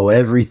better know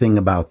everything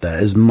about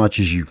that as much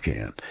as you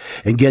can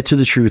and get to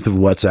the truth of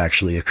what's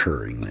actually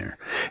occurring there.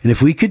 And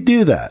if we could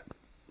do that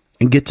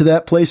and get to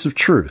that place of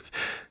truth,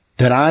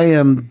 then I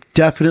am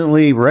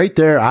definitely right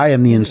there. I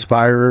am the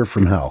inspirer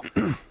from hell.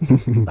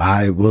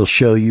 I will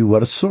show you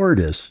what a sword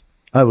is.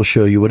 I will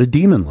show you what a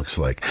demon looks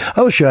like.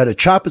 I will show you how to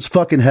chop its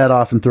fucking head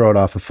off and throw it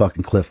off a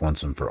fucking cliff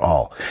once and for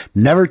all.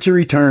 Never to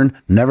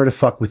return, never to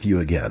fuck with you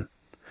again.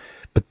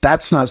 But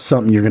that's not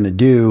something you're going to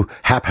do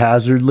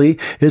haphazardly.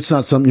 It's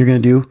not something you're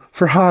going to do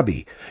for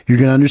hobby. You're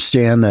going to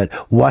understand that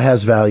what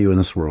has value in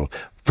this world.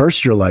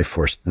 First, your life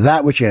force,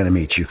 that which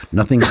animates you.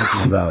 Nothing else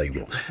is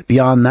valuable.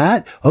 Beyond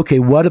that, okay,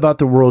 what about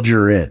the world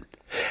you're in?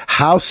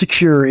 How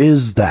secure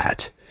is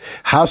that?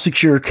 How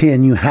secure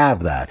can you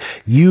have that?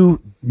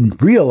 You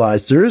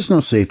realize there is no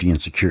safety and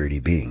security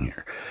being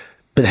here,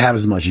 but have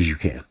as much as you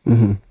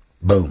can.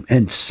 Boom.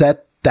 And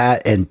set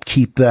that and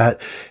keep that.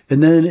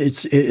 And then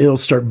it'll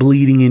start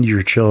bleeding into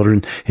your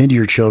children, into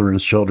your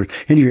children's children,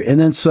 and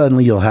then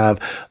suddenly you'll have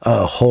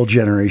a whole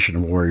generation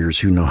of warriors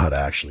who know how to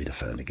actually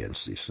defend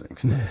against these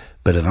things.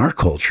 But in our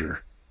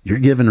culture, you're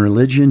given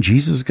religion.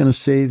 Jesus is going to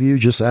save you.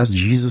 Just ask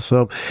Jesus.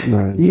 So,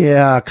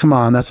 yeah, come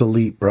on. That's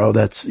elite, bro.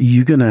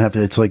 You're going to have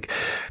to, it's like,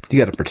 you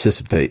got to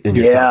participate in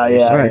your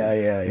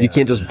yeah. You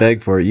can't just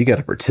beg for it. You got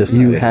to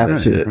participate. You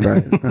have to.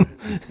 Right.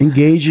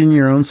 Engage in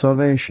your own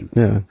salvation.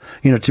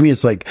 Yeah. To me,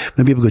 it's like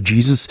when people go,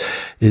 Jesus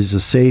is a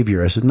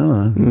savior. I said,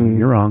 no,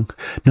 you're wrong.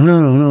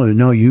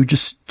 No. You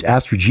just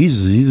ask for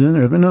Jesus. He's in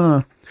there. But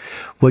no.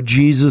 What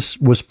Jesus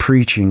was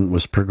preaching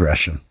was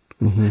progression.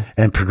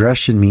 And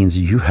progression means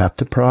you have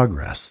to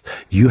progress.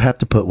 You have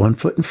to put one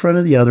foot in front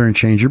of the other and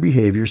change your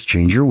behaviors,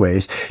 change your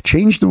ways,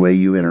 change the way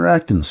you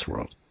interact in this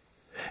world.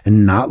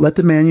 And not let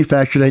the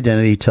manufactured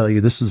identity tell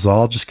you this is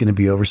all just going to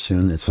be over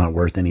soon. It's not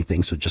worth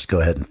anything. So just go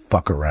ahead and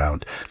fuck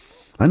around.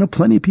 I know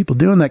plenty of people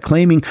doing that,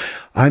 claiming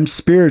I'm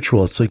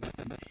spiritual. It's like,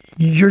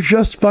 you're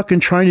just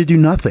fucking trying to do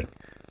nothing.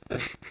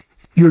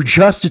 You're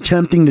just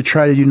attempting to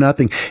try to do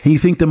nothing. And you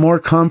think the more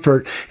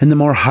comfort and the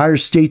more higher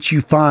states you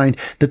find,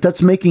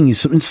 that's making you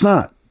something. It's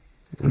not.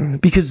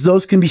 Because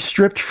those can be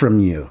stripped from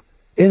you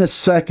in a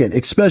second,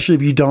 especially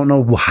if you don't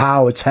know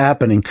how it's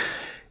happening.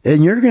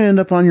 And you're going to end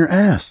up on your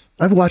ass.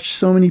 I've watched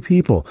so many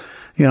people.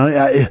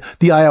 The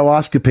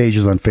ayahuasca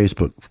pages on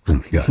Facebook. Oh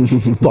my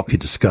God, fucking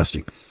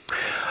disgusting.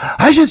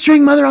 I just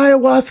drink Mother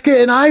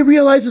Ayahuasca and I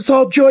realize it's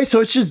all joy.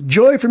 So it's just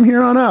joy from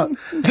here on out.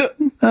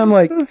 And I'm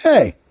like,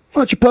 hey,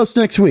 why don't you post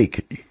next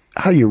week?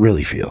 How do you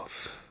really feel?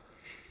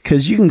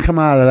 Because you can come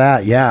out of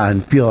that,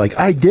 and feel like,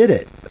 I did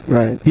it.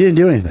 Right. You didn't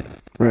do anything.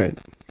 Right.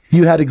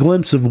 You had a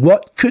glimpse of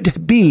what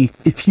could be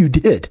if you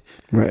did.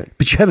 Right.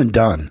 But you haven't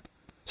done.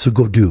 So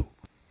go do.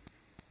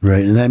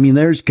 Right. And I mean,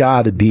 there's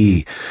got to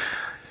be,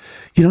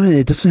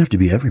 it doesn't have to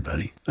be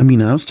everybody. I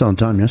mean, I was telling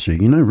Tom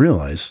yesterday, I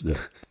realize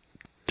that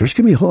there's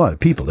going to be a whole lot of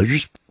people.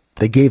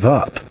 They gave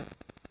up.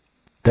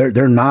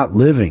 They're not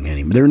living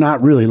anymore. They're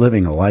not really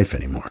living a life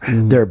anymore.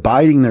 They're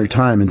biding their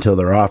time until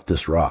they're off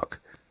this rock,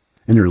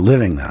 and they're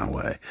living that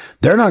way.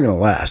 They're not going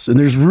to last, and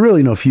there's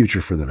really no future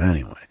for them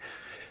anyway.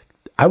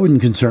 I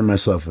wouldn't concern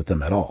myself with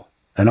them at all,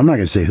 and I'm not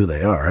going to say who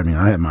they are. I mean,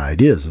 I have my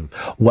ideas of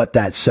what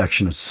that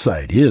section of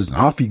society is, and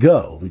off you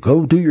go.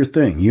 Go do your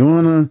thing. You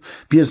want to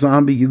be a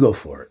zombie, you go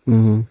for it.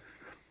 I'm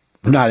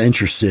not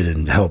interested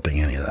in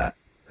helping any of that,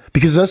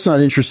 because that's not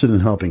interested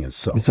in helping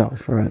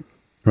itself. Right.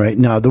 Right.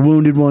 Now, the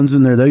wounded ones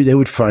in there, they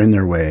would find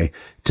their way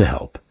to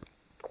help.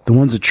 The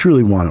ones that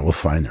truly want it will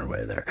find their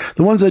way there.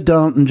 The ones that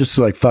don't and just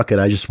like, fuck it,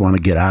 I just want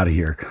to get out of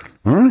here.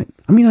 All right.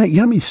 I mean, you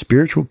know how many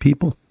spiritual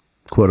people,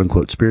 quote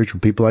unquote, spiritual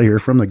people I hear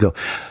from that go,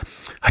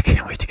 I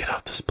can't wait to get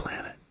off this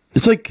planet.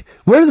 It's like,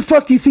 where the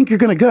fuck do you think you're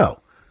going to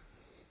go?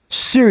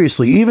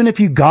 Seriously, even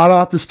if you got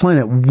off this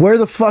planet, where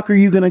the fuck are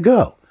you going to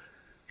go?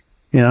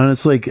 And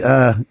it's like,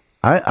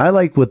 I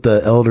like what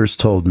the elders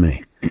told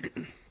me.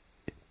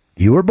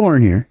 You were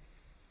born here.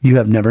 You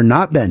have never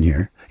not been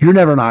here. You're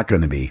never not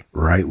going to be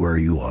right where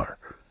you are.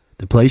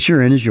 The place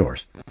you're in is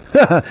yours.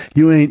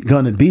 You ain't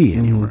going to be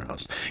anywhere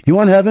else. You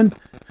want heaven?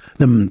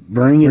 Then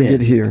bring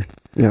it here.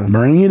 Yeah.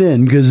 Bring it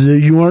in, because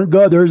you aren't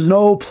God. There's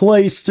no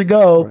place to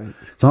go. Right.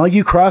 It's not like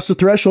you cross the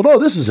threshold. Oh,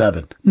 this is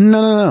heaven.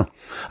 No.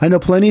 I know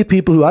plenty of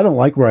people who I don't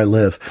like where I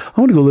live. I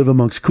want to go live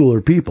amongst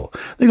cooler people.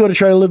 They go to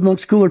try to live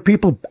amongst cooler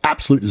people.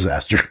 Absolute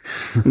disaster.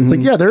 It's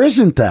like, yeah, there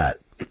isn't that.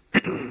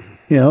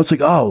 It's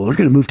like, oh, we're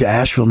going to move to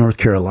Asheville, North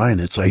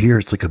Carolina. I hear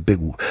it's like a big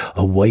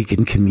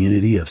awakened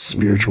community of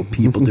spiritual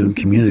people doing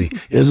community.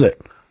 Is it?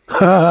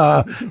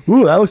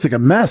 Ooh, that looks like a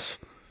mess.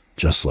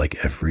 Just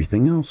like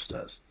everything else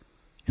does.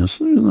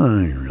 So there's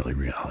not really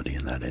reality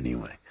in that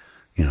anyway.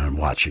 I'm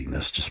watching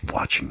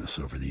this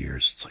over the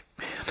years. It's like,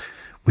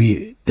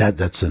 man,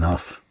 that's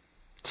enough.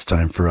 It's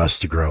time for us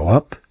to grow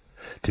up,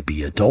 to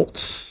be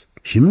adults,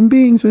 human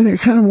beings. I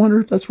kind of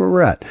wonder if that's where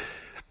we're at.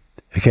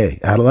 Okay,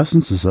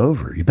 adolescence is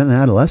over. You've been in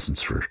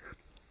adolescence for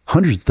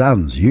hundreds of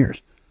thousands of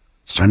years.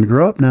 It's time to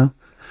grow up now.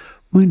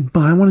 But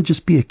I want to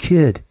just be a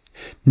kid.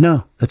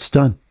 No, that's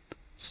done.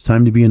 It's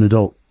time to be an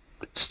adult.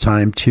 It's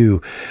time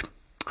to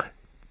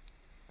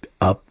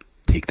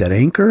take that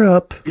anchor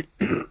up.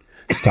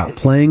 Stop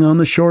playing on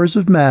the shores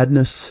of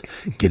madness.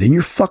 Get in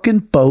your fucking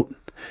boat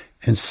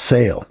and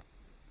sail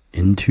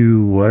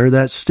into where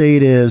that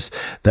state is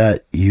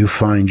that you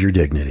find your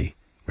dignity,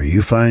 where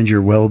you find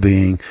your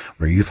well-being,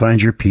 where you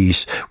find your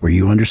peace, where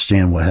you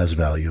understand what has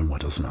value and what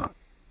does not.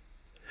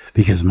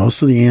 Because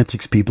most of the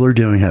antics people are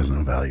doing has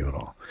no value at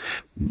all.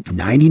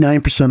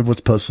 99% of what's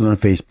posted on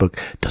Facebook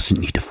doesn't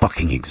need to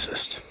fucking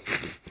exist.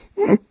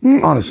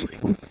 Honestly,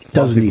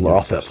 doesn't need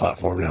off that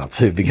platform now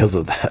too because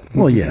of that.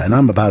 Well, yeah, and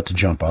I'm about to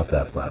jump off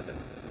that platform.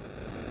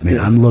 I mean,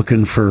 I'm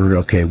looking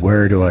for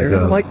where do I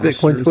go? Like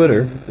Bitcoin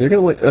Twitter, you're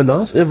gonna like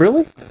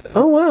really?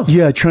 Oh wow.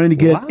 Yeah, trying to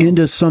get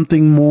into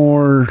something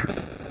more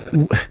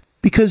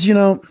because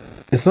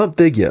it's not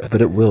big yet,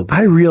 but it will be.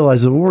 I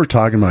realize that what we're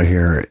talking about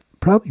here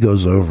probably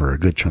goes over a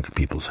good chunk of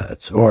people's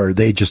heads, or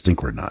they just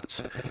think we're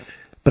nuts.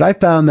 But I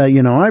found that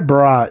I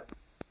brought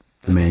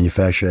the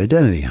manufactured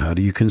identity. How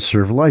do you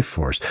conserve life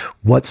force?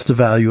 What's the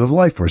value of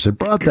life force? I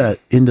brought that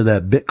into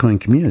that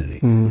Bitcoin community.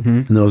 Mm-hmm.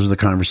 And those are the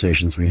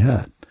conversations we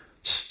had.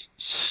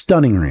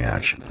 Stunning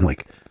reaction. I'm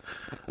like,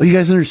 oh, you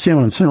guys understand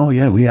what I'm saying? Oh,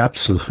 yeah, we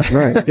absolutely.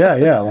 Right.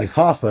 Yeah. Like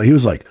Hoffa, he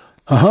was like,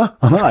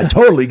 I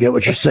totally get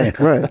what you're saying.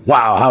 Right.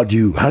 Wow. How do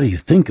you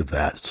think of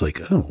that? It's like,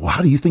 oh, well,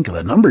 how do you think of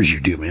the numbers you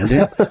do, man?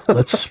 Yeah.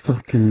 Let's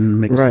fucking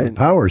mix some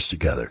powers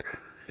together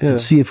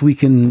and see if we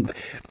can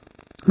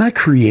not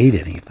create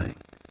anything,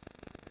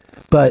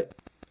 but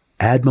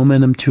add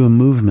momentum to a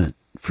movement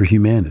for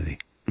humanity.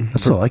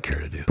 That's all I care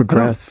to do.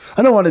 Progress.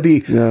 I don't want to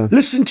be,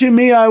 listen to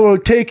me, I will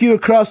take you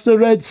across the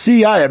Red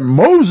Sea. I am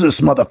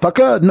Moses,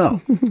 motherfucker.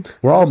 No,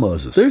 we're all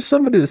Moses. There's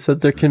somebody that said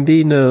there can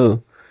be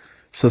no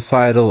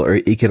societal or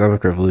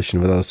economic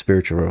revolution without a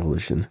spiritual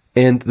revolution.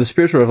 And the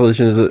spiritual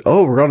revolution is that,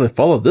 we're going to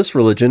follow this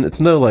religion. It's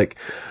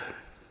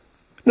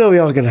no, we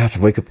all going to have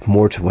to wake up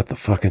more to what the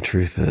fucking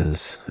truth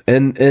is.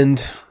 And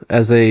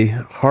as a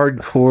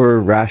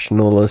hardcore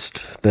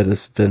rationalist that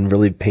has been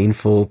really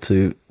painful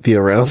to be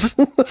around,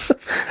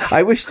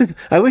 I wish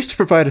to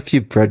provide a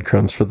few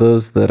breadcrumbs for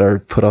those that are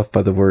put off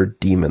by the word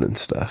demon and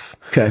stuff.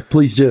 Okay,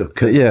 please do.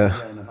 Yeah.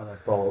 I know how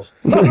that falls.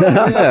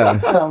 Yeah.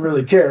 I don't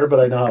really care,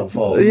 but I know how it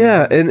falls.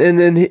 Yeah,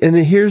 and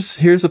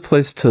here's a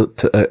place to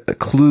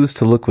clues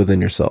to look within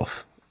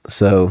yourself.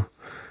 So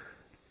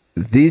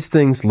these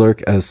things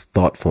lurk as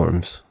thought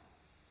forms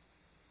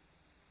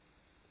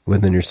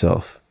within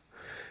yourself.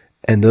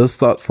 And those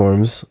thought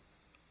forms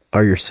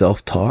are your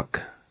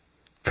self-talk,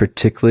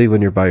 particularly when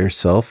you're by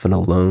yourself and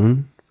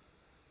alone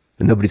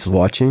and nobody's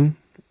watching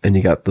and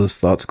you got those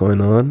thoughts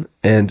going on.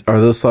 And are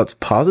those thoughts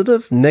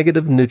positive,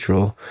 negative,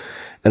 neutral?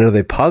 And are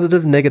they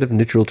positive, negative,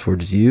 neutral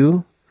towards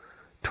you,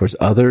 towards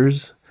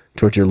others,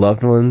 towards your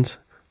loved ones?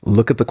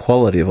 Look at the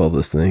quality of all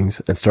those things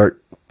and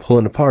start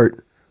pulling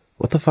apart,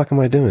 what the fuck am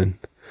I doing?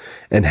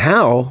 And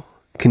how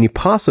can you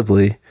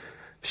possibly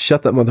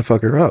shut that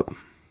motherfucker up?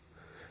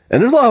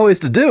 And there's a lot of ways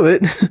to do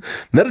it.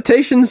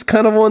 Meditation's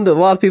kind of one that a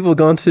lot of people have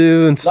gone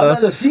to and stuff.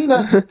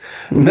 Medicina.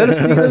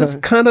 Medicina's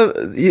kind of,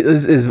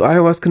 is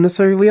ayahuasca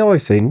necessary? We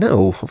always say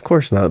no, of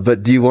course not.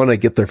 But do you want to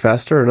get there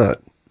faster or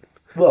not?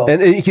 Well,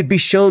 and it could be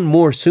shown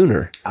more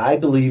sooner. I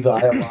believe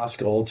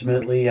ayahuasca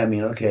ultimately,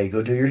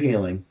 go do your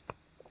healing.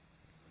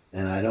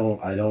 And I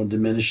don't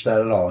diminish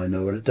that at all. I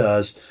know what it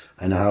does.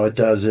 I know how it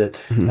does it.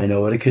 Mm-hmm. I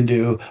know what it can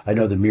do. I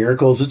know the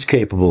miracles it's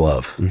capable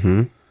of.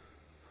 Mm-hmm.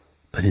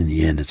 But in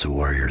the end, it's a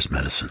warrior's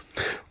medicine.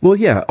 Well,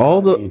 yeah, all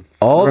the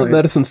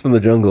medicines from the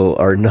jungle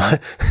are not.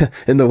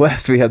 In the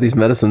West, we have these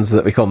medicines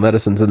that we call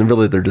medicines, and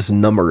really they're just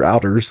number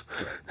outers.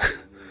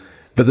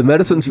 But the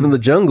medicines from the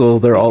jungle,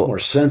 they're all more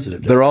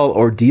sensitive. They're all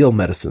ordeal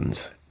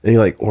medicines, and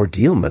you're like,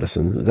 ordeal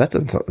medicine?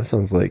 That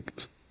sounds like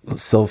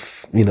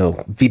self,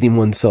 beating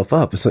oneself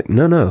up. It's like,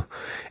 no.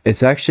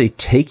 It's actually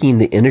taking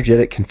the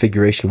energetic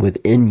configuration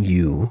within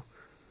you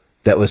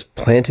that was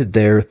planted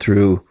there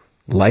through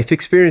life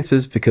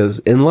experiences, because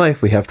in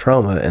life we have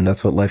trauma and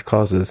that's what life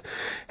causes.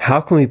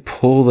 How can we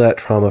pull that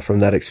trauma from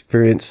that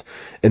experience?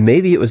 And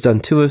maybe it was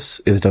done to us,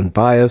 it was done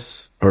by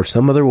us or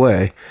some other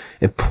way,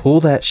 and pull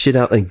that shit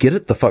out and get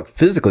it the fuck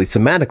physically,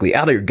 somatically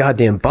out of your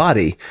goddamn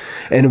body.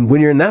 And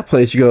when you're in that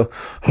place, you go,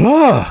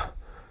 oh,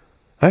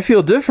 I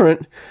feel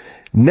different.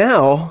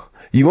 Now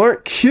you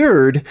aren't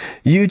cured.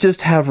 You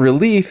just have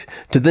relief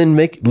to then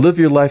live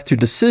your life through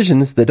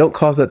decisions that don't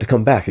cause that to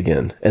come back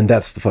again. And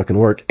that's the fucking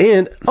work.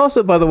 And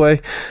also, by the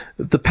way,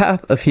 the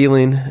path of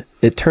healing,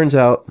 it turns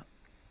out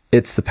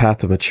it's the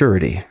path of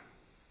maturity.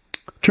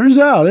 Turns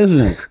out,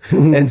 isn't it?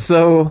 And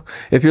so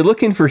if you're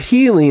looking for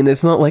healing,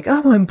 it's not like,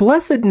 oh, I'm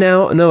blessed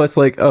now. No, it's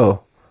like,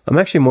 oh, I'm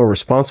actually more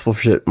responsible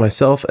for shit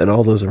myself and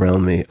all those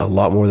around me a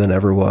lot more than I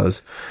ever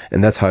was.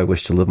 And that's how I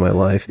wish to live my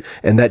life.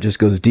 And that just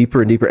goes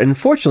deeper and deeper. And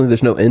unfortunately,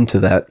 there's no end to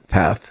that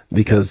path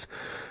because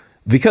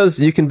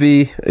you can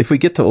be, if we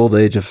get to old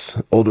age,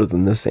 of older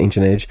than this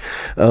ancient age,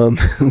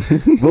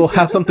 we'll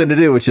have something to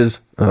do, which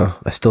is, oh,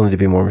 I still need to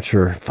be more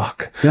mature.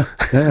 Fuck. Yeah.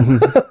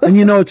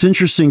 And what's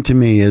interesting to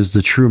me is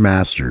the true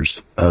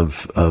masters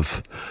of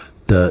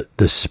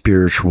the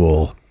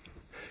spiritual,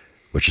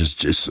 which is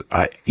just,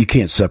 you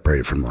can't separate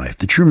it from life.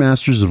 The true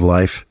masters of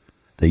life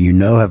that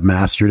have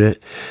mastered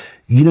it,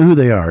 you know who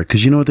they are,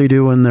 because you know what they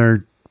do when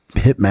they're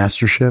hit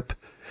mastership?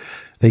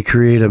 They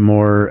create a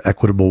more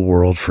equitable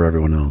world for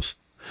everyone else.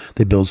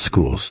 They build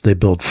schools, they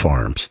build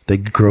farms, they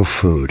grow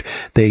food,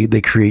 they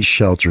create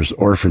shelters,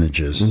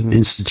 orphanages,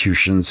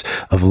 institutions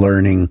of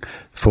learning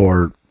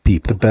for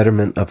people. The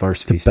betterment of our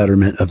species. The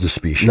betterment of the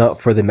species.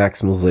 Not for the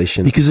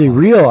maximization. Because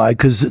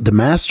the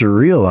master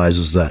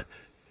realizes that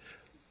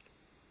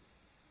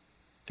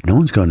no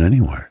one's going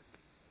anywhere.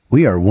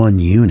 We are one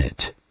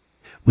unit.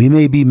 We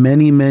may be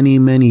many, many,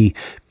 many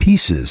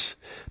pieces,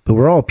 but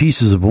we're all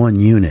pieces of one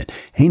unit.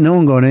 Ain't no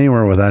one going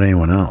anywhere without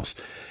anyone else.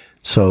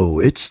 So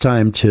it's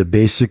time to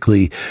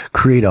basically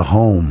create a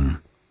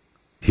home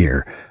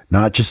here,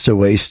 not just a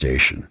way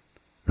station,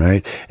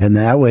 right? And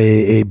that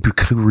way it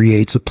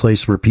creates a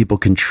place where people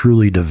can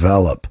truly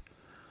develop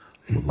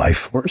life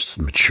force,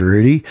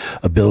 maturity,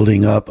 a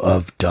doubling up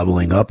of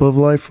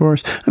life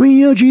force. I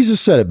mean,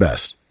 Jesus said it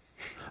best.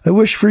 I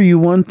wish for you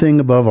one thing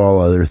above all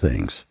other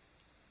things.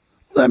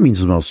 Well, that means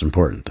the most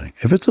important thing.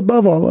 If it's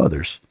above all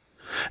others.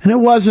 And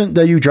it wasn't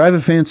that you drive a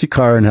fancy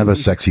car and have a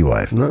sexy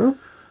wife.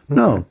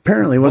 No,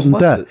 apparently it wasn't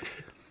that.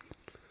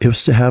 It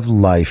was to have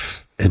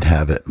life and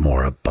have it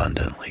more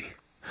abundantly.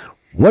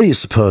 What do you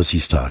suppose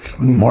he's talking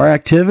about? More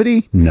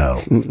activity?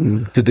 No.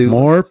 To do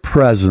more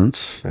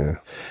presence. Yeah.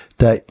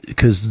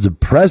 Because the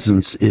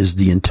presence is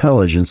the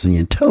intelligence, and the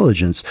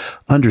intelligence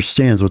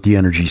understands what the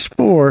energy is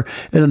for.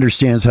 It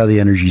understands how the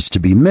energy is to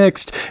be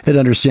mixed. It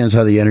understands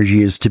how the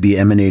energy is to be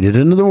emanated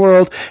into the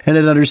world. And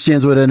it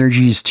understands what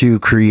energy is to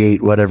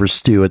create whatever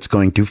stew it's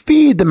going to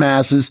feed the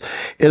masses.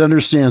 It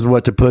understands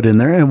what to put in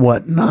there and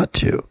what not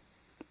to.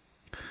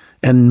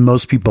 And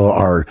most people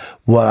are,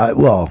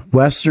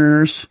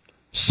 Westerners,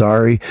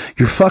 sorry,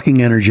 you're fucking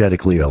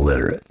energetically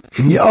illiterate.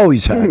 You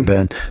always have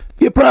been.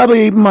 You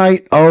probably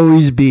might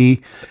always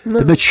be.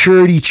 The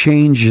maturity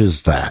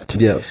changes that.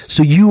 Yes.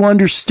 So you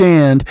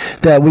understand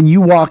that when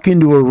you walk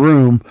into a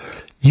room,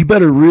 you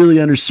better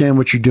really understand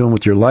what you're doing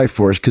with your life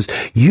force, because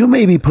you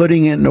may be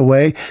putting it in a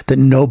way that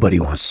nobody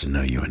wants to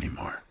know you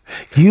anymore.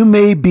 You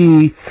may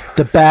be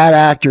the bad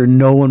actor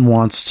no one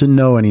wants to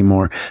know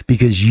anymore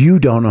because you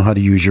don't know how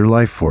to use your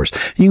life force.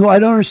 You go, I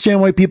don't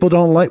understand why people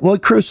don't like,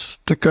 Chris,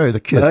 the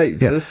kid.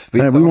 Right, yeah.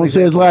 We won't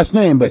say his last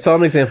name, but I saw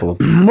an example.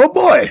 Oh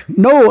boy.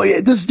 No,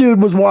 this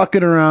dude was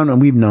walking around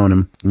and we've known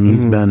him.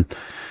 He's been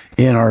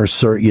in our,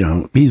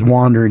 he's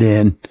wandered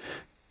in,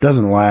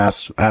 doesn't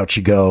last, out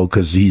you go,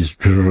 because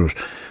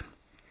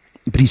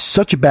but he's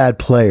such a bad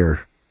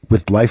player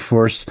with life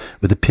force,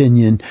 with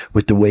opinion,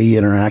 with the way he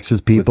interacts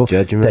with people,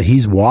 that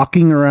he's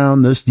walking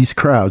around these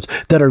crowds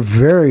that are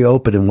very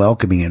open and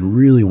welcoming and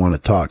really want to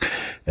talk.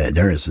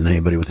 There isn't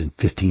anybody within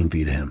 15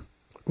 feet of him.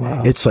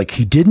 Wow. It's like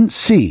he didn't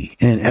see,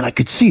 and I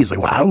could see. He's like,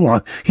 well, I don't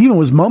want. He even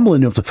was mumbling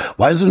to himself,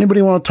 why doesn't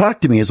anybody want to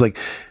talk to me? It's like,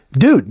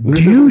 dude,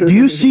 do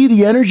you see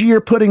the energy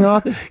you're putting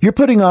off? You're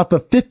putting off a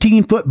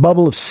 15-foot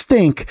bubble of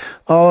stink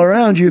all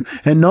around you,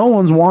 and no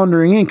one's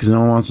wandering in because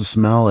no one wants to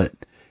smell it.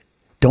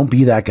 Don't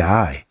be that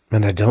guy.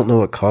 And I don't know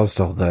what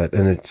caused all that.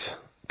 And it's,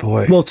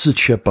 boy. Well, it's the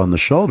chip on the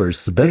shoulder.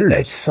 It's the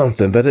bitterness. It's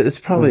something, but it's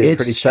probably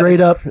it's pretty straight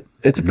sad, up.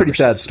 It's a pretty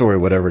sad story,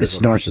 whatever it is.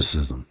 It's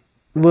narcissism.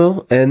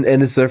 Well, and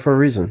it's there for a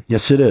reason.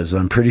 Yes, it is.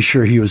 I'm pretty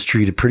sure he was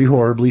treated pretty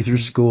horribly through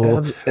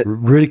school,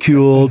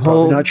 ridiculed,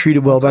 probably not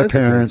treated well by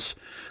parents.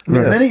 The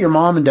minute your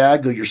mom and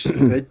dad go, you're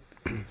stupid.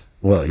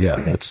 Well,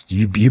 yeah, that's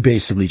you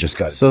basically just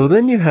got. So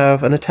then you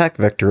have an attack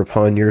vector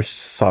upon your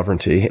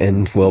sovereignty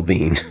and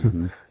well-being.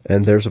 Mm-hmm.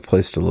 And there's a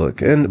place to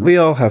look. And we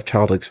all have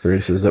child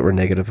experiences that were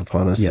negative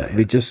upon us. Yeah.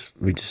 We just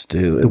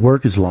do. The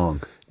work is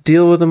long.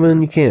 Deal with them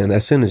when you can,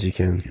 as soon as you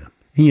can.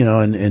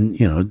 Yeah.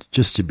 And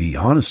just to be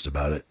honest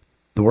about it,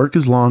 the work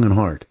is long and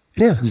hard.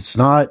 It's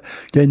not,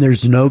 and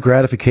there's no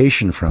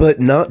gratification from it. But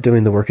not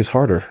doing the work is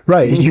harder.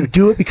 Right. And you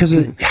do it because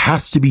it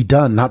has to be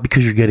done, not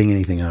because you're getting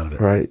anything out of it.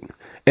 Right.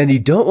 And you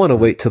don't want to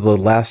wait till the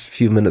last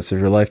few minutes of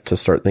your life to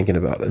start thinking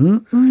about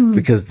it.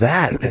 Because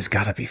that has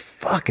got to be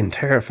fucking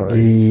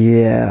terrifying.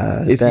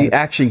 Yeah. If you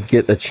actually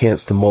get a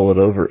chance to mull it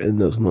over in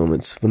those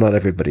moments. Well, not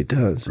everybody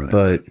does. Right.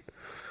 But,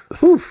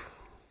 whew.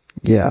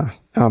 Yeah.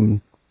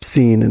 I'm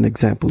seeing an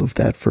example of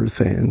that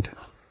firsthand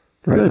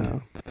right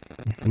now.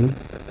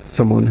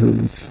 Someone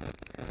who's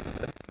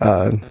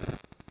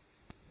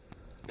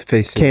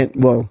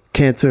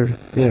cancer,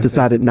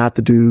 decided not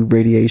to do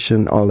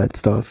radiation, all that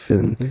stuff,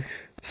 and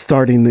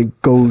starting to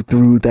go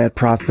through that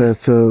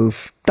process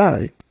of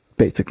dying,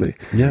 basically.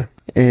 Yeah.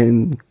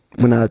 And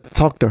when I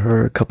talked to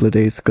her a couple of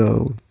days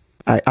ago,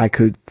 I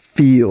could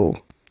feel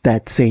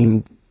that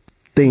same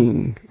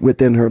thing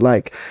within her,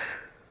 like,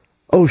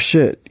 oh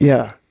shit,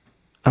 yeah,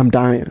 I'm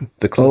dying.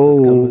 The cliff is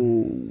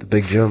coming. The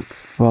big jump.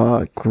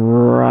 Fuck,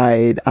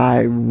 right.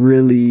 I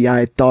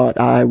thought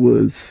I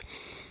was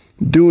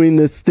doing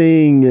this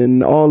thing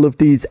and all of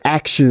these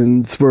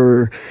actions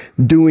were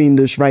doing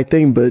this right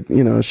thing, but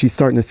you know, she's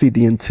starting to see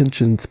the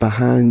intentions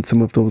behind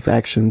some of those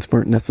actions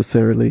weren't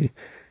necessarily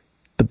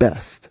the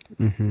best.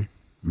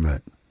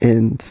 Right.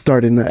 And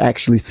starting to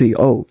actually see,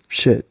 oh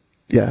shit,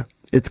 yeah,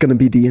 it's going to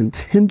be the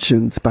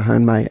intentions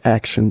behind my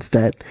actions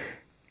that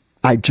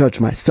I judge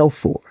myself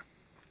for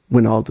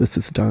when all this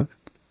is done.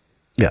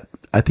 Yeah.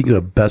 I think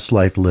the best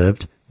life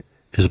lived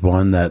is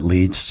one that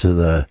leads to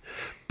the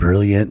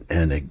brilliant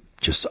and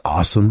just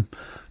awesome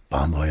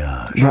bon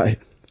voyage. Right.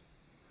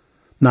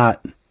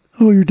 Not,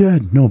 oh, you're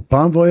dead. No,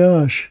 bon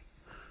voyage.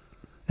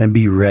 And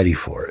be ready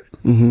for it.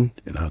 You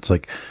know, it's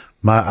like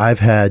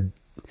I've had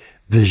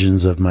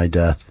visions of my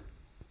death.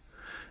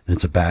 And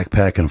it's a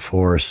backpack and a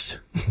forest.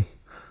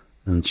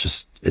 And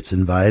it's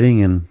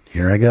inviting, and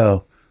here I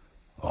go.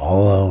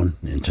 All alone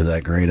into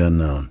that great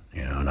unknown,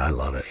 you know, and I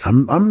love it.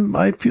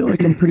 I feel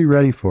like I'm pretty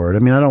ready for it. I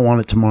mean, I don't want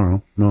it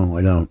tomorrow. No,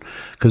 I don't.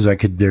 Because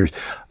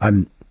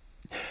I'm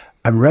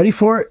ready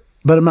for it,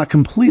 but I'm not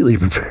completely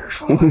prepared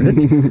for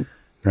it.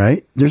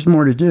 Right? There's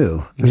more to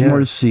do. There's more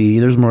to see.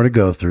 There's more to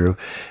go through.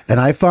 And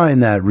I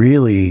find that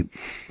really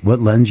what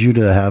lends you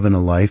to having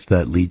a life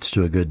that leads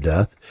to a good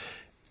death,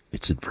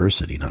 it's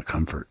adversity, not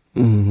comfort.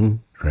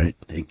 Right?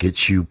 It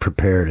gets you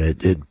prepared.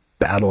 It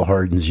battle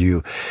hardens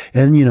you.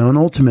 And, you know, and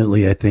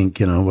ultimately, I think,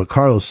 you know, what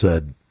Carlos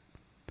said,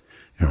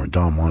 you know, what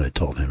Don Juan had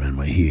told him and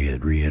what he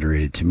had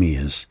reiterated to me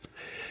is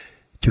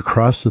to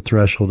cross the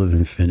threshold of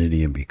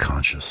infinity and be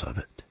conscious of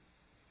it.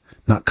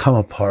 Not come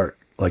apart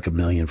like a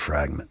million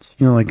fragments.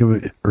 You know, like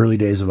early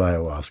days of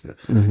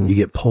ayahuasca. You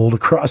get pulled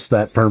across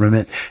that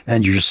firmament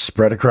and you're just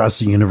spread across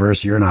the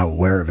universe. You're not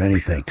aware of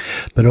anything.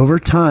 But over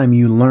time,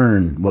 you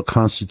learn what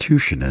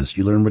constitution is.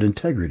 You learn what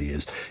integrity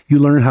is. You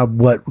learn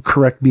what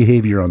correct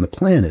behavior on the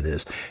planet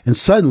is. And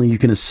suddenly you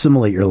can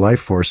assimilate your life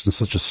force in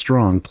such a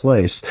strong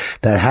place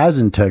that has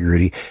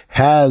integrity,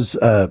 it's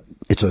a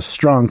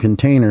strong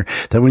container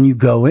that when you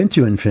go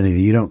into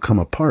infinity, you don't come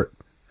apart,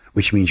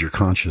 which means you're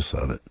conscious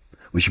of it.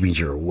 Which means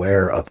you're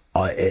aware of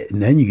it.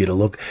 And then you get a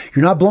look.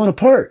 You're not blown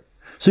apart.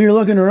 So you're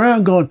looking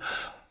around going,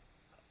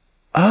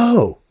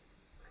 oh,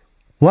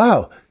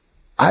 wow.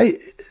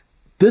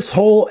 This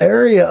whole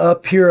area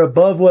up here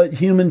above what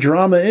human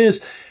drama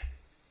is,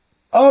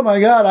 oh my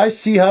God, I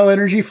see how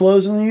energy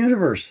flows in the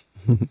universe.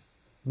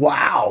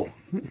 Wow.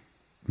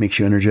 Makes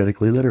you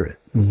energetically literate.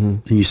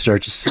 And you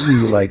start to see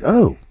like,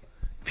 oh,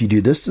 if you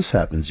do this, this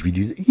happens. If you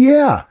do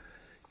that,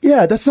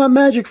 yeah, that's not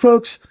magic,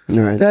 folks.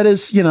 Right. That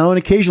is, you know, and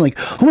occasionally,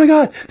 oh my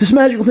God, this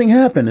magical thing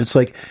happened. It's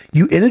like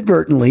you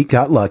inadvertently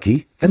got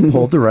lucky and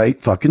pulled the right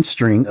fucking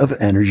string of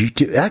energy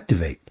to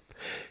activate.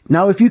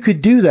 Now, if you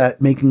could do that,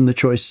 making the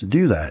choice to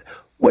do that,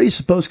 what do you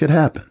suppose could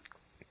happen?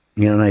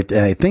 You know, and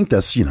I think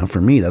that's, you know,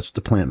 for me, that's what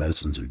the plant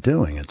medicines are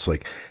doing. It's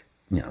like,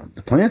 you know,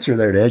 the plants are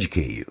there to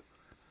educate you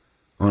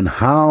on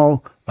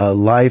how a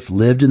life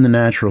lived in the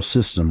natural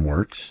system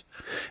works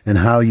and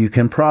how you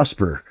can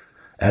prosper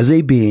as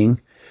a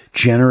being,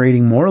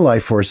 generating more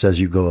life force as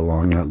you go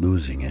along, not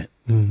losing it,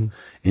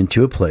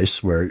 into a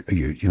place where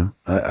you know,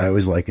 I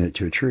always liken it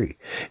to a tree.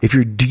 If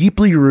you're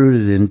deeply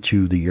rooted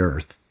into the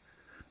earth,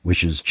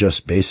 which is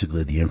just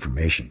basically the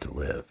information to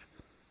live,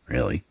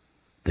 really,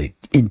 the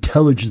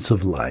intelligence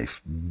of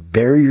life,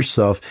 bury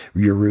yourself,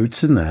 your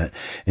roots in that,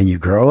 and you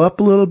grow up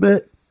a little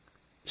bit,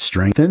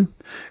 strengthen,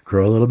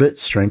 grow a little bit,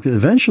 strengthen.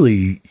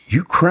 Eventually,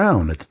 you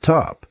crown at the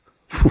top,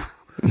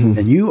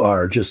 and you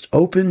are just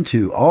open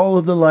to all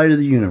of the light of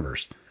the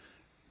universe.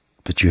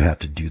 But you have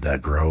to do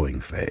that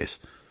growing phase,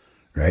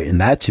 right? And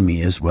that to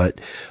me is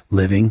what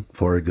living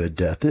for a good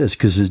death is,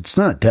 because it's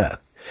not death.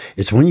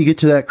 It's when you get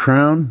to that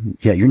crown,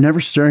 you're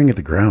never staring at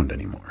the ground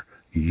anymore.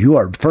 You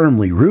are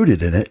firmly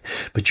rooted in it,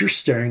 but you're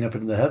staring up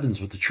into the heavens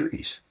with the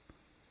trees.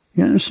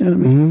 You understand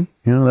what I mean?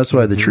 You know, that's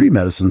why the tree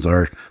medicines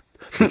are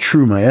the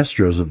true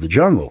maestros of the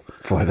jungle.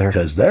 Boy,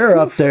 because they're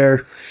up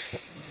there.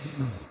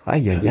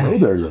 Hello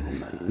there, little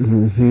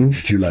man.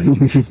 Would you like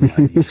to be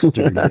my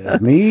Easter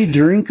gift? Me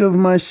drink of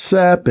my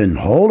sap and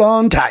hold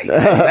on tight.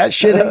 That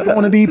shit ain't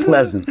going to be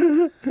pleasant.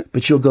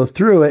 But you'll go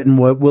through it, and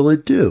what will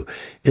it do?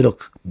 It'll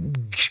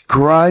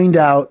grind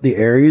out the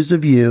areas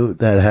of you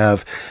that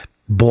have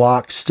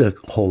blocks to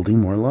holding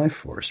more life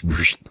force.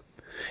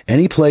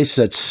 Any place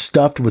that's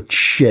stuffed with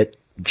shit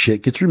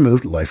gets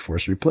removed, life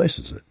force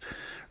replaces it.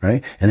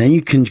 Right? And then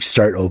you can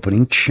start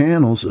opening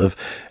channels of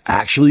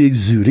actually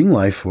exuding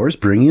life force,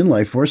 bringing in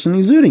life force and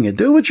exuding it.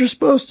 Do what you're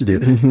supposed to do.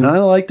 Kind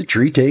of like the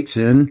tree takes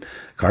in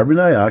carbon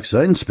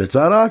dioxide and spits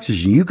out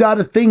oxygen. You got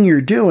a thing you're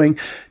doing.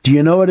 Do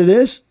you know what it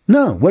is?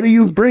 No. What are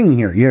you bringing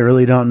here? You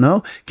really don't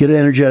know? Get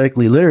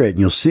energetically literate and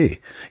you'll see.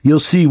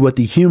 You'll see what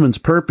the human's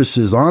purpose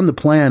is on the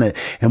planet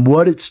and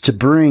what it's to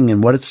bring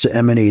and what it's to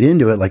emanate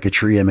into it, like a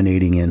tree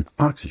emanating in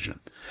oxygen.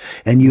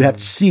 And you have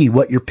to see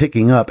what you're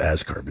picking up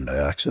as carbon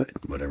dioxide,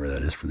 whatever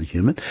that is for the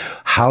human,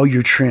 how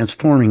you're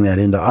transforming that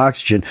into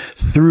oxygen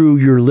through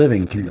your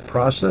living, through your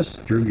process,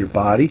 through your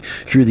body,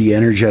 through the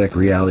energetic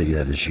reality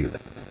that is you.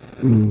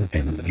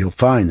 And you'll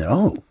find that,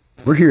 oh,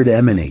 we're here to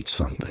emanate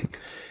something,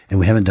 and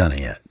we haven't done it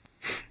yet,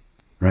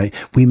 right?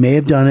 We may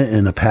have done it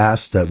in a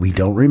past that we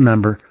don't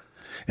remember,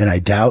 and I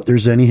doubt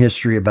there's any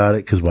history about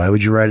it, because why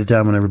would you write it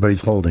down when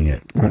everybody's holding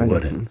it? You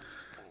wouldn't,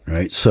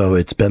 right? So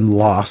it's been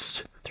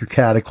lost through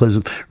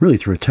cataclysm, really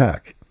through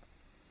attack.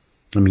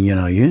 I mean,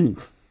 when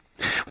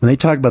they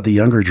talk about the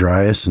Younger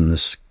Dryas and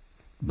this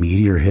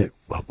meteor hit,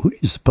 well, who do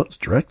you suppose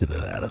directed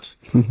it at us?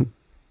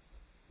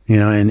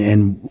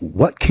 And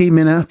what came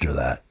in after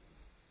that?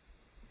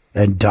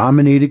 And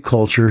dominated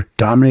culture,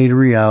 dominated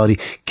reality,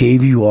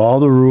 gave you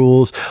all the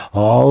rules,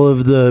 all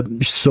of the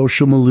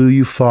social milieu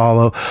you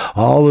follow,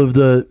 all of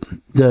the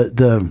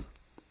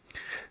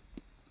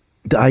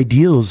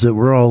ideals that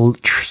we're all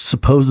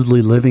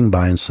supposedly living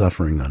by and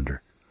suffering under.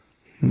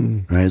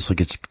 Right? It's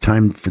like it's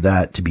time for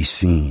that to be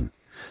seen,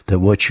 that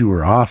what you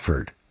were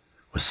offered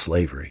was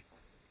slavery,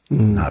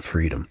 not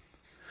freedom.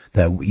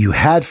 That you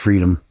had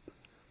freedom,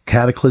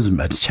 cataclysm,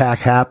 attack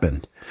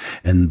happened,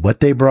 and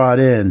what they brought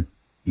in,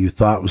 you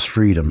thought was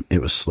freedom,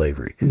 it was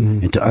slavery.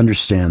 And to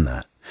understand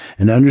that,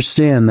 and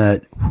understand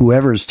that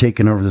whoever has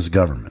taken over this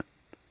government,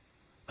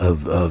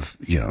 of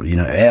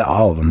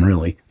all of them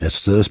really,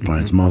 it's to this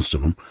point, it's most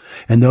of them,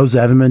 and those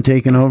that haven't been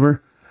taken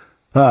over,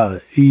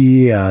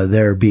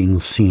 they're being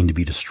seen to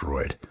be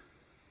destroyed.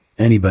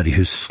 Anybody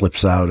who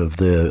slips out of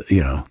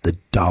the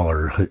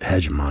dollar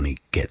hegemony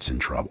gets in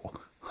trouble.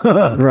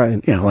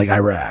 Right. Like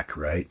Iraq,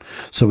 right?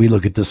 So we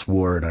look at this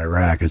war in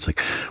Iraq. It's like,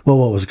 well,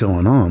 what was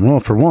going on? Well,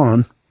 for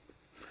one,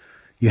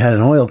 you had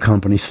an oil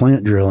company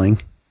slant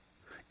drilling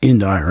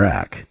into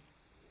Iraq,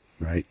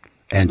 right?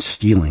 And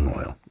stealing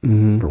oil,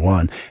 for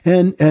one.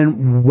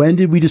 And when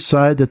did we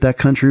decide that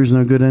country was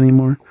no good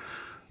anymore?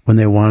 When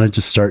they wanted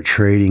to start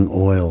trading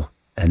oil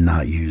and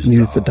not use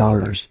the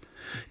dollars.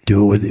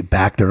 Do it with it,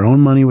 back their own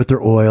money with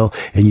their oil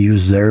and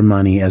use their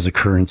money as a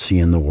currency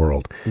in the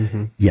world.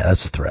 Yeah,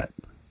 that's a threat.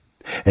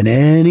 And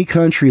any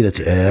country that's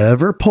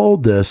ever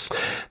pulled this,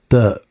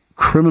 the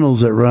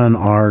criminals that run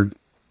our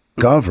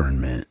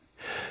government,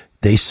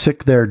 they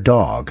sick their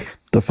dog.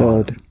 The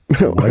FUD.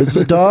 What is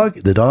the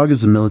dog? The dog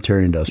is the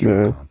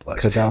military-industrial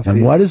complex. Gaddafi.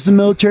 And what has the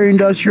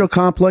military-industrial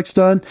complex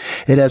done?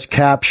 It has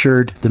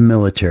captured the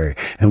military.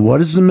 And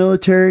what is the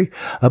military?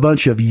 A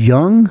bunch of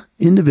young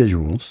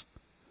individuals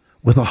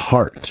with a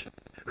heart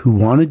who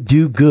want to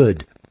do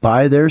good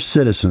by their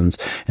citizens.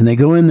 And they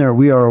go in there,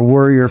 we are a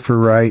warrior for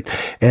right.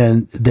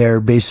 And they're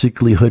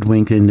basically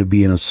hoodwinked into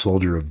being a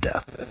soldier of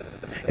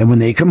death. And when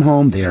they come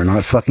home, they are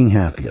not fucking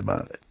happy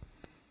about it.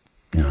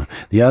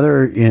 The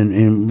other,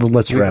 well,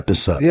 let's wrap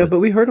this up. Yeah, but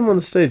we heard them on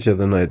the stage the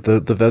other night,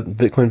 the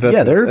Bitcoin veterans.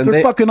 Yeah,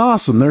 they're fucking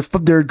awesome.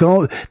 They're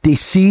going, they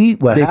see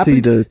what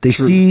happened, they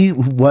see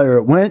where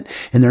it went,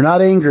 and they're not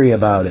angry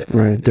about it.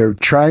 Right. They're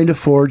trying to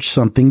forge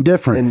something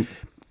different. And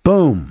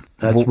boom.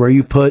 That's where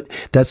you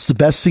that's the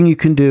best thing you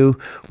can do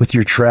with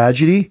your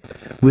tragedy,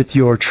 with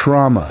your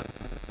trauma.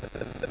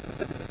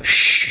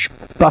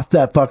 Buff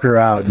that fucker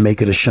out and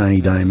make it a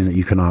shiny diamond that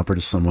you can offer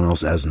to someone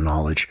else as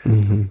knowledge.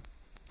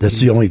 That's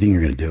the only thing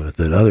you're going to do with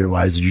it.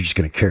 Otherwise, you're just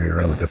going to carry it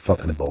around like a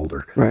fucking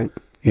boulder. Right.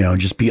 And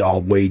just be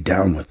all weighed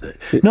down with it.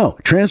 No,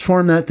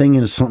 transform that thing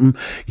into something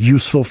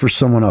useful for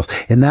someone else.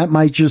 And that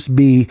might just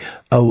be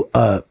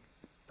a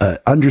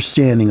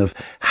understanding of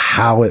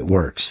how it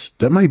works.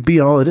 That might be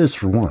all it is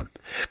for one.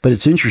 But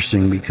it's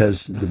interesting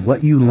because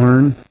what you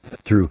learn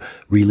through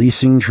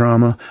releasing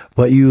trauma,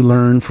 what you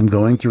learn from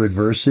going through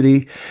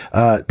adversity,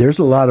 there's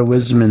a lot of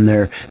wisdom in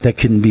there that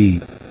can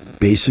be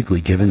basically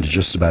given to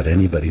just about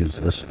anybody who's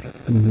listening.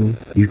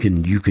 You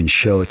can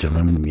show it to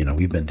them.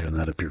 We've been doing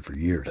that up here for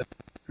years.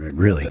 Right?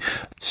 Really,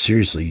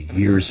 seriously,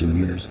 years and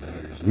years and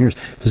years and years.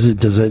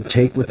 Does it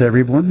take with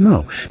everyone?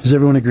 No. Does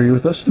everyone agree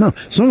with us? No.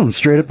 Some of them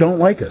straight up don't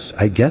like us.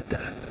 I get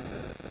that.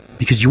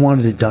 Because you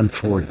wanted it done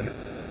for you.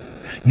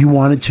 You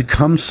wanted to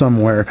come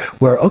somewhere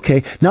where,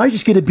 okay, now I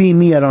just get to be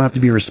me. I don't have to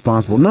be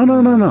responsible.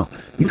 No.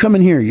 You come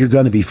in here, you're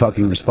going to be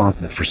fucking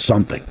responsible for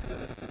something.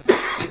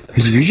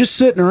 Because if you're just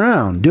sitting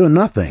around doing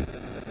nothing,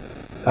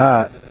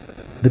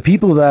 The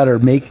people that are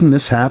making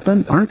this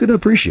happen aren't going to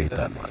appreciate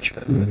that much.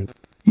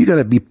 You got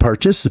to be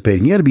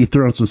participating. You got to be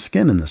throwing some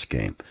skin in this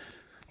game.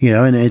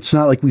 And it's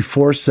not like we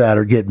force that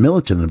or get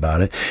militant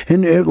about it.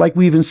 And like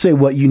we even say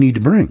what you need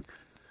to bring.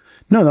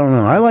 No.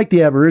 I like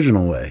the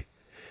Aboriginal way.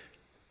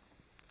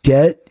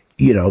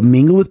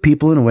 Mingle with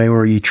people in a way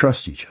where you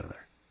trust each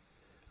other,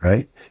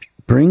 right?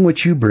 Bring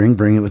what you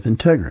bring it with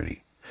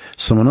integrity.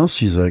 Someone else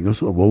sees that and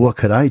goes, well, what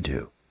could I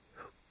do?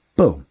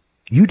 Boom.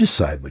 You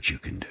decide what you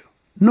can do.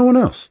 No one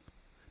else.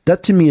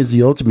 That to me is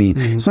the ultimate.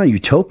 It's not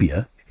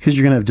utopia because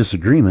you're going to have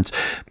disagreements,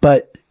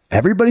 but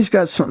everybody's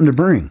got something to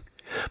bring.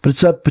 But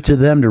it's up to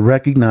them to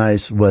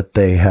recognize what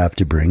they have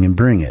to bring and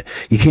bring it.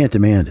 You can't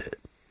demand it.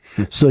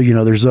 So,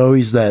 there's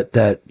always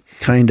that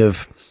kind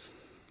of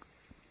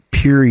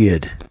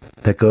period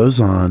that goes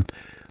on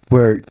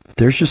where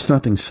there's just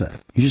nothing said.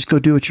 You just go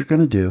do what you're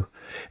going to do.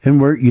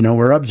 And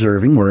we're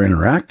observing, we're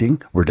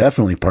interacting. We're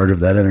definitely part of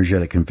that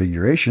energetic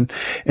configuration.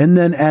 And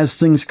then as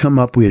things come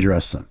up, we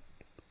address them.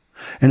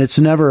 And it's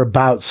never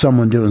about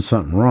someone doing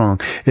something wrong.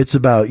 It's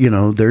about,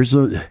 there's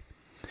a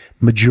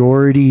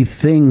majority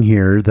thing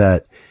here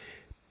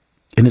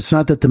and it's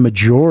not that the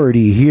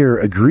majority here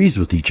agrees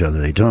with each other.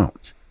 They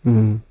don't.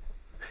 Mm-hmm.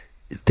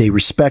 They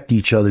respect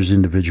each other's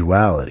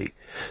individuality.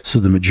 So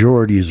the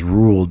majority is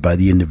ruled by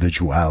the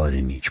individuality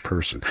in each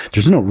person.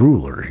 There's no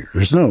ruler here.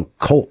 There's no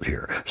cult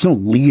here. There's no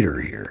leader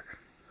here.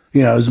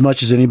 As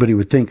much as anybody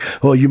would think,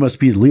 oh, you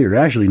must be the leader.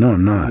 Actually, no,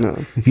 I'm not. No.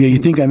 You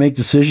think I make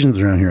decisions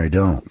around here? I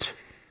don't.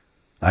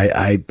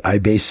 I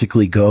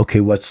basically go,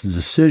 okay, what's the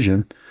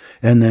decision?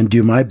 And then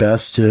do my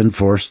best to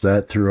enforce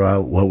that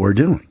throughout what we're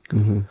doing.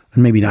 Mm-hmm.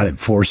 And maybe not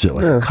enforce it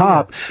like a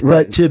cop,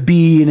 but to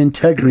be in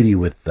integrity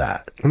with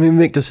that.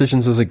 Make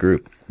decisions as a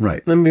group.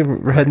 Right.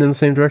 We're heading in the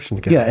same direction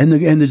together. Yeah, and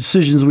the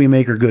decisions we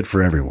make are good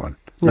for everyone,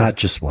 not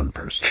just one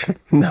person.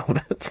 No,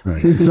 that's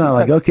right. It's not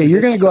like, okay,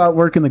 you're going to go out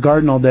work in the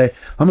garden all day.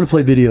 I'm going to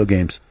play video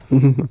games.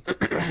 And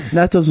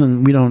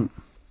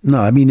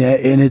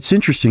it's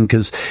interesting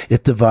because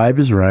if the vibe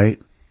is right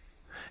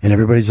and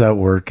everybody's out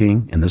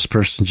working and this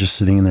person's just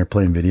sitting in there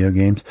playing video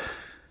games,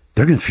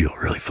 they're going to feel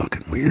really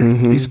fucking weird.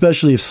 Mm-hmm.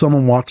 Especially if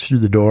someone walks through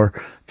the door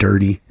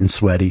dirty and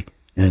sweaty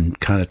and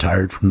kind of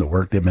tired from the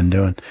work they've been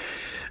doing.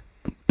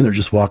 And they're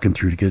just walking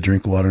through to get a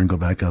drink of water and go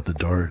back out the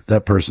door.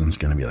 That person's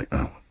going to be like,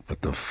 oh,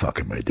 what the fuck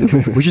am I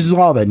doing? Which is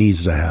all that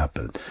needs to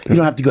happen. You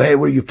don't have to go, hey,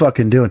 what are you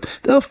fucking doing?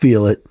 They'll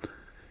feel it.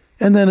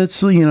 And then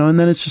it's,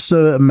 it's just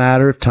a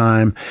matter of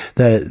time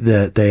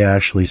that they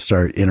actually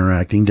start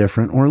interacting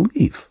different or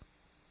leave.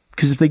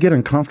 Because if they get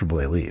uncomfortable,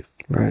 they leave.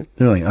 Right.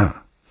 They're like,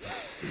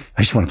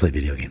 I just want to play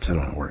video games. I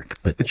don't want to work.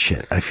 But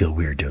shit, I feel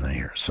weird doing that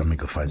here. So I'm going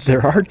to go find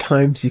something. There are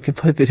times you can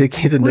play video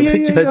games and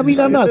nobody judges.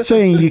 I'm not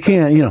saying you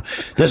can't,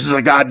 this is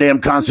a goddamn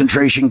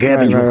concentration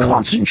camp and you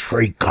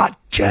concentrate, god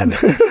damn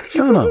it.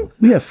 No.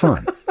 We have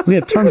fun. We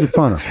have tons of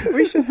fun.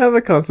 We should have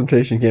a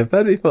concentration camp.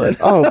 That'd be fun.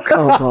 Oh,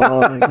 come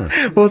on.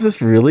 We'll just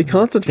really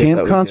concentrate.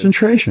 Camp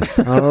concentration.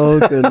 Oh,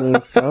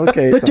 goodness.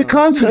 Okay. But to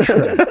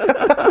concentrate.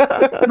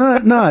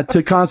 not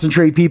to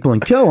concentrate people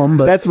and kill them,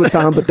 but that's what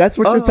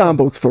your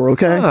Tombo's for,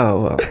 okay?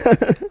 Oh, well.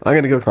 I'm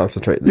going to go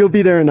concentrate. You'll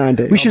be there in 9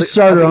 days. We should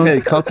start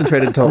on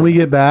concentrated until when we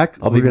get back.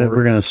 We're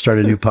going to start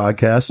a new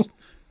podcast.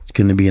 It's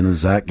going to be in the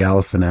Zach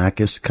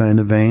Galifianakis kind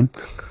of vein.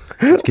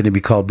 It's going to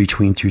be called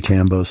Between Two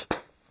Tambos.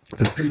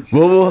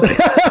 We'll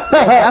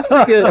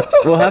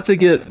have to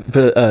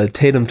get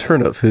Tatum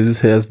Turnip, who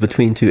has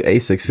Between Two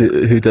Asics,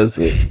 who does.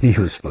 He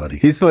was funny.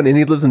 He's funny, and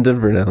he lives in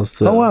Denver now.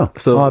 So, oh wow!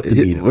 So I'll have to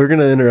meet him. We're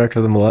going to interact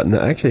with him a lot, and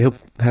actually, he'll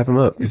have him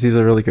up because he's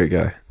a really great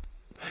guy.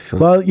 So.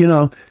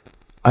 Well,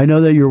 I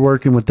know that you're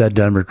working with that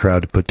Denver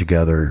crowd to put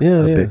together a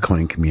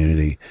Bitcoin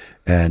community,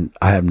 and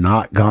I have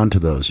not gone to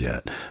those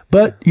yet.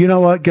 But you know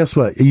what? Guess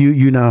what?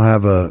 You now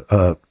have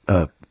a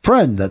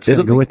friend that's going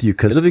to go with you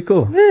because it'll be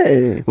cool.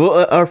 Hey,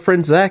 well, our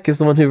friend Zach is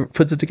the one who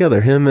puts it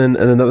together. Him and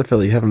another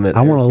fellow you haven't met.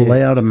 I want to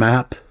lay out a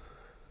map,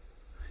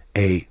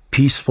 a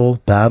peaceful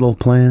battle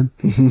plan,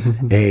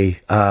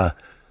 a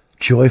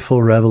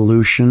joyful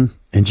revolution,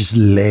 and just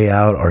lay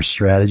out our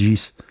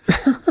strategies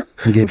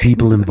and get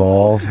people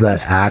involved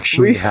that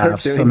actually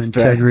have some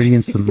integrity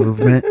and some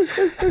movement.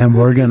 And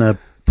we're going to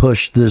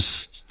push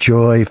this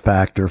joy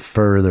factor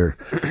further.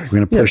 We're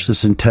going to push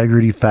this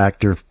integrity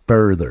factor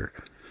further.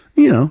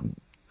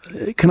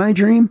 Can I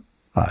dream?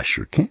 I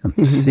sure can.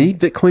 See,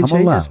 Bitcoin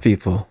changes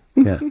people.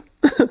 Yeah.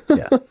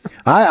 Yeah.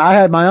 I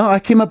had my own, I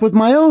came up with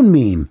my own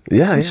meme.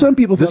 Yeah. And some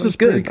people thought this is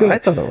good. I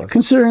thought it was.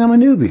 Considering I'm a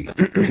newbie.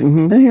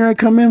 And here I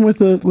come in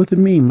with a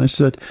meme. I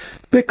said,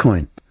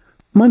 Bitcoin,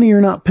 money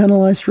you're not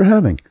penalized for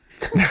having.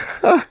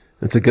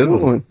 It's a good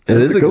one. It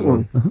is a good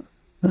one.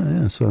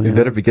 Yeah, so we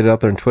better get it out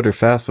there on Twitter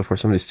fast before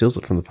somebody steals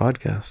it from the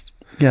podcast.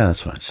 Yeah,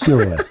 that's fine.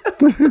 Steal away.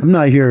 I'm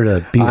not here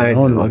to be the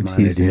owner of my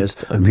ideas.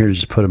 I'm here to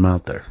just put them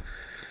out there.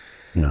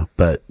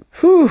 But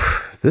whew,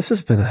 this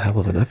has been a hell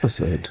of an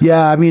episode.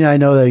 Yeah, I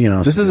know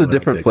that this is a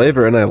different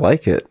flavor, and I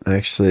like it.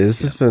 Actually,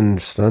 this has been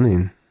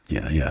stunning.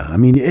 Yeah.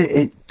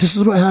 This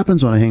is what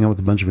happens when I hang out with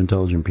a bunch of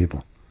intelligent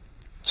people,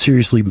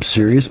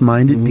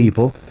 serious-minded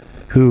people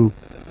who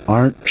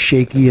aren't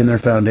shaky in their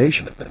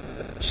foundation.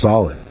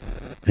 solid.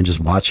 And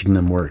just watching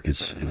them work,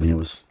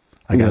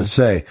 I gotta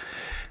say,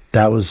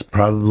 that was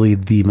probably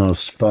the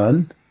most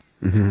fun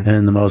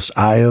and the most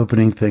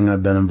eye-opening thing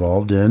I've been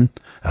involved in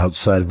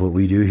outside of what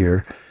we do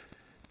here,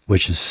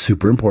 which is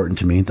super important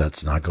to me.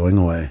 That's not going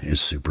away.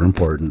 It's super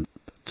important.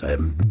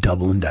 I'm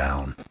doubling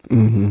down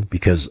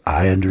because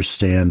I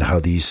understand how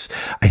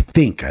I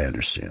think I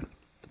understand.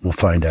 We'll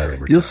find out over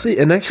time. You'll see.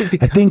 And actually,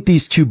 I think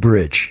these two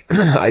bridge.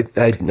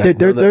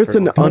 There's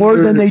more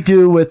than they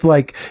do with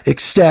like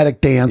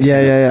ecstatic dance.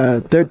 Yeah.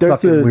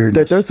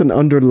 There's an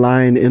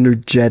underlying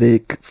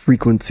energetic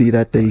frequency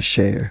that they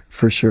share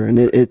for sure, and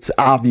it's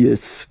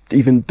obvious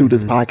even through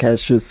this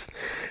podcast. Just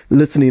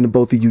listening to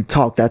both of you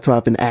talk, that's why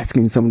I've been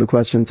asking some of the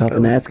questions I've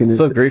been asking.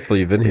 So grateful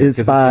you've been here.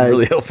 It's been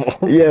really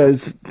helpful. Yeah,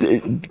 it's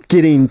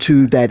getting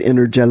to that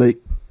energetic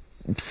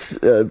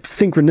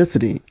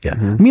synchronicity. Yeah,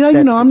 I mean,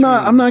 I'm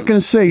not going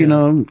to say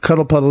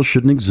cuddle puddles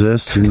shouldn't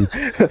exist, and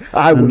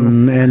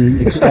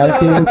and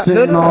ecstatic dancing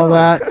and all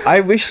that.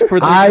 I wish for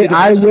them.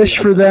 I wish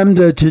for them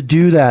to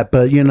do that,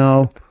 but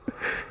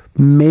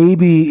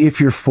maybe if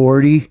you're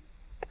 40,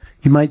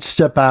 you might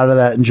step out of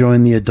that and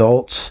join the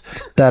adults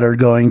that are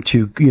going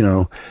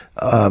to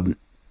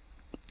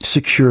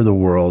secure the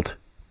world,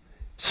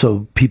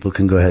 so people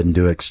can go ahead and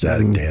do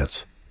ecstatic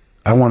dance.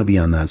 I want to be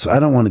on that. So I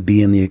don't want to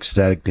be in the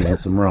ecstatic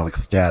dance and we're all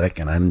ecstatic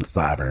and I'm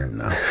sovereign.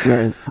 No.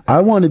 Right.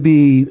 I want to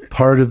be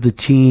part of the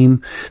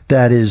team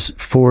that is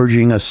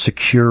forging a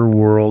secure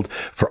world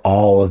for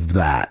all of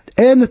that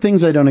and the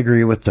things I don't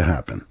agree with to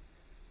happen.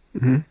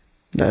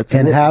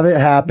 Have it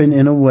happen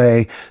in a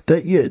way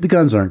that the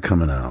guns aren't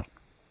coming out.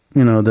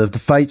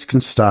 The fights can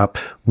stop.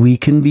 We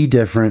can be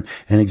different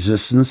and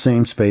exist in the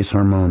same space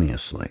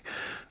harmoniously.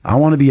 I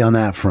want to be on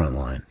that front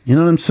line. You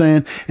know what I'm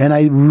saying? And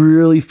I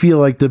really feel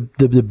like the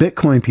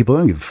Bitcoin people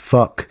don't give a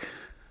fuck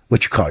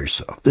what you call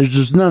yourself. There's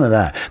just none of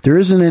that. There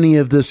isn't any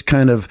of this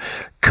kind of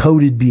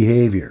coded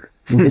behavior.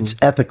 It's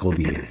ethical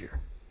behavior.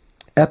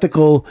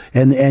 Ethical,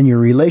 and your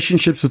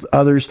relationships with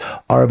others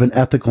are of an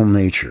ethical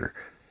nature,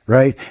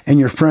 right? And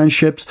your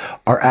friendships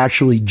are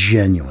actually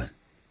genuine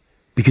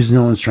because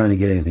no one's trying to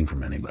get anything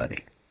from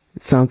anybody.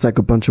 It sounds like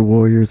a bunch of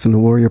warriors in the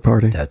warrior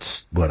party.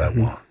 That's what I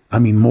want. I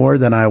mean, more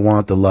than I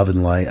want the love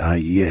and light.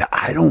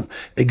 I don't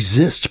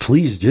exist.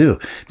 Please do,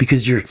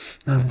 because you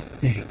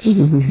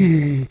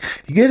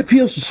get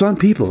appeals to some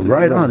people.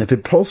 Right on. If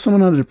it pulls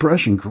someone out of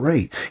depression,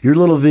 great. Your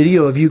little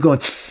video of you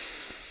going,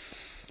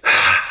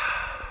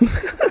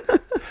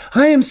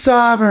 I am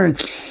sovereign.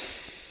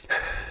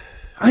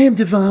 I am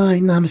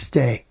divine.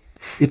 Namaste.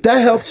 If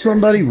that helps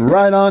somebody,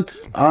 right on.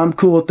 I'm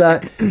cool with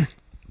that.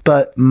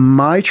 But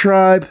my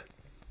tribe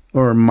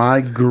or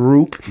my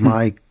group,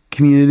 my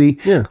community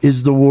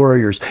is the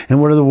warriors. And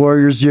what do the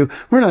warriors do?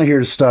 We're not here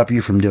to stop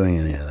you from doing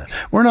any of that.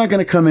 We're not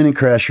going to come in and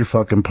crash your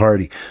fucking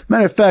party.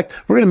 Matter of fact,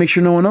 we're going to make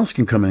sure no one else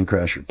can come in and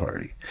crash your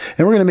party.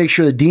 And we're going to make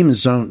sure the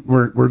demons don't.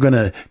 We're going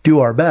to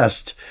do our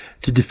best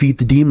to defeat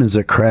the demons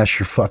that crash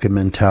your fucking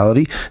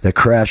mentality, that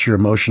crash your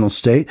emotional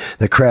state,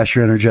 that crash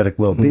your energetic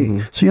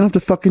well-being. So you don't have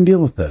to fucking deal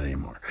with that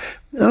anymore.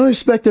 I don't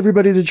expect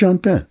everybody to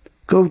jump in.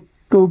 Go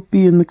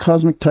be in the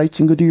cosmic tights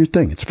and go do your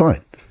thing. It's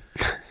fine.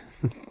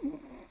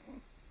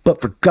 But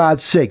for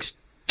God's sakes,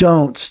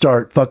 don't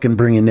start fucking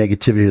bringing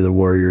negativity to the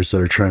warriors that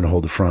are trying to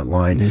hold the front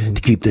line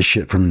to keep this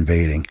shit from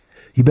invading.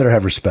 You better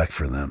have respect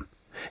for them.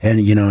 And,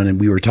 and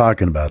we were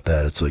talking about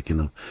that. It's like,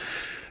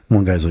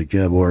 one guy's like,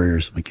 yeah,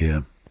 warriors. I'm like,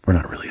 yeah, we're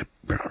not really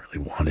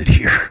wanted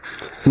here.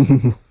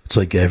 It's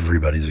like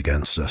everybody's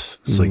against us.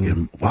 It's like,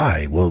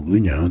 why? Well,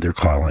 they're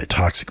calling it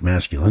toxic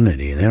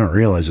masculinity. And they don't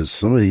realize that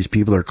some of these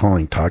people are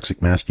calling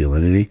toxic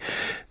masculinity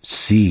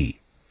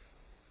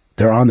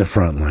they're on the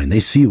front line.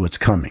 They see what's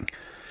coming.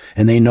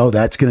 And they know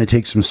that's going to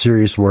take some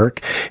serious work.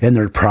 And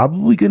they're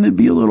probably going to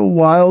be a little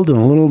wild and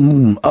a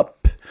little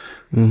up,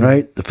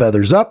 right? The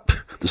feather's up.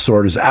 The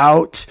sword is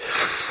out.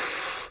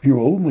 You're,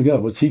 oh my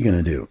God, what's he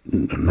going to do?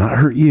 Not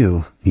hurt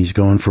you. He's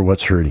going for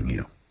what's hurting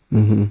you.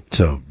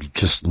 So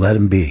just let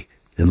him be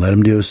and let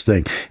him do his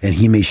thing. And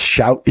he may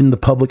shout in the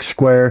public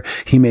square.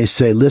 He may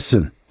say,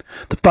 listen,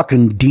 the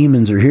fucking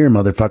demons are here,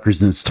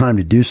 motherfuckers, and it's time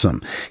to do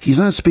something. He's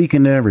not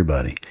speaking to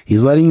everybody.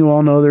 He's letting you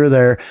all know they're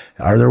there.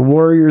 Are there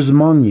warriors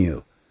among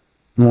you?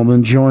 Well,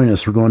 then join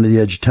us. We're going to the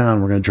edge of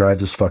town. We're going to drive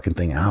this fucking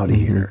thing out of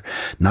here.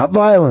 Not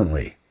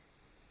violently.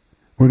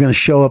 We're going to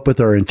show up with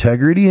our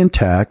integrity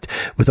intact,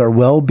 with our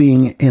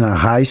well-being in a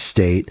high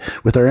state,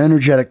 with our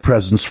energetic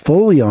presence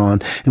fully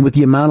on, and with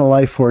the amount of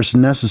life force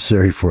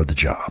necessary for the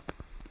job.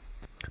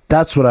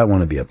 That's what I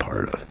want to be a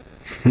part of.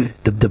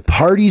 The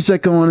parties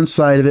that go on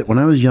inside of it, when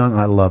I was young,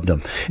 I loved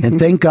them. And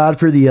thank God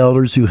for the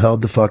elders who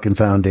held the fucking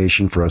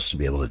foundation for us to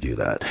be able to do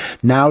that.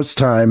 Now it's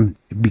time,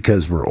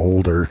 because we're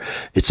older,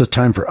 it's a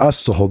time for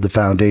us to hold the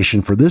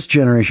foundation for this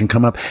generation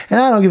come up. And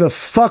I don't give a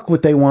fuck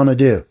what they want to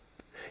do.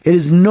 It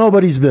is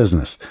nobody's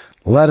business.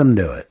 Let them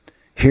do it.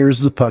 Here's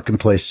the fucking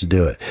place to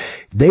do it.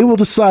 They will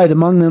decide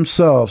among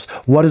themselves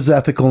what is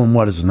ethical and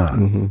what is not.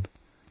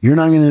 You're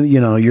not going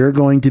to, you're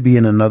going to be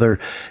in another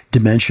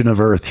dimension of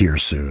Earth here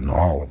soon.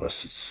 All of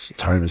us.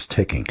 Time is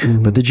ticking.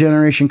 Mm-hmm. But the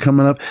generation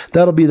coming up,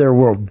 that'll be their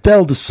world.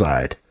 They'll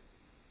decide.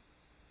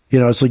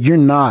 It's like you're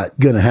not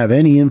going to have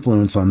any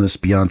influence on this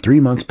beyond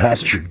 3 months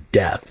past your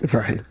death.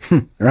 Right.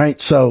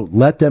 Right? So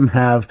let them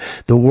have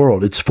the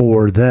world. It's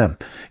for them.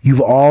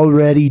 You've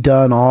already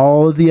done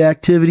all of the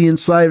activity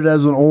inside of it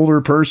as an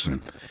older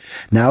person.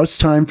 Now it's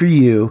time for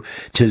you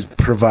to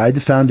provide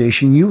the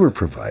foundation you were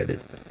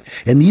provided.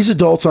 And these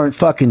adults aren't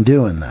fucking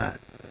doing that.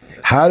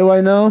 How do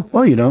I know?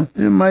 Well,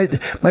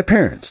 my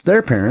parents,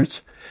 their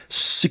parents,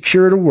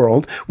 secured a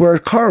world where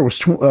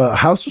a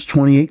house was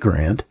 28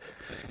 grand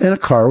and a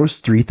car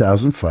was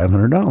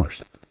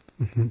 $3,500.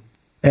 Mm-hmm.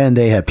 And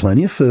they had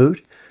plenty of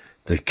food.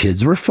 The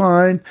kids were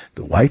fine.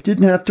 The wife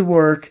didn't have to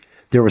work.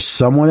 There was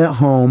someone at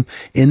home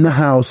in the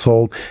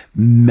household,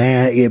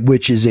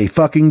 which is a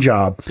fucking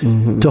job,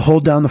 mm-hmm. to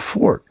hold down the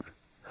fort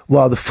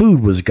while the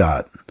food was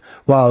gotten,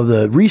 while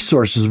the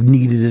resources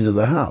needed into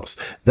the house.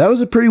 That was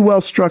a pretty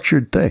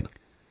well-structured thing.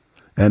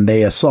 And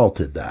they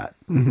assaulted that.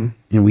 Mm-hmm.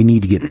 And we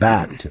need to get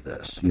back to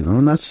this,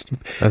 and that's...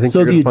 I think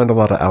you're going to find a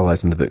lot of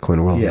allies in the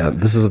Bitcoin world. Yeah.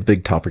 This is a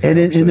big topic. And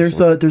there's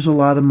a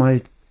lot of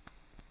my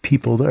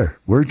people there.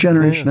 We're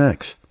Generation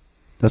X.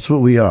 That's what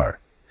we are.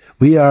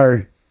 We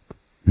are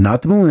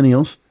not the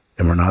millennials,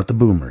 and we're not the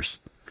boomers.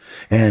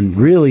 And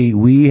really,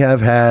 we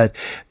have had,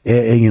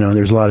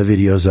 there's a lot of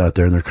videos out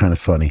there, and they're kind of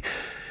funny.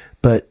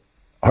 But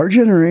our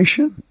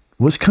generation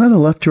was kind of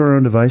left to our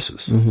own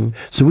devices. Mm-hmm.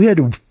 So we had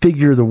to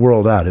figure the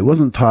world out. It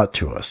wasn't taught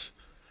to us.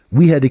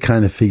 We had to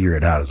kind of figure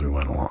it out as we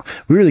went along.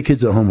 We were the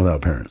kids at home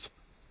without parents.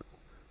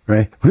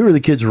 Right? We were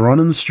the kids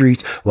running the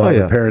streets while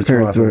the parents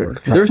were off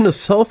work. There was no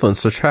cell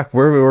phones to track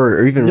where we were,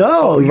 or even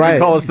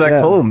call us back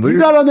home. You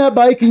got on that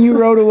bike and you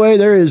rode away.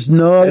 There is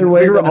no other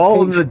way. We were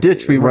all in the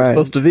ditch we were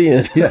supposed to be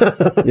in.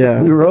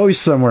 Yeah. We were always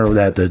somewhere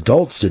that the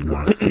adults didn't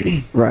want us to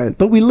be. Right.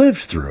 But we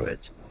lived through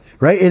it.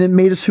 Right? And it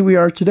made us who we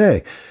are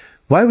today.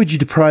 Why would you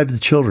deprive the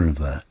children of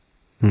that?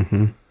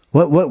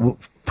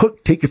 Mm-hmm.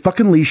 Take your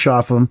fucking leash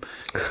off them.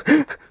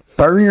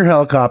 Burn your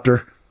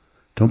helicopter.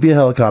 Don't be a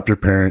helicopter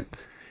parent.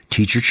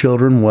 Teach your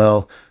children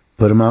well.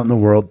 Put them out in the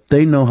world.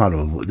 They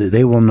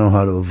will know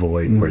how to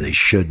avoid where they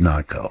should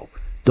not go.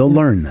 They'll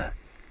learn that.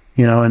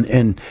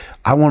 And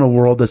I want a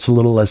world that's a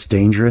little less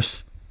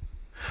dangerous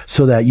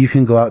so that you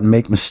can go out and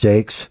make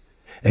mistakes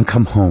and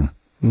come home.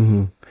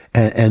 Mm-hmm.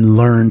 And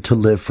learn to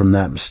live from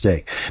that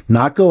mistake.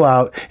 Not go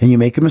out and you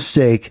make a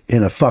mistake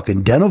in a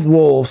fucking den of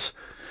wolves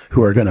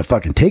who are going to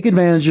fucking take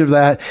advantage of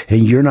that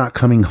and you're not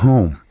coming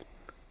home.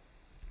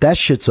 That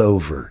shit's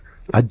over.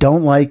 I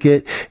don't like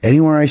it.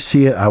 Anywhere I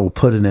see it, I will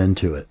put an end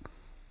to it.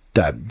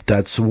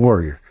 That's a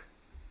warrior.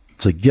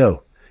 It's like, you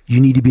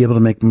need to be able to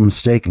make a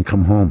mistake and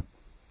come home.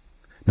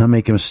 Not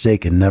make a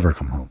mistake and never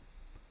come home.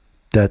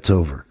 That's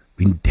over.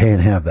 We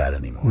can't have that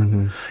anymore.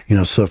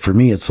 Mm-hmm. So for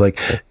me, it's like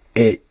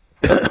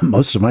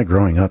most of my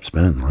growing up's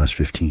been in the last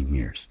 15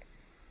 years.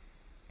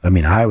 I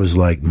mean, I was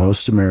like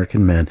most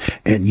American men,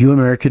 and you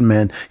American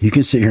men, you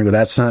can sit here and go,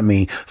 that's not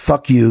me.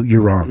 Fuck you.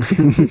 You're wrong.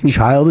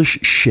 Childish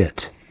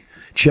shit.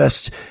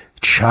 Just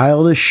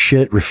childish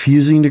shit,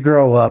 refusing to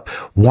grow up,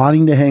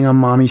 wanting to hang on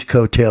mommy's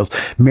coattails,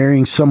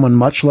 marrying someone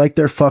much like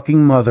their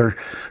fucking mother,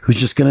 who's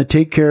just going to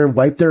take care,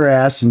 wipe their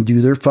ass and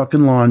do their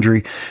fucking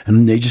laundry,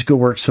 and they just go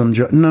work some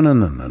job. No.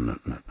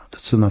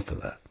 That's enough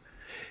of that.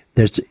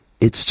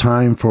 It's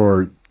time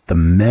for the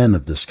men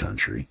of this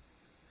country.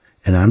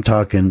 And I'm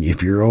talking,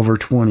 if you're over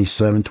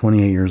 27,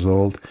 28 years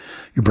old,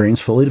 your brain's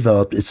fully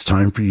developed, it's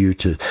time for you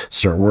to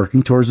start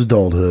working towards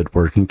adulthood,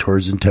 working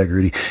towards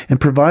integrity, and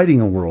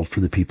providing a world for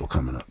the people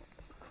coming up.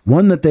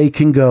 One that they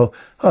can go,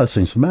 oh, this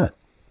ain't so bad.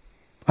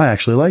 I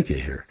actually like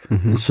it here.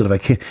 Mm-hmm. Instead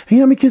of, hey, you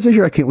know how many kids are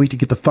here? I can't wait to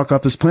get the fuck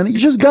off this planet. You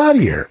just got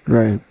here.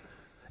 Right.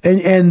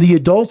 And the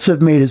adults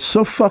have made it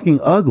so fucking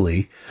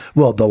ugly.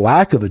 Well, the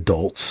lack of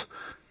adults.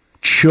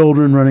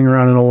 Children running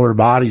around in older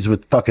bodies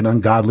with fucking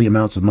ungodly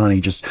amounts of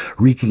money, just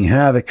wreaking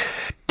havoc.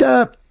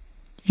 Do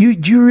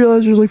you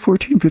realize there's like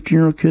 14,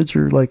 15-year-old kids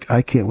who are like,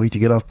 I can't wait to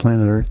get off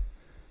planet Earth?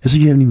 It's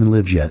like you haven't even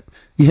lived yet.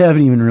 You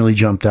haven't even really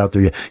jumped out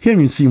there yet. You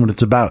haven't even seen what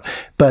it's about.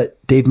 But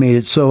they've made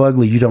it so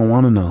ugly you don't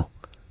want to know.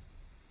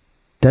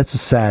 That's a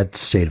sad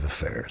state of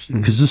affairs.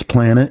 Because this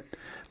planet,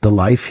 the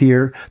life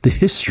here, the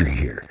history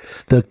here,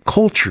 the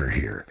culture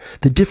here,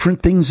 the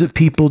different things that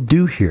people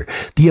do here,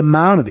 the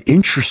amount of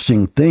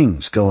interesting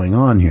things going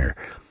on here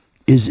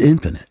is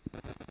infinite.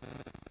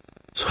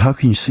 So how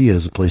can you see it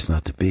as a place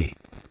not to be?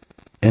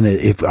 And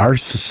if our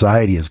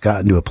society has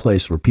gotten to a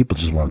place where people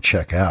just want to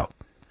check out,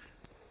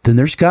 then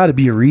there's got to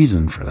be a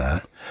reason for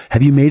that.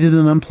 Have you made it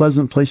an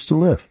unpleasant place to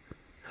live?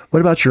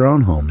 What about your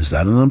own home? Is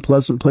that an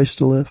unpleasant place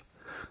to live?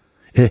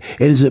 And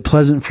is it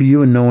pleasant for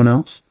you and no one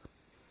else?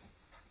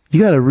 You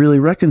got to really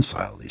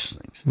reconcile these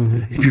things.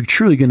 Mm-hmm. If you're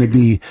truly going to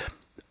be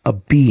a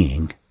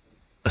being,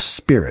 a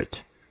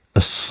spirit,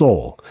 a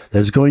soul that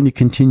is going to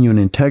continue in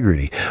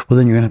integrity, well,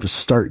 then you're going to have to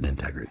start in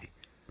integrity,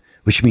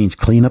 which means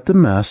clean up the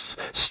mess,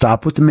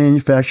 stop with the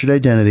manufactured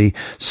identity,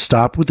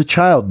 stop with the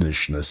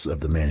childishness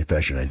of the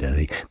manufactured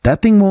identity.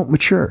 That thing won't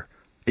mature.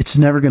 it's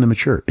never going to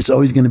mature. It's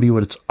always going to be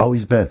what it's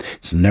always been.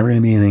 It's never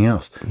going to be anything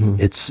else.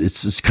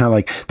 It's kind of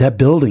like that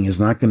building is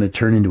not going to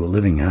turn into a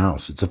living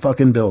house. It's a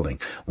fucking building.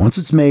 Once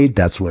it's made,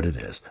 that's what it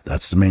is.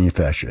 That's the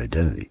manufactured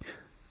identity,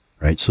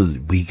 right? So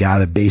we got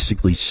to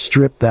basically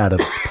strip that of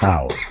its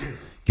power.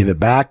 Give it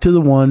back to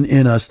the one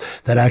in us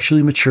that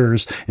actually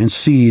matures and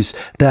sees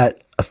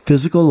that a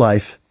physical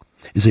life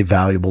is a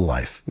valuable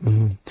life.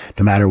 No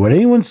matter what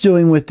anyone's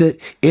doing with it,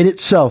 it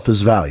itself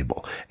is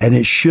valuable. And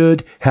it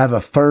should have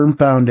a firm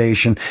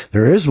foundation.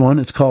 There is one,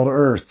 it's called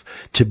Earth,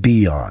 to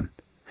be on.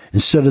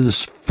 Instead of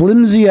this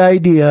flimsy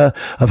idea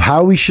of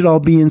how we should all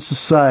be in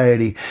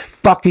society,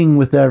 fucking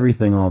with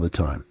everything all the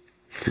time,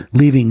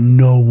 leaving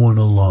no one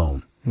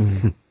alone.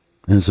 And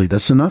it's like,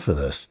 that's enough of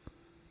this.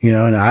 You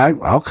know, and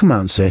I'll come out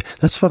and say,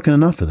 that's fucking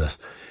enough of this.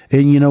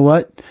 And you know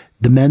what?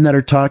 The men that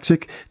are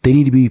toxic, they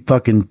need to be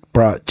fucking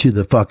brought to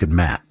the fucking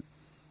mat.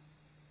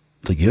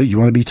 It's like, you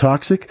want to be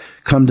toxic?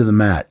 Come to the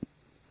mat.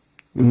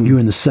 You're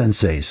in the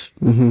sensei's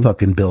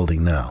fucking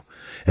building now.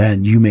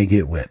 And you may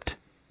get whipped.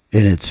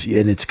 And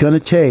it's going to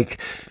take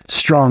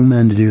strong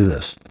men to do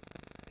this.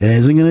 It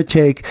isn't going to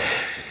take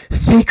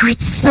sacred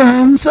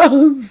sons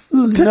of...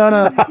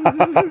 No.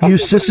 You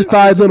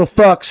sissified little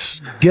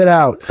fucks. Get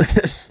out.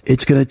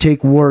 It's going to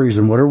take warriors.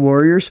 And what are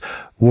warriors?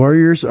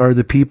 Warriors are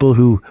the people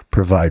who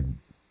provide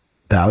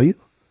value,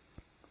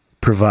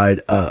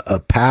 provide a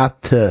path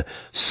to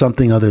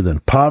something other than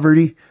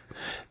poverty,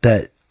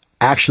 that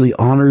actually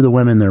honor the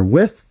women they're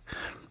with.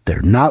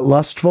 They're not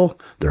lustful.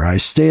 Their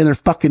eyes stay in their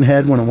fucking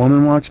head when a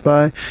woman walks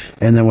by.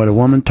 And then when a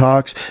woman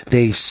talks,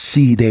 they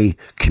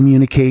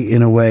communicate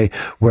in a way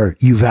where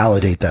you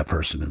validate that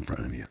person in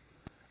front of you.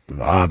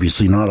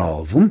 Obviously not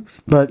all of them,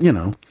 but you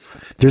know,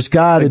 there's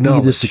got to be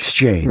this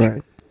exchange.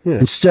 Right. Yeah.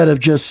 Instead of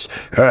just,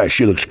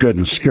 she looks good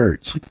in a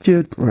skirt. It's like,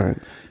 dude, Right.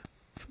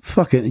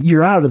 fucking,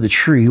 you're out of the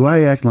tree. Why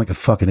are you acting like a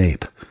fucking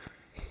ape?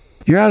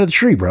 You're out of the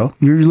tree, bro.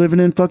 You're living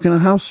in fucking a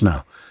house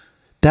now.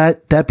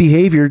 That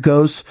behavior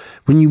goes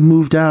when you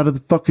moved out of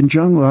the fucking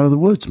jungle, out of the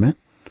woods, man.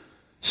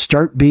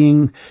 Start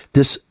being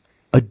this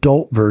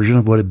adult version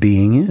of what a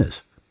being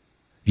is.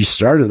 You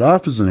started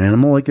off as an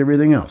animal like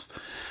everything else,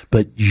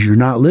 but you're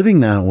not living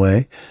that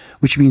way,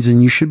 which means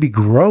then you should be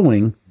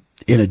growing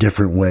in a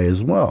different way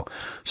as well.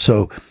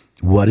 So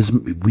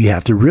we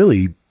have to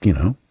really, you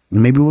know,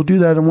 maybe we'll do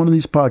that in one of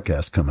these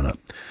podcasts coming up.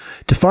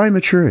 Define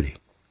maturity.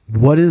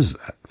 What is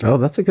that? Oh,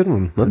 that's a good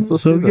one. Let's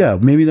So do that. yeah,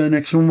 maybe the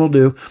next one we'll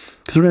do,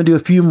 because we're going to do a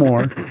few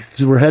more,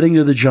 because we're heading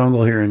to the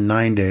jungle here in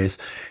 9 days,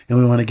 and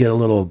we want to get a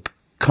little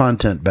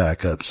content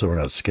back up so we're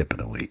not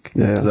skipping a week.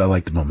 Yeah. Because I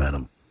like the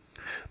momentum.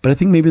 But I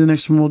think maybe the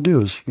next one we'll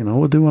do is, you know,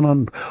 we'll do one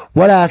on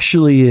what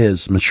actually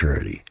is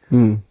maturity.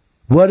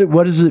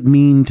 What does it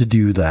mean to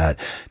do that?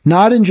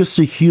 Not in just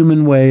a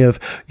human way of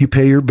you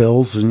pay your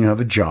bills and you have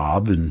a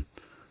job, and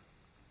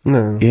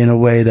No. in a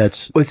way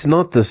that's... It's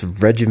not this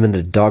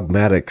regimented,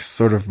 dogmatic,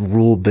 sort of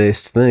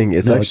rule-based thing.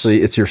 It's No,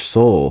 actually, it's your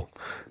soul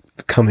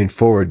coming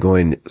forward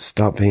going,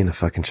 stop being a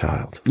fucking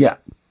child. Yeah.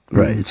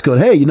 Right. It's good.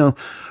 Hey, you know,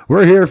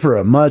 we're here for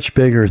a much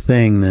bigger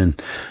thing than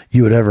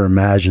you would ever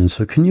imagine.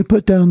 So can you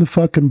put down the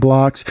fucking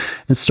blocks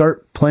and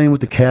start playing with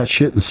the cat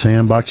shit in the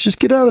sandbox? Just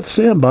get out of the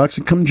sandbox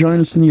and come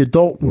join us in the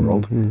adult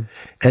world.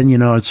 And, you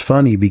know, it's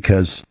funny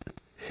because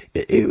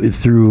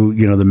through,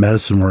 you know, the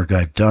medicine work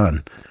I've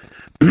done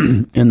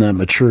and the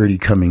maturity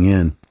coming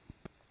in,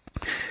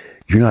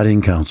 you're not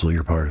in council,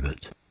 you're part of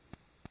it.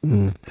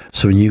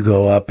 So when you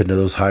go up into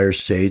those higher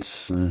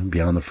states,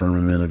 beyond the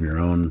firmament of your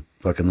own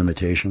fucking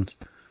limitations,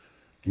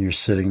 and you're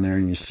sitting there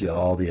and you see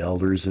all the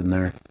elders in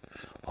there,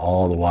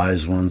 all the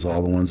wise ones,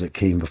 all the ones that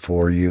came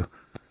before you,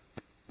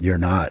 you're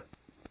not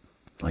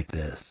like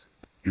this.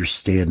 You're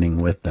standing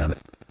with them.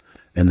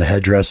 And the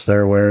headdress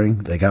they're wearing,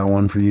 they got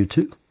one for you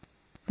too.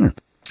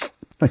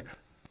 Like,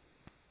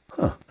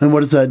 huh. And what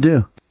does that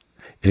do?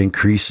 It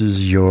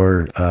increases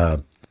your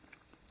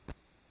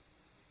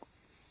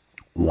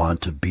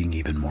want of being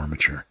even more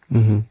mature.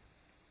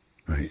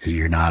 Right?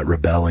 You're not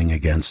rebelling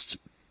against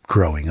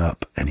growing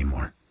up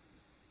anymore,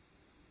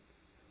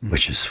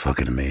 which is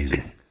fucking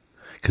amazing.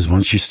 Because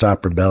once you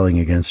stop rebelling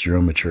against your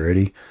own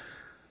maturity,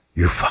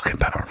 you're fucking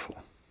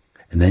powerful.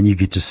 And then you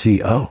get to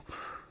see, oh,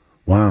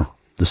 wow,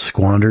 the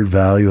squandered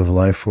value of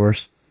life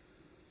force,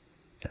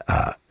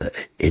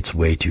 it's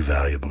way too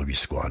valuable to be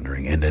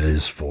squandering, and it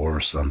is for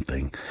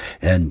something.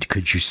 And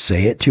could you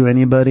say it to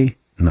anybody?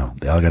 No,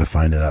 they all got to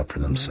find it out for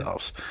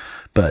themselves.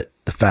 But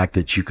the fact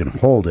that you can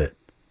hold it,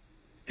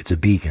 it's a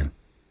beacon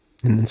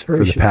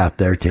for the path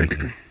they're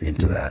taking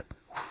into that.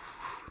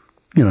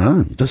 You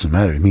know, it doesn't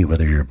matter to me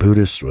whether you're a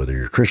Buddhist, whether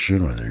you're a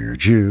Christian, whether you're a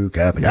Jew,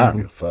 Catholic, I don't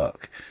give a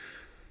fuck.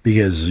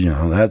 Because, you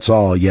know, that's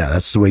all, yeah,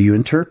 that's the way you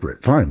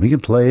interpret. Fine, we can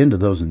play into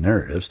those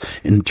narratives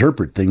and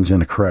interpret things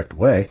in a correct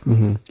way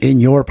in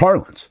your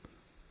parlance.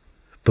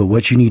 But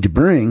what you need to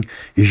bring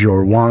is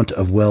your want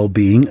of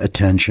well-being,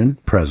 attention,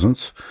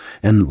 presence,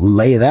 and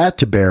lay that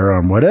to bear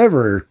on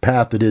whatever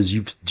path it is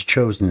you've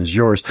chosen as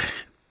yours.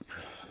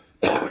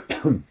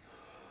 And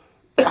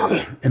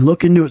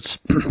look into its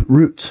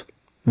roots.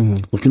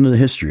 Look into the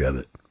history of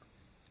it.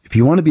 If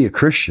you want to be a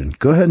Christian,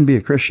 go ahead and be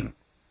a Christian.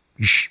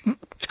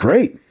 It's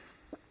great.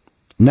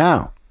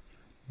 Now,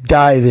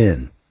 dive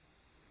in.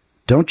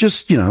 Don't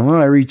just,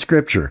 I read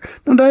scripture.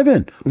 No, dive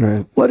in.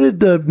 Right. What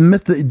did the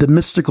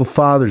mystical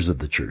fathers of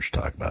the church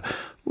talk about?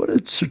 What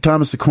did Sir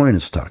Thomas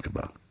Aquinas talk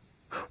about?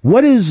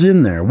 What is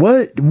in there?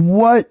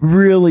 What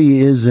really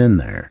is in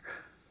there?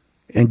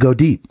 And go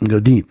deep and go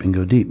deep and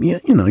go deep.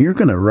 You're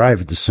going to arrive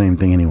at the same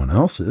thing anyone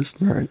else is.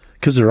 Right.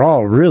 Because they're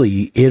all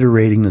really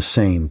iterating the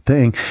same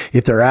thing.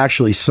 If they're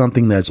actually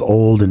something that's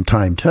old and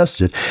time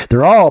tested,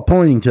 they're all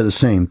pointing to the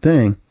same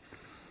thing.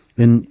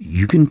 And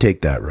you can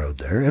take that road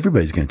there.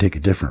 Everybody's going to take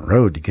a different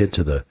road to get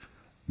to the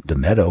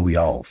meadow we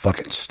all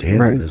fucking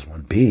stand in as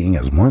one being,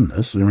 as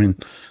oneness. I mean,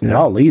 they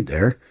all lead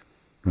there.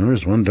 And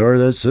there's one door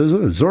that says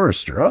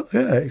Zoroaster. Oh,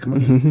 yeah, come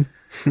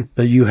on.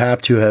 But you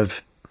have to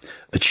have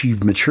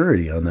achieved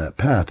maturity on that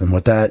path. And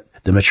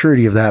the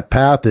maturity of that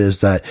path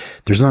is that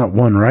there's not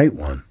one right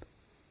one.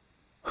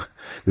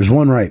 There's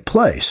one right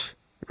place.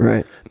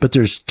 Right. But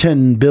there's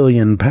 10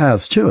 billion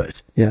paths to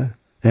it. Yeah.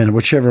 And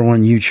whichever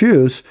one you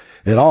choose,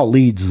 it all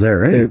leads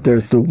there. Anyway.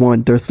 There's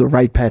the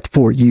right path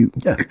for you.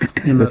 Yeah.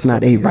 It's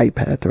not a right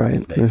path,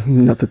 right?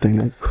 Not the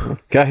thing.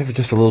 Okay, I have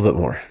just a little bit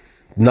more.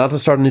 Not to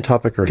start a new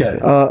topic or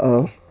anything.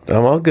 Uh-oh.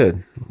 I'm all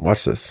good.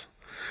 Watch this.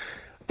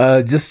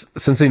 Just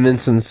since we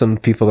mentioned some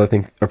people that I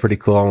think are pretty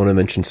cool, I want to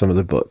mention some of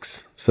the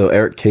books. So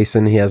Eric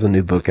Kaysen, he has a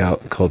new book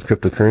out called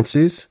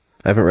Cryptocurrencies.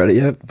 I haven't read it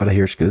yet, but I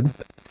hear it's good.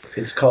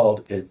 It's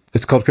called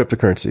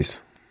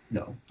Cryptocurrencies.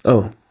 No.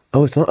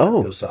 It's not.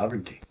 Oh,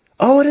 sovereignty.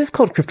 Oh, it is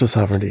called Crypto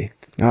Sovereignty.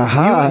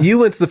 Aha. You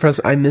went to the press.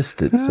 I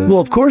missed it. So. Well,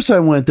 of course I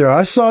went there.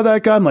 I saw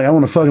that guy. I'm like, I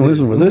want to fucking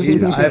listen with this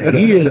dude.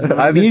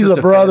 He's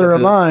a brother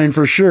of mine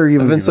for sure.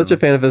 I've been such a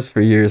fan of his for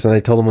years, and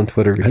I told him on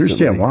Twitter recently. I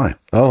understand why.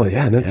 Oh,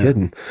 yeah, no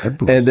kidding.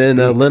 And then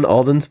Lynn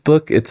Alden's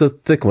book, it's a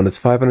thick one. It's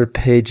 500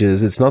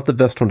 pages. It's not the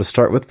best one to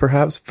start with,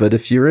 perhaps, but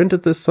if you're into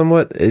this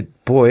somewhat, it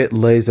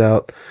lays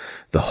out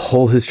the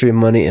whole history of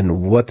money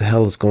and what the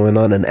hell is going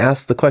on, and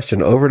asks the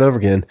question over and over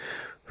again,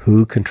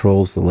 who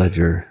controls the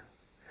ledger?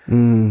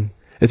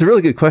 It's a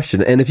really good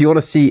question. And if you want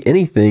to see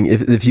anything,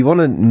 if you want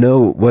to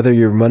know whether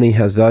your money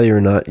has value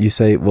or not, you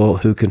say, well,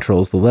 who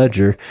controls the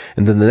ledger?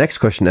 And then the next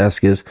question to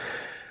ask is,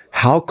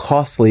 how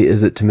costly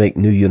is it to make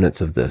new units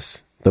of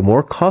this? The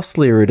more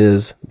costlier it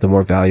is, the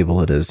more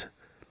valuable it is.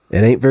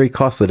 It ain't very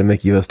costly to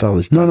make US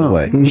dollars, by the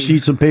way. You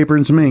need some paper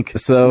and some ink.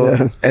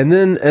 So, and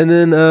then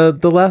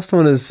the last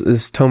one is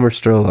Tomer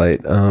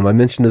Strolight. I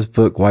mentioned his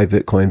book, Why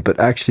Bitcoin, but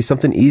actually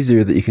something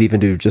easier that you could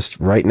even do just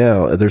right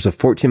now. There's a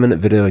 14-minute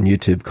video on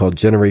YouTube called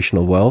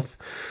Generational Wealth.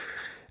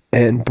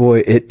 And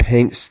boy, it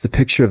paints the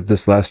picture of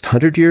this last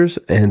 100 years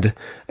and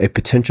a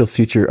potential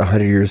future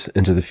 100 years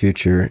into the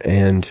future.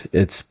 And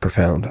it's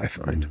profound, I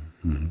find.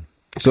 Mm-hmm.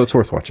 So it's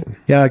worth watching.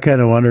 Yeah, I kind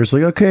of wonder. It's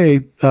like,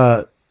 okay,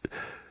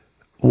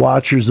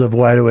 watchers of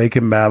Wide Awake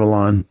in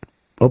Babylon,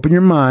 open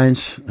your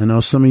minds. I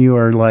know some of you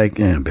are like,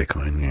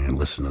 Bitcoin,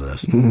 listen to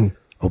this. Mm-hmm.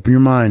 Open your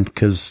mind,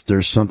 because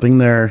there's something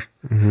there.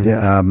 Mm-hmm.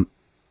 Yeah.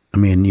 I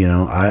mean,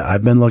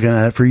 I've been looking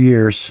at it for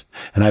years,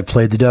 and I've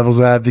played the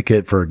devil's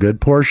advocate for a good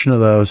portion of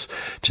those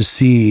to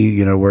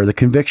see, where the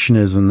conviction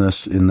is in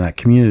that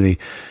community.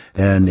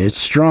 And it's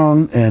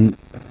strong, and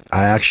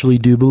I actually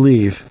do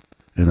believe,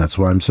 and that's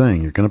why I'm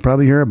saying you're going to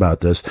probably hear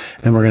about this,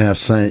 and we're going to have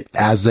some,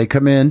 as they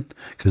come in,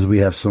 because we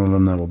have some of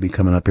them that will be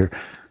coming up here.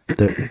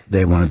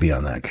 They want to be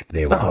on that.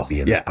 They want to be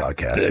in this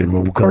podcast, and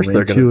we'll go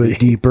into it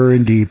deeper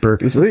and deeper.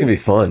 This is going to be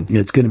fun.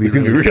 It's going to be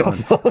really real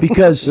fun.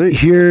 Because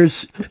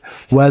here's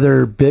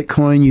whether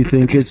Bitcoin you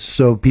think it's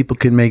so people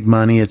can make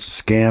money, it's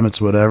a scam,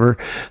 it's whatever.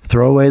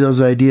 Throw away those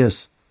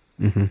ideas.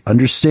 Mm-hmm.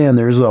 Understand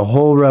there's a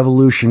whole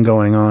revolution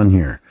going on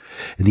here.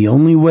 And the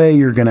only way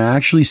you're going to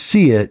actually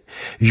see it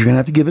is you're going to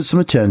have to give it some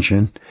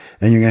attention,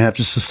 and you're going to have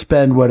to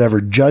suspend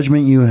whatever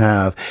judgment you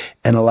have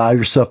and allow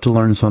yourself to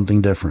learn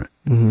something different.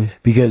 Mm-hmm.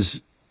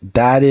 Because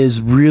that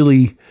is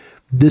really,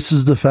 that's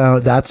the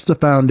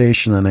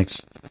foundation the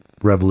next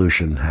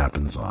revolution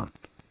happens on.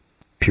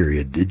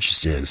 Period. It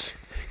just is.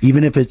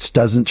 Even if it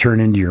doesn't turn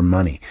into your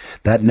money,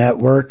 that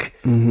network,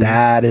 mm-hmm.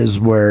 that is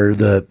where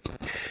the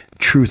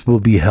truth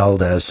will be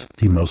held as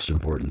the most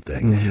important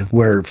thing, mm-hmm.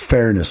 where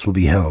fairness will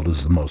be held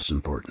as the most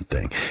important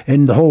thing.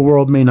 And the whole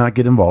world may not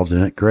get involved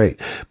in it, great.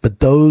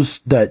 But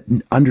those that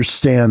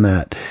understand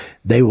that,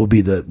 they will be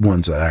the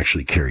ones that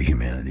actually carry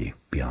humanity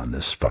beyond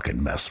this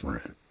fucking mess we're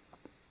in.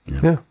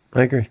 Yeah,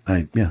 I agree.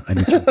 I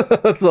do too.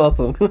 That's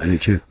awesome. I do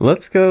too.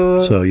 Let's go.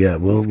 So yeah,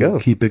 we'll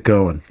keep it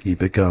going.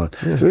 Keep it going.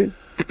 Yeah. Sweet.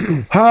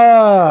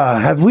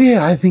 Have we?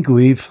 I think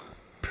we've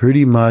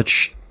pretty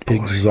much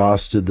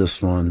exhausted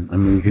this one. I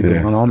mean, we could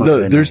go on all night.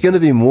 No, there's going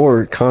to be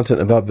more content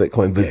about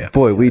Bitcoin,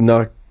 but we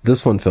knocked.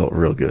 This one felt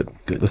real good.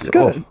 Good.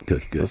 Good.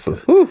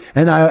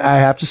 And I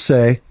have to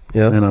say,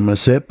 yes, and I'm going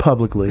to say it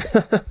publicly.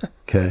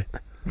 Okay.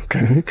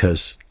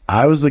 Because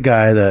I was the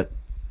guy that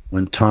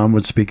when Tom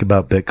would speak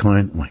about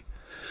Bitcoin, I'm like,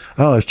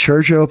 oh, is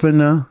church open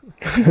now?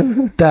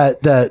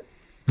 that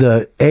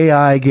the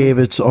AI gave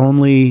its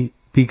only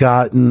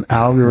begotten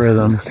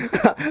algorithm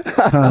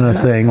kind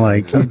of thing.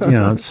 Like, you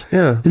know, it's,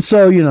 and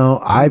so, you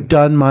know, I've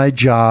done my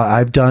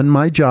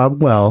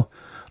job well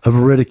of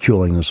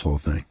ridiculing this whole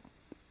thing.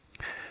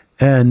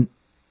 And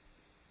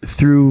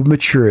through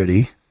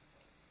maturity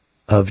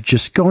of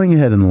just going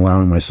ahead and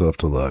allowing myself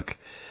to look,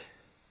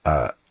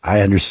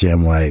 I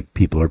understand why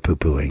people are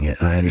poo-pooing it.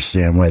 And I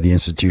understand why the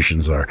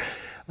institutions are.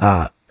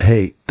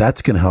 Hey,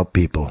 that's going to help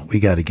people. We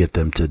got to get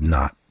them to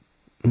not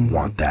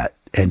want that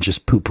and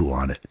just poo-poo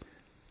on it.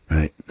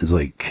 Right? It's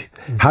like,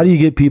 how do you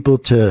get people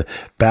to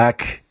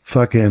back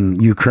fucking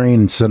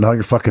Ukraine and send all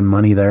your fucking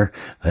money there,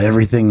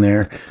 everything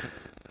there?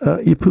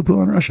 You poo-poo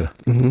on Russia.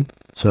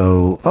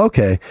 So,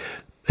 okay.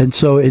 And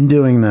so in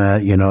doing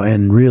that, you know,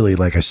 and really,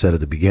 like I said at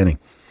the beginning,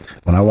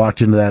 when I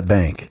walked into that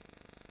bank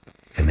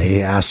and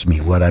they asked me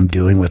what I'm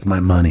doing with my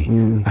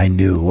money, I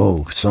knew,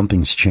 whoa,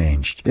 something's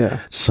changed. Yeah.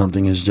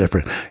 Something is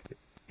different.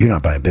 You're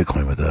not buying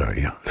Bitcoin with that, are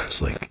you?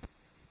 It's like,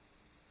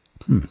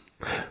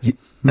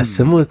 A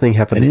similar thing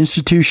happened. An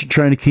institution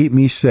trying to keep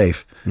me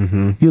safe.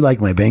 You like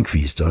my bank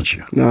fees, don't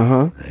you?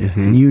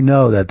 And you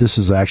know that this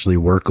is actually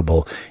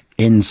workable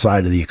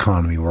inside of the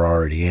economy we're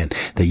already in,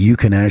 that you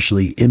can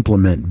actually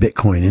implement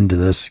Bitcoin into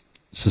this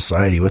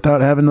society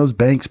without having those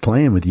banks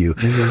playing with you.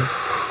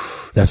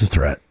 That's a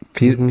threat.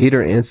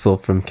 Peter Ansel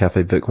from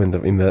Cafe Bitcoin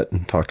that we met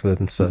and talked with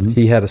and stuff,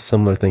 he had a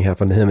similar thing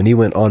happen to him, and he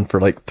went on for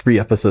like 3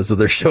 episodes of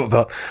their show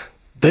about,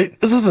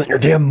 this isn't your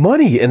damn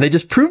money, and they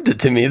just proved it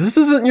to me. This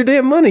isn't your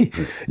damn money.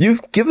 You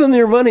give them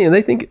your money, and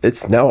they think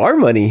it's now our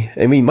money,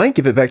 and we might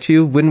give it back to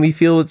you when we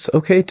feel it's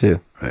okay to.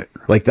 Right.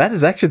 Like, that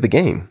is actually the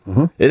game.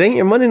 It ain't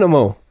your money no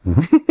more.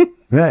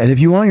 Yeah, and if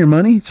you want your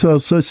money, so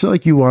it's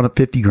like you want a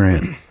 50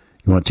 grand.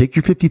 You want to take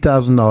your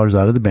 $50,000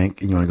 out of the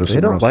bank, and you want to go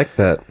somewhere else. They don't like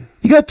that.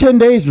 You got 10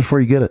 days before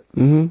you get it.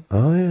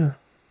 Oh, yeah.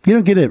 You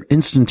don't get it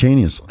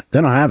instantaneously.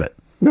 They don't have it.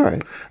 All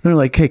right. They're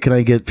like, hey, can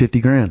I get 50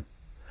 grand?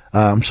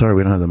 I'm sorry,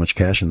 we don't have that much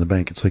cash in the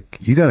bank. It's like,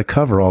 you got to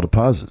cover all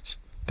deposits.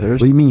 What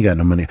do you mean you got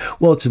no money?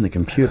 Well, it's in the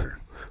computer.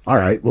 All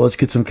right, well, let's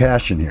get some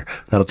cash in here.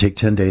 That'll take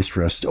 10 days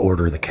for us to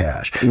order the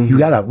cash. You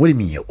got to, what do you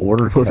mean you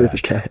order the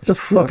cash? What the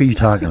fuck are you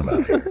talking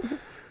about here?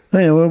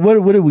 Hey, what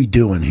are we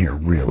doing here,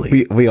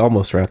 really? We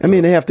almost wrapped I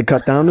mean, they have to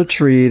cut down the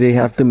tree. They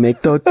have to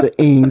make the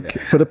ink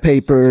for the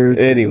paper.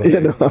 Anyway, you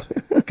know.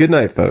 Good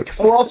night,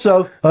 folks. Oh,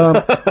 also,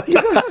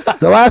 the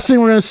last thing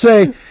we're going to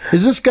say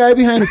is this guy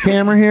behind the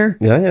camera here,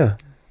 Yeah.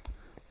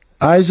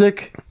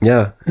 Isaac.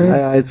 Yeah.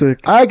 Hi, Isaac.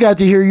 I got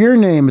to hear your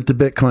name at the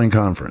Bitcoin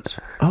conference.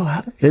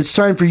 Oh, It's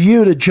time for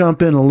you to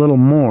jump in a little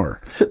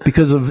more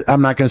because of,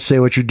 I'm not going to say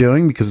what you're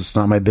doing because it's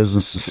not my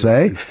business to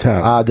say. It's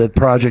tough. The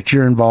project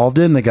you're involved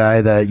in, the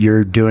guy that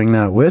you're doing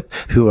that with,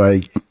 who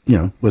I,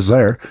 was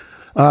there.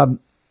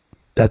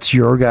 That's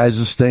your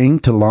guys' thing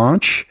to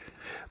launch,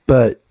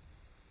 but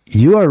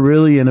you are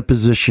really in a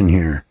position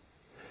here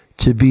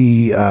to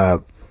be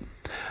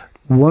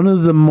one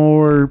of the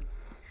more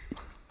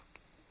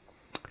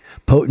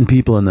potent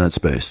people in that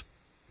space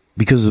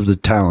because of the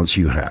talents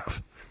you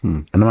have.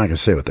 And I'm not going to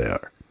say what they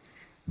are,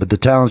 but the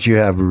talents you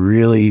have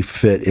really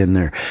fit in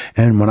there.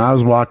 And when I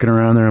was walking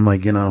around there, I'm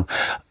like,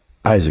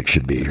 Isaac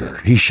should be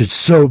here. He should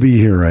so be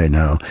here right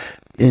now.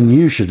 And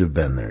you should have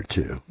been there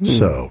too.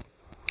 So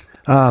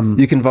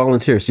you can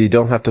volunteer, so you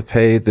don't have to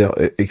pay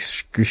the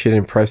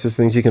excruciating prices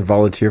things. You can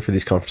volunteer for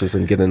these conferences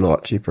and get in a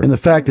lot cheaper. and the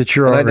fact that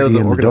you're And I know already the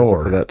in the organizer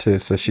door. for that too.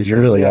 So she's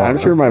really Yeah, I'm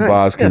sure my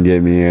boss can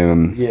get me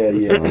in. Yeah.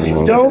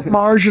 Don't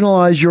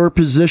marginalize your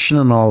position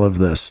in all of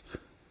this,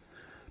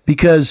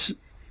 because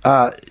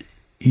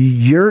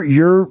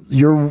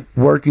you're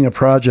working a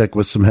project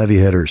with some heavy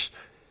hitters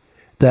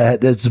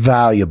that's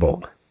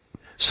valuable.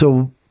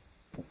 So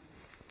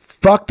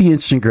fuck the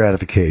instant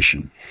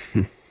gratification.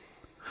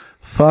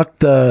 Fuck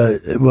the,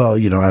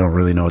 I don't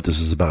really know what this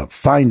is about.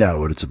 Find out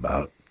what it's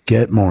about.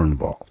 Get more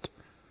involved.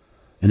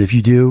 And if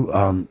you do,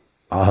 I'll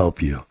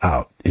help you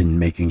out in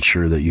making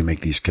sure that you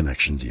make these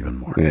connections even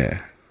more. Yeah.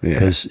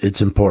 Because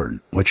it's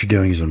important. What you're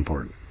doing is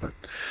important. But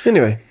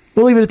Anyway,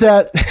 we'll leave it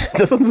at that.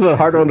 this one's a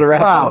hard one to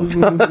wrap Wow.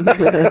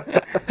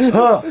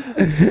 up.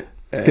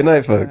 Good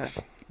night,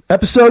 folks.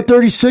 Episode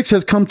 36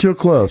 has come to a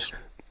close.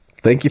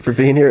 Thank you for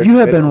being here. You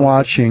have been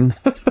watching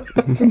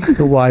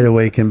the Wide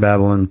Awake in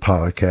Babylon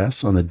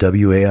podcast on the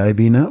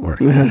WAIB network.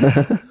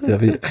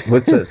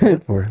 What's that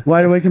stand for?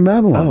 Wide Awake in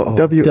Babylon.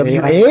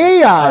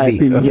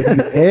 WAIB.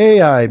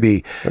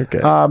 AIB.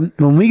 Okay.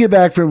 When we get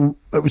back so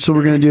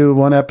we're going to do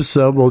one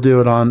episode. We'll do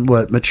it on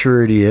what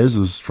maturity is,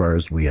 as far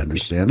as we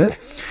understand it,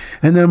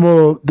 and then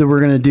we're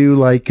going to do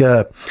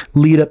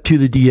lead up to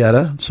the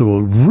dieta. So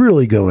we'll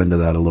really go into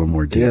that a little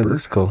more deeper. Yeah,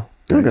 that's cool.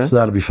 Okay. So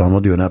that'll be fun. We'll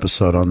do an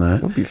episode on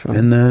that. That'll be fun.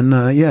 And then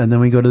and then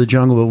we go to the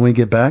jungle. But when we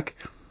get back,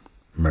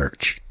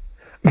 merch.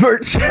 We're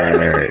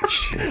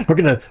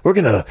gonna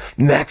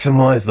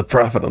maximize the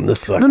profit on this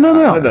sucker.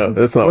 No. I know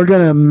that's not. We're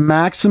going to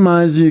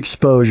maximize the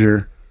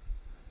exposure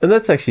And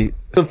that's actually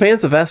some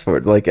fans have asked for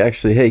it. Like,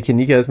 actually, hey, can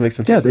you guys make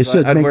some? Yeah, they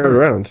said I'd make wear it merch.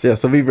 around. Yeah,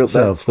 so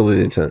that's really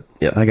the intent.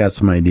 Yes, I got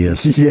some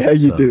ideas. Yeah,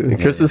 you do. And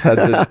Chris has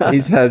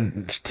he's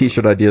had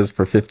t-shirt ideas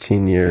for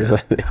 15 years. I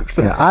think.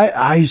 So. Yeah,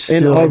 I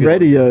still And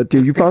already,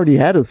 dude, you've already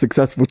had a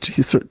successful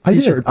t-shirt. I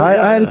did.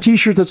 I had a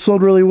T-shirt that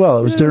sold really well.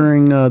 It was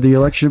during the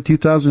election of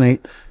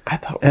 2008. I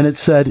thought, and it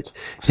said,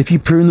 "If you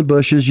prune the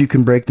bushes, you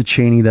can break the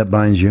chainy that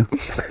binds you."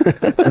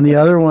 And the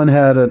other one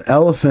had an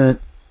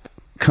elephant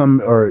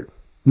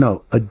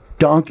a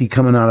donkey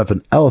coming out of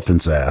an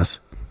elephant's ass,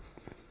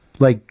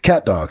 like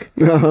cat dog.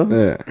 Uh-huh.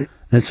 Yeah. And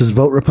it says,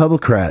 "Vote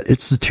Republican."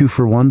 It's the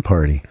 2-for-1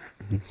 party.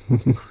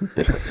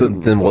 so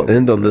then we'll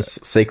end on this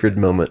sacred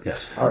moment.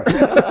 Yes. All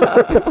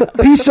right.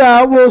 Peace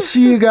out. We'll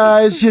see you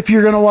guys. If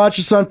you're going to watch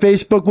us on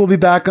Facebook, we'll be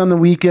back on the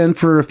weekend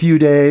for a few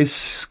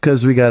days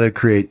because we got to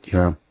create,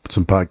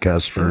 some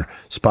podcasts for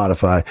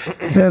Spotify.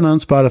 And on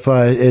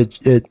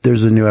Spotify,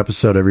 there's a new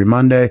episode every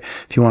Monday.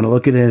 If you want to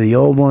look at any of the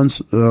old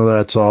ones, well,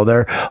 that's all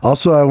there.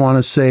 Also, I want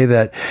to say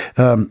that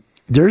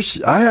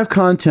I have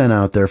content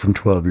out there from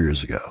 12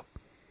 years ago.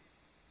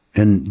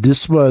 And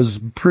this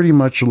was pretty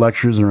much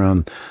lectures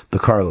around the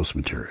Carlos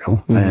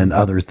material and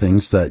other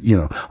things that,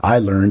 I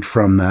learned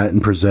from that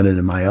and presented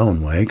in my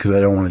own way because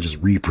I don't want to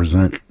just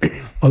represent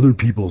other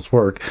people's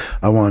work.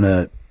 I want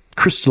to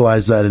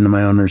crystallize that into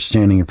my own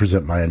understanding and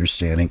present my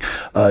understanding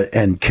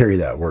and carry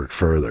that work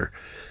further.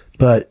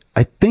 But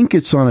I think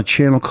it's on a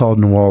channel called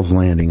Nawal's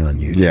Landing on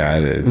YouTube. Yeah,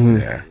 it is.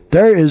 Yeah.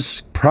 There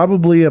is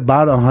probably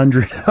about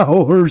 100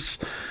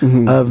 hours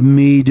of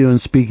me doing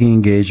speaking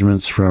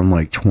engagements from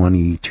like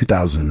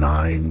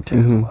 2009 to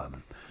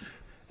 11.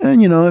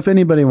 And, if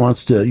anybody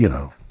wants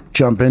to,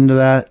 jump into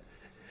that,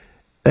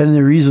 and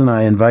the reason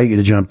I invite you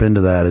to jump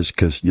into that is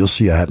because you'll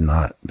see I have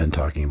not been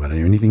talking about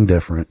anything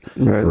different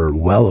for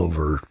well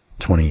over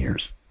 20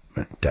 years.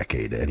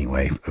 Decade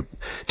anyway,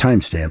 time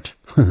stamped.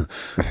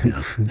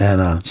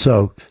 And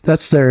so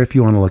that's there if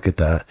you want to look at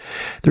that.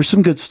 There's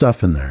some good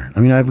stuff in there. I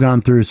mean, I've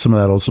gone through some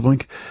of that also.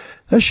 Like,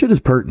 that shit is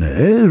pertinent.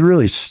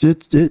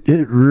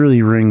 It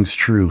really rings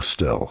true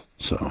still.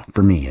 So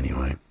for me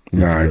anyway.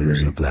 No, I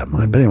agree. Of that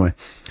mind. But anyway,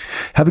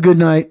 have a good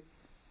night.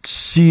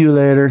 See you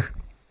later.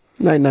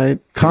 Night.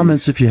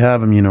 Comments if you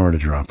have them, you know where to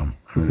drop them.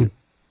 All right.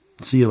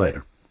 See you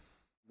later.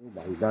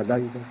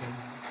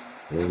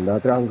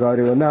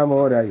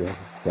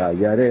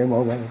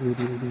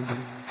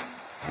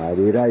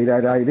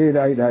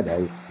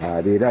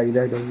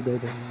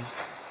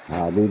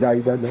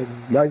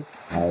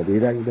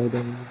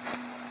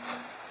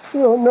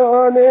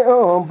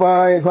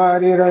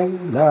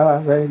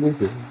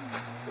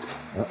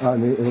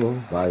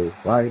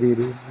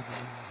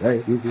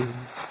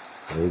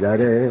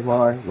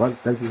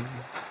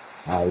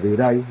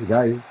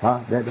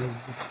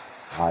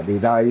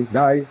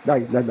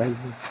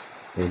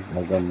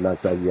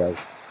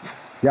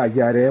 Ya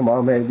yare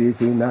mo me di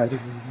tinari,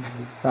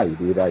 hai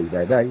di dai,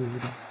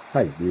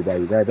 hai di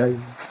dai,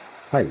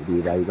 hai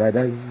di dai,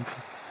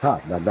 ha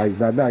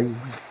dai,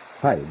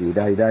 hai di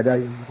dai,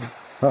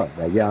 ha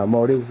da ya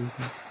mo di,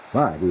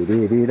 ma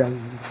di dai,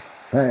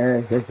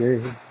 hey.